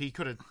 I don't know if he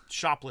could have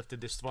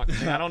shoplifted this fucking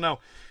thing. I don't know.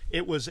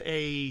 It was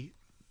it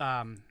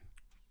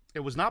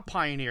was not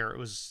Pioneer. It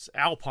was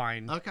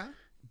Alpine. Okay.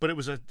 But it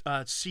was a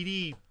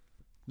CD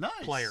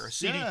player. A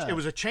CD. Yeah. It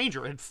was a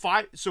changer. It had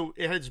 5. So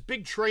it had this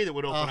big tray that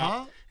would open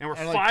up, and were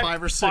And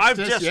five or six five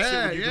discs. discs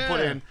that you could put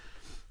in.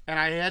 And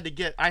I had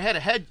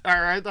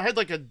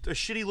like a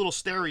shitty little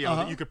stereo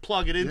that you could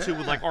plug it into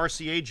with like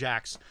RCA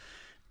jacks.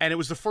 And it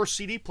was the first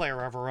CD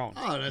player I ever owned.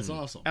 Oh, that's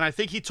awesome. And I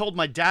think he told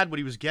my dad what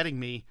he was getting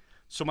me.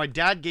 So my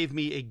dad gave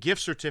me a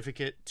gift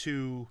certificate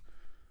to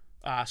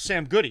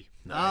Sam Goody.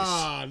 Nice.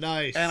 Oh,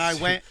 nice. And I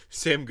went,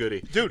 Sam Goody.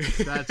 dude.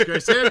 That's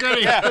great. Sam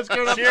Goody. Yeah. Let's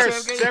go to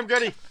Cheers, Sam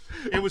Goody.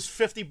 It was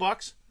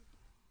 $50.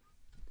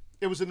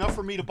 It was enough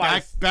for me to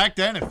buy back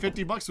then. At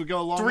 $50 would go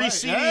a long 3 way.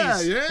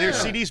 CDs. Yeah. Their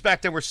CDs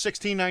back then were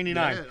 $16.99.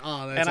 Yeah.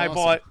 Oh, that's and I awesome.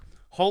 bought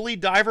Holy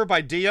Diver by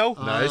Dio.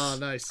 Nice. Oh,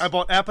 nice. I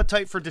bought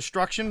Appetite for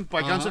Destruction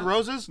by Guns N'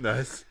 Roses.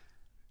 Nice.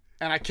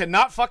 And I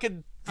cannot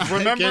fucking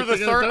remember can't the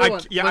think of third. the third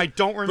one. I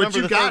don't remember But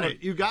you the got third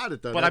it. You got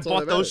it, though. But That's I all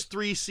bought that those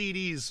matters. 3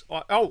 CDs.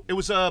 Oh, it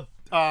was a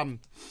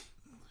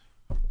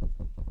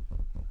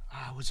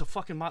it was a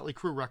fucking Motley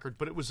Crue record,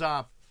 but it was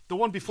the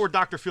one before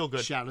Dr. Feelgood.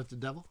 Shout at the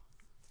devil.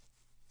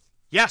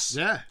 Yes.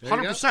 Yeah.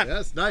 100%.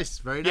 Yes. Nice.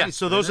 Very nice. Yeah.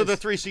 So those are the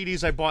 3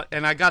 CDs I bought,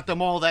 and I got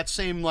them all that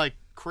same like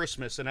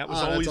Christmas, and that was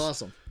always That's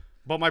awesome.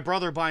 But my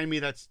brother buying me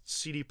that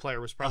CD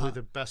player was probably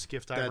the best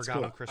gift I ever That's got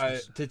cool. on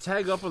Christmas. To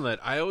tag up on that,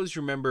 I always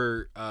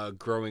remember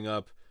growing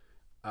up,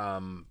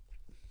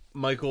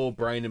 Michael,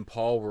 Brian, and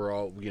Paul were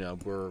all,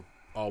 were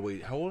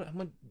always how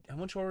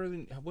much older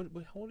than how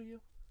old are you?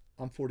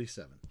 I'm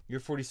 47. You're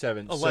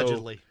 47.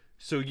 Allegedly.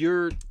 So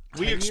you're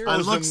We 10 years- exposed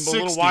I him look a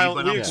little 60, while.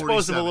 but We I'm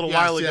exposed him a 47. little Yes,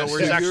 while ago. yes, Where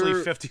yes. he's actually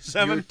You're-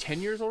 57. You're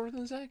 10 years older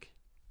than Zach?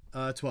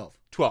 12. 12.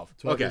 12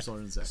 Okay. years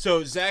older than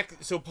Zach.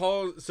 So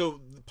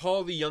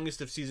Paul, the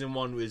youngest of season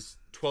 1, was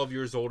 12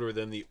 years older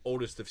than the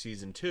oldest of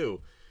season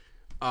 2.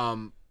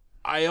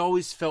 I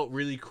always felt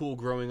really cool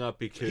growing up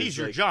because He's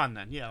your John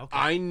then, yeah. Okay.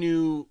 I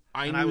knew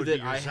And I would be that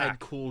your I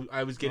had Zach.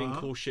 I was getting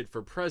cool shit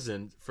for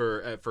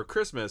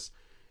Christmas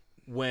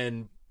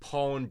when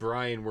Paul and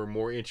Brian were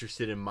more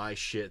interested in my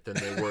shit than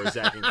they were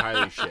Zach and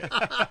Kylie's shit.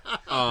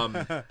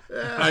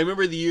 I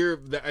remember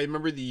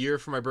the year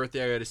for my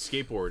birthday I got a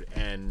skateboard,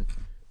 and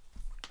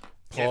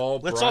Paul,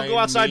 Let's Brian, all go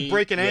outside, me,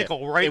 break an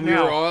ankle right and now.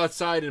 we were all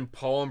outside, and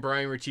Paul and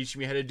Brian were teaching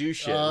me how to do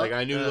shit.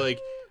 I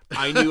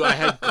knew I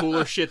had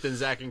cooler shit than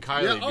Zach and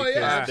Kylie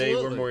because they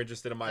were more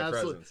interested in my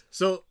presence.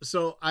 So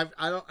I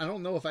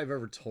don't know if I've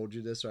ever told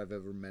you this or I've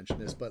ever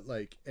mentioned this, but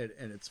like, and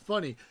it's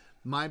funny.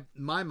 My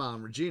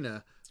mom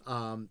Regina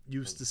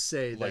used to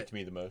say Liked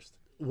me the most.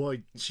 Well,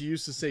 she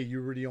used to say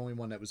you were the only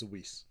one that was a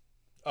Weiss.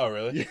 Oh,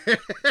 really?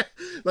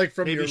 Like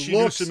from Maybe your she knew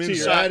looks some to your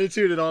inside-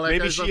 attitude and all that. Maybe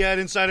kind of she stuff. had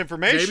inside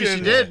information.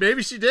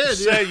 Maybe she did.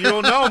 Say, you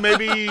don't know.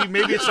 Maybe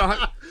it's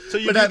so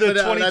you do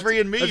the 23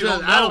 and me. You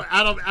don't know.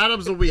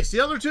 Adam's a Weiss.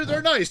 The other two,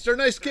 they're nice. They're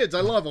nice kids. I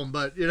love them,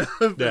 but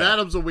but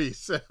Adam's a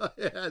Weiss.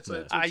 That's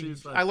what she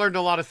was saying. I learned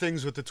a lot of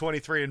things with the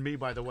 23 and me,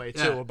 by the way,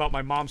 too, Yeah. about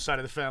my mom's side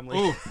of the family.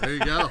 Oh, there you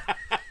go.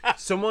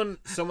 Someone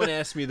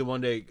asked me the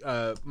one day,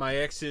 my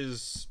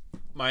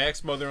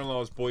ex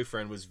mother-in-law's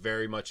boyfriend was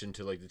very much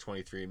into like the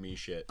 23andMe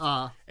shit.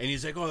 And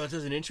he's like, "Oh, that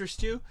doesn't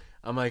interest you?"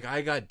 I'm like,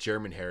 "I got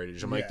German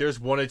heritage." I'm like, "There's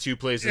 1 or 2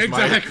 places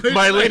Exactly.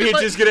 my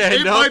lineage is gonna end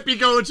It up, might be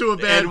going to a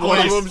bad and one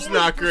of place. them's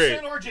not great."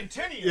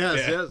 Argentinian.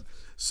 Yes.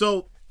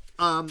 So,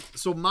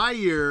 so my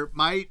year,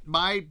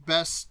 my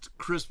best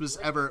Christmas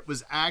ever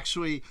was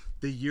actually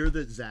the year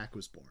that Zach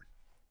was born.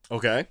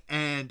 Okay.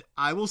 And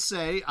I will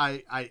say,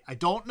 I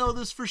don't know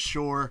this for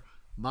sure.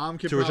 Mom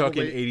can So we're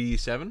probably... talking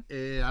 87?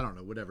 I don't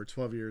know, whatever,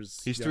 12 years.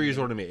 He's 3 years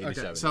older than me,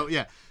 87. Okay, so,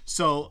 yeah.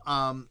 So,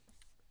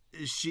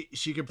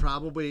 she could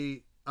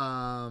probably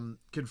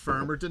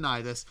confirm or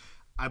deny this.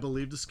 I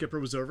believe the skipper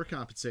was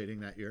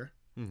overcompensating that year.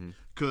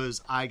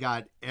 Because I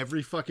got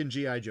every fucking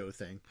G.I. Joe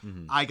thing.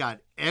 I got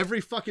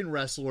every fucking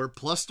wrestler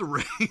plus the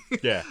ring.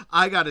 Yeah.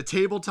 I got a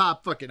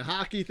tabletop fucking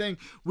hockey thing.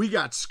 We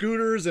got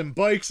scooters and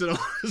bikes and all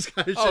this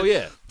kind of shit. Oh,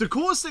 yeah. The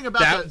coolest thing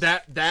about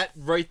that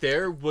right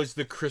there was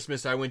the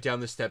Christmas I went down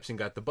the steps and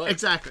got the bike.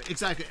 Exactly.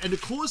 And the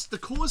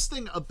coolest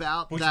thing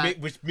about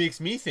Which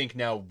makes me think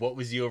now, what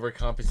was he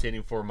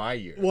overcompensating for my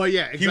year? Well,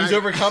 yeah, exactly. He was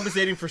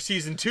overcompensating for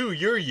season 2,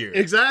 your year.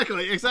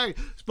 Exactly.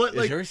 But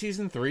Is there a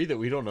season 3 that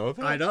we don't know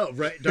about? I know,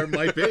 right? There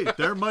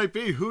might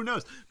be. Who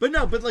knows? But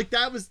no, but like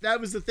that was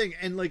the thing,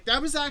 and like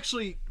that was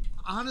actually,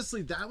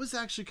 honestly,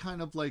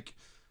 kind of like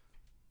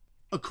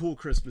a cool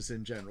Christmas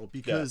in general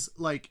because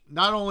like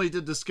not only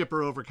did the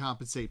skipper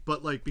overcompensate,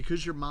 but like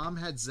because your mom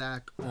had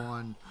Zach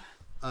on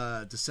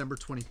December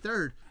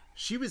 23rd,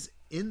 she was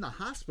in the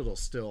hospital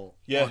still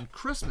on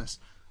Christmas,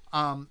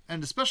 and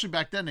especially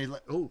back then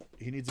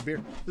he needs a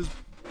beer.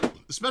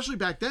 Especially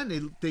back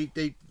then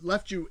they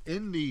left you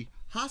in the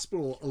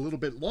hospital a little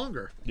bit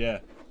longer. Yeah.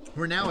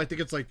 Where now I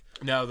think it's like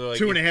Now they're like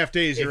 2.5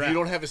 days. If you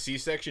don't have a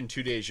C-section,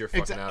 2 days you're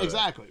fucking out.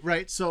 Exactly.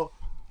 Right. So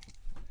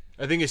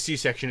I think a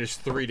C-section is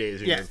 3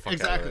 days. Yeah,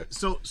 exactly.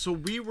 So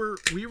we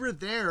were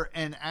there,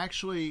 and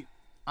actually,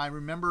 I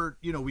remember,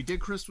 we did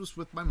Christmas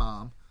with my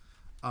mom.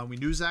 We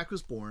knew Zach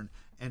was born,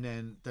 and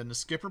then the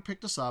skipper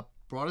picked us up,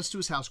 brought us to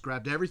his house,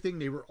 grabbed everything.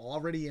 They were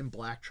already in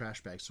black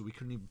trash bags, so we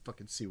couldn't even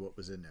fucking see what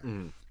was in there.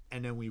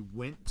 And then we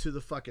went to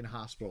the fucking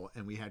hospital,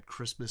 and we had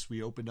Christmas.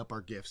 We opened up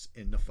our gifts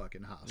in the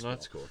fucking hospital.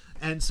 That's cool.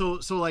 And so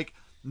like,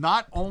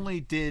 not only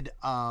did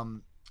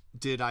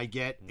I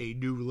get a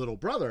new little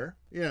brother,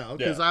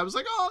 because I was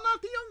like, oh, I'm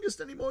not the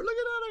youngest anymore. Look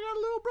at that, I got a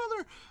little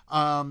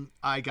brother.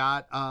 I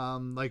got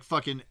like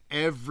fucking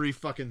every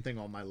fucking thing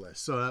on my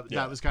list, so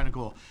that was kind of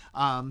cool.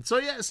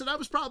 So that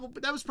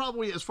was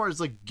probably as far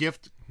as like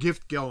gift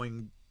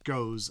giving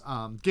goes,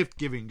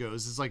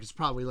 it's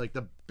probably like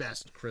the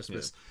best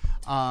Christmas.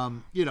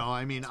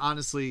 I mean,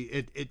 honestly,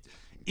 it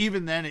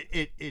even then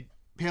it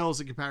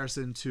pales in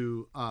comparison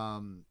to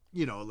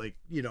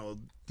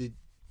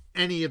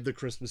any of the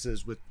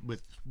Christmases with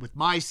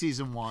my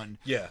season one.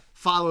 Yeah.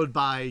 Followed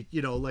by,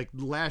 like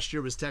last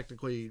year was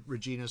technically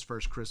Regina's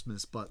first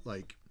Christmas, but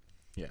like,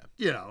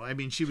 I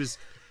mean, she was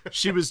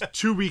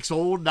 2 weeks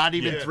old, not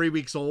even 3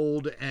 weeks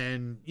old.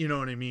 And you know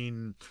what I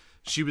mean?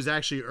 She was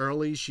actually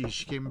early. She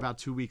came about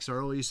 2 weeks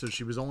early. So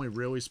she was only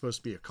really supposed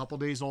to be a couple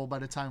days old by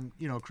the time,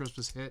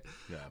 Christmas hit.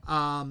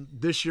 Yeah.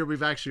 This year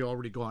we've actually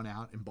already gone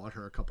out and bought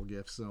her a couple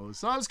gifts. So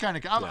I was kind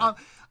of,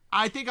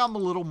 I think I'm a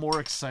little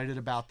more excited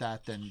about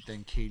that than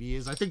Katie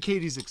is. I think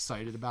Katie's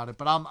excited about it,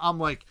 but I'm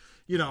like,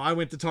 I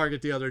went to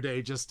Target the other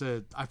day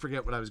I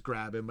forget what I was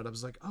grabbing, but I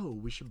was like, oh,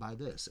 we should buy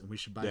this and we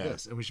should buy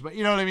this and we should buy,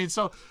 you know what I mean?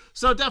 So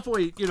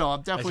definitely,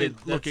 I'm definitely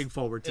looking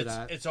forward to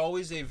that. It's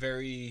always a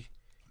very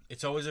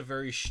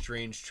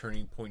strange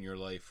turning point in your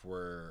life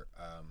where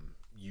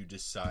you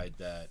decide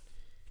that,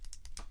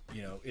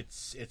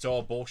 it's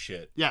all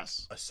bullshit.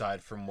 Yes.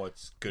 Aside from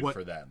what's good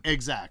for them.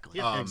 Exactly.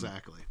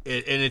 Exactly.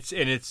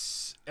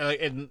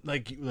 And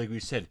like we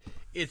said,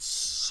 it's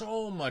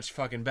so much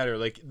fucking better.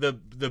 Like the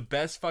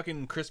best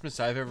fucking Christmas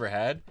I've ever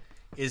had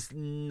is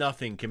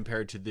nothing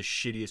compared to the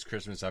shittiest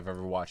Christmas I've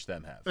ever watched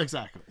them have.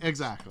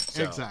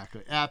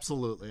 Exactly.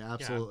 Absolutely.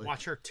 Yeah,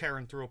 watch her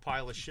tearing through a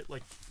pile of shit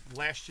like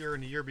last year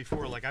and the year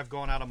before. Like I've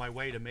gone out of my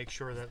way to make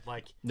sure that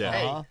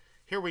hey,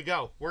 here we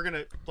go. We're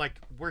gonna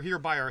we're here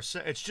by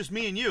ourselves. It's just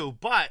me and you,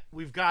 but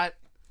we've got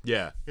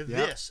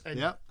this. And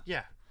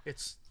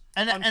it's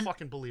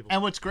unfucking believable.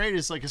 And what's great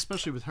is like,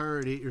 especially with her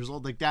at 8 years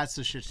old, like that's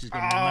the shit she's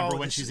gonna remember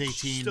when she's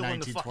 18,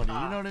 19, 20. You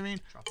know what I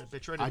mean? Drop that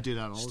bitch right in. I do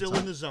that all the time. Still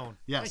in the zone.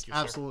 Yes, Thank you,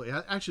 absolutely.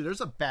 Actually,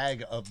 there's a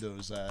bag of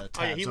those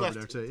tabs he over left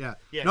there too.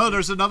 Yeah. No,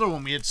 there's another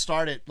one we had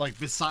started like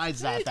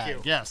besides that bag.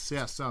 You. Yes.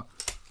 So.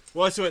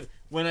 Well, so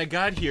when I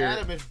got here.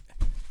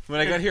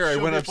 I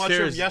went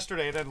upstairs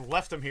yesterday and then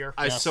left him here.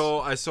 I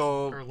saw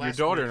your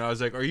daughter and I was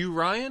like, "Are you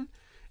Ryan?"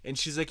 And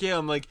she's like, "Yeah."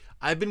 I'm like,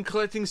 "I've been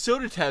collecting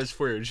soda tabs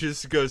for you." And she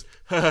just goes,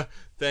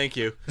 "Thank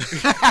you."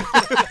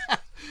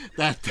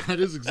 That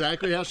is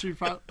exactly how she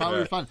probably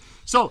responded.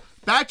 So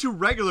back to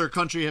regular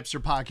Country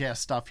Hipster podcast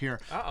stuff here.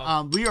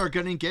 We are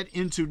going to get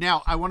into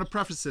now. I want to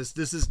preface this.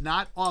 This is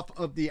not off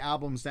of the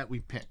albums that we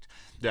picked.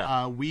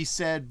 Yeah. We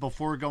said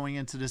before going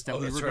into this that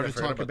we were going to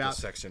talk about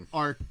section.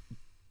 Our.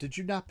 Did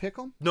you not pick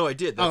them? No, I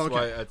did. That's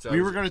why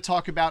we were going to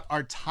talk about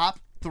our top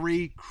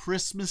 3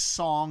 Christmas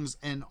songs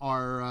and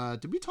our.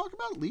 Did we talk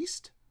about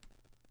least?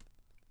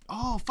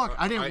 Oh fuck!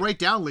 I didn't write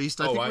down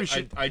least. I think we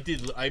should. I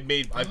did. I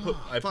put.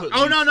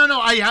 Oh no!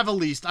 I have a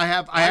least. I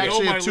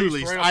actually have 2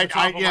 leasts. Yeah, I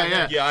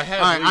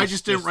have. All right, I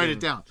just didn't write it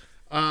down.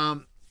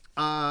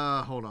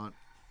 Hold on.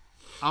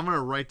 I'm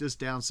gonna write this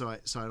down so I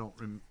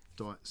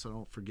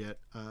don't forget.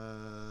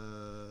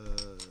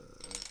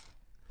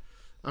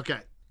 Okay.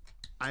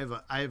 I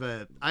have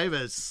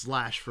a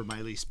slash for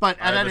my least, but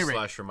at any rate,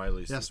 slash for my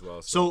least as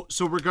well. So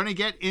we're gonna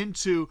get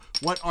into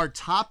what our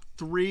top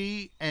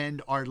 3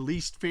 and our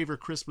least favorite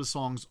Christmas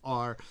songs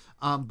are.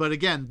 But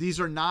again, these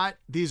are not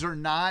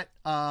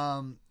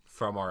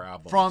from our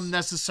albums, from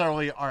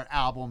necessarily our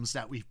albums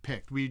that we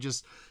picked. We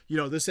just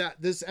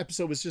this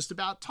episode was just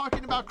about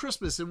talking about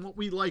Christmas and what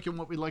we like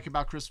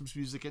about Christmas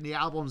music and the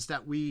albums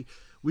that we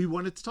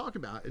wanted to talk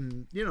about,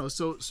 and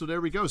so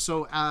there we go.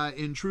 So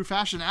in true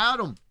fashion,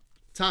 Adam.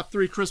 Top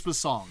 3 Christmas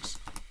songs.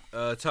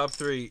 Top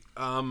 3.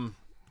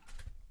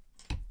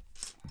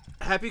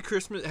 Happy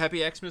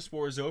Xmas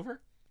War is Over.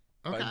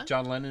 Okay. By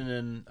John Lennon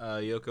and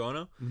Yoko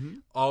Ono.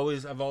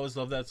 Mm-hmm. I've always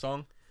loved that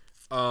song.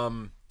 I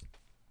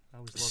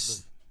always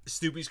loved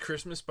Snoopy's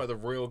Christmas by the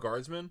Royal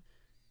Guardsmen.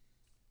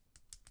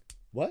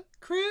 What?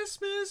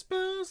 Christmas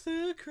bells,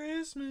 the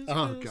Christmas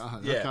bells. Oh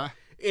God. Yeah. Okay.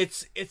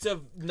 It's a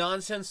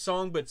nonsense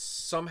song, but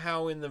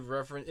somehow in the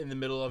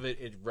middle of it,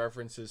 it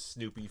references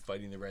Snoopy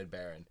fighting the Red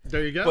Baron.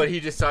 There you go. But he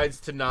decides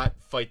to not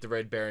fight the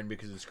Red Baron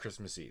because it's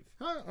Christmas Eve.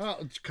 Well,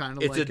 it's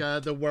kind of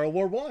like the World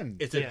War I.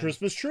 It's a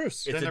Christmas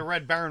truce. Then the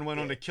Red Baron went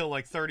on to kill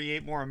like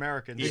 38 more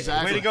Americans.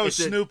 Exactly. Way to go,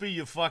 Snoopy,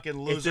 you fucking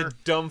loser. It's a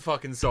dumb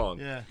fucking song.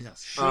 Yeah.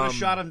 Yes. Should have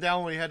shot him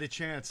down when he had the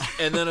chance.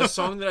 And then a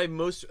song that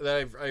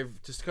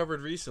I've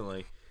discovered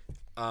recently,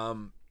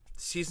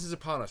 "Seasons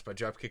Upon Us" by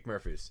Dropkick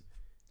Murphys.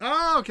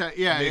 Oh, okay.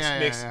 Yeah,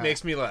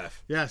 makes me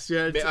laugh. Yes,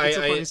 yeah. It's a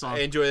funny song. I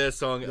enjoy that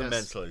song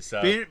immensely.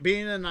 So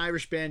being an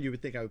Irish band, you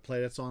would think I would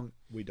play that song.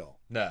 We don't.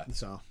 Nah.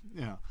 So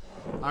yeah.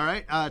 All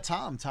right,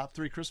 Tom. Top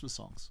 3 Christmas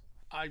songs.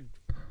 I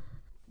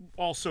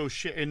also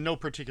in no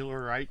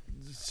particular right.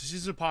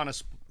 Season Upon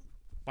Us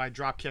by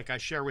Dropkick. I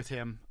share with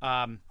him.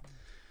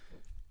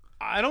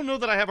 I don't know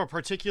that I have a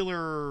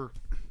particular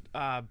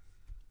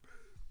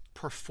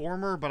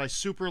performer, but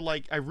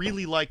I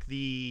really like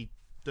the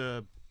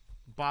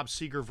Bob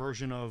Seger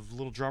version of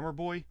Little Drummer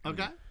Boy.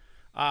 Okay.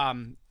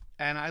 And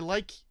I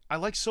like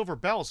Silver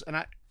Bells,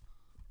 and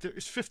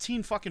there's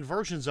 15 fucking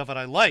versions of it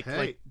I like. Hey,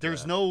 like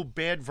there's no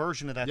bad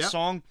version of that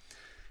song.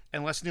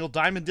 Unless Neil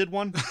Diamond did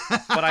one,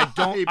 but I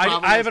don't.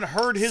 I haven't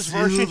heard his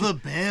version. Silver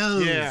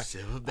Bells. Yeah,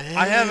 Silver Bells.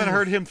 I haven't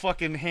heard him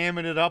fucking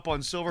hamming it up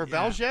on Silver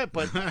Bells yet.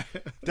 But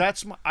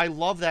I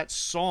love that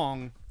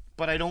song.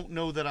 But I don't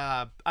know that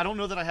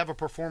I have a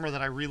performer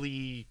that I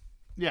really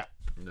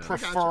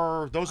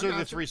prefer. Those are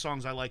the 3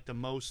 songs I like the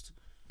most.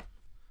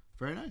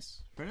 Very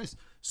nice, very nice.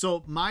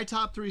 So my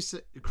top 3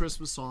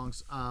 Christmas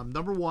songs.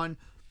 Number 1,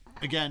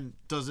 again,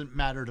 doesn't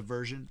matter the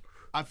version.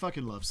 I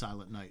fucking love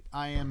Silent Night.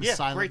 I am a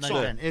Silent Night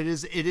fan. It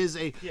is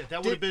a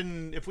that would have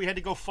been, if we had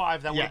to go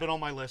 5, that would have been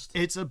on my list.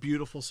 It's a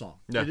beautiful song.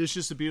 It is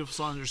just a beautiful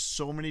song. There's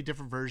so many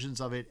different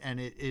versions of it, and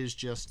it is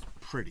just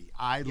pretty.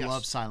 I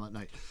love Silent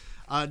Night.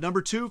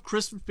 Number 2,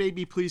 Christmas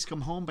Baby Please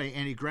Come Home by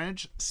Annie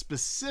Greenwich,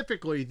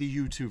 specifically the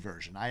U2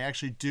 version. I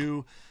actually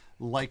do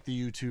like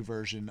the U2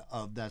 version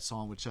of that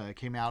song, which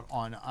came out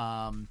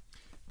on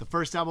the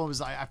first album. Was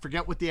I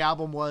forget what the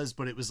album was,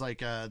 but it was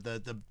like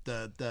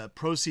the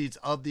proceeds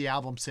of the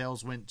album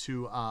sales went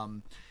to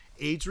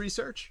AIDS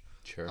research.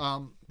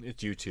 Sure.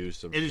 It's U2,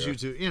 so it is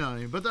U2, you know what I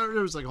mean? But there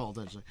was like a whole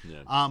thing.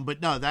 Yeah.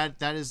 But no, that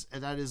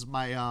is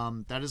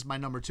my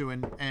number 2,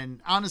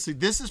 and honestly,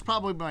 this is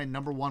probably my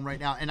number 1 right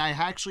now, and I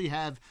actually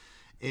have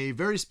a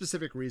very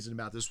specific reason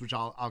about this, which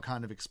I'll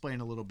kind of explain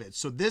a little bit.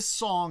 So this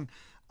song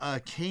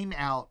came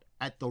out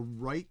at the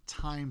right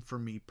time for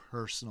me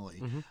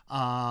personally.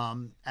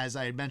 Mm-hmm. As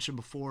I had mentioned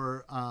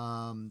before,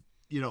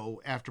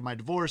 after my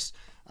divorce,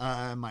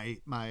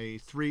 my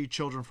 3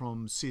 children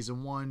from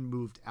season 1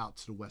 moved out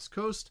to the West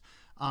Coast.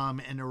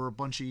 And there were a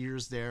bunch of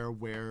years there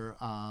where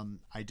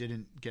I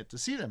didn't get to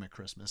see them at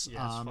Christmas.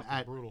 Yeah, it's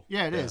fucking brutal.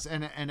 Yeah, it is,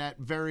 and at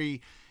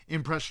very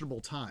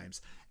impressionable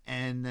times.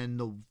 And then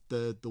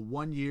the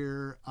 1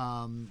 year,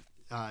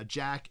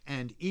 Jack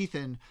and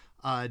Ethan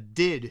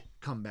did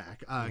come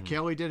back.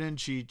 Kaylee didn't.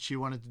 She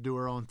wanted to do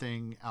her own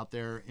thing out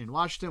there in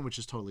Washington, which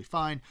is totally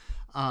fine.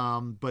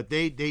 But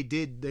they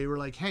did. They were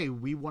like, hey,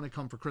 we want to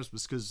come for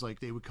Christmas, because like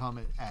they would come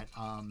at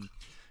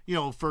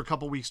for a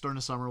couple weeks during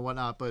the summer and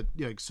whatnot. But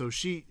so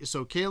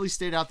Kaylee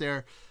stayed out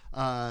there,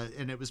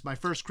 and it was my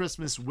first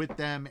Christmas with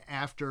them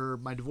after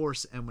my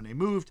divorce and when they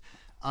moved.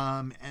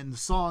 And the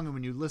song, and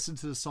when you listen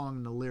to the song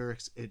and the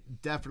lyrics,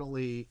 it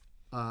definitely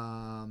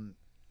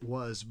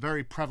was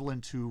very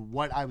prevalent to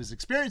what I was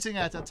experiencing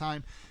at that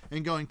time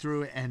and going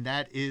through, and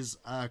that is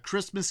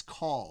Christmas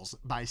Calls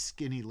by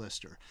Skinny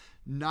Lister.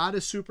 Not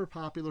a super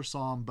popular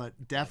song,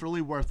 but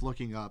definitely worth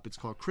looking up. It's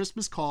called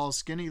Christmas Calls.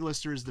 Skinny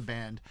Lister is the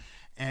band,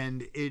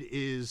 and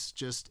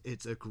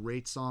it's a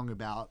great song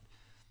about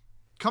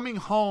coming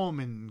home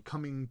and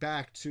coming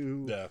back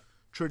to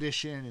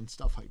tradition and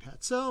stuff like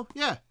that. So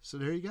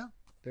there you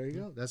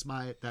go. That's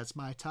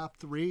my top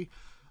 3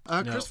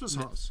 Christmas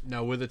songs.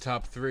 Now with the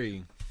top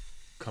 3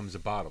 comes a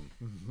bottom.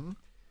 Mm-hmm.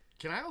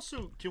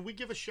 Can we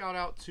give a shout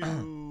out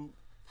to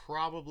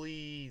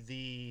probably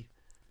the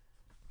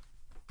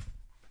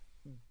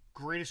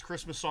greatest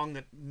Christmas song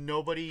that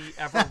nobody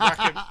ever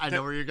recognized? I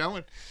know where you're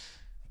going.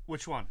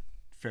 Which one?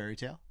 Fairy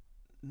Tale?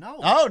 No.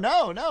 Oh,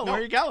 no. Where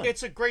are you going?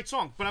 It's a great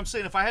song, but I'm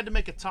saying if I had to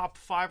make a top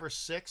 5 or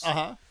 6,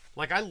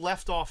 like I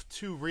left off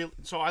 2 real.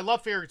 So I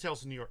love Fairy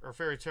Tales in New York, or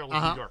Fairy Tale in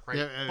New York, right?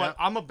 Yeah, but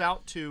I'm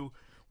about to,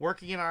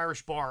 working in an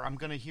Irish bar, I'm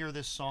going to hear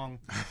this song.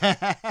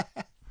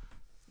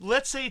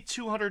 Let's say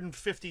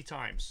 250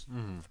 times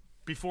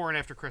before and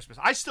after Christmas.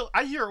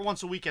 I hear it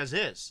once a week as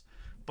is,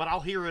 but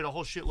I'll hear it a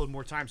whole shitload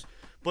more times.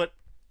 But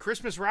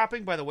Christmas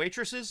Wrapping by the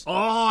Waitresses. Oh,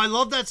 I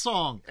love that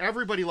song.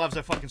 Everybody loves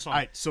that fucking song. All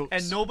right,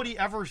 and nobody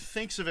ever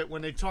thinks of it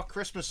when they talk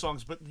Christmas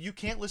songs, but you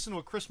can't listen to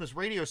a Christmas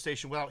radio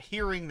station without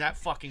hearing that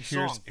fucking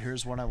song.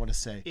 Here's what I want to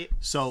say. It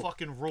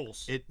fucking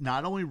rules. It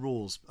not only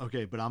rules,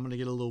 okay, but I'm going to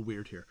get a little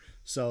weird here.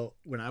 So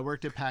when I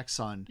worked at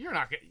PacSun...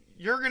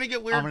 You're going to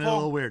get weird, I'm going to get a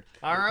little weird.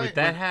 All right. With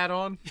that hat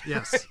on?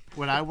 Yes.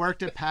 When I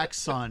worked at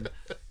PacSun...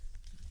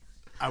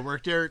 I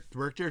worked there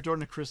during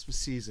the Christmas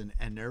season,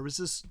 and there was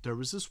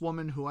this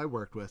woman who I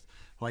worked with,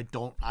 who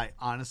I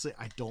honestly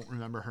don't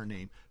remember her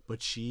name,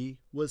 but she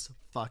was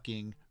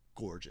fucking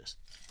gorgeous,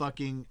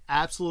 fucking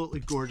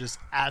absolutely gorgeous,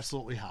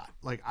 absolutely hot.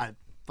 Like I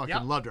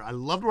fucking loved her. I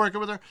loved working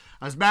with her.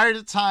 I was married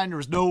at the time. There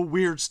was no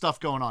weird stuff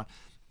going on,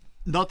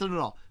 nothing at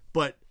all.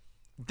 But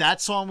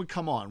that song would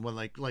come on when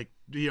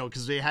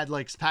because they had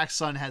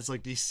PacSun has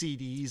these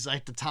CDs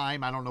at the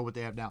time. I don't know what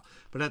they have now,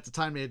 but at the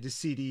time they had these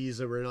CDs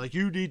that were like,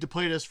 you need to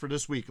play this for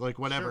this week,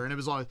 whatever. Sure. And it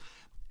was always,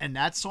 and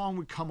that song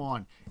would come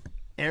on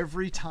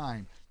every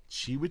time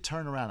she would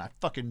turn around. I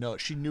fucking know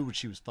it. She knew what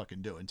she was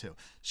fucking doing too.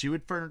 She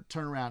would turn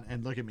around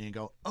and look at me and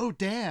go, "Oh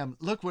damn,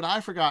 look what I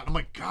forgot." I'm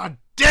like, "God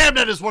damn,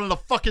 that is one of the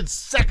fucking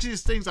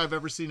sexiest things I've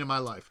ever seen in my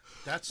life."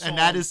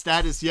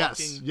 That is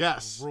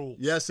yes. Rules.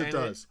 Yes, it and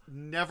does. It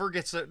never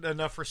gets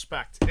enough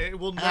respect. It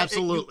will not,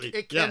 Absolutely.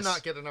 It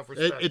cannot get enough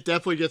respect. It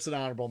definitely gets an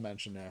honorable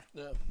mention there.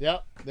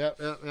 Yep.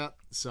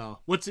 So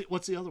what's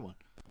the other one?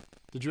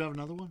 Did you have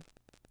another one?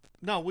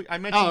 No, I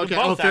mentioned okay.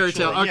 them both, Fairy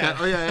Tale. actually. Okay. Yeah.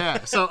 Oh,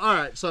 yeah. So, all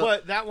right. So,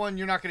 but that one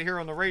you're not going to hear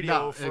on the radio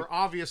No, for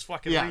obvious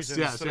fucking reasons.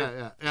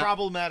 Yes,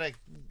 Problematic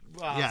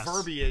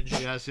verbiage.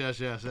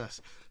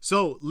 Yes.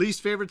 So,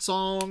 least favorite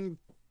song,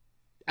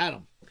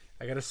 Adam.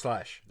 I got a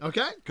slash.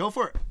 Okay, go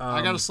for it.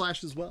 I got a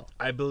slash as well.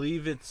 I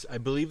believe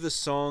the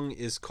song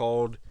is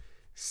called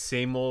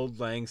 "Same Old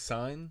Lang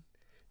Syne."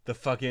 The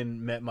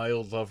fucking met my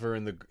old lover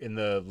in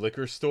the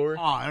liquor store.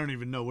 Oh, I don't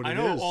even know what it is.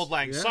 I know Old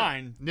Lang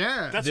Syne.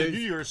 Yeah. That's a New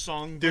Year's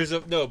song. There's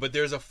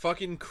a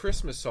fucking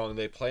Christmas song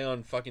they play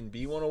on fucking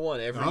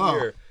B101 every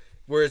year,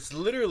 where it's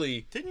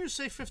literally. Didn't you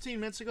say 15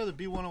 minutes ago that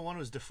B101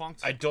 was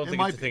defunct? I don't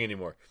think it's a thing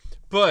anymore,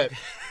 but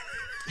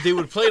they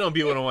would play it on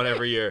B101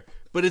 every year.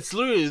 But it's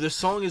literally, the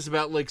song is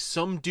about like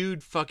some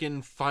dude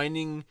fucking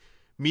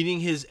meeting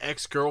his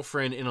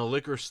ex-girlfriend in a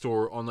liquor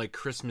store on like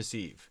Christmas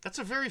Eve. That's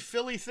a very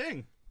Philly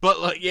thing. But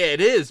like, yeah,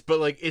 it is. But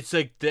like, it's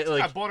like that.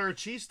 Like, I bought her a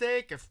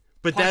cheesesteak.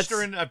 But punched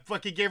her and I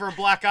fucking gave her a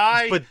black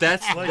eye. But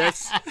that's that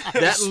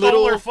stole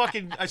little.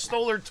 I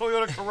stole her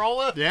Toyota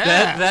Corolla.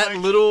 Yeah. That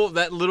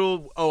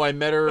little. Oh, I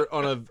met her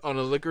on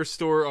a liquor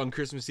store on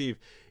Christmas Eve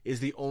is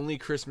the only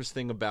Christmas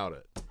thing about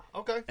it.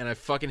 Okay. And I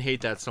fucking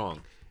hate that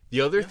song.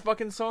 The other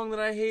fucking song that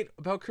I hate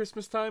about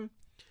Christmas time,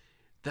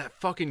 that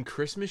fucking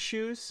Christmas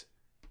shoes.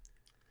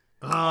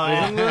 Oh,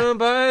 I'm gonna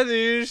buy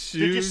these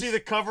shoes. Did you see the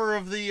cover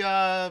of the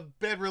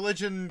Bad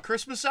Religion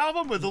Christmas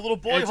album with the little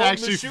boy it's holding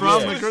actually the shoes?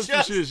 from to the his Christmas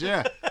chest? shoes,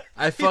 yeah.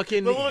 I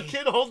fucking the little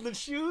kid holding the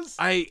shoes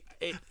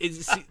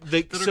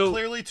that are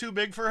clearly too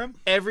big for him.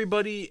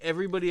 Everybody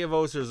I've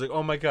always heard is like,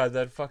 oh my god,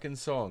 that fucking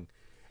song,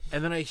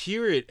 and then I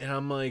hear it and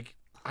I'm like,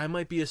 I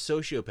might be a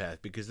sociopath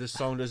because this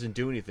song doesn't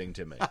do anything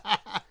to me.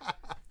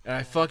 And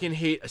I fucking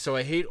hate. So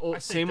I hate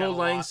Same Old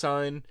Lang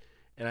Syne,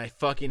 and I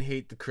fucking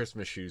hate the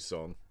Christmas shoes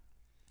song.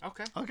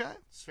 Okay,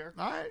 it's fair.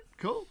 All right,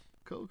 cool.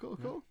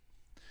 All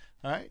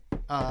right,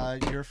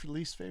 your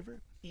least favorite?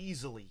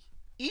 Easily.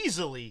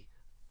 It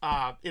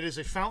is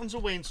a Fountains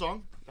of Wayne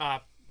song.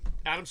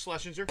 Adam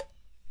Schlesinger.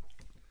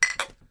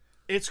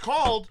 It's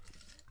called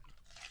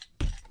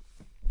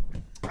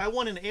 "I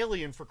Want an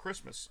Alien for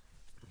Christmas."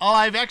 Oh,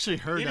 I've actually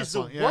heard that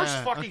song. It is the worst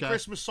fucking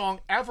Christmas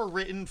song ever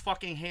written,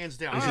 fucking hands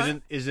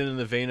down. Is it in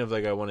the vein of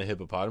like I Want a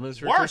Hippopotamus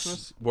for Worse.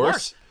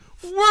 Christmas?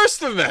 Worse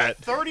than that.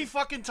 30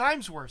 fucking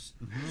times worse.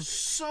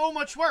 So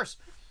much worse.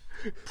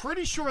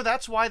 Pretty sure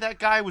that's why that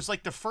guy was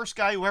like the first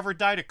guy who ever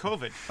died of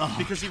COVID.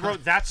 Because he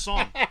wrote that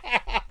song.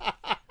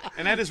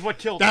 And that is what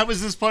killed him. That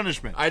was his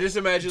punishment. I just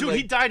imagine, Dude, like,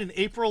 he died in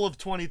April of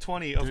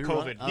 2020 of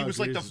COVID. Oh, He was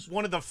like Jesus.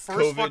 one of the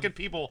first fucking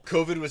people.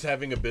 COVID was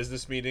having a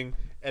business meeting,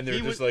 and they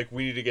were just like,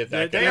 we need to get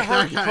that They guy.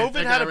 heard guy- COVID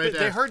that had guy a right bit. They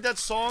there. heard that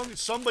song.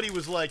 Somebody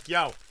was like,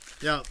 "Yo,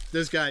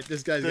 This guy's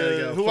gotta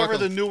go. whoever Fuck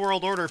the him. New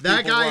World Order that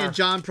people guy were." and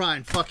John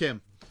Prine, fuck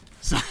him.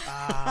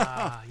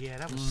 Yeah,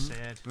 that was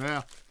sad.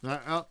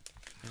 Yeah.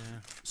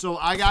 So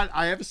I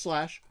have a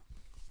slash,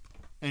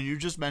 and you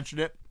just mentioned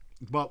it,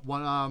 but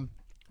one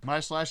my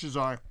slashes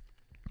are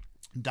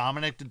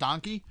Dominic the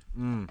Donkey,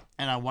 and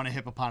I Want a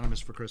Hippopotamus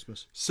for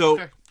Christmas. So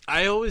Okay.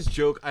 I always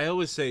joke. I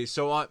always say,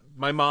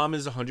 my mom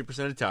is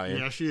 100% Italian.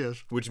 Yeah, she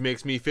is. Which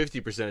makes me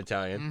 50%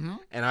 Italian.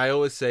 And I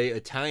always say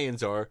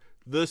Italians are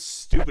the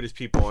stupidest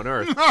people on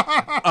earth.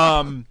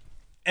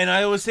 And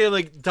I always say,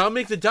 like,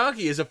 Dominic the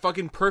Donkey is a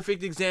fucking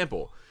perfect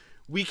example.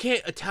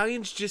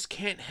 Italians just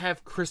can't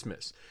have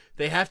Christmas.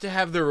 They have to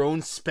have their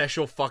own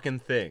special fucking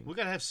thing. We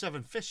gotta have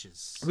 7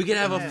 fishes. We can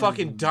have a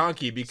fucking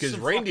donkey because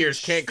Some reindeers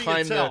fucking can't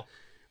climb Sfiatel.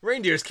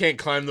 Reindeers can't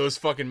climb those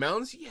fucking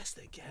mountains. Yes,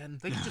 they can.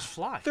 They can just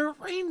fly. They're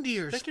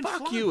reindeers. They can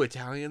Fuck fly. you,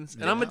 Italians.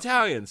 And I'm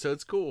Italian, so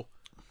it's cool.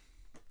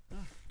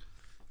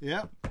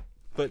 Yeah.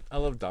 But I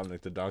love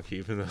Dominic the Donkey,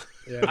 even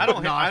though. I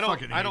don't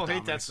fucking hate hate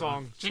Dominic, that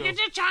song. so- John,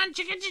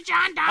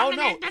 Oh,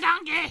 Dominic no. the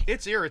donkey.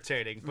 It's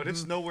irritating, but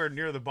it's nowhere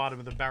near the bottom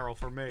of the barrel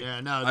for me.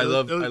 Yeah, no. I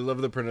love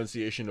the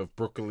pronunciation of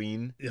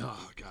Brooklyn.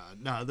 Oh God,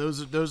 no.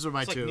 Those are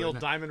my It's like two. Neil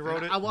Diamond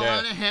wrote it. I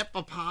want a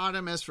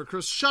hippopotamus for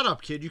Christmas. Shut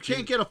up, kid. You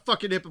can't get a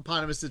fucking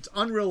hippopotamus. It's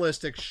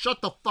unrealistic.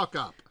 Shut the fuck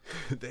up.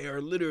 They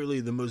are literally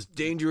the most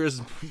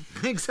dangerous.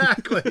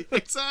 Exactly.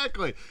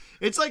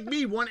 It's like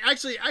me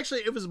actually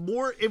it was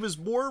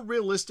more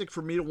realistic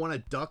for me to want a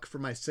duck for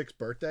my 6th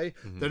birthday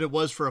than it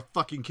was for a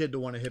fucking kid to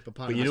want a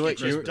hippopotamus. But you know what?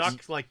 for Christmas.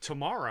 Duck like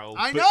tomorrow.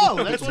 I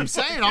know. That's what I'm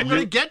saying. I'm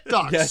going to get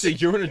ducks. Yeah, so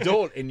you're an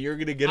adult and you're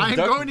gonna get a I'm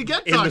duck going to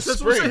get in the ducks.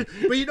 That's what I'm spring.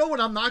 saying. But you know what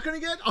I'm not going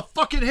to get? A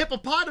fucking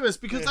hippopotamus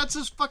because that's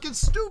just fucking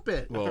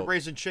stupid. I've been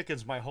raising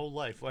chickens my whole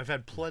life. I've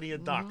had plenty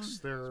of ducks.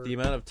 They're The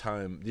amount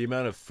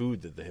of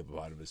food that the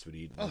hippopotamus would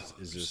eat.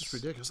 It's just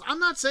ridiculous. I'm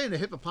not saying a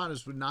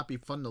hippopotamus would not be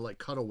fun to like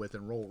cuddle with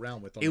and roll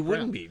around with. On It the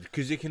wouldn't ground. be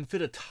because you can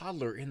fit a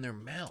toddler in their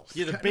mouth.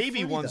 Yeah, the kinda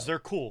baby funny, ones, though. they're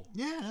cool.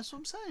 Yeah, that's what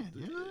I'm saying.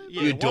 Yeah,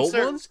 Yeah, The once adult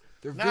they're- ones,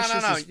 they're No, vicious no,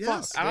 no. as fuck.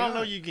 Yes. I don't they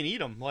know are. you can eat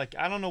them. Like,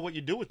 I don't know what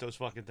you do with those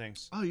fucking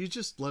things. Oh, you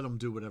just let them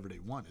do whatever they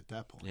want at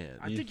that point. Yeah,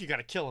 I think you got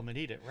to kill them and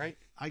eat it, right?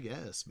 I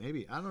guess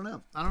maybe. I don't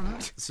know.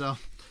 So,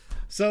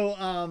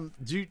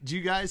 do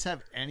you guys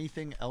have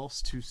anything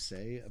else to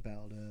say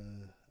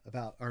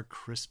about our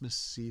Christmas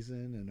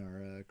season and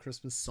our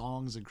Christmas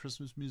songs and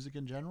Christmas music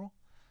in general?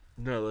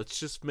 No, let's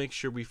just make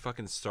sure we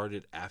fucking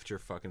started after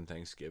fucking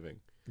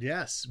Thanksgiving.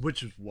 Yes,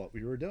 which is what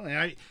we were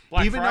doing.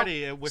 Black even though-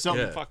 Friday with so,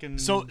 the Yeah. fucking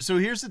So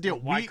here's the deal.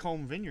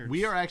 Wycombe Vineyards.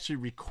 We are actually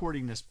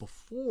recording this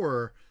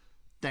before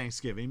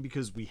Thanksgiving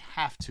because we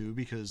have to,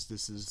 because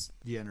this is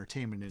the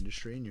entertainment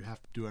industry and you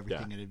have to do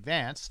everything in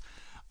advance.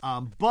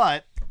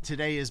 But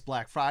today is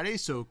Black Friday,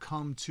 so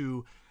come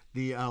to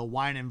the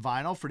Wine and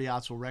Vinyl for the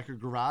Ottsville Record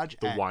Garage.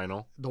 The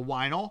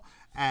Vinyl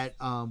at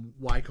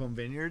Wycombe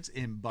Vineyards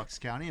in Bucks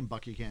County, in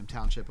Buckingham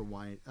Township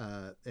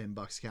in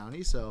Bucks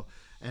County. So,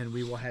 and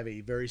we will have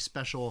a very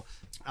special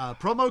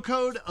promo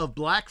code of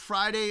Black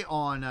Friday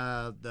on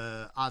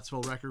the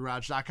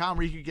OttsvilleRecordGarage.com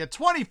where you can get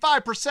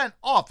 25%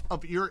 off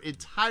of your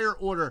entire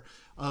order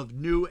of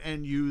new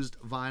and used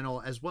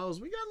vinyl, as well as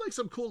we got like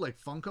some cool like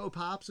Funko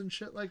Pops and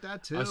shit like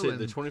that too. I say and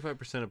the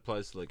 25%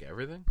 applies to like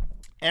everything.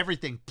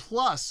 everything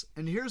plus,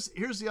 and here's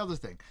the other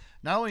thing.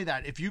 Not only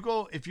that, if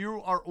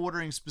you are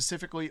ordering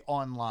specifically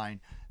online,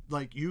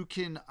 like you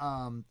can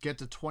get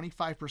to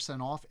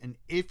 25% off, and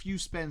if you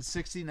spend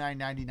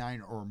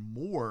 $69.99 or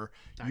more,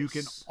 you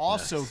can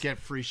also get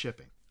free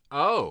shipping.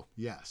 Oh,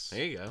 Yes.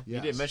 there you go. Yes.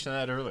 You didn't mention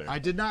that earlier. I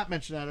did not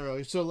mention that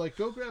earlier. So like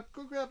go grab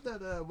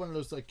that one of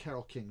those like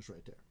Carole Kings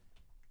right there.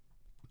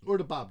 Or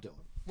the Bob Dylan.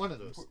 One of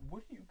those.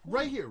 What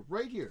are you?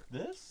 Right here.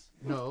 This?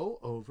 No,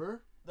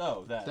 over.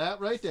 Oh, that. That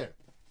right there.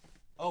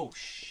 Oh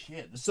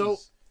shit. So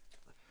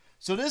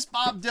this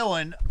Bob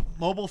Dylan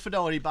Mobile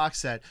Fidelity box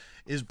set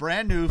is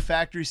brand new,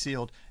 factory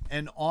sealed,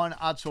 and on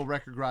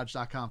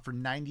OttsvilleRecordGarage.com for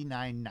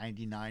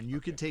 $99.99. You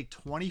can take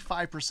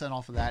 25%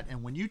 off of that,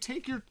 and when you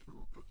take your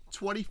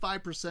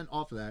 25%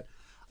 off of that,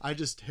 I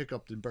just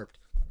hiccuped and burped.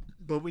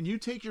 But when you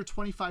take your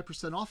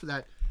 25% off of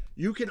that,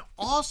 you can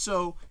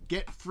also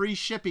get free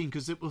shipping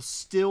because it will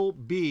still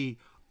be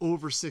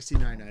over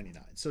 $69.99.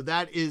 So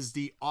that is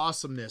the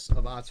awesomeness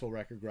of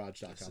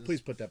OttsvilleRecordGarage.com.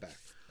 Please put that back.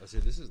 I say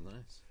this is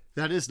nice.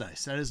 That is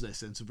nice. And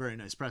it's a very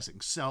nice pressing.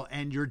 So,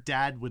 and your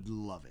dad would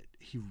love it.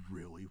 He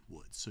really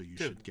would. So you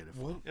should get it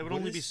for him. It would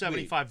only be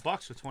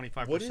 $75 with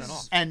 25%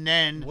 off. And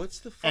then What's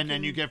the and then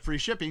fucking- you get free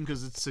shipping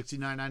because it's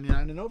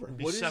 $69.99 and over. It'd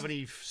be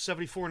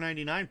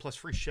 $74.99 plus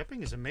free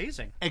shipping is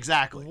amazing.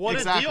 Exactly. What a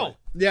exactly. deal.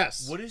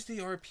 Yes. What is the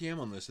RPM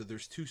on this? That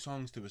there's two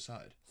songs to a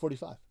side.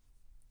 45.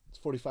 It's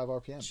 45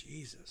 RPM.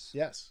 Jesus.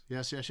 Yes.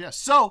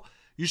 So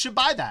you should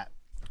buy that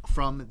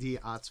from the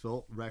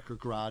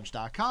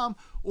OttsvilleRecordGarage.com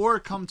or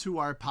come to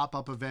our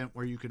pop-up event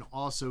where you can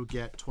also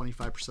get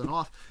 25%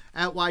 off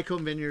at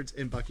Wycombe Vineyards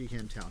in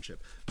Buckingham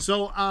Township.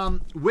 So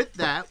with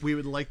that, we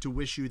would like to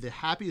wish you the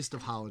happiest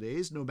of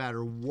holidays, no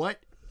matter what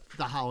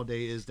the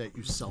holiday is that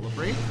you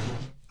celebrate.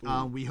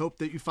 We hope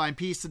that you find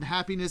peace and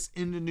happiness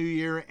in the new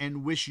year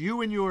and wish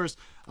you and yours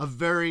a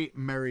very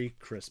Merry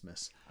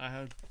Christmas.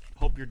 I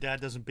hope your dad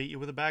doesn't beat you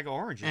with a bag of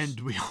oranges. And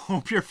we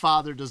hope your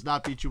father does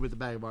not beat you with a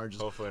bag of oranges.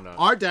 Hopefully not.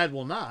 Our dad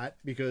will not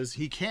because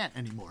he can't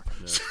anymore.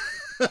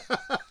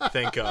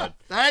 Thank God.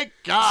 Thank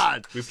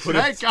God. put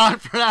Thank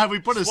God for that. We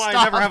put a That's why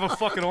stop. I never have a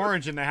fucking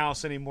orange in the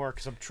house anymore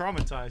because I'm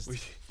traumatized.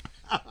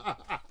 I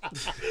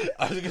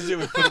was gonna say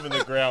we put him in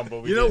the ground,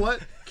 but we You know didn't.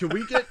 what? Can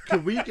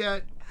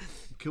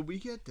we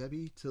get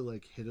Debbie to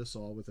like hit us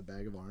all with a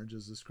bag of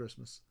oranges this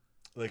Christmas?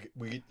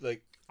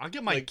 I'll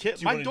get my Like, kid.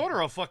 do you My wanna- daughter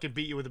will fucking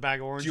beat you with a bag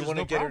of oranges. Do you want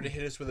to no get problem. her to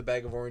hit us with a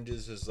bag of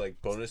oranges as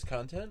like bonus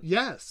content?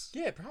 Yes.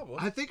 Yeah, probably.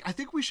 I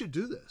think we should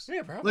do this.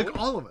 Yeah, probably. Like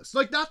all of us.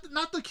 Like not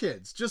the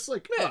kids, just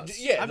like us.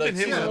 I've been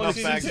hit with yeah, enough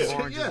season bags two. of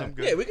oranges. Yeah. I'm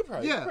good. Yeah, we could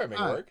probably, Yeah, make it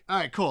all right. work. All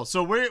right, cool.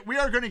 So we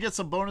are going to get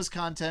some bonus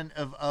content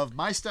of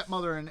my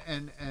stepmother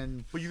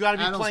and But you got to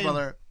be Adam's playing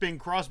mother. Bing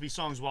Crosby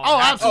songs while. Oh,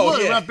 it happens. absolutely.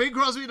 Oh, yeah. We have Big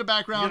Crosby in the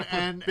background, You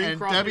gotta and, put Bing and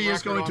Crosby Debbie is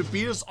record going to on.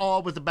 beat us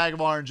all with a bag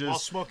of oranges. While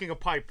smoking a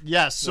pipe.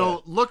 Yes,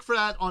 so look for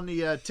that on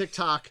the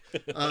TikTok.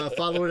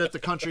 Follow it at the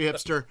Country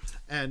Hipster,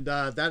 and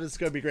that is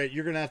going to be great.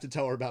 You're going to have to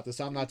tell her about this.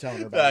 I'm not telling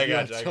her about I it. You got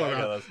have to you. tell I her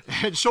got about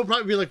it. And she'll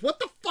probably be like, "What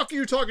the fuck are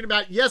you talking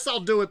about?" Yes, I'll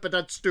do it, but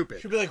that's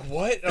stupid. She'll be like,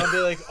 "What?" And I'll be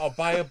like, "I'll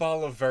buy a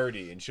bottle of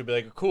Verdi," and she'll be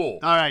like, "Cool."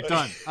 All right,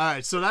 done. All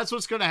right, so that's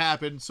what's going to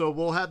happen. So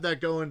we'll have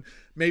that going.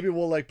 Maybe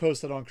we'll like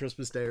post it on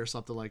Christmas Day or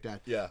something like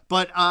that. Yeah.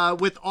 But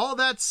with all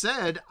that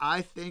said,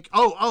 I think.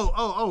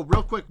 Oh!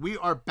 Real quick, we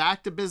are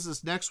back to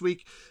business next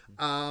week.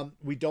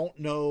 We don't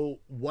know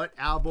what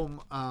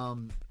album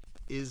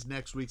is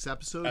next week's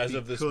episode As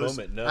of this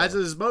moment, no. As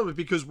of this moment,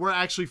 because we're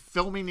actually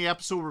filming the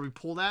episode where we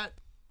pull that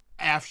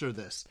after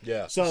this.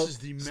 Yeah. So This is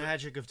the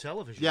magic of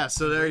television. yeah,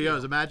 so there you go.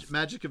 The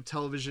magic of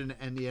television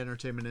and the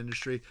entertainment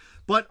industry.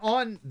 But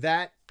on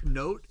that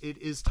note,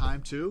 it is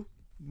time to